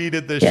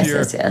undefeated this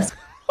year. Yes.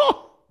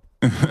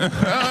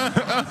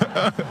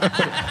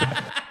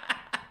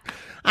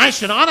 I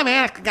should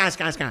automatically, guys,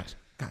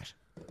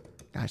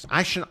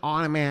 I should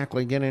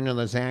automatically get into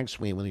the Zag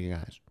suite with you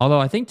guys. Although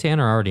I think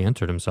Tanner already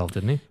entered himself,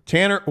 didn't he?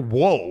 Tanner,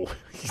 whoa.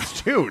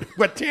 Dude,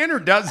 what Tanner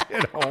does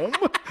at home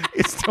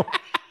is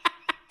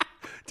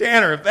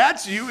Tanner, if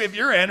that's you, if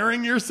you're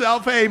entering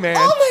yourself, hey, man.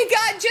 Oh, my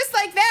God, just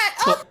like that.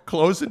 Oh.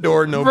 Close the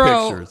door, no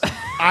pictures.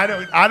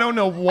 I don't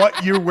know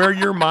where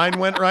your mind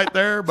went right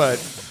there, but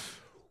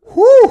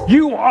whew.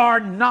 You are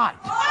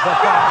not the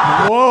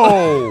guy.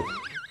 Whoa.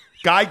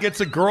 Guy gets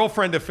a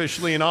girlfriend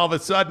officially, and all of a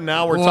sudden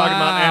now we're talking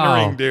about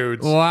entering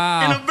dudes.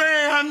 Wow. In a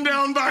van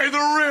down by the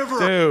river.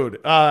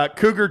 Dude,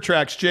 Cougar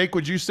Tracks. Jake,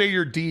 would you say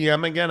your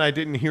DM again? I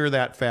didn't hear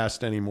that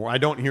fast anymore. I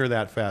don't hear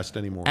that fast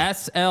anymore.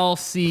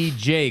 SLC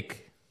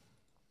Jake.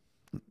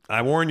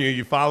 I warn you,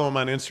 you follow him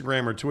on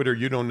Instagram or Twitter,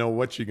 you don't know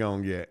what you're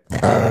going to get. You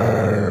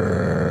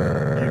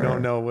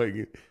don't know what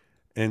you...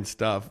 and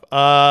stuff.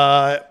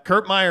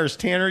 Kurt Myers,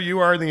 Tanner, you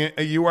are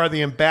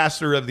the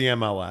ambassador of the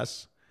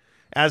MLS.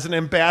 As an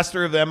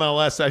ambassador of the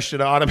MLS, I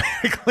should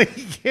automatically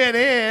get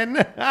in.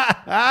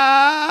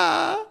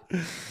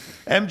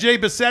 MJ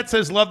Bissett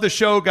says, love the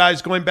show,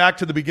 guys. Going back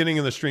to the beginning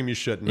of the stream, you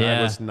shouldn't. Yeah.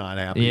 I was not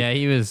happy. Yeah,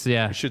 he was,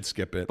 yeah. You should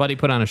skip it. But he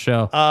put on a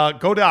show.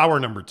 Go to hour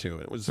number 2.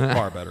 It was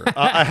far better.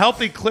 A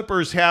healthy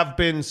Clippers have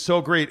been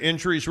so great.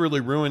 Injuries really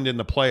ruined in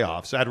the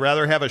playoffs. I'd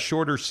rather have a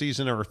shorter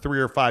season or a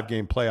 3 or 5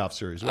 game playoff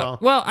series. Well,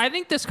 I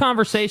think this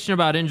conversation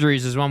about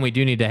injuries is one we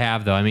do need to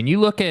have, though. I mean, you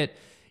look at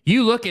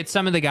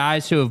some of the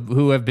guys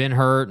who have been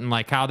hurt and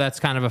like how that's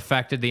kind of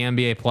affected the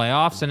NBA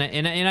playoffs, and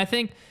I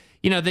think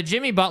the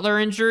Jimmy Butler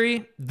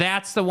injury,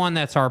 that's the one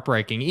that's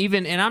heartbreaking.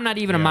 And I'm not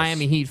even a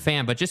Miami Heat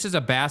fan, but just as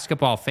a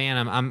basketball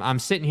fan, I'm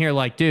sitting here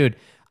like, dude,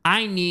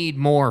 I need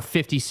more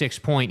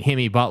 56-point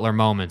Himmy Butler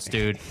moments,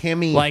 dude.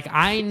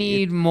 I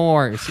need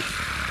more.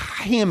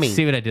 Himmy.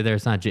 See what I did there?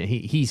 It's not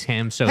he's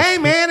him. So hey,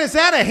 man, is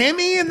that a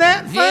Himmy in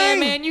that thing? Yeah,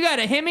 man, you got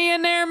a Himmy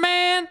in there,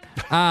 man.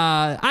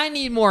 I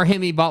need more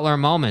Himmy Butler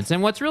moments.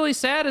 And what's really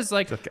sad is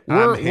we're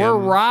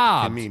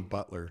robbed. Himmy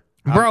Butler.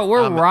 Bro,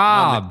 we're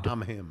robbed.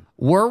 I'm him.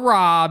 We're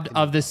robbed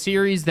of the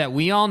series that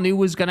we all knew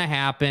was going to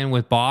happen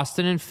with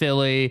Boston and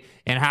Philly.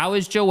 And how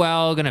is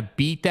Joel going to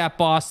beat that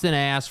Boston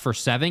ass for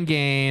 7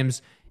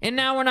 games? And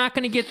now we're not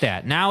going to get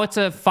that. Now it's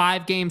a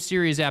 5-game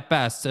series at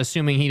best,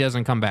 assuming he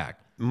doesn't come back.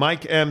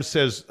 Mike M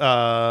says,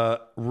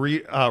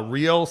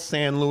 real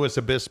San Luis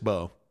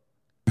Obispo.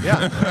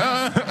 Yeah.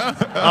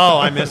 Oh,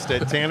 I missed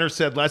it. Tanner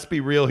said, let's be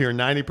real here.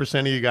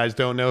 90% of you guys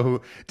didn't know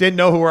who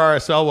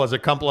RSL was a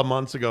couple of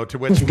months ago, to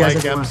which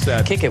Mike M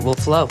said, kick it, we'll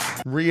flow.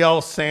 Real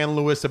San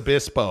Luis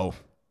Obispo.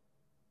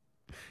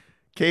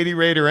 Katie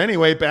Rader,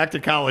 anyway, back to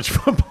college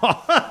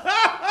football.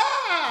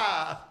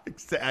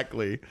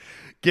 Exactly.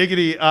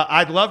 Giggity,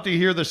 I'd love to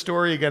hear the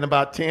story again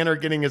about Tanner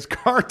getting his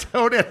car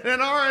towed at an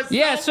RSL.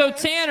 Yeah, so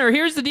Tanner,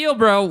 here's the deal,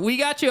 bro. We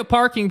got you a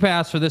parking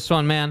pass for this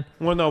one, man.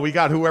 Well, no, we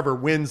got whoever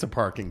wins a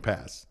parking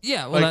pass.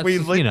 Yeah, well, we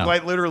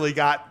literally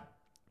got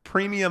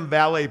premium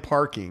valet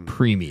parking.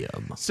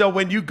 Premium. So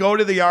when you go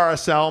to the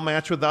RSL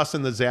match with us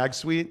in the Zag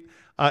Suite,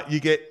 you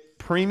get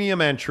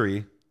premium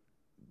entry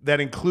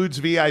that includes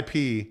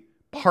VIP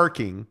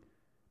parking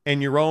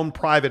and your own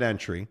private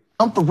entry.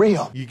 I'm for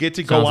real. You get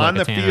to go on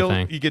the field.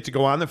 Thing. You get to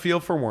go on the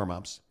field for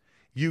warm-ups.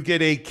 You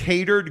get a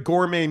catered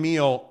gourmet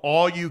meal,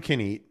 all you can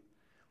eat.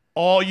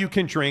 all you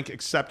can drink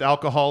except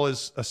alcohol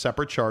is a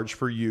separate charge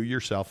for you,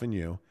 yourself, and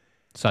you.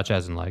 Such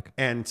as in like.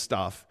 And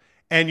stuff.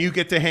 And you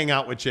get to hang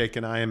out with Jake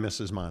and I and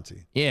Mrs.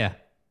 Monty. Yeah.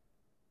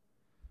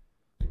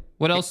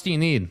 What else do you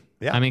need?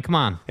 Yeah. I mean, come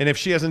on. And if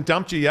she hasn't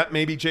dumped you yet,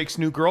 maybe Jake's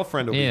new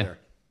girlfriend will be there.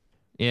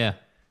 Yeah.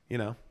 You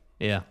know?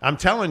 Yeah. I'm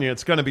telling you,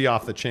 it's going to be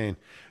off the chain.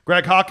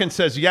 Greg Hawkins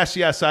says,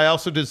 yes, I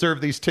also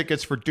deserve these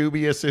tickets for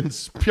dubious and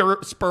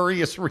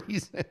spurious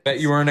reasons. Bet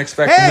you weren't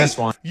expecting this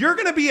one. You're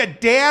going to be a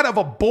dad of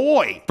a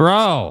boy.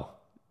 Bro,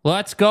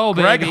 let's go,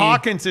 baby. Greg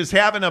Hawkins is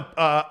having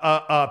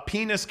a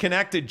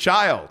penis-connected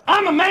child.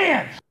 I'm a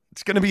man.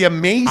 It's going to be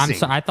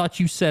amazing. I thought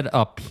you said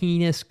a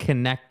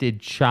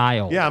penis-connected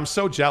child. Yeah, I'm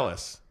so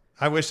jealous.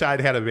 I wish I'd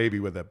had a baby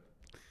with him.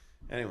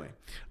 Anyway.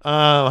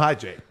 Hi,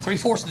 Jake.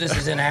 3/4 of this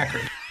is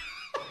inaccurate.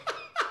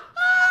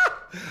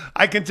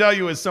 I can tell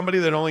you, as somebody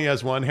that only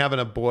has one, having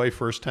a boy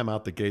first time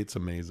out the gate's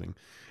amazing.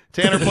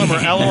 Tanner Plummer,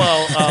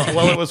 LOL.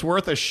 Well, it was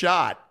worth a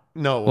shot.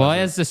 No, it wasn't. Well,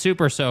 as the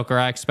super soaker,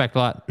 I expect a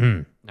lot.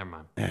 Never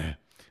mind.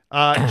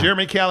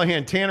 Jeremy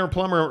Callahan, Tanner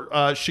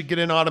Plummer should get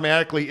in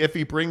automatically if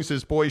he brings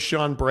his boy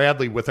Sean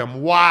Bradley with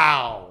him.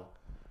 Wow.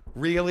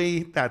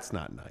 Really? That's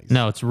not nice.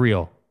 No, it's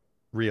real.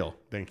 Real.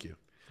 Thank you.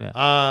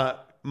 Yeah.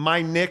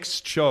 My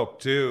Knicks choke,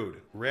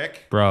 dude.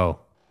 Rick? Bro.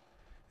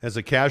 As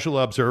a casual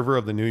observer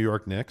of the New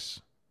York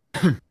Knicks,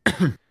 that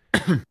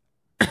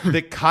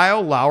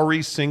Kyle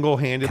Lowry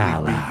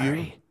single-handedly beat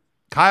you.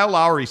 Kyle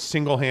Lowry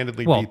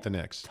single-handedly beat the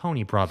Knicks.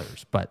 Tony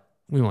Brothers, but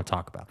we won't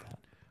talk about that.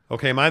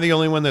 Okay, am I the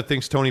only one that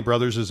thinks Tony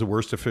Brothers is the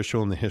worst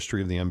official in the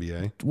history of the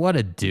NBA? What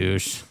a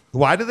douche.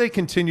 Why do they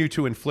continue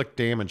to inflict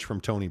damage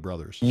from Tony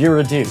Brothers? You're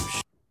a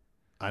douche.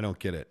 I don't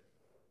get it.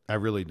 I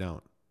really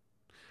don't.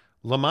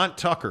 Lamont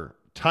Tucker,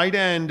 tight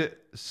end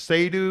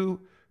Seydou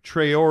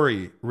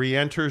Traore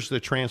re-enters the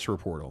transfer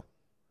portal.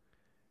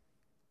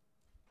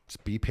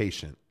 Just be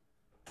patient.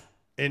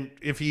 And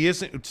if he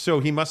isn't,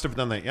 so he must have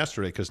done that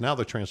yesterday because now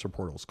the transfer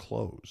portal is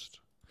closed.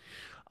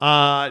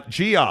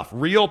 Geoff,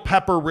 real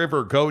Pepper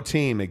River, go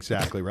team.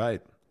 Exactly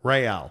right.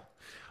 Real.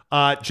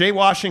 Jay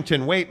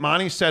Washington, wait,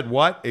 Monty said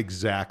what?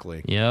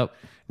 Exactly. Yep.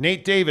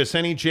 Nate Davis,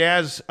 any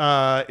Jazz,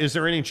 is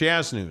there any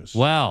Jazz news?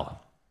 Well,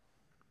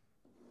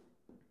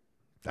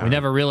 we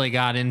never really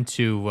got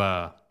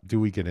into... do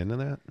we get into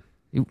that?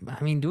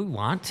 I mean, do we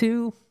want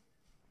to?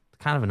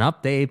 Kind of an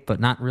update, but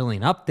not really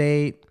an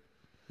update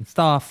and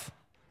stuff.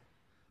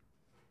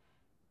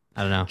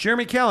 I don't know.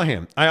 Jeremy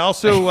Callahan. I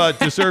also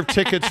deserve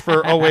tickets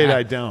for... Oh, wait,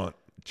 I don't.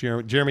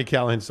 Jeremy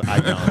Callahan's... I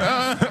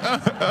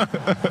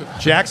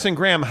don't. Jackson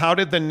Graham, how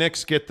did the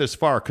Knicks get this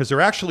far? Because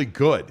they're actually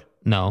good.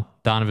 No,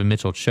 Donovan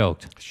Mitchell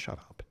choked. Shut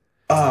up.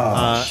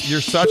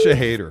 You're such a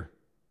hater.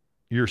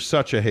 You're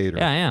such a hater.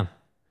 Yeah, I am.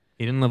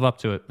 He didn't live up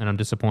to it, and I'm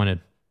disappointed.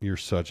 You're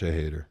such a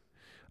hater.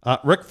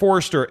 Rick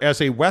Forrester, as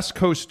a West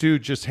Coast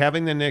dude, just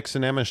having the Knicks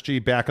and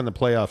MSG back in the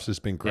playoffs has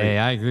been great. Hey,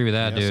 I agree with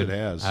that, yes, dude. Yes, it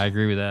has. I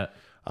agree with that.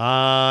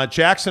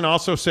 Jackson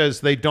also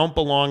says they don't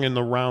belong in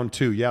the round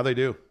 2. Yeah, they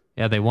do.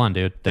 Yeah, they won,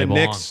 dude. They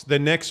belong. The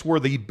Knicks were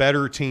the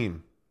better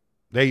team.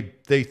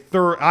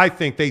 I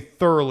think they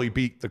thoroughly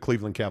beat the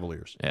Cleveland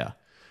Cavaliers. Yeah.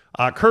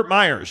 Kurt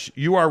Myers,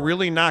 you are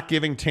really not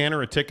giving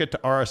Tanner a ticket to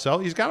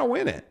RSL. He's got to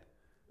win it.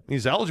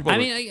 He's eligible to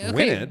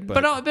win it.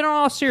 But in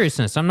all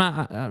seriousness, I'm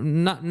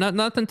not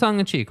nothing tongue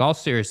in cheek. All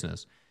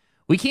seriousness,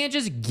 we can't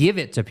just give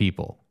it to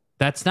people.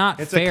 That's not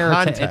fair.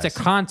 It's a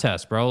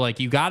contest, bro. Like,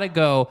 you got to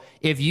go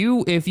if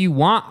you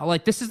want.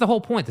 Like, this is the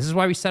whole point. This is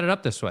why we set it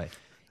up this way.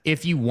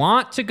 If you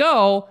want to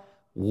go,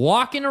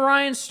 walk into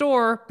Ryan's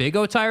store, Big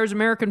O Tires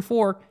American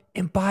Fork,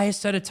 and buy a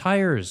set of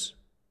tires.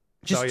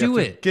 Just do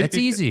it. It's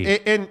easy.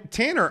 And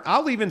Tanner,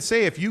 I'll even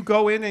say if you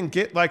go in and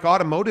get like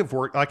automotive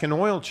work, like an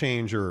oil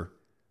change, or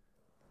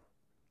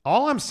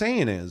all I'm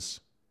saying is,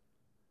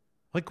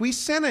 like, we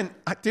sent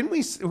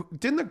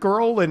didn't the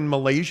girl in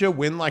Malaysia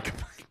win like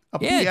a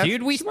PS?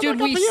 Dude, we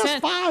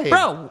sent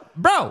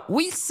bro,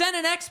 we sent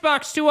an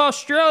Xbox to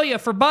Australia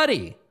for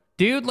Buddy.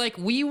 Dude, like,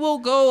 we will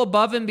go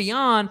above and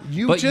beyond,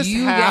 but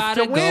you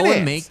gotta go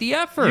and make the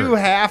effort. You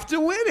have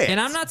to win it.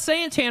 And I'm not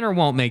saying Tanner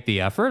won't make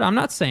the effort. I'm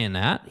not saying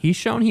that. He's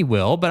shown he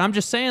will, but I'm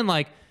just saying,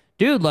 like,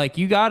 dude, like,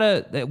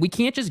 we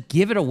can't just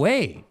give it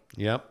away.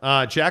 Yep.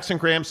 Jackson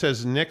Graham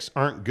says Knicks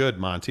aren't good,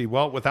 Monty.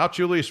 Well, without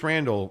Julius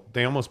Randle,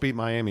 they almost beat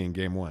Miami in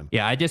game 1.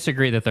 Yeah, I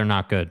disagree that they're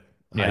not good.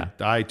 Yeah.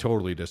 I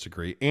totally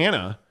disagree.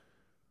 Anna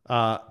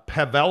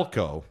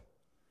Pavelko,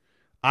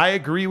 I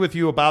agree with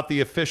you about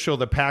the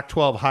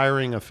Pac-12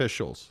 hiring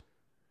officials.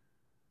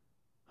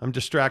 I'm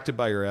distracted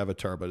by your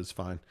avatar, but it's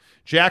fine.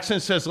 Jackson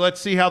says,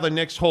 let's see how the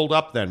Knicks hold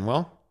up then.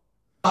 Well,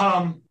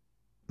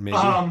 maybe.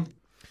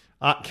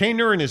 Kane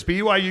Nurin, is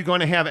BYU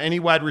going to have any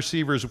wide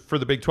receivers for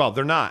the Big 12?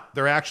 They're not.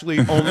 They're actually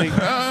only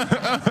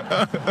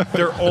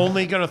they're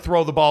only going to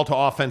throw the ball to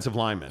offensive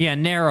linemen. Yeah,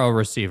 narrow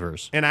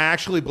receivers. And I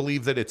actually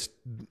believe that it's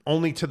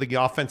only to the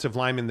offensive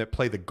linemen that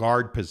play the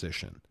guard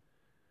position.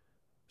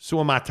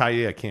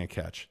 Suamataia can't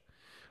catch.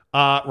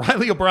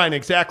 Riley O'Brien,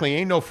 exactly.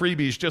 Ain't no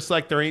freebies, just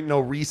like there ain't no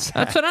reset.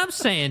 That's what I'm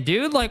saying,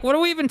 dude. Like, what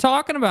are we even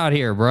talking about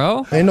here,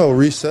 bro? Ain't no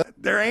reset.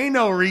 There ain't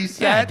no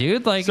reset. Yeah,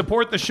 dude. Like,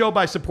 support the show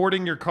by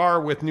supporting your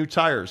car with new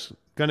tires.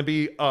 Going to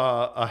be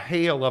a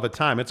hail of a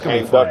time. It's going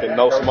to be fun. Ducking,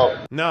 no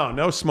smoke.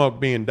 No smoke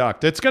being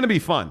ducked. It's going to be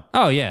fun.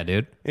 Oh, yeah,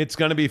 dude. It's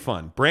going to be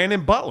fun.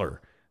 Brandon Butler.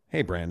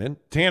 Hey, Brandon.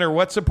 Tanner,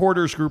 what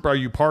supporters group are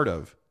you part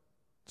of?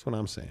 That's what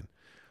I'm saying.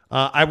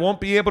 I won't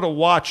be able to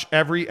watch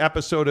every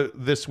episode of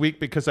this week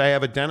because I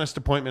have a dentist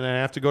appointment and I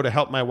have to go to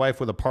help my wife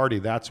with a party.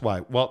 That's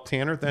why. Well,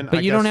 Tanner, then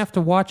But you don't have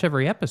to watch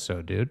every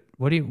episode, dude.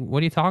 What are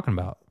you talking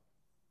about?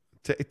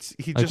 What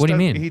do you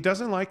mean? He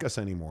doesn't like us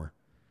anymore.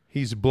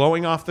 He's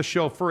blowing off the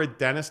show for a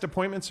dentist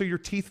appointment so your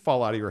teeth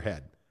fall out of your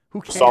head.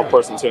 Who cares? Soft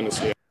person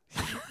tendency.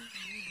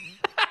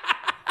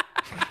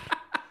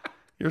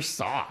 You're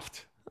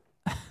soft.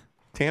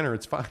 Tanner,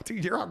 it's fine.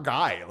 Dude, you're a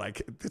guy.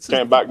 Like,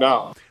 Can't back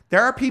down.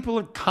 There are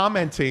people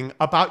commenting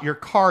about your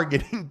car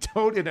getting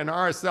towed in an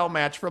RSL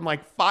match from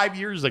like 5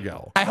 years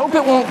ago. I hope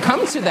it won't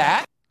come to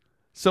that.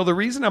 So the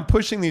reason I'm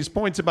pushing these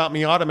points about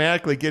me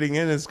automatically getting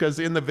in is because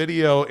in the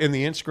video, in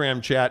the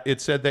Instagram chat, it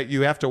said that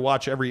you have to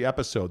watch every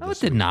episode. No, it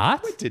did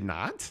not. No, it did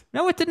not.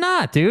 No, it did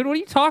not, dude. What are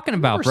you talking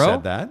about, bro?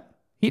 Said that.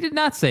 He did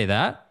not say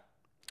that.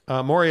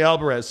 Maury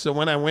Alvarez. So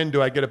when I win,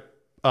 do I get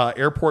a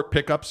airport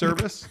pickup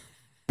service?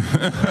 You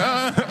want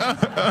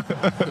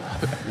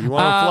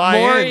to fly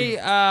Maury,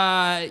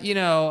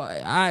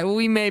 in?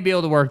 We may be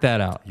able to work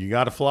that out. You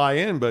got to fly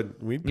in, but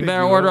you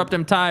better order up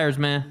them tires,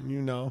 man.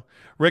 You know.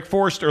 Rick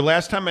Forster,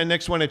 last time my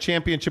Knicks won a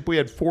championship, we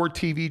had 4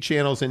 TV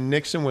channels and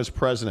Nixon was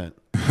president.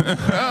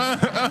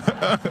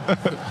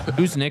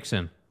 Who's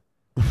Nixon?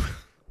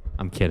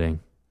 I'm kidding.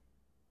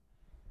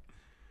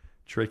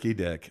 Tricky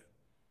Dick.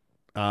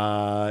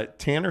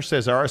 Tanner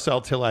says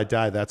RSL Till I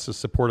Die. That's a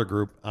supporter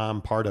group.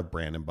 I'm part of.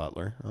 Brandon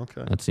Butler.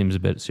 Okay. That seems a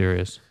bit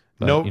serious.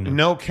 But,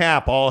 no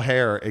cap, all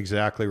hair.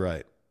 Exactly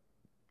right.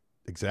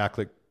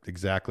 Exactly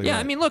yeah, right.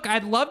 I mean, look,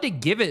 I'd love to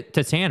give it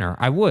to Tanner.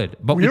 I would,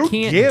 but we You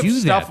can't give do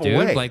stuff that, dude.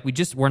 away. Like we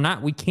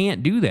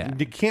can't do that.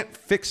 You can't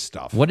fix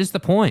stuff. What is the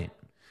point?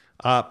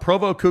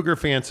 Provo Cougar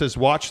fan says,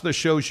 watch the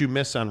shows you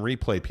miss on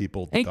replay,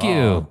 people. Thank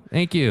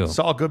you.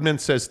 Saul Goodman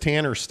says,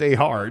 Tanner, stay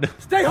hard.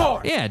 Stay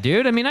hard. Yeah,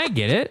 dude. I mean, I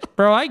get it,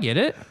 bro. I get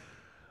it.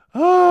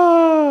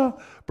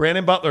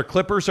 Brandon Butler,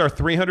 Clippers are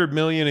 $300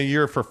 million a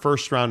year for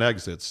first round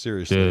exits.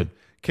 Seriously. Dude.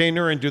 K.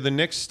 Nuren, do the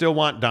Knicks still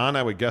want Don?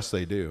 I would guess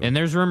they do. And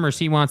there's rumors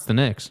he wants the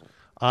Knicks.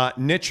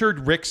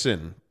 Nichard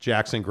Rickson,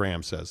 Jackson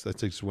Graham says.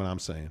 That's what I'm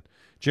saying.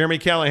 Jeremy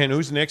Callahan,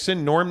 who's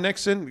Nixon? Norm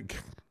Nixon?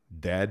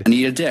 Dead. I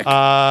need a dick.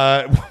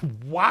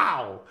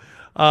 Wow.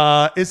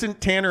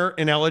 Isn't Tanner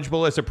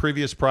ineligible as a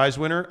previous prize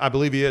winner? I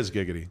believe he is,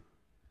 Giggity.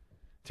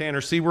 Tanner,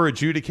 see, we're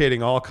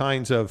adjudicating all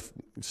kinds of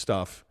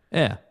stuff.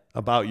 Yeah.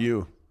 About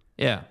you.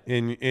 Yeah.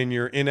 In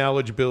your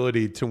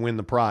ineligibility to win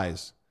the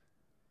prize.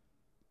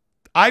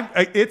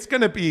 It's going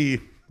to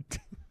be...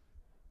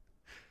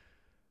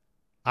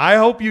 I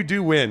hope you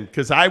do win,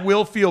 because I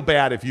will feel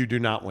bad if you do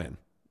not win.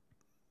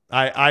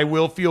 I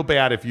will feel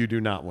bad if you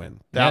do not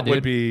win. That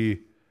would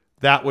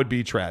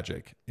be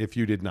tragic if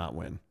you did not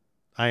win.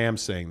 I am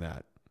saying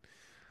that.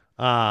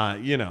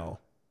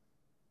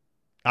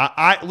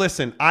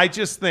 Listen, I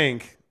just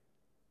think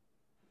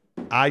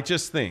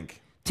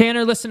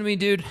Tanner, listen to me,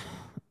 dude.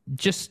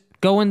 Just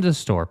go into the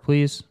store,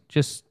 please.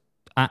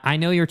 I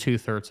know your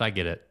tooth hurts. I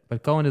get it.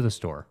 But go into the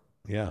store.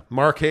 Yeah.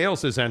 Mark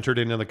Hales has entered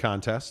into the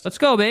contest. Let's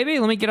go, baby.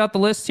 Let me get out the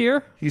list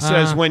here. He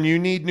says, when you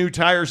need new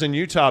tires in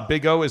Utah,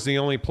 Big O is the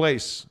only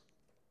place.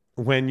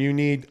 When you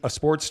need a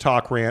sports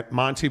talk rant,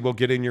 Monty will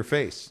get in your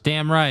face.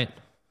 Damn right.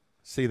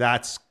 See,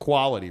 that's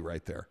quality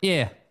right there.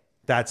 Yeah.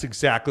 That's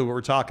exactly what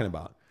we're talking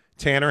about.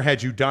 Tanner,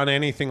 had you done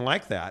anything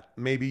like that,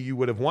 maybe you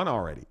would have won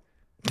already.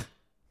 But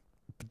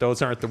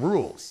those aren't the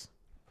rules.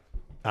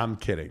 I'm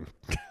kidding.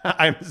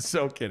 I'm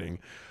so kidding.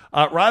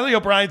 Riley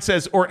O'Brien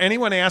says, or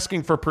anyone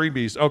asking for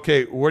freebies.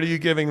 Okay, what are you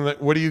giving the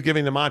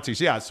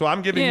Monties? Yeah, so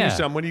I'm giving you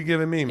some. What are you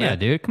giving me, man? Yeah,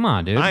 dude. Come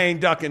on, dude. I ain't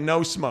ducking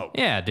no smoke.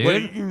 Yeah, dude. What do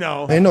you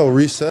know? Ain't no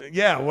reset.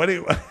 Yeah, what do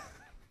you...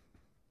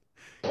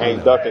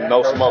 Ain't ducking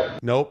no smoke.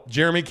 Nope.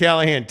 Jeremy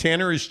Callahan.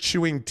 Tanner is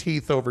chewing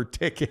teeth over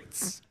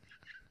tickets.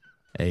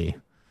 Hey.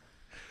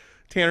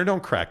 Tanner,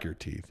 don't crack your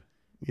teeth.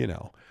 You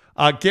know.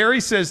 Gary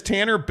says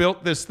Tanner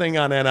built this thing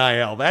on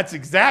NIL. That's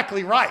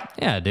exactly right.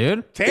 Yeah,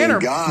 dude. Tanner.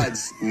 In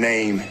God's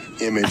name,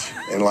 image,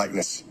 and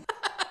likeness.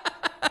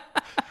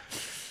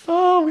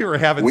 Oh, we were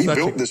having We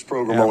built this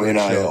program on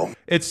NIL. Show.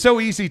 It's so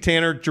easy,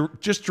 Tanner.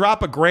 Just drop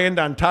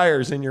 $1,000 on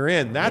tires and you're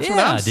in. That's what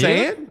I'm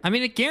saying. I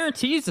mean, it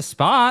guarantees the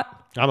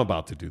spot. I'm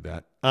about to do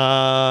that.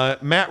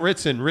 Matt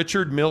Ritson,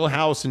 Richard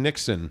Milhouse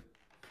Nixon.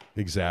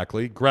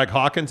 Exactly. Greg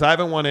Hawkins, I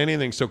haven't won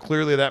anything, so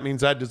clearly that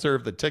means I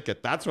deserve the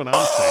ticket. That's what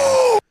I'm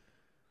saying.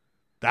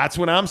 That's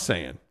what I'm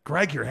saying.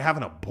 Greg, you're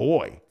having a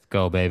boy. Let's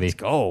go, baby. Let's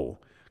go.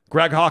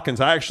 Greg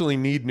Hawkins, I actually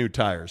need new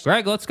tires.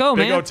 Greg, let's go,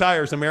 man. Big O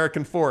Tires,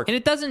 American Fork. And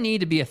it doesn't need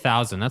to be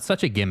 $1,000. That's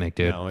such a gimmick,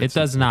 dude. No, it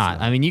does not.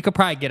 I mean, you could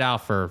probably get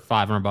out for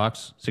 $500,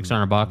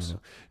 $600.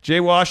 Jay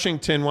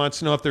Washington wants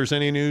to know if there's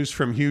any news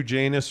from Hugh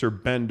Janus or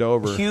Bend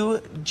Over.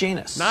 Hugh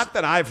Janus. Not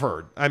that I've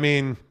heard. I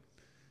mean,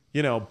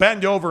 you know,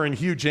 Bend Over and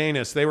Hugh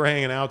Janus, they were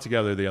hanging out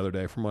together the other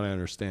day, from what I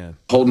understand.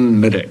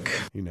 Holden Middick.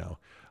 You know.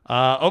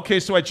 Okay,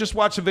 so I just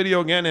watched the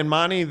video again, and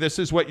Monty, this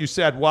is what you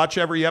said. Watch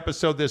every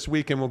episode this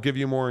week, and we'll give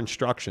you more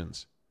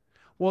instructions.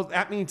 Well,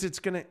 that means it's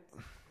going to...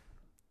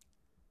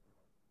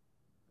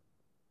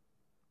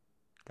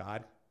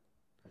 God?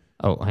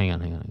 Oh, hang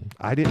on.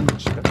 I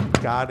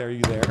didn't... God, are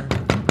you there?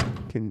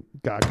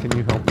 God, can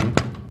you help me?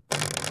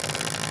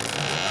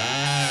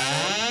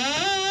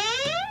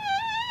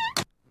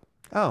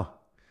 Oh.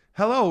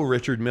 Hello,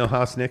 Richard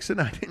Milhouse Nixon.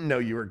 I didn't know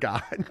you were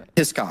God.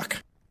 Hiscock.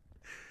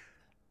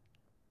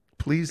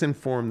 Please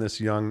inform this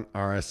young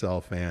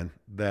RSL fan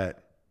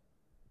that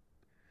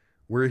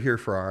we're here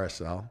for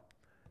RSL.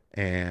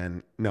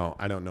 And no,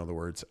 I don't know the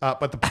words.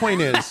 But the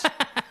point is,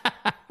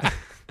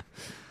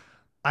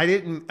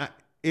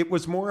 it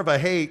was more of a,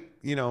 hey,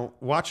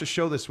 watch a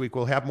show this week.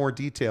 We'll have more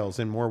details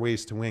and more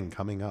ways to win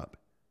coming up.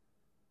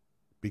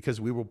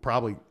 Because we will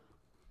probably...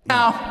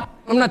 No,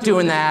 I'm not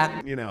doing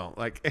that. And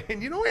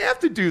you don't have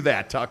to do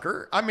that,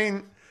 Tucker. I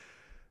mean...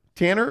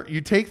 Tanner,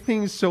 you take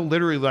things so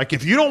literally, like,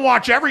 if you don't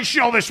watch every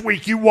show this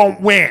week, you won't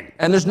win.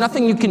 And there's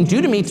nothing you can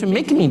do to me to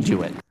make me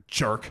do it.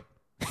 Jerk.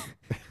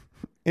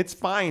 It's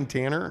fine,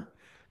 Tanner.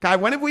 Guy,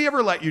 when have we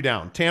ever let you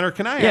down? Tanner,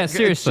 can I... Yeah,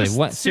 seriously.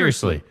 What?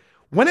 Seriously.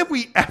 When have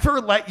we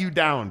ever let you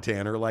down,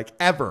 Tanner? Like,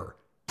 ever?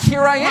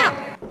 Here I am.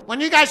 When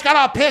you guys got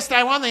all pissed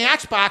I won the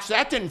Xbox,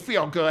 that didn't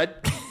feel good.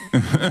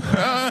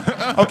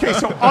 Okay,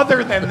 so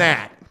other than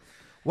that...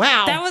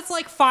 Wow. That was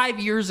like 5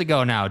 years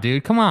ago now,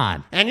 dude. Come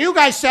on. And you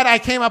guys said I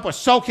came up with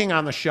soaking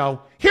on the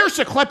show. Here's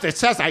a clip that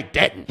says I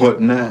didn't. What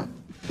now?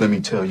 Let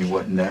me tell you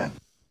what now.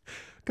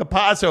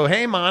 Capazzo,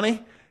 hey,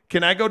 Monty,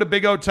 can I go to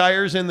Big O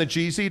Tires in the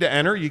GZ to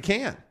enter? You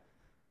can.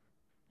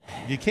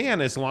 You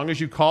can, as long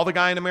as you call the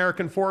guy in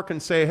American Fork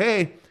and say,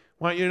 hey,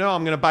 want you to know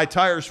I'm going to buy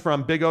tires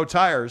from Big O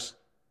Tires.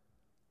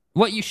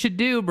 What you should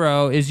do,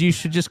 bro, is you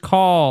should just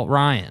call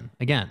Ryan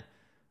again.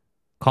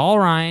 Call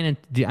Ryan and,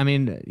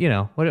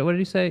 what did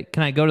he say?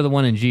 Can I go to the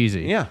one in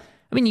Jeezy? Yeah.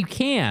 I mean, you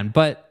can,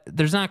 but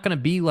there's not going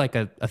to be like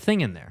a thing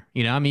in there.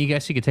 I mean, you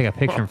guys could take a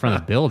picture in front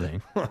of the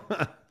building.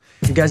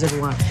 If you guys ever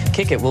want to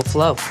kick it, we'll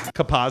flow.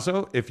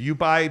 Capazzo, if you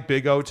buy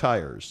Big O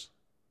Tires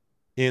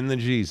in the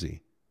Jeezy,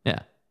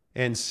 yeah,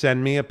 and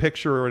send me a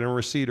picture or a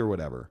receipt or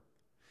whatever,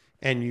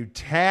 and you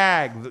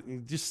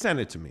tag, just send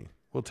it to me.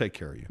 We'll take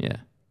care of you. Yeah.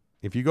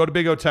 If you go to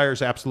Big O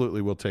Tires,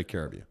 absolutely, we'll take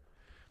care of you.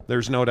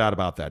 There's no doubt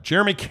about that.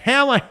 Jeremy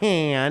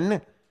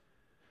Callahan.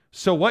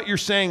 So what you're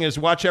saying is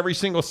watch every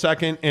single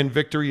second and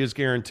victory is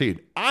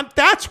guaranteed.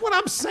 That's what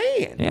I'm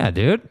saying. Yeah,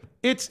 dude.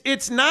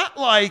 It's not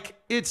like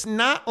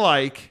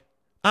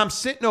I'm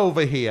sitting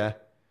over here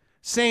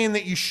saying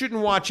that you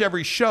shouldn't watch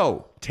every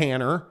show,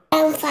 Tanner.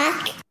 Oh,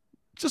 fuck.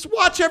 Just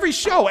watch every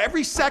show,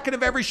 every second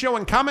of every show,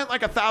 and comment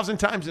like 1,000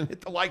 times and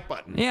hit the like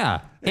button. Yeah.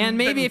 And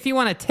maybe if you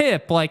want a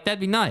tip, that'd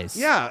be nice.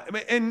 Yeah.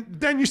 And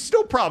then you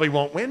still probably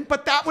won't win,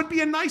 but that would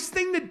be a nice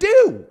thing to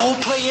do.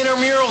 Don't play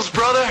intramurals,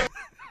 brother.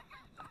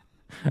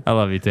 I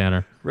love you,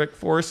 Tanner. Rick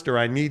Forster,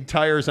 I need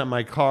tires on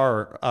my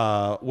car,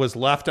 was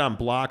left on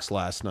blocks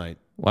last night.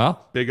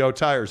 Well. Big O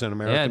Tires in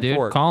American Fork. Yeah, dude.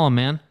 Fork. Call them,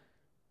 man.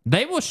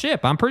 They will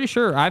ship. I'm pretty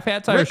sure. I've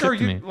had tires shipped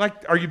to me.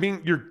 Are you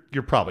being?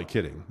 You're probably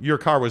kidding. Your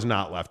car was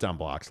not left on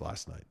blocks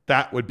last night.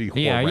 That would be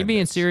horrendous. Yeah, are you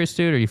being serious,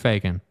 dude, or are you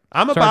faking?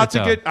 I'm about to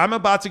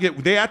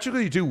get. They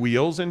actually do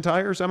wheels and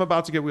tires. I'm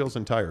about to get wheels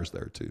and tires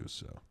there too.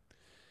 So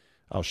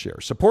I'll share.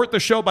 Support the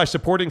show by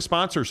supporting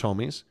sponsors,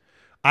 homies.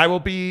 I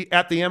will be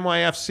at the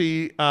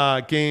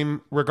NYFC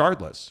game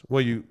regardless.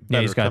 Well, you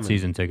yeah, he's got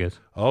season tickets.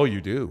 Oh, you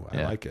do.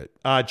 I like it.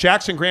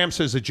 Jackson Graham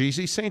says a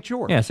Jeezy St.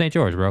 George. Yeah, St.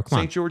 George, bro. Come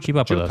on. St. George. Keep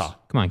up with us.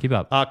 Come on, keep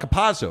up.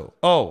 Capazzo.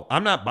 Oh,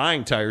 I'm not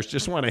buying tires.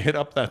 Just want to hit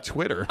up that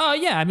Twitter. Oh,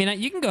 yeah. I mean,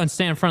 you can go and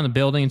stand in front of the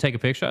building and take a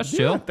picture. That's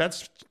chill.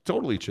 That's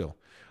totally chill.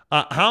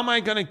 How am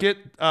I going to get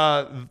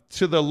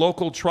to the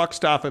local truck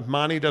stop if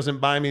Monty doesn't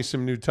buy me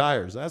some new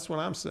tires? That's what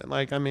I'm saying.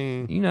 Like, I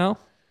mean. You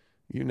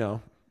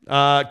know.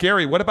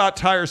 Gary, what about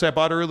tires I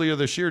bought earlier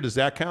this year? Does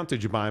that count?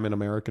 Did you buy them in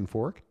American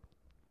Fork?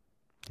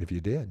 If you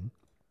did.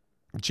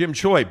 Jim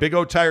Choi, Big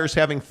O Tires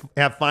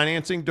have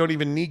financing, don't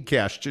even need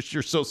cash, just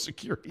your Social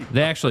Security.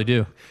 They actually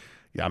do.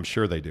 Yeah, I'm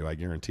sure they do. I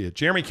guarantee it.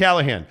 Jeremy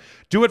Callahan,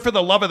 do it for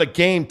the love of the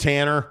game,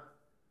 Tanner.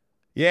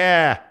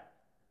 Yeah.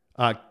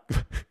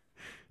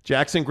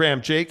 Jackson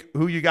Graham, Jake,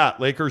 who you got,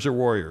 Lakers or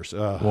Warriors?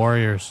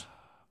 Warriors.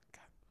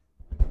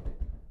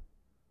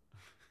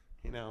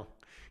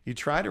 You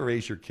try to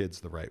raise your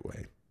kids the right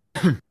way.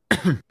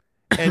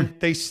 And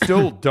they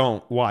still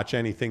don't watch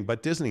anything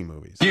but Disney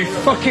movies. You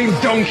fucking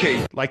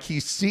donkey. Like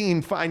he's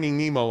seen Finding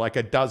Nemo like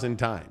a dozen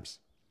times.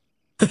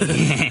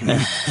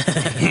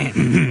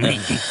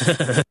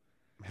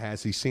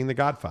 Has he seen The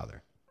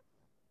Godfather?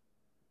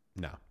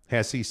 No.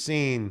 Has he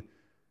seen,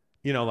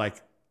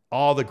 like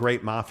all the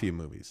great mafia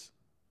movies?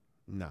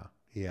 No,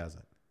 he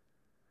hasn't.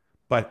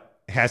 But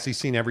has he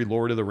seen every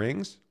Lord of the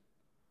Rings?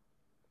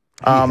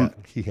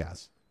 He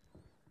has.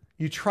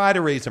 You try to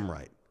raise him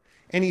right.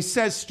 And he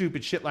says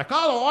stupid shit like,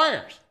 oh, the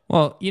Warriors.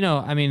 Well,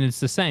 I mean, it's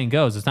the saying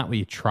goes, it's not what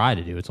you try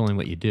to do, it's only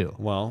what you do.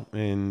 Well,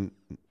 and,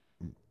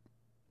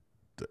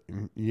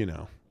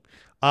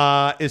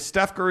 is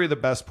Steph Curry the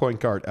best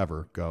point guard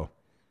ever? Go.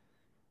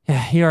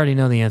 Yeah, you already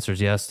know the answer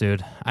is yes,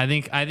 dude. I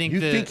think You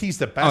think he's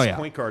the best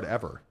point guard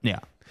ever? Yeah.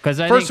 Because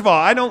first of all,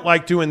 I don't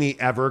like doing the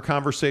ever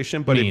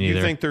conversation, but Me if you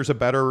neither. think there's a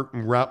better,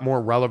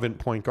 more relevant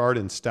point guard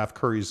in Steph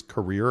Curry's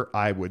career,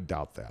 I would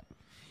doubt that.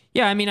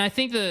 Yeah, I mean, I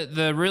think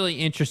the really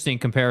interesting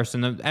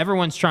comparison,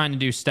 everyone's trying to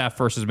do Steph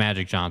versus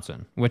Magic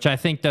Johnson, which I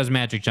think does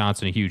Magic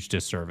Johnson a huge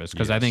disservice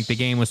because I think the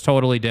game was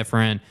totally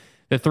different.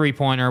 The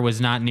three-pointer was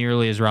not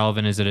nearly as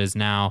relevant as it is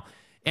now.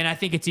 And I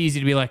think it's easy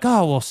to be like,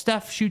 oh, well,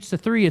 Steph shoots the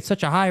three at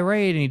such a high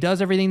rate and he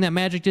does everything that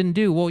Magic didn't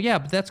do. Well, yeah,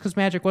 but that's because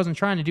Magic wasn't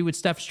trying to do what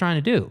Steph's trying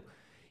to do.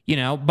 You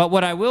know, but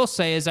what I will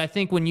say is I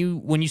think when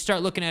you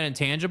start looking at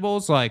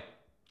intangibles like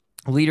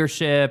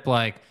leadership,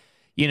 like,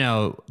 you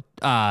know,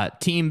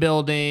 team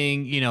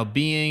building, you know,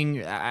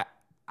 being,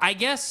 I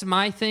guess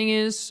my thing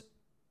is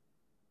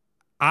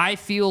I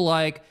feel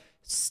like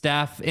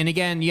Steph, and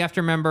again, you have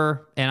to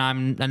remember, and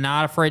I'm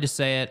not afraid to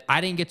say it,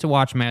 I didn't get to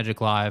watch Magic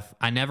live.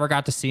 I never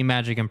got to see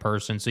Magic in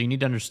person, so you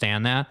need to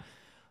understand that.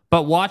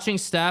 But watching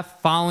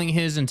Steph, following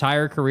his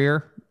entire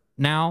career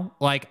now,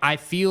 like I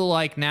feel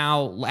like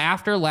now,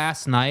 after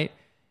last night,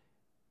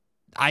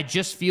 I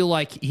just feel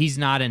like he's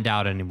not in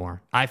doubt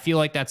anymore. I feel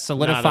like that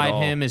solidified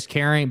him as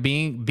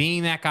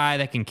being that guy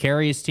that can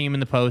carry his team in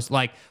the post.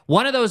 Like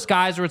one of those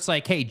guys where it's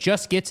like, hey,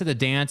 just get to the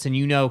dance and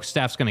you know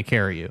Steph's going to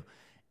carry you.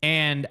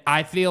 And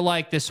I feel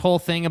like this whole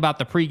thing about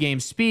the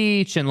pregame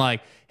speech and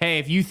like, hey,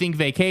 if you think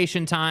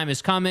vacation time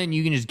is coming,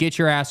 you can just get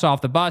your ass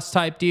off the bus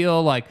type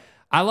deal. Like,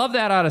 I love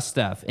that out of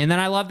Steph. And then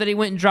I love that he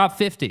went and dropped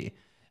 50.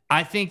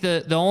 I think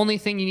the only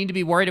thing you need to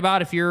be worried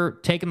about if you're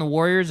taking the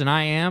Warriors, and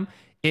I am,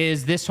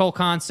 is this whole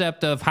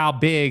concept of how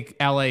big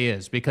LA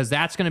is, because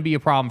that's going to be a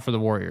problem for the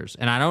Warriors.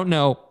 And I don't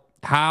know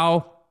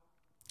how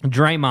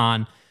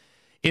Draymond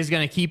is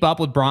going to keep up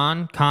with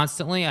Bron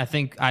constantly. I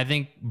think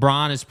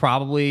Bron has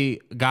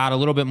probably got a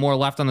little bit more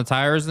left on the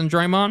tires than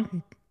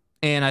Draymond.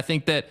 And I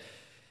think that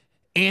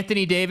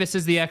Anthony Davis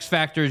is the X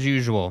factor as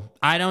usual.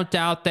 I don't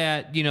doubt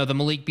that, you know, the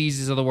Malik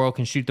Beasleys of the world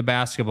can shoot the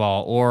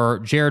basketball or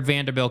Jared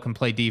Vanderbilt can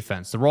play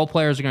defense. The role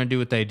players are going to do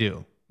what they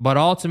do. But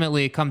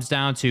ultimately, it comes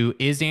down to,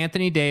 is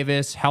Anthony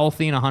Davis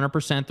healthy and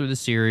 100% through the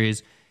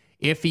series?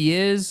 If he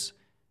is,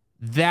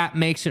 that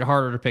makes it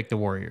harder to pick the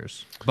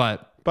Warriors.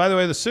 But by the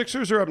way, the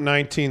Sixers are up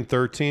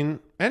 19-13.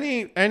 I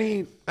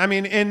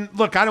mean, and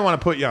look, I don't want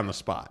to put you on the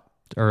spot.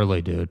 It's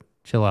early, dude.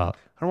 Chill out.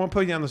 I don't want to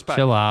put you on the spot.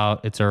 Chill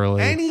out. It's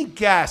early. Any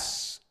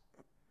guess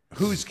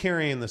who's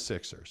carrying the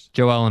Sixers?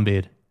 Joel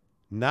Embiid.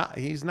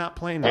 He's not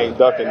playing. Ain't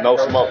ducking no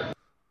smoke.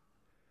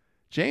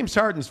 James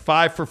Harden's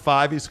 5 for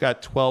 5. He's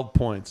got 12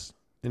 points.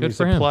 And Good he's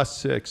for a him.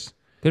 +6.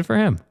 Good for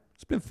him.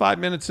 It's been 5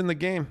 minutes in the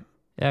game.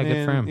 Yeah,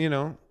 good for him. You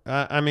know,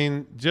 I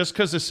mean, just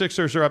because the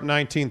Sixers are up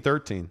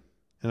 19-13,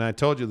 and I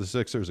told you the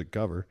Sixers would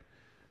cover,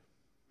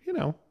 you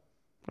know,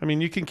 I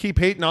mean, you can keep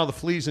hating all the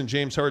fleas in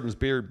James Harden's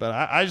beard, but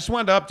I just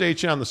wanted to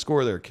update you on the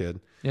score there, kid.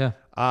 Yeah.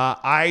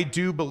 I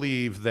do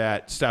believe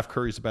that Steph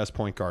Curry's the best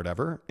point guard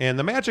ever, and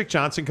the Magic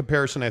Johnson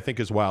comparison I think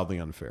is wildly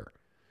unfair.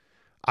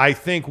 I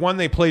think, one,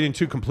 they played in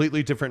two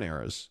completely different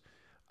eras.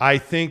 I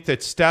think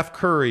that Steph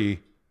Curry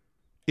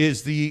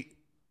is the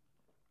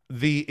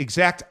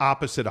exact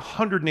opposite,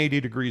 180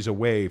 degrees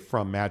away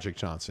from Magic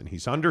Johnson.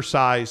 He's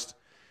undersized.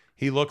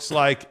 He looks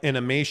like an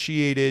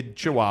emaciated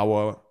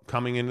Chihuahua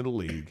coming into the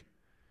league.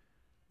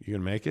 You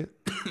gonna make it?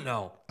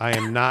 No. I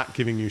am not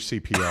giving you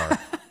CPR.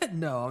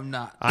 No, I'm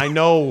not. I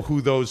know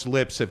who those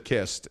lips have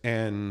kissed,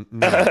 and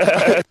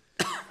no.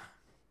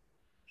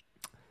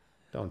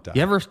 Don't die.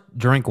 You ever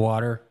drink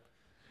water?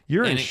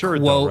 You're and insured,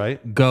 it, though,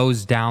 right?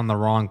 Goes down the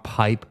wrong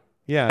pipe.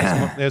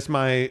 Yeah, as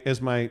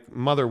my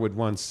mother would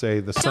once say,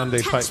 the Sunday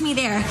Don't pipe. touch me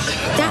there.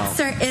 That,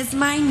 sir, is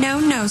my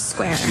no-no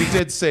square. She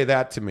did say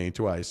that to me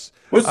twice.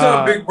 What's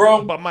up, big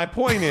bro? But my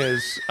point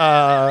is,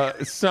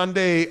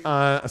 Sunday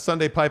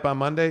pipe on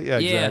Monday. Yeah,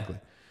 exactly.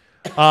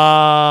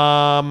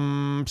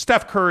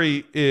 Steph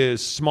Curry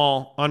is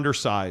small,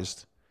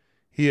 undersized.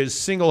 He is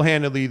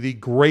single-handedly the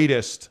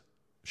greatest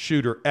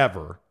shooter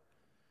ever.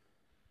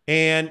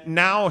 And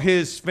now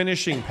his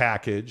finishing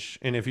package,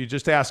 and if you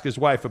just ask his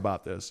wife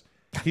about this,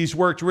 he's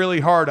worked really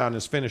hard on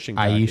his finishing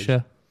package.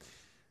 Aisha.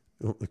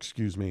 Oh,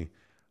 excuse me.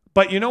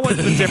 But you know what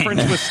the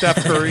difference with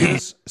Steph Curry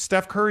is?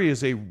 Steph Curry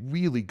is a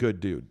really good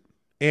dude.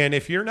 And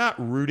if you're not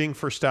rooting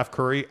for Steph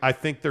Curry, I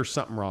think there's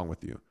something wrong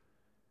with you.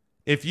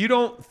 If you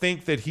don't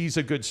think that he's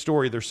a good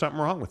story, there's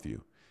something wrong with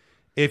you.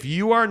 If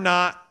you are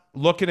not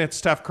looking at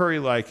Steph Curry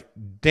like,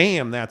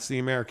 damn, that's the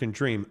American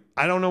dream,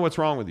 I don't know what's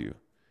wrong with you.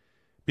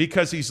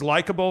 Because he's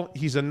likable,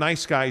 he's a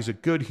nice guy, he's a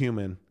good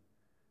human.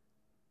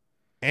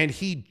 And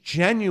he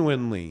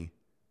genuinely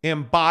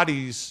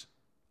embodies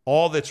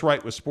all that's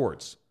right with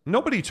sports.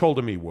 Nobody told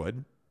him he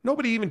would.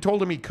 Nobody even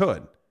told him he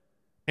could.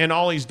 And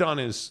all he's done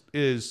is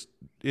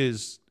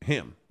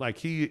him. Like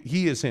he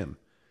is him.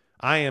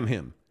 I am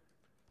him.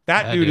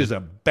 That dude is a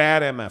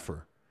bad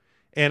MFer.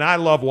 And I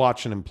love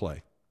watching him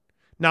play.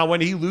 Now, when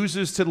he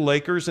loses to the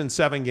Lakers in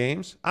 7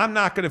 games, I'm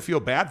not going to feel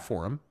bad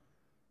for him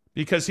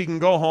because he can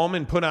go home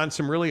and put on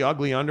some really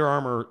ugly Under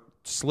Armour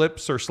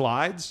slips or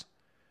slides,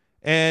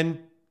 and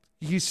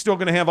he's still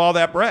going to have all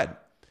that bread.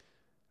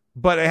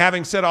 But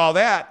having said all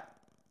that,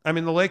 I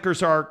mean, the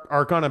Lakers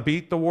are going to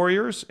beat the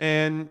Warriors,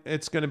 and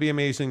it's going to be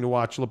amazing to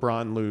watch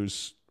LeBron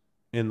lose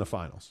in the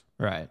finals.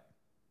 Right.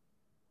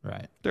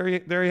 There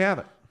you have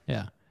it.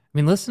 Yeah. I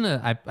mean, listen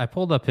to I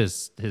pulled up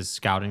his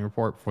scouting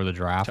report for the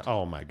draft.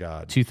 Oh my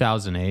God.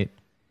 2008.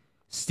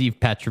 Steve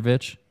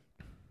Petrovich.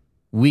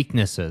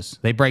 Weaknesses.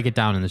 They break it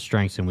down into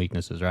strengths and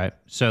weaknesses, right?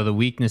 So the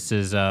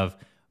weaknesses of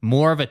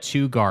more of a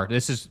two guard.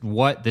 This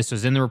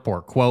is in the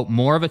report. Quote,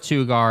 more of a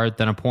two guard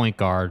than a point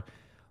guard.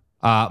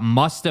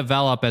 Must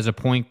develop as a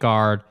point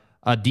guard,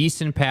 a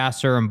decent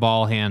passer and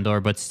ball handler,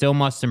 but still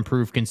must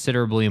improve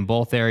considerably in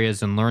both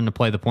areas and learn to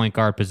play the point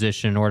guard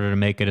position in order to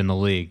make it in the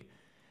league.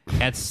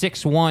 At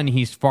 6'1",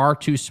 he's far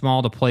too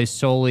small to play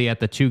solely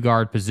at the two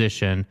guard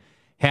position.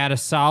 Had a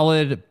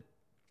solid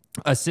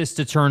assist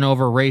to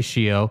turnover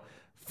ratio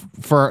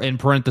in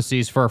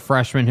parentheses for a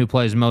freshman who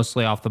plays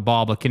mostly off the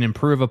ball, but can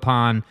improve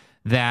upon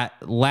that.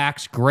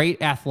 Lacks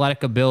great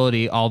athletic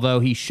ability,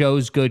 although he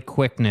shows good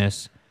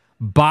quickness.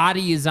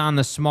 Body is on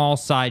the small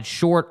side,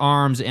 short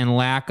arms, and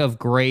lack of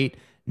great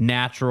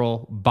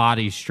natural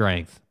body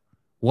strength.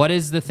 What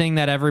is the thing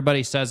that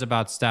everybody says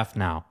about Steph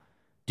now?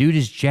 Dude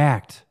is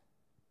jacked.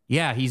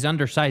 Yeah, he's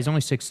undersized. He's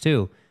only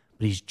 6'2",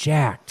 but he's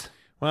jacked.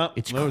 Well,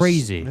 it's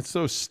crazy. It's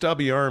those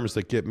stubby arms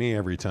that get me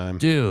every time.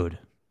 Dude,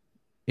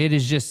 it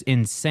is just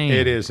insane.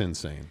 It is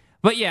insane.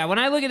 But yeah, when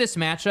I look at this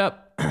matchup,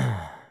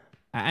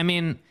 I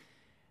mean,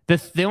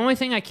 the only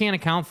thing I can't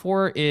account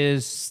for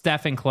is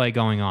Steph and Clay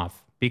going off.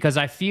 Because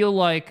I feel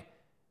like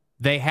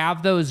they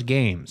have those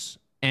games.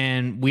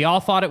 And we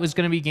all thought it was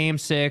going to be game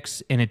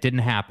 6, and it didn't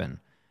happen.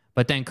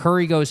 But then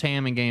Curry goes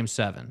ham in game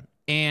 7.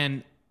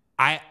 And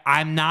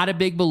I'm not a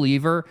big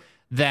believer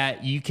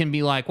that you can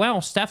be like, well,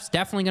 Steph's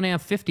definitely going to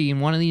have 50 in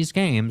one of these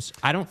games.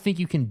 I don't think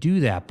you can do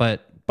that.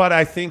 But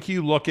I think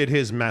you look at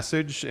his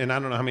message, and I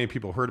don't know how many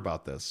people heard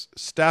about this.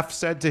 Steph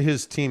said to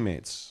his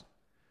teammates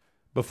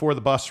before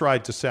the bus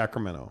ride to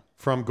Sacramento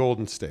from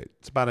Golden State,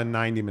 it's about a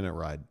 90-minute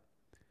ride.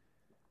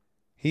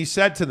 He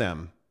said to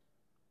them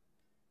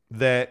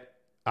that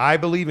I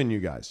believe in you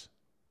guys,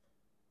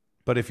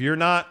 but if you're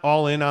not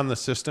all in on the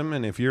system,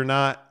 and if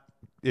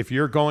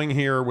you're going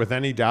here with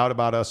any doubt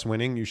about us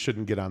winning, you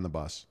shouldn't get on the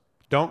bus.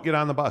 Don't get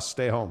on the bus.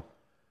 Stay home.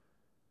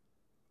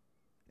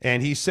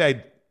 And he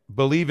said,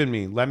 believe in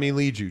me. Let me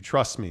lead you.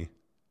 Trust me.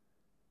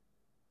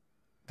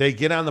 They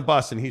get on the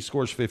bus, and he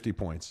scores 50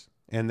 points,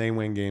 and they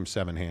win game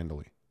 7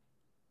 handily.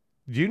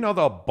 Do you know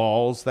the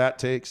balls that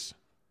takes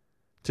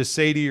to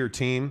say to your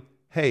team,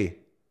 hey,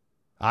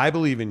 I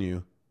believe in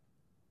you.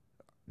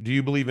 Do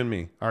you believe in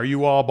me? Are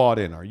you all bought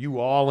in? Are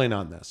you all in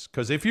on this?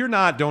 Because if you're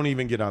not, don't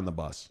even get on the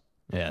bus.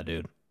 Yeah,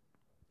 dude.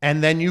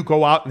 And then you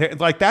go out, and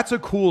like, that's a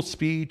cool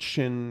speech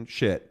and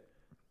shit.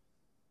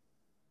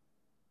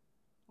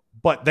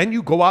 But then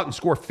you go out and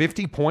score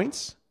 50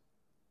 points?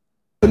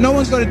 But no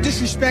one's going to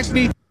disrespect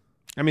me.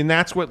 I mean,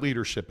 that's what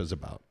leadership is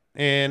about.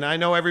 And I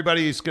know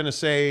everybody's going to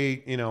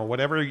say,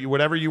 whatever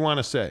you want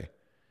to say.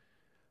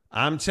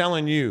 I'm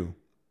telling you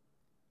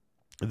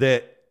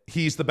that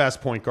he's the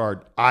best point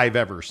guard I've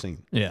ever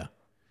seen. Yeah.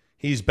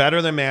 He's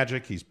better than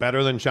Magic. He's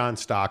better than John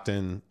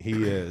Stockton.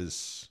 He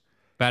is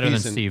better than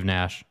Steve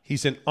Nash.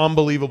 He's an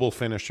unbelievable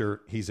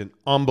finisher. He's an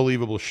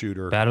unbelievable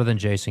shooter. Better than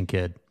Jason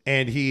Kidd.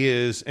 And he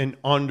is an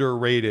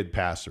underrated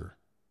passer.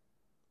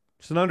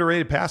 He's an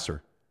underrated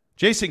passer.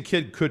 Jason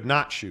Kidd could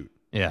not shoot.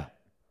 Yeah.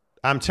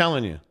 I'm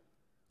telling you.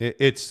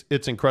 It's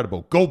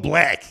incredible. Go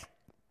Black.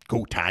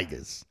 Go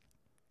Tigers.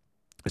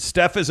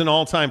 Steph is an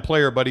all-time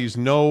player, but he's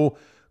no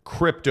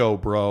crypto,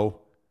 bro.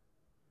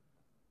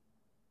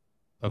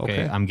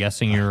 Okay, I'm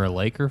guessing you're a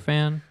Laker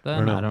fan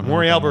then? I don't know.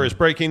 Maury Alvarez,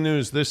 breaking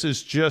news. This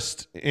is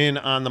just in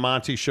on the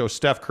Monty Show.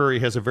 Steph Curry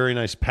has a very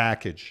nice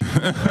package.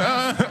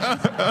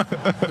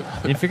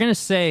 If you're going to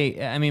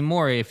say, I mean,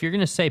 Maury, if you're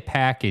going to say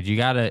package, you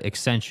got to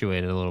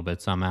accentuate it a little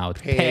bit somehow.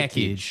 It's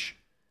package.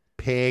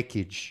 I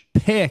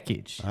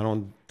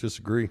don't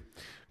disagree.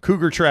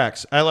 Cougar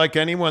Tracks. I like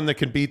anyone that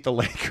can beat the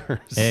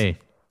Lakers. Hey.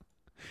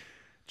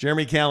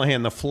 Jeremy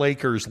Callahan, the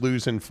Flakers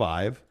losing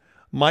 5.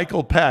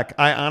 Michael Peck,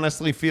 I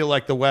honestly feel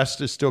like the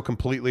West is still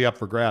completely up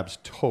for grabs.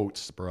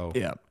 Totes, bro.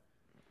 Yeah.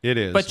 It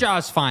is. But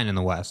Jaw's fine in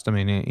the West. I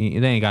mean,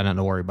 they ain't got nothing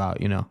to worry about,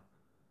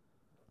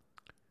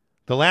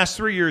 The last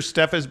 3 years,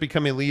 Steph has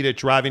become elite at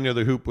driving to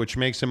the hoop, which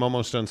makes him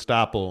almost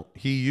unstoppable.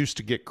 He used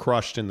to get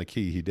crushed in the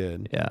key. He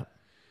did.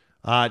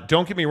 Yeah.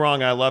 Don't get me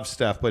wrong. I love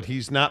Steph, but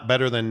he's not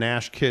better than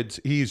Nash Kidd.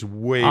 He's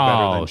way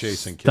better than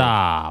Jason Kidd.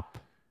 Stop.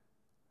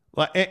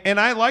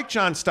 And I like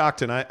John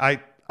Stockton.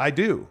 I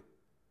do.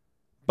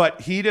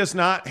 But he does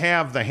not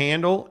have the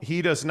handle.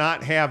 He does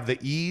not have the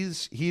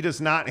ease. He does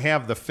not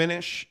have the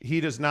finish. He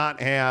is not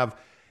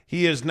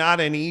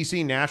an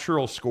easy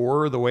natural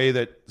scorer the way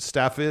that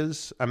Steph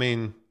is. I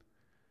mean,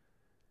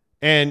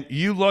 and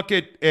you look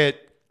at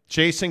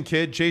Jason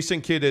Kidd. Jason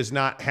Kidd is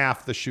not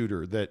half the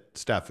shooter that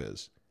Steph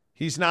is.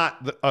 He's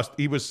not.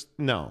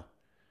 No,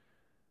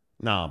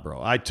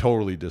 bro. I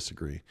totally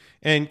disagree.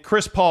 And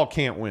Chris Paul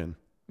can't win.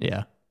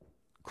 Yeah.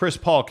 Chris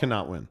Paul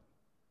cannot win.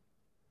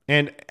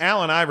 And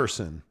Allen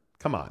Iverson,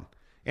 come on.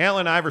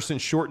 Allen Iverson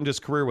shortened his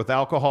career with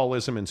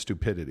alcoholism and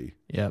stupidity.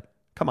 Yep.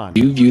 Come on.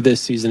 Do you view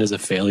this season as a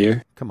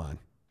failure? Come on.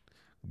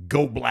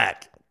 Go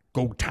Black.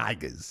 Go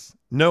Tigers.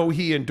 No,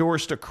 he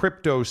endorsed a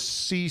crypto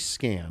C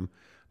scam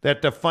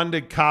that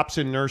defunded cops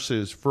and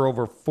nurses for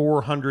over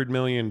 $400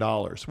 million.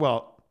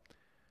 Well,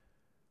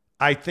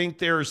 I think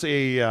there's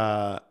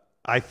I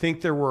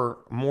think there were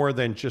more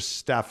than just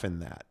Steph in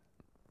that.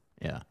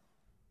 Yeah.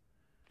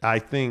 I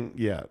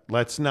think,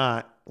 let's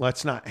not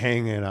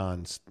hang it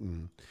on.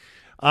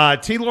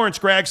 T. Lawrence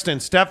Gragston,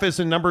 Steph is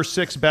the number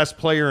 6 best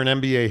player in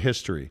NBA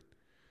history.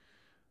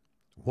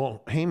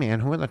 Well, hey,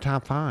 man, who are the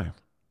top 5?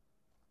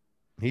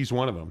 He's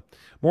one of them.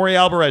 Maury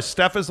Alvarez,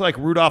 Steph is like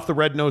Rudolph the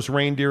Red-Nosed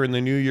Reindeer in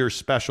the New Year's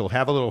special.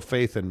 Have a little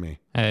faith in me.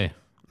 Hey.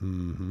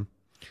 Mm-hmm.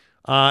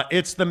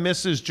 It's the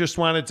missus just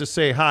wanted to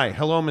say hi.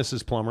 Hello,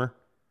 Mrs. Plummer.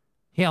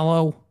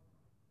 Hello.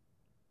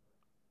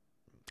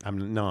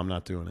 I'm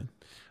not doing it.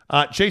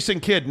 Jason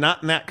Kidd,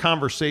 not in that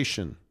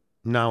conversation.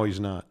 No, he's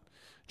not.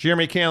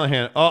 Jeremy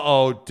Callahan,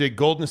 did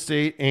Golden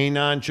State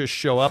Anon just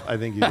show up? I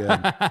think he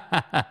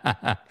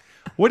did.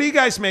 What do you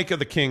guys make of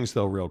the Kings,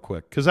 though, real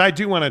quick? Because I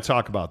do want to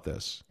talk about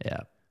this.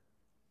 Yeah.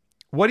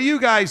 What do you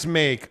guys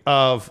make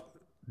of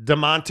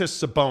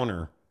Domantas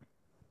Sabonis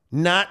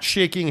not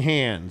shaking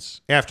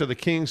hands after the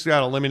Kings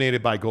got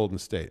eliminated by Golden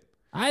State?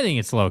 I think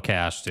it's low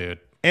cash, dude.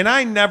 And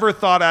I never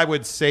thought I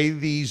would say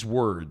these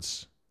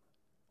words.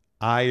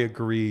 I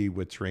agree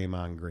with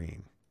Draymond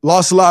Green.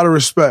 Lost a lot of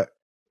respect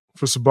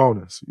for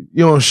Sabonis.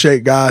 You don't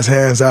shake guys'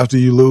 hands after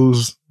you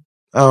lose.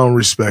 I don't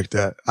respect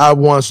that. I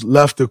once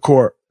left the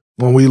court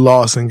when we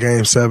lost in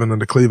Game 7 of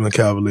the Cleveland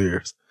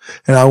Cavaliers.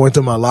 And I went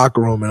to my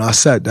locker room and I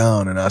sat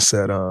down and I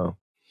said,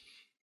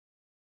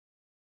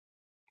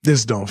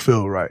 this don't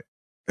feel right.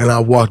 And I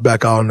walked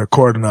back out on the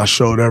court and I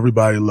showed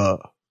everybody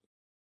love.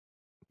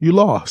 You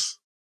lost.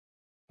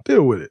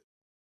 Deal with it.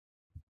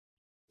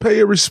 Pay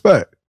your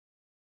respect.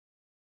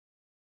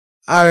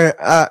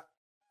 That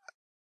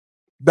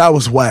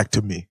was whack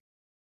to me.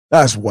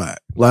 That's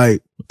whack.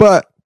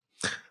 But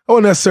I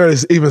wouldn't necessarily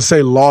even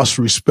say lost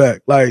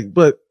respect.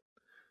 But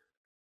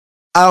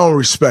I don't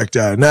respect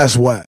that, and that's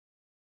whack.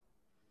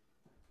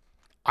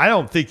 I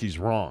don't think he's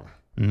wrong.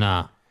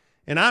 Nah.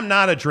 And I'm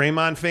not a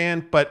Draymond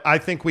fan, but I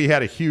think we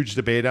had a huge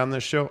debate on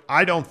this show.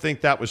 I don't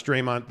think that was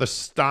Draymond.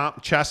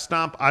 The chest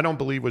stomp, I don't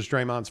believe was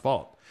Draymond's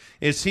fault.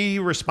 Is he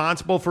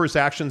responsible for his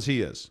actions?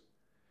 He is.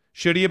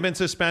 Should he have been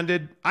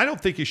suspended? I don't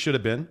think he should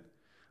have been.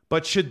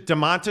 But should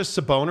Domantas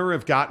Sabonis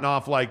have gotten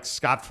off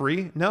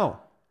scot-free? No.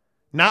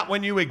 Not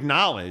when you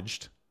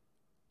acknowledge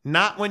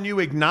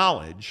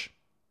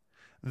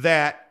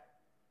that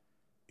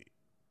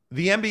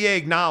the NBA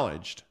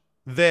acknowledged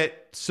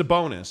that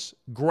Sabonis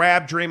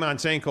grabbed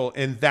Draymond's ankle,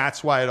 and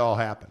that's why it all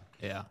happened.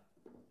 Yeah.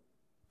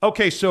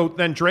 Okay, so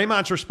then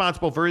Draymond's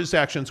responsible for his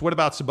actions. What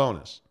about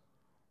Sabonis?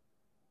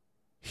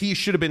 He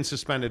should have been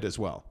suspended as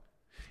well.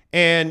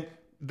 And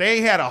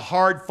they had a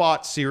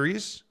hard-fought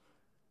series,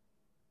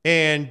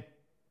 and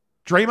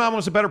Draymond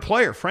was a better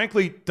player.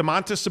 Frankly,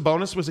 Domantas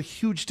Sabonis was a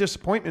huge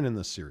disappointment in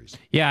this series.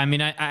 Yeah, I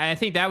mean, I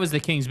think that was the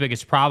Kings'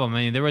 biggest problem.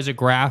 I mean, there was a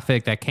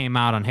graphic that came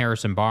out on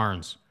Harrison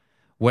Barnes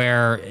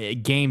where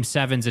Game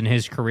 7s in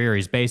his career,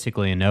 he's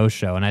basically a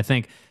no-show. And I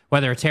think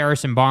whether it's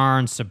Harrison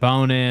Barnes,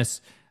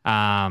 Sabonis...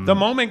 the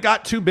moment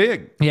got too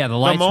big. Yeah, the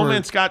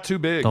moments got too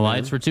big. The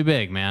lights were too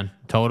big, man.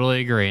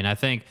 Totally agree. And I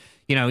think,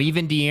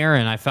 even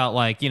De'Aaron, I felt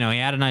like, he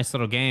had a nice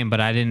little game, but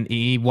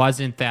he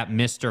wasn't that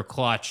Mr.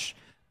 Clutch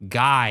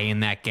guy in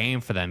that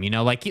game for them.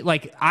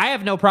 I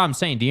have no problem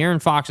saying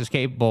De'Aaron Fox is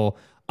capable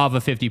of a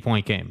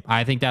 50-point game.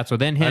 I think that's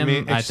within him. I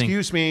mean,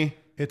 excuse me,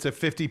 it's a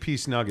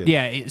 50-piece nugget.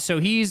 Yeah, so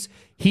he's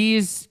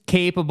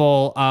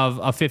capable of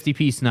a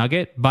 50-piece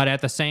nugget, but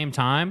at the same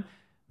time,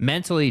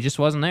 mentally, he just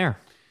wasn't there.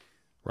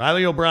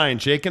 Riley O'Brien,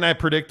 Jake and I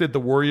predicted the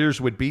Warriors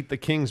would beat the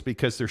Kings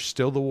because they're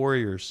still the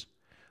Warriors.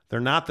 They're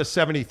not the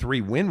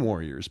 73-win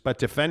Warriors, but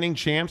defending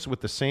champs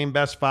with the same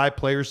best 5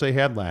 players they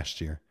had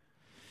last year.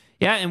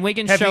 Yeah, and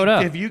Wiggins showed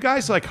up. Have you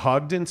guys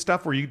hugged and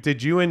stuff?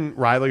 Did you and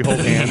Riley hold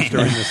hands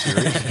during the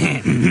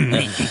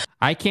series?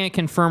 I can't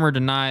confirm or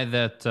deny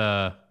that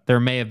there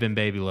may have been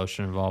baby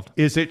lotion involved.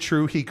 Is it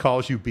true he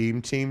calls you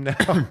Beam Team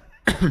now?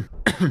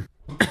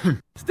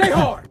 Stay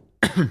hard.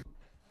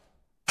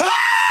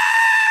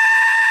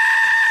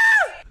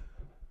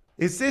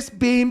 Is this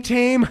Beam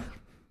Team?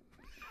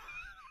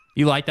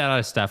 You liked that out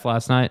of Steph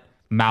last night?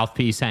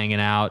 Mouthpiece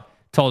hanging out.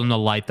 Told him to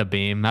light the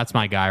beam. That's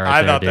my guy right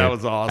there, I thought dude. that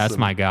was awesome. That's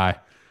my guy.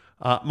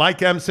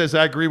 Mike M says,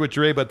 I agree with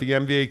Dre, but the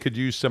NBA could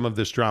use some of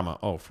this drama.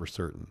 Oh, for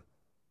certain.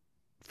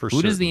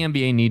 Who does the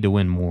NBA need to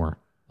win more?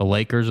 The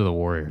Lakers or the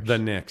Warriors? The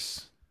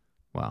Knicks.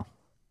 Wow.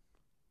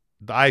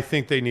 I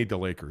think they need the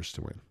Lakers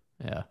to win.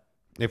 Yeah.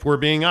 If we're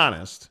being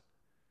honest,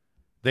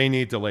 they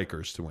need the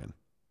Lakers to win.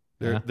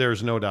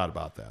 There's no doubt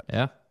about that.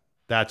 Yeah.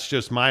 That's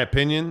just my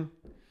opinion.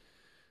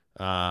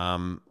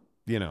 Could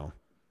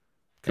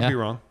be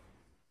wrong.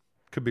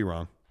 Could be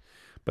wrong.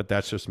 But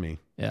that's just me.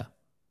 Yeah.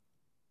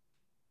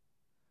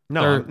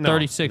 No,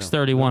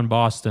 36-31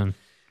 Boston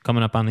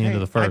coming up on the end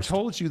of the first. I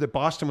told you that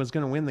Boston was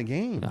going to win the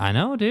game. I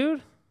know,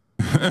 dude.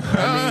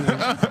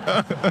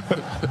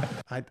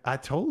 I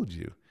told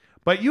you.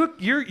 But you're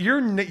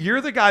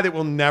the guy that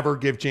will never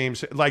give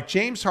James, like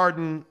James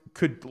Harden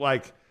could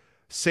like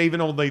save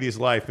an old lady's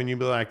life and you'd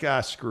be like,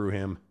 screw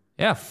him.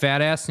 Yeah,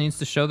 fat ass needs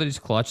to show that he's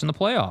clutch in the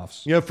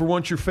playoffs. Yeah, for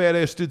once your fat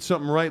ass did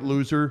something right,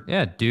 loser.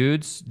 Yeah,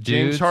 dudes.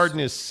 James Harden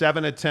is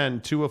 7 of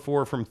 10, 2 of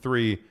 4 from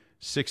 3,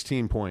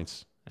 16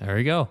 points. There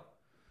you go.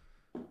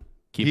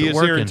 Keep he it is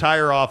working. your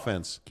entire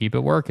offense. Keep it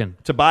working.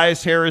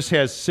 Tobias Harris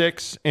has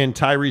 6 and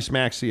Tyrese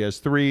Maxey has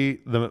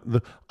 3.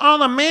 The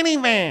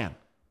minivan.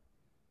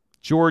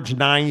 George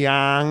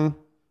Niang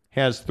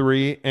has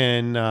 3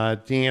 and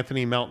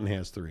DeAnthony Melton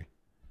has 3.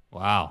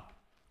 Wow.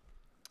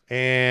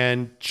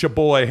 And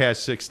Chaboy has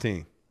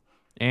 16.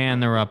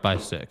 And they're up by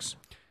 6.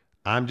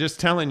 I'm just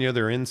telling you,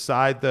 they're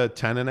inside the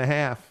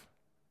 10.5.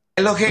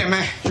 Hey, look here,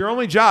 man. It's your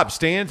only job.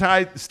 Stay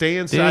inside the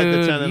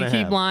 10.5. You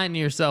keep lying to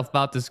yourself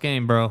about this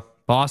game, bro.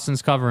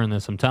 Boston's covering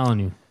this, I'm telling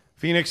you.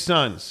 Phoenix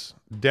Suns,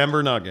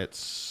 Denver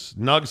Nuggets.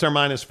 Nugs are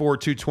 -4,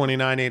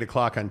 229, 8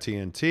 o'clock on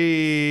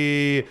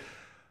TNT.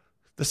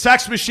 The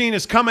sex machine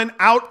is coming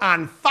out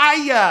on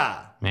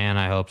fire. Man,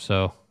 I hope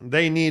so.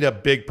 They need a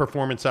big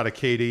performance out of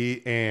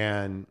KD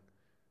and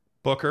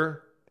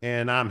Booker,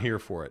 and I'm here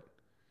for it.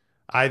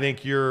 I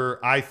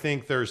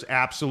think there's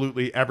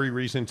absolutely every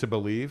reason to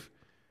believe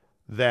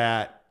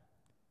that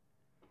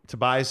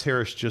Tobias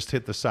Harris just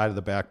hit the side of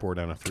the backboard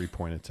on a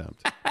 3-point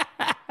attempt.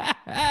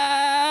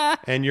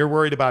 And you're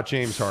worried about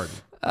James Harden.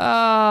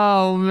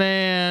 Oh,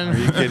 man. Are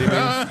you kidding me?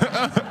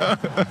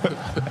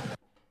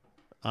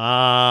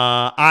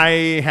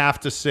 I have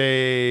to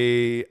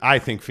say, I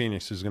think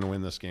Phoenix is going to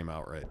win this game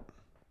outright.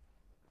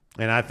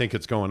 And I think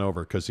it's going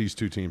over because these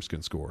two teams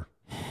can score.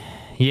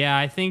 Yeah,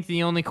 I think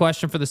the only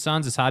question for the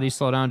Suns is how do you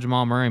slow down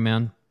Jamal Murray,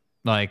 man?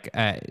 Like,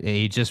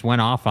 he just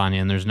went off on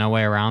you, and there's no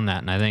way around that.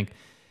 And I think,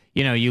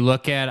 you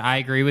look at, I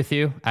agree with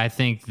you. I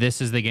think this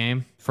is the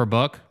game for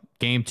Book.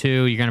 Game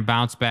 2, you're going to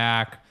bounce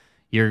back.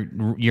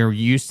 You're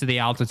used to the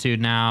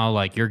altitude now.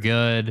 Like, you're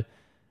good.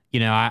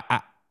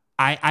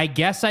 I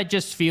guess I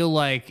just feel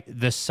like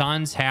the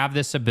Suns have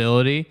this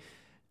ability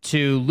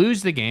to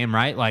lose the game,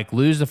 right? Like,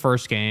 lose the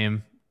first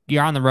game.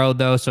 You're on the road,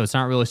 though, so it's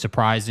not really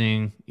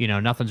surprising.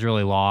 Nothing's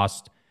really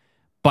lost.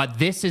 But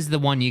this is the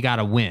one you got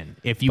to win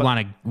if you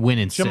want to win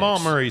in 6. Jamal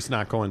Murray's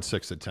not going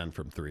 6 of 10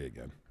 from 3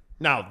 again.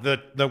 Now,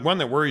 the one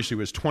that worries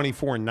you is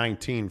 24 and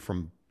 19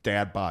 from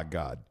Dad Bod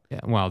God. Yeah,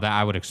 well,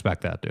 I would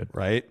expect that, dude.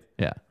 Right?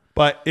 Yeah.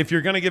 But if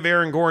you're going to give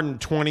Aaron Gordon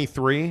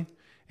 23,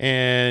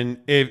 and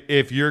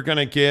if you're going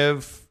to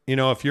give,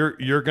 if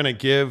you're going to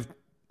give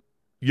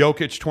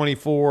Jokic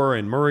 24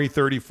 and Murray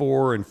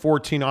 34 and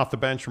 14 off the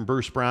bench from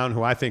Bruce Brown,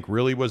 who I think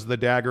really was the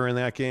dagger in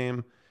that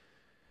game,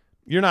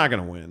 you're not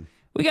going to win.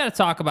 We got to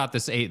talk about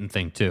this Ayton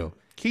thing, too.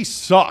 He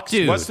sucks.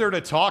 Dude, what's there to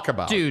talk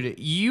about? Dude,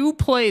 you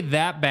played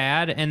that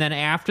bad, and then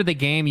after the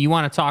game, you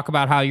want to talk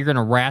about how you're going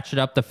to ratchet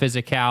up the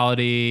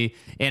physicality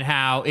and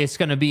how it's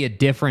going to be a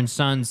different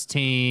Suns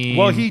team.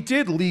 Well, he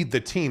did lead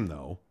the team,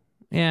 though.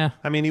 Yeah.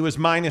 I mean, he was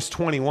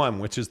 -21,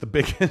 which is the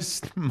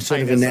biggest.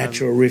 Sort of a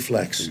natural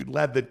reflex. He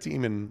led the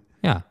team in.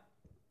 Yeah.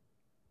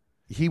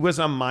 He was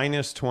a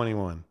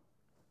 -21.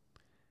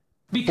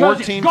 Because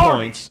 14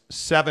 points,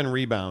 7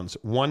 rebounds,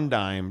 1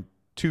 dime,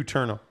 2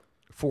 turnovers,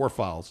 4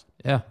 fouls.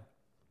 Yeah.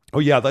 Oh,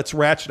 yeah, let's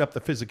ratchet up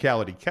the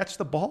physicality. Catch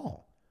the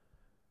ball.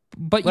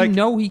 But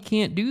he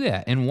can't do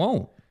that and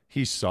won't.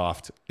 He's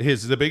soft.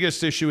 The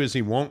biggest issue is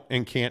he won't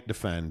and can't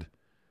defend.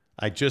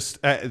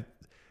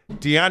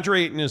 DeAndre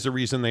Ayton is the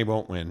reason they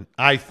won't win.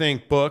 I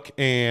think Book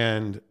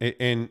in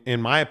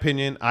my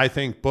opinion, I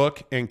think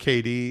Book and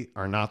KD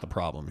are not the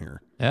problem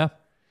here. Yeah.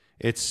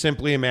 It's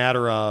simply a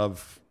matter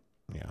of,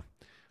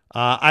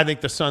 I think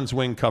the Suns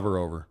win cover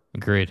over.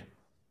 Agreed.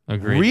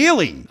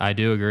 Really? I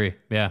do agree.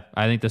 Yeah.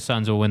 I think the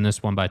Suns will win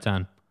this one by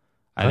 10.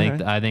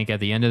 I think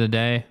at the end of the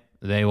day,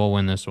 they will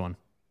win this one.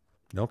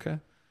 Okay.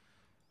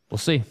 We'll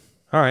see.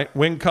 All right.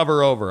 Win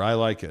cover over. I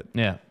like it.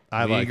 Yeah.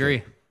 I agree.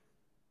 It.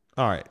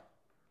 All right.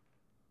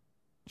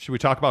 Should we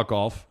talk about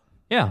golf?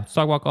 Yeah. Let's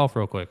talk about golf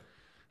real quick.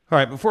 All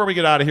right, before we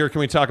get out of here,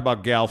 can we talk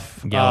about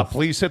golf?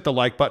 Please hit the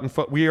like button.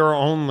 We are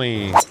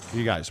only,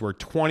 you guys, we're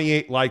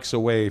 28 likes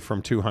away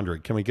from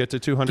 200. Can we get to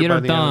 200 by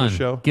the end of the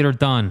show? Get her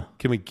done.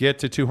 Can we get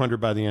to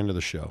 200 by the end of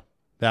the show?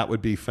 That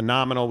would be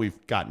phenomenal.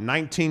 We've got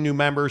 19 new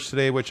members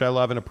today, which I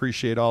love and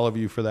appreciate all of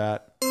you for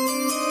that.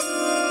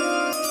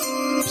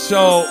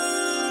 So,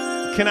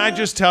 can I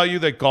just tell you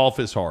that golf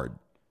is hard?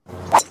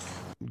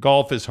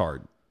 Golf is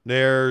hard.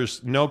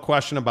 There's no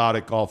question about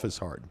it. Golf is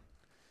hard.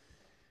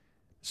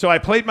 So I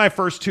played my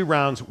first 2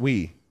 rounds.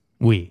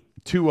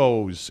 2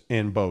 O's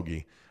in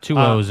bogey. 2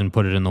 O's and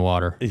put it in the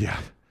water. Yeah.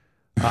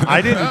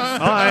 I didn't.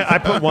 I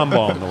put 1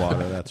 ball in the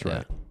water. That's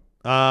right.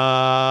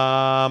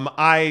 Yeah.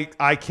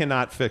 I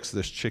cannot fix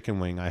this chicken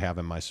wing I have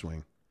in my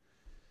swing.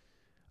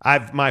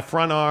 My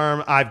front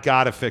arm, I've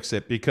got to fix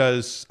it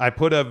because I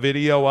put a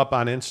video up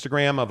on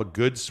Instagram of a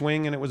good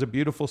swing and it was a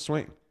beautiful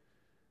swing.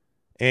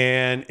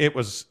 And it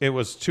was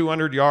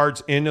 200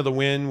 yards into the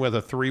wind with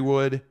a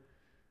 3-wood.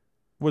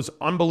 Was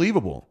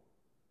unbelievable.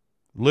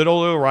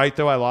 Little to the right,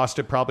 though. I lost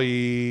it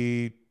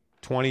probably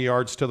 20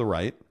 yards to the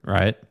right.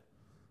 Right.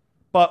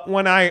 But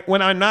when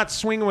I'm not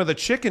swinging with a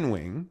chicken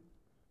wing,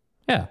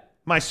 yeah,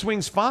 my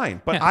swing's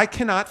fine. But I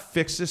cannot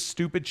fix this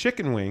stupid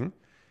chicken wing.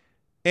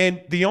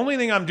 And the only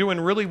thing I'm doing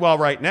really well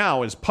right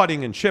now is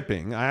putting and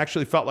chipping. I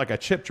actually felt like I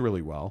chipped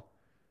really well.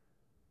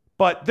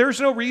 But there's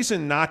no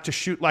reason not to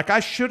shoot. Like I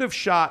should have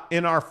shot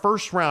in our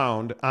first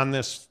round on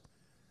this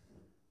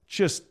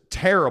just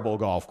terrible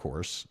golf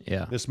course.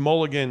 Yeah. This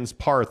Mulligan's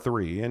par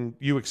 3. And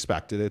you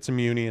expect it. It's a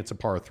Muni. It's a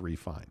par 3.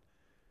 Fine.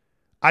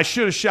 I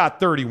should have shot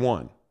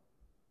 31.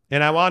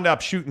 And I wound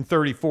up shooting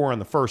 34 on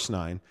the first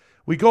 9.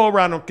 We go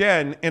around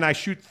again, and I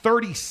shoot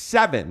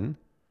 37.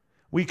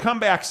 We come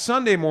back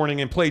Sunday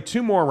morning and play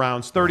 2 more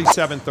rounds,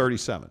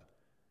 37-37.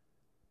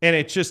 And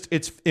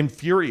it's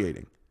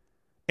infuriating.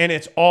 And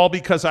it's all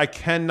because I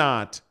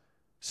cannot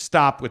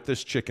stop with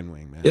this chicken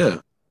wing, man. Yeah.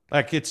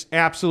 Like, it's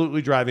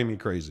absolutely driving me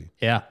crazy.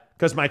 Yeah.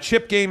 Because my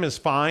chip game is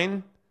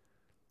fine.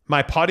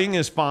 My putting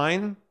is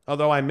fine,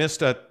 although I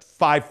missed a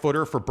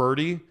 5-footer for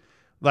birdie.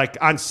 Like,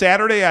 on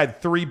Saturday, I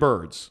had 3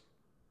 birds.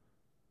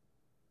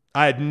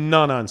 I had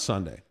none on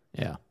Sunday.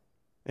 Yeah.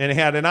 And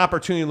had an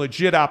opportunity,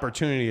 legit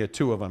opportunity at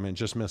 2 of them and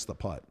just missed the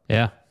putt.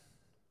 Yeah.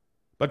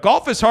 But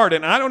golf is hard,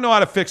 and I don't know how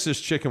to fix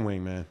this chicken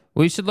wing, man.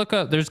 We should look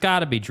up. There's got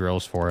to be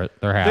drills for it.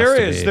 There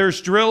is. Be.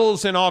 There's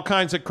drills and all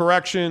kinds of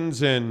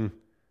corrections. And,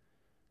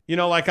 you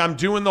know, like I'm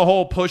doing the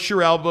whole push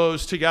your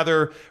elbows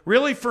together.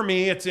 Really, for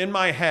me, it's in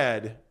my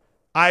head.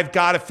 I've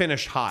got to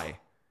finish high.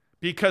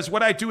 Because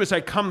what I do is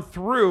I come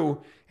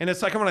through, and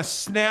it's like I want to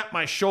snap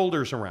my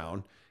shoulders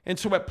around. And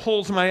so it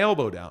pulls my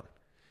elbow down.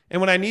 And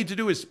what I need to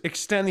do is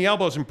extend the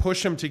elbows and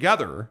push them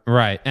together.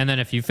 Right. And then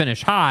if you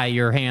finish high,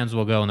 your hands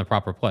will go in the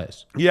proper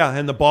place. Yeah,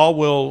 and the ball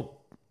will,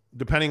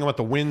 depending on what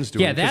the wind's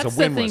doing. Yeah, that's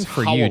the thing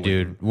for you,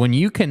 dude. When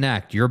you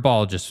connect, your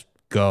ball just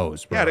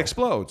goes, bro. Yeah, it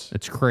explodes.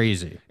 It's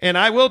crazy. And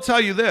I will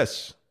tell you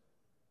this.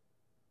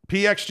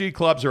 PXG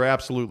clubs are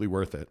absolutely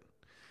worth it.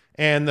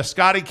 And the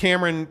Scotty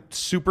Cameron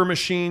Super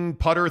Machine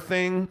putter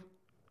thing,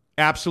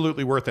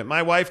 absolutely worth it.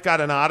 My wife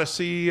got an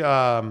Odyssey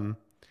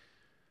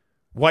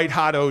White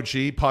Hot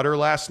OG putter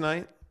last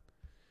night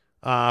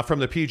from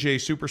the PGA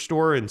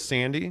Superstore in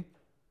Sandy.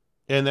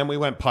 And then we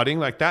went putting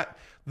like that.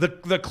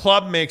 The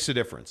club makes a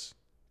difference.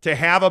 To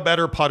have a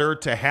better putter,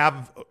 to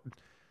have,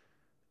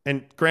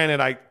 and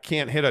granted, I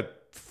can't hit a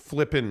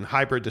flipping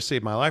hybrid to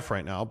save my life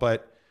right now,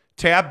 but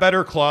to have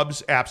better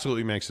clubs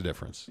absolutely makes a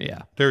difference.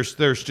 Yeah.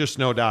 There's just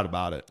no doubt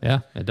about it. Yeah,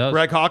 it does.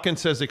 Greg Hawkins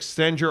says,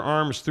 extend your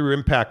arms through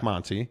impact,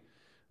 Monty.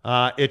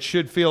 It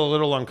should feel a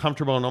little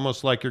uncomfortable and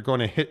almost like you're going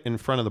to hit in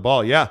front of the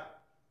ball. Yeah.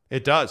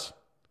 It does.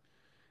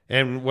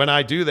 And when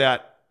I do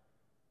that,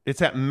 it's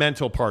that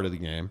mental part of the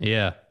game.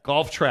 Yeah.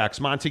 Golf tracks.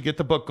 Monty, get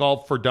the book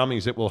Golf for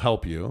Dummies. It will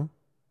help you.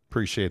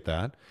 Appreciate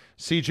that.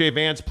 CJ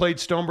Vance played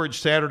Stonebridge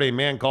Saturday.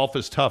 Man, golf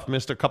is tough.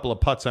 Missed a couple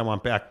of putts I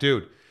want back.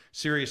 Dude,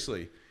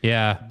 seriously.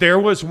 Yeah. There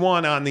was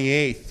one on the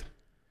 8th.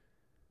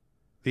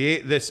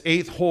 This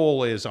 8th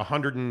hole is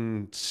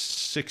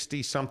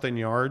 160-something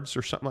yards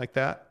or something like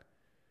that.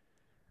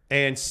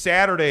 And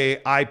Saturday,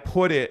 I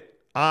put it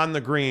on the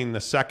green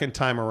the second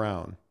time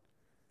around.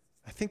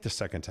 I think the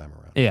second time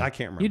around. Yeah. I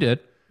can't remember. You did.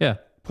 Yeah.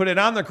 Put it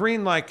on the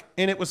green and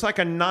it was like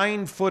a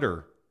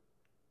 9-footer.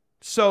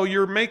 So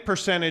your make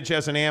percentage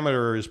as an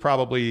amateur is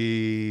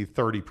probably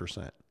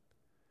 30%.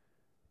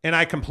 And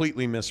I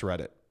completely misread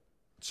it.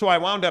 So I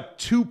wound up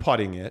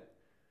 2-putting it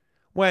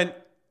when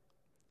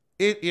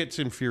it's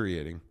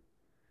infuriating.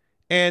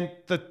 And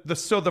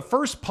the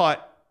first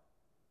putt,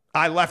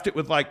 I left it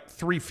with like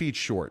 3 feet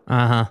short.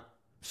 Uh-huh.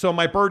 So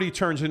my birdie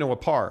turns into a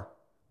par.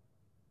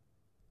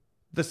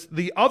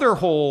 The other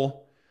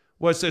hole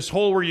was this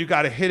hole where you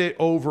got to hit it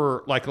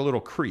over like a little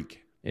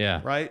creek.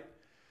 Yeah. Right?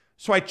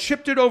 So I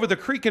chipped it over the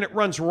creek and it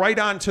runs right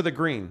onto the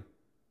green.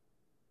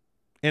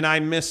 And I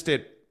missed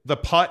it. The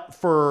putt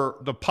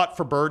for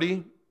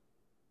birdie,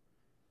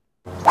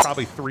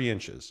 probably 3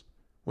 inches,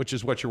 which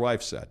is what your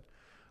wife said.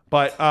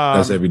 But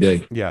that's every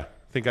day. Yeah.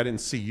 Think I didn't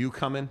see you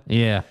coming?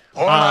 Yeah.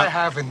 All I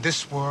have in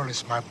this world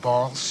is my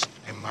balls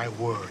and my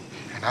word.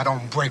 And I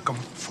don't break them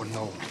for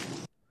no one.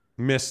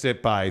 Missed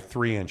it by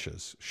 3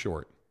 inches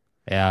short.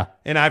 Yeah.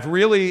 And I've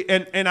really,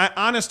 and I,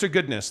 honest to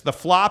goodness, the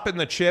flop and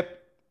the chip,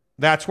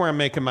 that's where I'm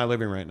making my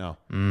living right now.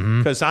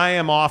 Because I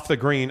am off the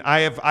green.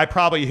 I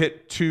probably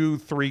hit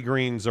 2-3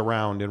 greens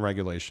around in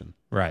regulation.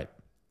 Right.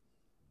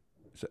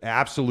 It's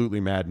absolutely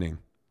maddening.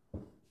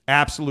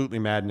 Absolutely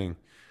maddening.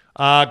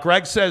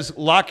 Greg says,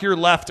 lock your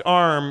left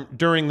arm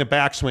during the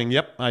backswing.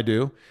 Yep, I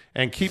do.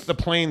 And keep the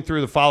plane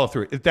through the follow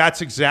through.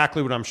 That's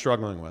exactly what I'm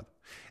struggling with.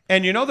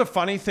 And you know, the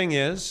funny thing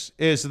is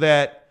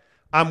that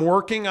I'm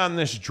working on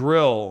this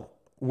drill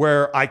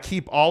where I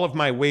keep all of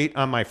my weight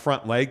on my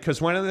front leg.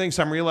 Because one of the things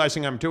I'm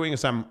realizing I'm doing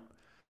is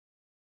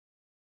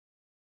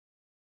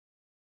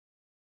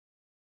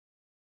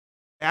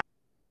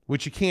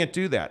which you can't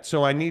do that.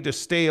 So I need to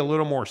stay a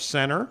little more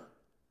center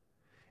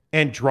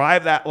and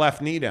drive that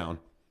left knee down.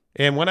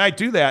 And when I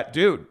do that,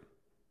 dude,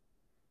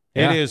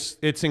 Yeah.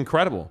 It's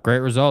incredible. Great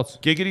results.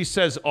 Giggity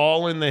says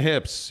all in the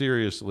hips.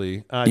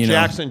 Seriously.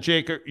 Jackson,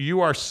 Jake,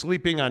 you are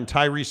sleeping on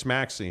Tyrese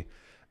Maxey.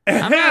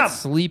 I'm not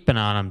sleeping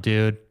on him,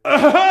 dude.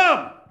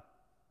 Have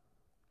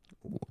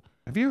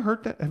you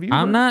heard that?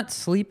 I'm not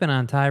sleeping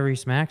on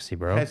Tyrese Maxey,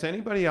 bro. Has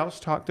anybody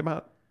else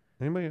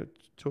anybody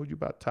told you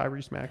about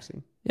Tyrese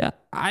Maxey? Yeah,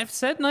 I've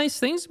said nice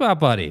things about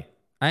Buddy.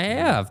 I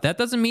have. That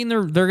doesn't mean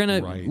they're going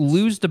to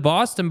lose to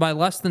Boston by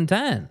less than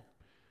 10.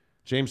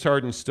 James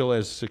Harden still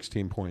has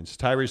 16 points.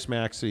 Tyrese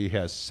Maxey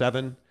has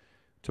 7.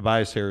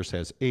 Tobias Harris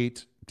has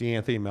 8.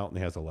 DeAnthony Melton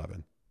has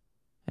 11.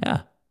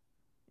 Yeah.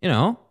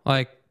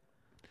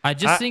 I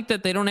just think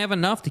that they don't have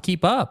enough to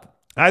keep up.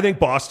 I think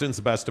Boston's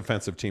the best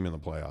defensive team in the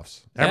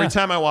playoffs. Every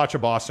time I watch a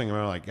Boston game,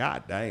 I'm like,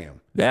 God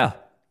damn. Yeah.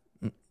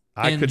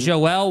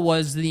 Joel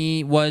was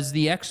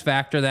the X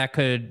factor that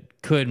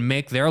could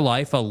make their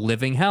life a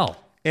living hell.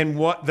 And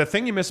the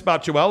thing you miss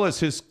about Joel is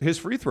his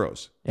free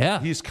throws. Yeah.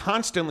 He's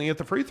constantly at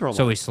the free throw line.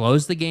 So he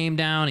slows the game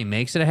down. He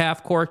makes it a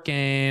half-court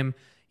game.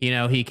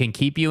 He can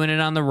keep you in it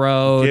on the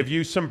road. Give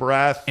you some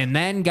breath. And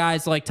then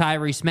guys like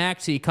Tyrese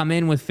Maxey come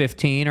in with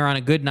 15 or on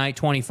a good night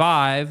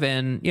 25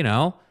 and,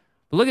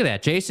 look at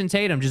that. Jason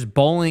Tatum just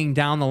bowling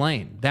down the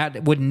lane.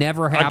 That would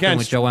never happen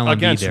with Joel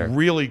Embiid there. Against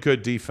really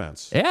good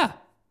defense. Yeah.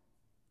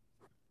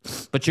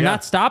 But you're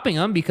not stopping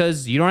them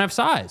because you don't have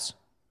size.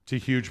 It's a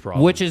huge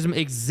problem. Which is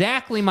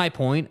exactly my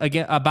point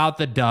again about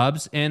the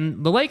Dubs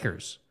and the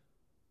Lakers.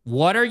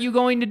 What are you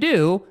going to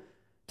do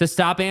to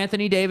stop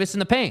Anthony Davis in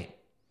the paint?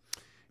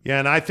 Yeah,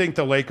 and I think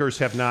the Lakers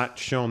have not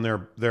shown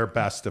their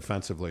best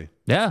defensively.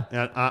 Yeah.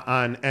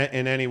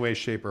 In any way,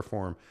 shape, or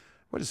form.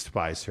 What is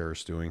Tobias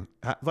Harris doing?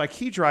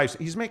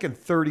 He's making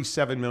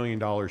 $37 million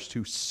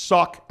to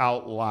suck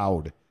out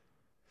loud.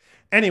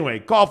 Anyway,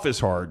 golf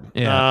is hard.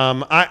 Yeah.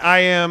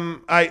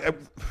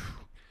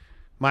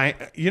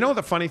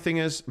 The funny thing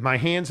is my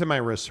hands and my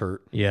wrists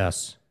hurt.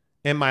 Yes.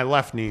 And my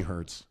left knee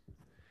hurts.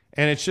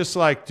 And it's just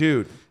like,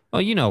 dude.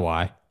 Well, you know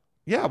why.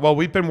 Yeah, well,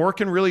 we've been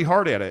working really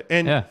hard at it.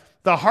 And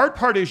the hard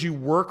part is you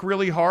work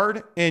really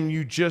hard and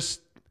you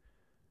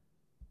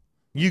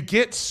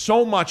get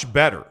so much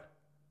better.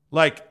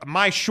 Like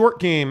my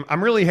short game,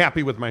 I'm really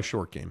happy with my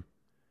short game.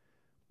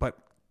 But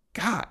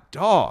God,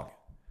 dog.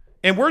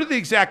 And we're the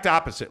exact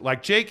opposite.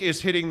 Like Jake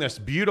is hitting this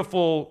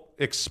beautiful,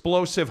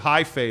 explosive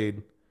high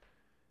fade,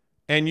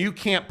 and you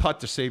can't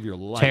putt to save your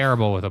life.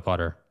 Terrible with a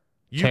putter.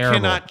 You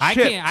cannot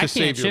chip to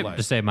save your life.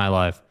 To save my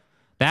life.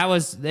 That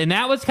was kind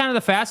of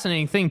the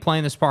fascinating thing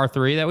playing this par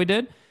 3 that we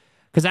did.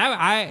 Because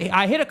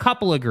I hit a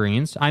couple of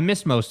greens. I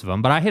missed most of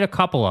them, but I hit a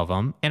couple of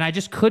them, and I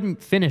just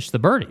couldn't finish the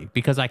birdie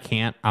because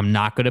I'm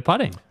not good at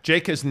putting.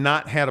 Jake has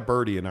not had a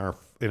birdie in our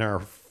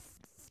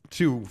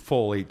 2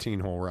 full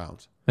 18-hole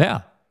rounds.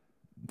 Yeah.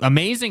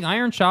 Amazing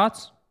iron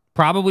shots.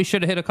 Probably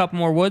should have hit a couple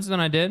more woods than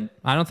I did.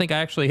 I don't think I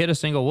actually hit a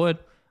single wood.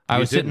 I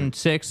was hitting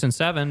 6 and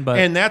 7, but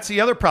and that's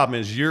the other problem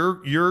is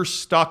you're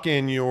stuck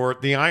in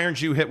the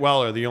irons you hit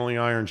well are the only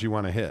irons you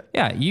want to hit.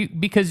 Yeah,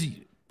 because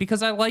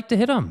I like to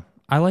hit them.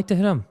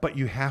 But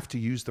you have to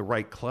use the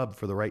right club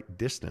for the right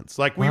distance.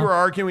 Like we were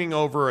arguing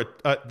over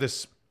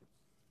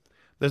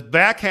the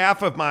back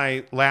half of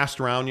my last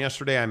round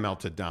yesterday. I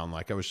melted down.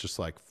 Like I was just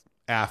like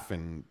F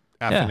and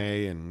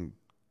A and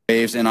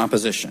waves in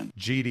opposition.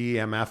 GD,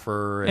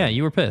 MFer. Yeah,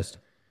 you were pissed.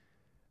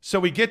 So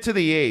we get to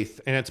the 8th,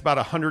 and it's about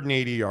a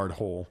 180-yard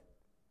hole.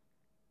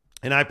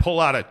 And I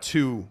pull out a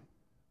 2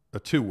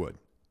 wood.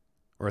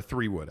 Or a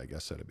 3 wood, I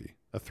guess that'd be.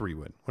 A 3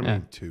 wood. What do I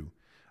mean 2?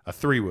 A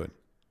 3 wood.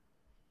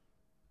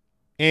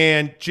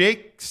 And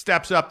Jake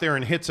steps up there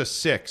and hits a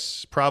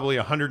 6, probably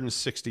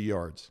 160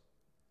 yards.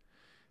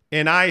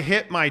 And I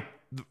hit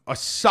a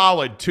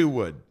solid 2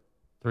 wood.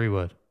 3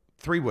 wood.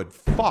 3 wood.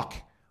 Fuck.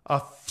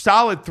 A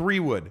solid 3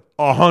 wood,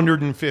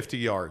 150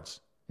 yards.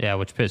 Yeah,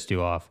 which pissed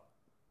you off.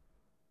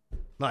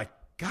 Like,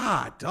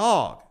 God,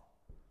 dog.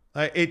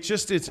 It's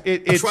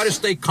try to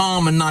stay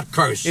calm and not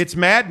curse. It's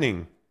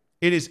maddening.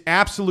 It is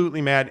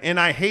absolutely mad. And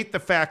I hate the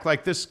fact,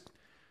 like, this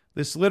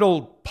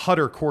little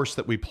putter course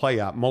that we play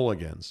at,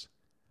 Mulligan's.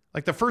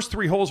 Like, the first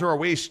 3 holes are a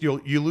waste.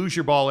 You lose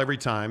your ball every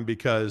time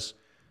because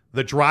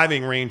the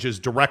driving range is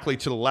directly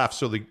to the left,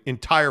 so the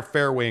entire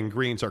fairway and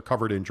greens are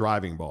covered in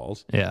driving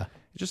balls. Yeah.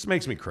 It just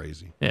makes me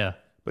crazy. Yeah.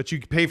 But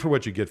you pay for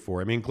what you get for.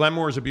 I mean,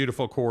 Glenmore is a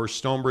beautiful course.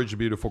 Stonebridge is a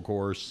beautiful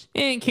course.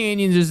 And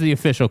Canyons is the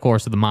official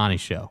course of the Monty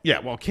show. Yeah,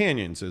 well,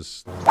 Canyons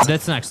is...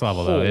 That's next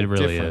level, though. It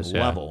really is.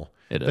 Level.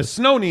 Yeah. The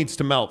snow needs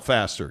to melt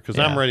faster because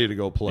I'm ready to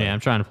go play. Yeah, I'm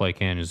trying to play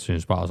Canyons as soon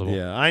as possible.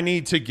 Yeah, I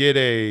need to get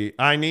a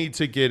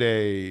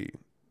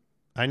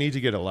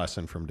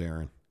lesson from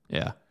Darren.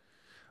 Yeah.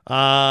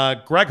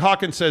 Greg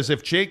Hawkins says,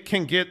 if Jake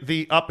can get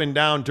the up and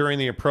down during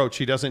the approach,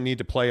 he doesn't need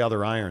to play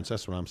other irons.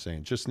 That's what I'm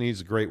saying. Just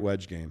needs a great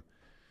wedge game.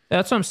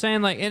 That's what I'm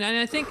saying. Like, and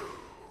I think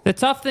the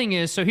tough thing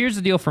is, so here's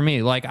the deal for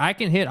me. Like, I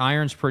can hit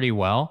irons pretty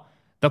well.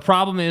 The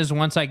problem is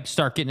once I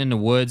start getting into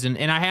woods, and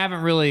we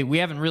haven't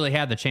really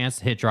had the chance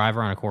to hit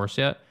driver on a course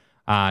yet,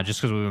 just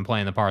because we've been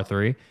playing the par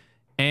 3.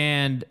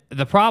 And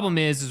the problem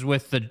is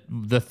with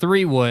the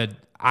 3 wood,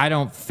 I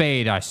don't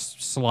fade, I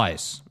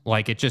slice.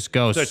 Like, it just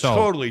goes It's a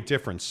totally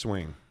different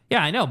swing.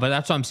 Yeah, I know, but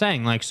that's what I'm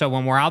saying. Like, so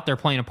when we're out there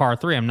playing a par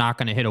 3, I'm not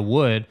going to hit a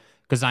wood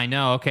because I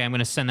know, okay, I'm going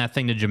to send that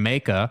thing to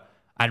Jamaica.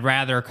 I'd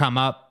rather come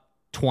up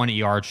 20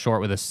 yards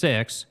short with a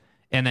 6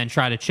 and then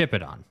try to chip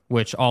it on,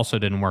 which also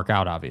didn't work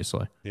out,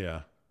 obviously.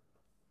 Yeah.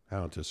 I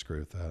don't disagree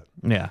with that.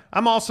 Yeah.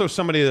 I'm also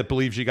somebody that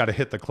believes you got to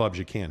hit the clubs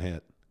you can't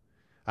hit.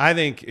 I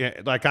think,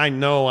 like, I need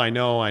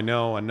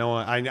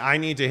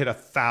to hit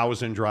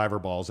 1,000 driver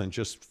balls and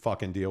just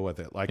fucking deal with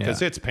it. Like,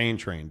 because it's pain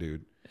train,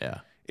 dude. Yeah.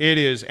 It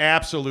is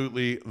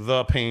absolutely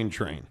the pain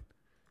train.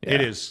 Yeah.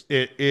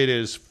 It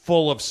is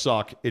full of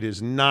suck. It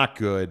is not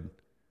good.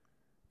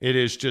 It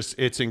is just,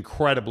 it's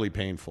incredibly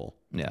painful.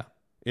 Yeah.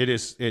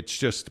 It's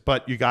just,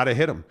 but you got to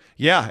hit them.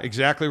 Yeah,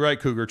 exactly right,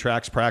 Cougar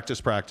Tracks.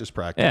 Practice.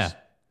 Yeah.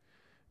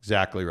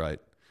 Exactly right.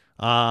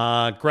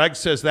 Greg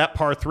says that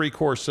par 3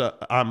 course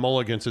on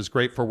Mulligan's is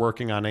great for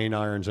working on 8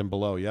 irons and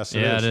below. Yes,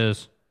 it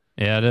is.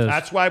 Yeah, it is.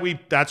 That's why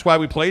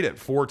we played it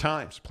 4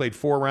 times. Played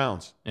 4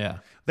 rounds. Yeah.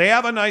 They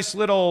have a nice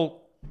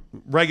little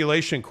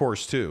regulation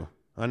course too.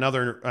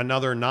 Another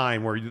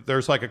 9 where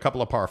there's like a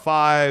couple of par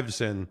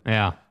 5s, and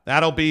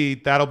that'll be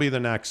the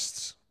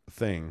next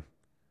thing.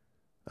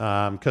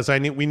 Because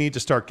we need to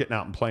start getting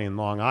out and playing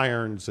long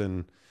irons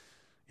and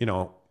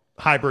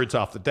hybrids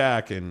off the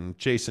deck, and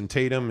Jason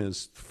Tatum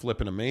is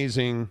flipping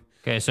amazing.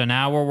 Okay, so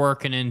now we're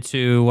working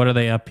into, what are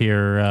they up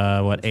here?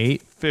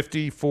 8?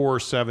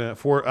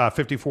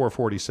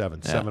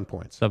 54-47, 7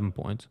 points. 7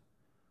 points.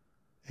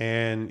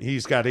 And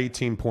he's got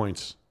 18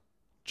 points,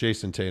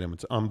 Jason Tatum.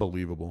 It's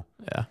unbelievable.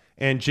 Yeah.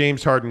 And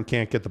James Harden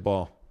can't get the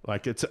ball.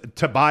 Like,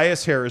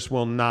 Tobias Harris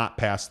will not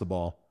pass the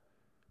ball.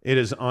 It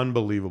is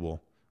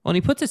unbelievable. Well, and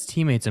he puts his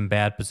teammates in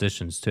bad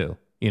positions too.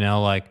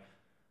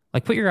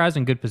 Like put your guys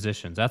in good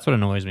positions. That's what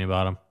annoys me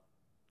about him.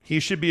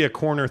 He should be a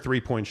corner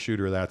 3-point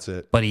shooter. That's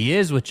it. But he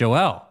is with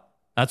Joel.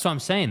 That's what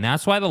I'm saying.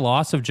 That's why the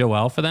loss of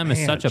Joel for them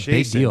is such a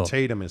big deal. Jason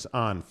Tatum is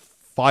on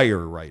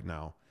fire right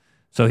now.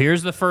 So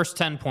here's the first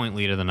 10-point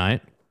lead of the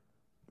night.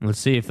 Let's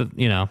see if,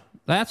 that's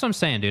what I'm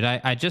saying, dude. I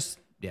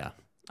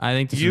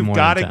think this You've is more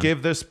got than to 10.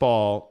 give this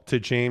ball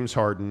to James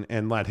Harden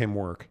and let him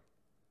work.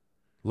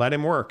 Let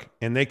him work.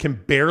 And they can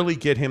barely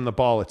get him the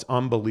ball. It's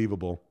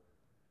unbelievable.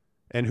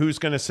 And who's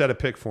going to set a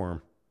pick for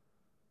him?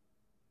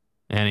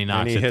 And he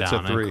knocks it hits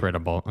down. a 3.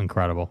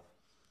 Incredible.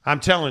 I'm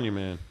telling you,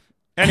 man.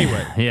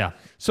 Anyway. Yeah.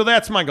 So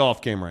that's my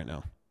golf game right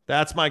now.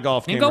 That's my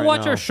golf game And go right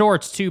watch now. our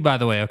shorts too, by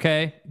the way,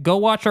 okay? Go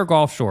watch our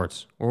golf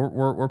shorts.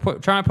 We're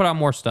trying to put out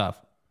more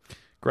stuff.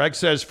 Greg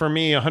says, for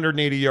me,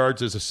 180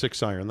 yards is a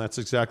 6-iron. That's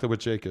exactly what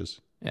Jake is.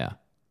 Yeah.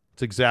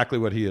 It's exactly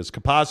what he is.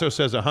 Capazzo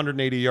says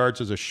 180 yards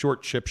is a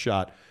short chip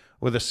shot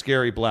with a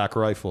scary black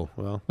rifle.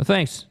 Well,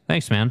 thanks.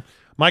 Thanks, man.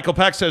 Michael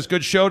Peck says,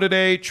 good show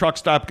today. Truck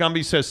Stop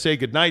Gumby says, say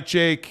goodnight,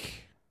 Jake.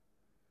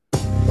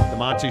 The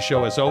Monty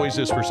Show, as always,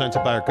 is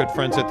presented by our good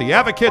friends at The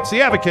Advocates,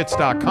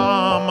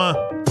 theadvocates.com.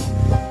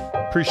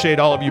 Appreciate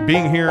all of you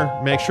being here.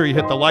 Make sure you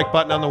hit the like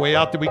button on the way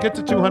out. Did we get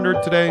to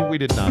 200 today? We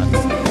did not.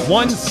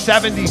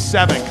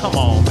 177. Come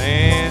on,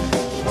 man.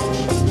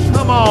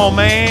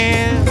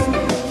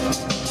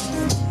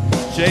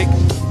 Jake,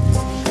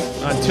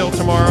 until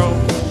tomorrow,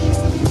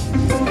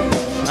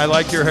 I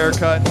like your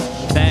haircut.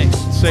 Thanks.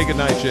 Say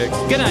goodnight, Jake.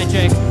 Good night,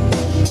 Jake.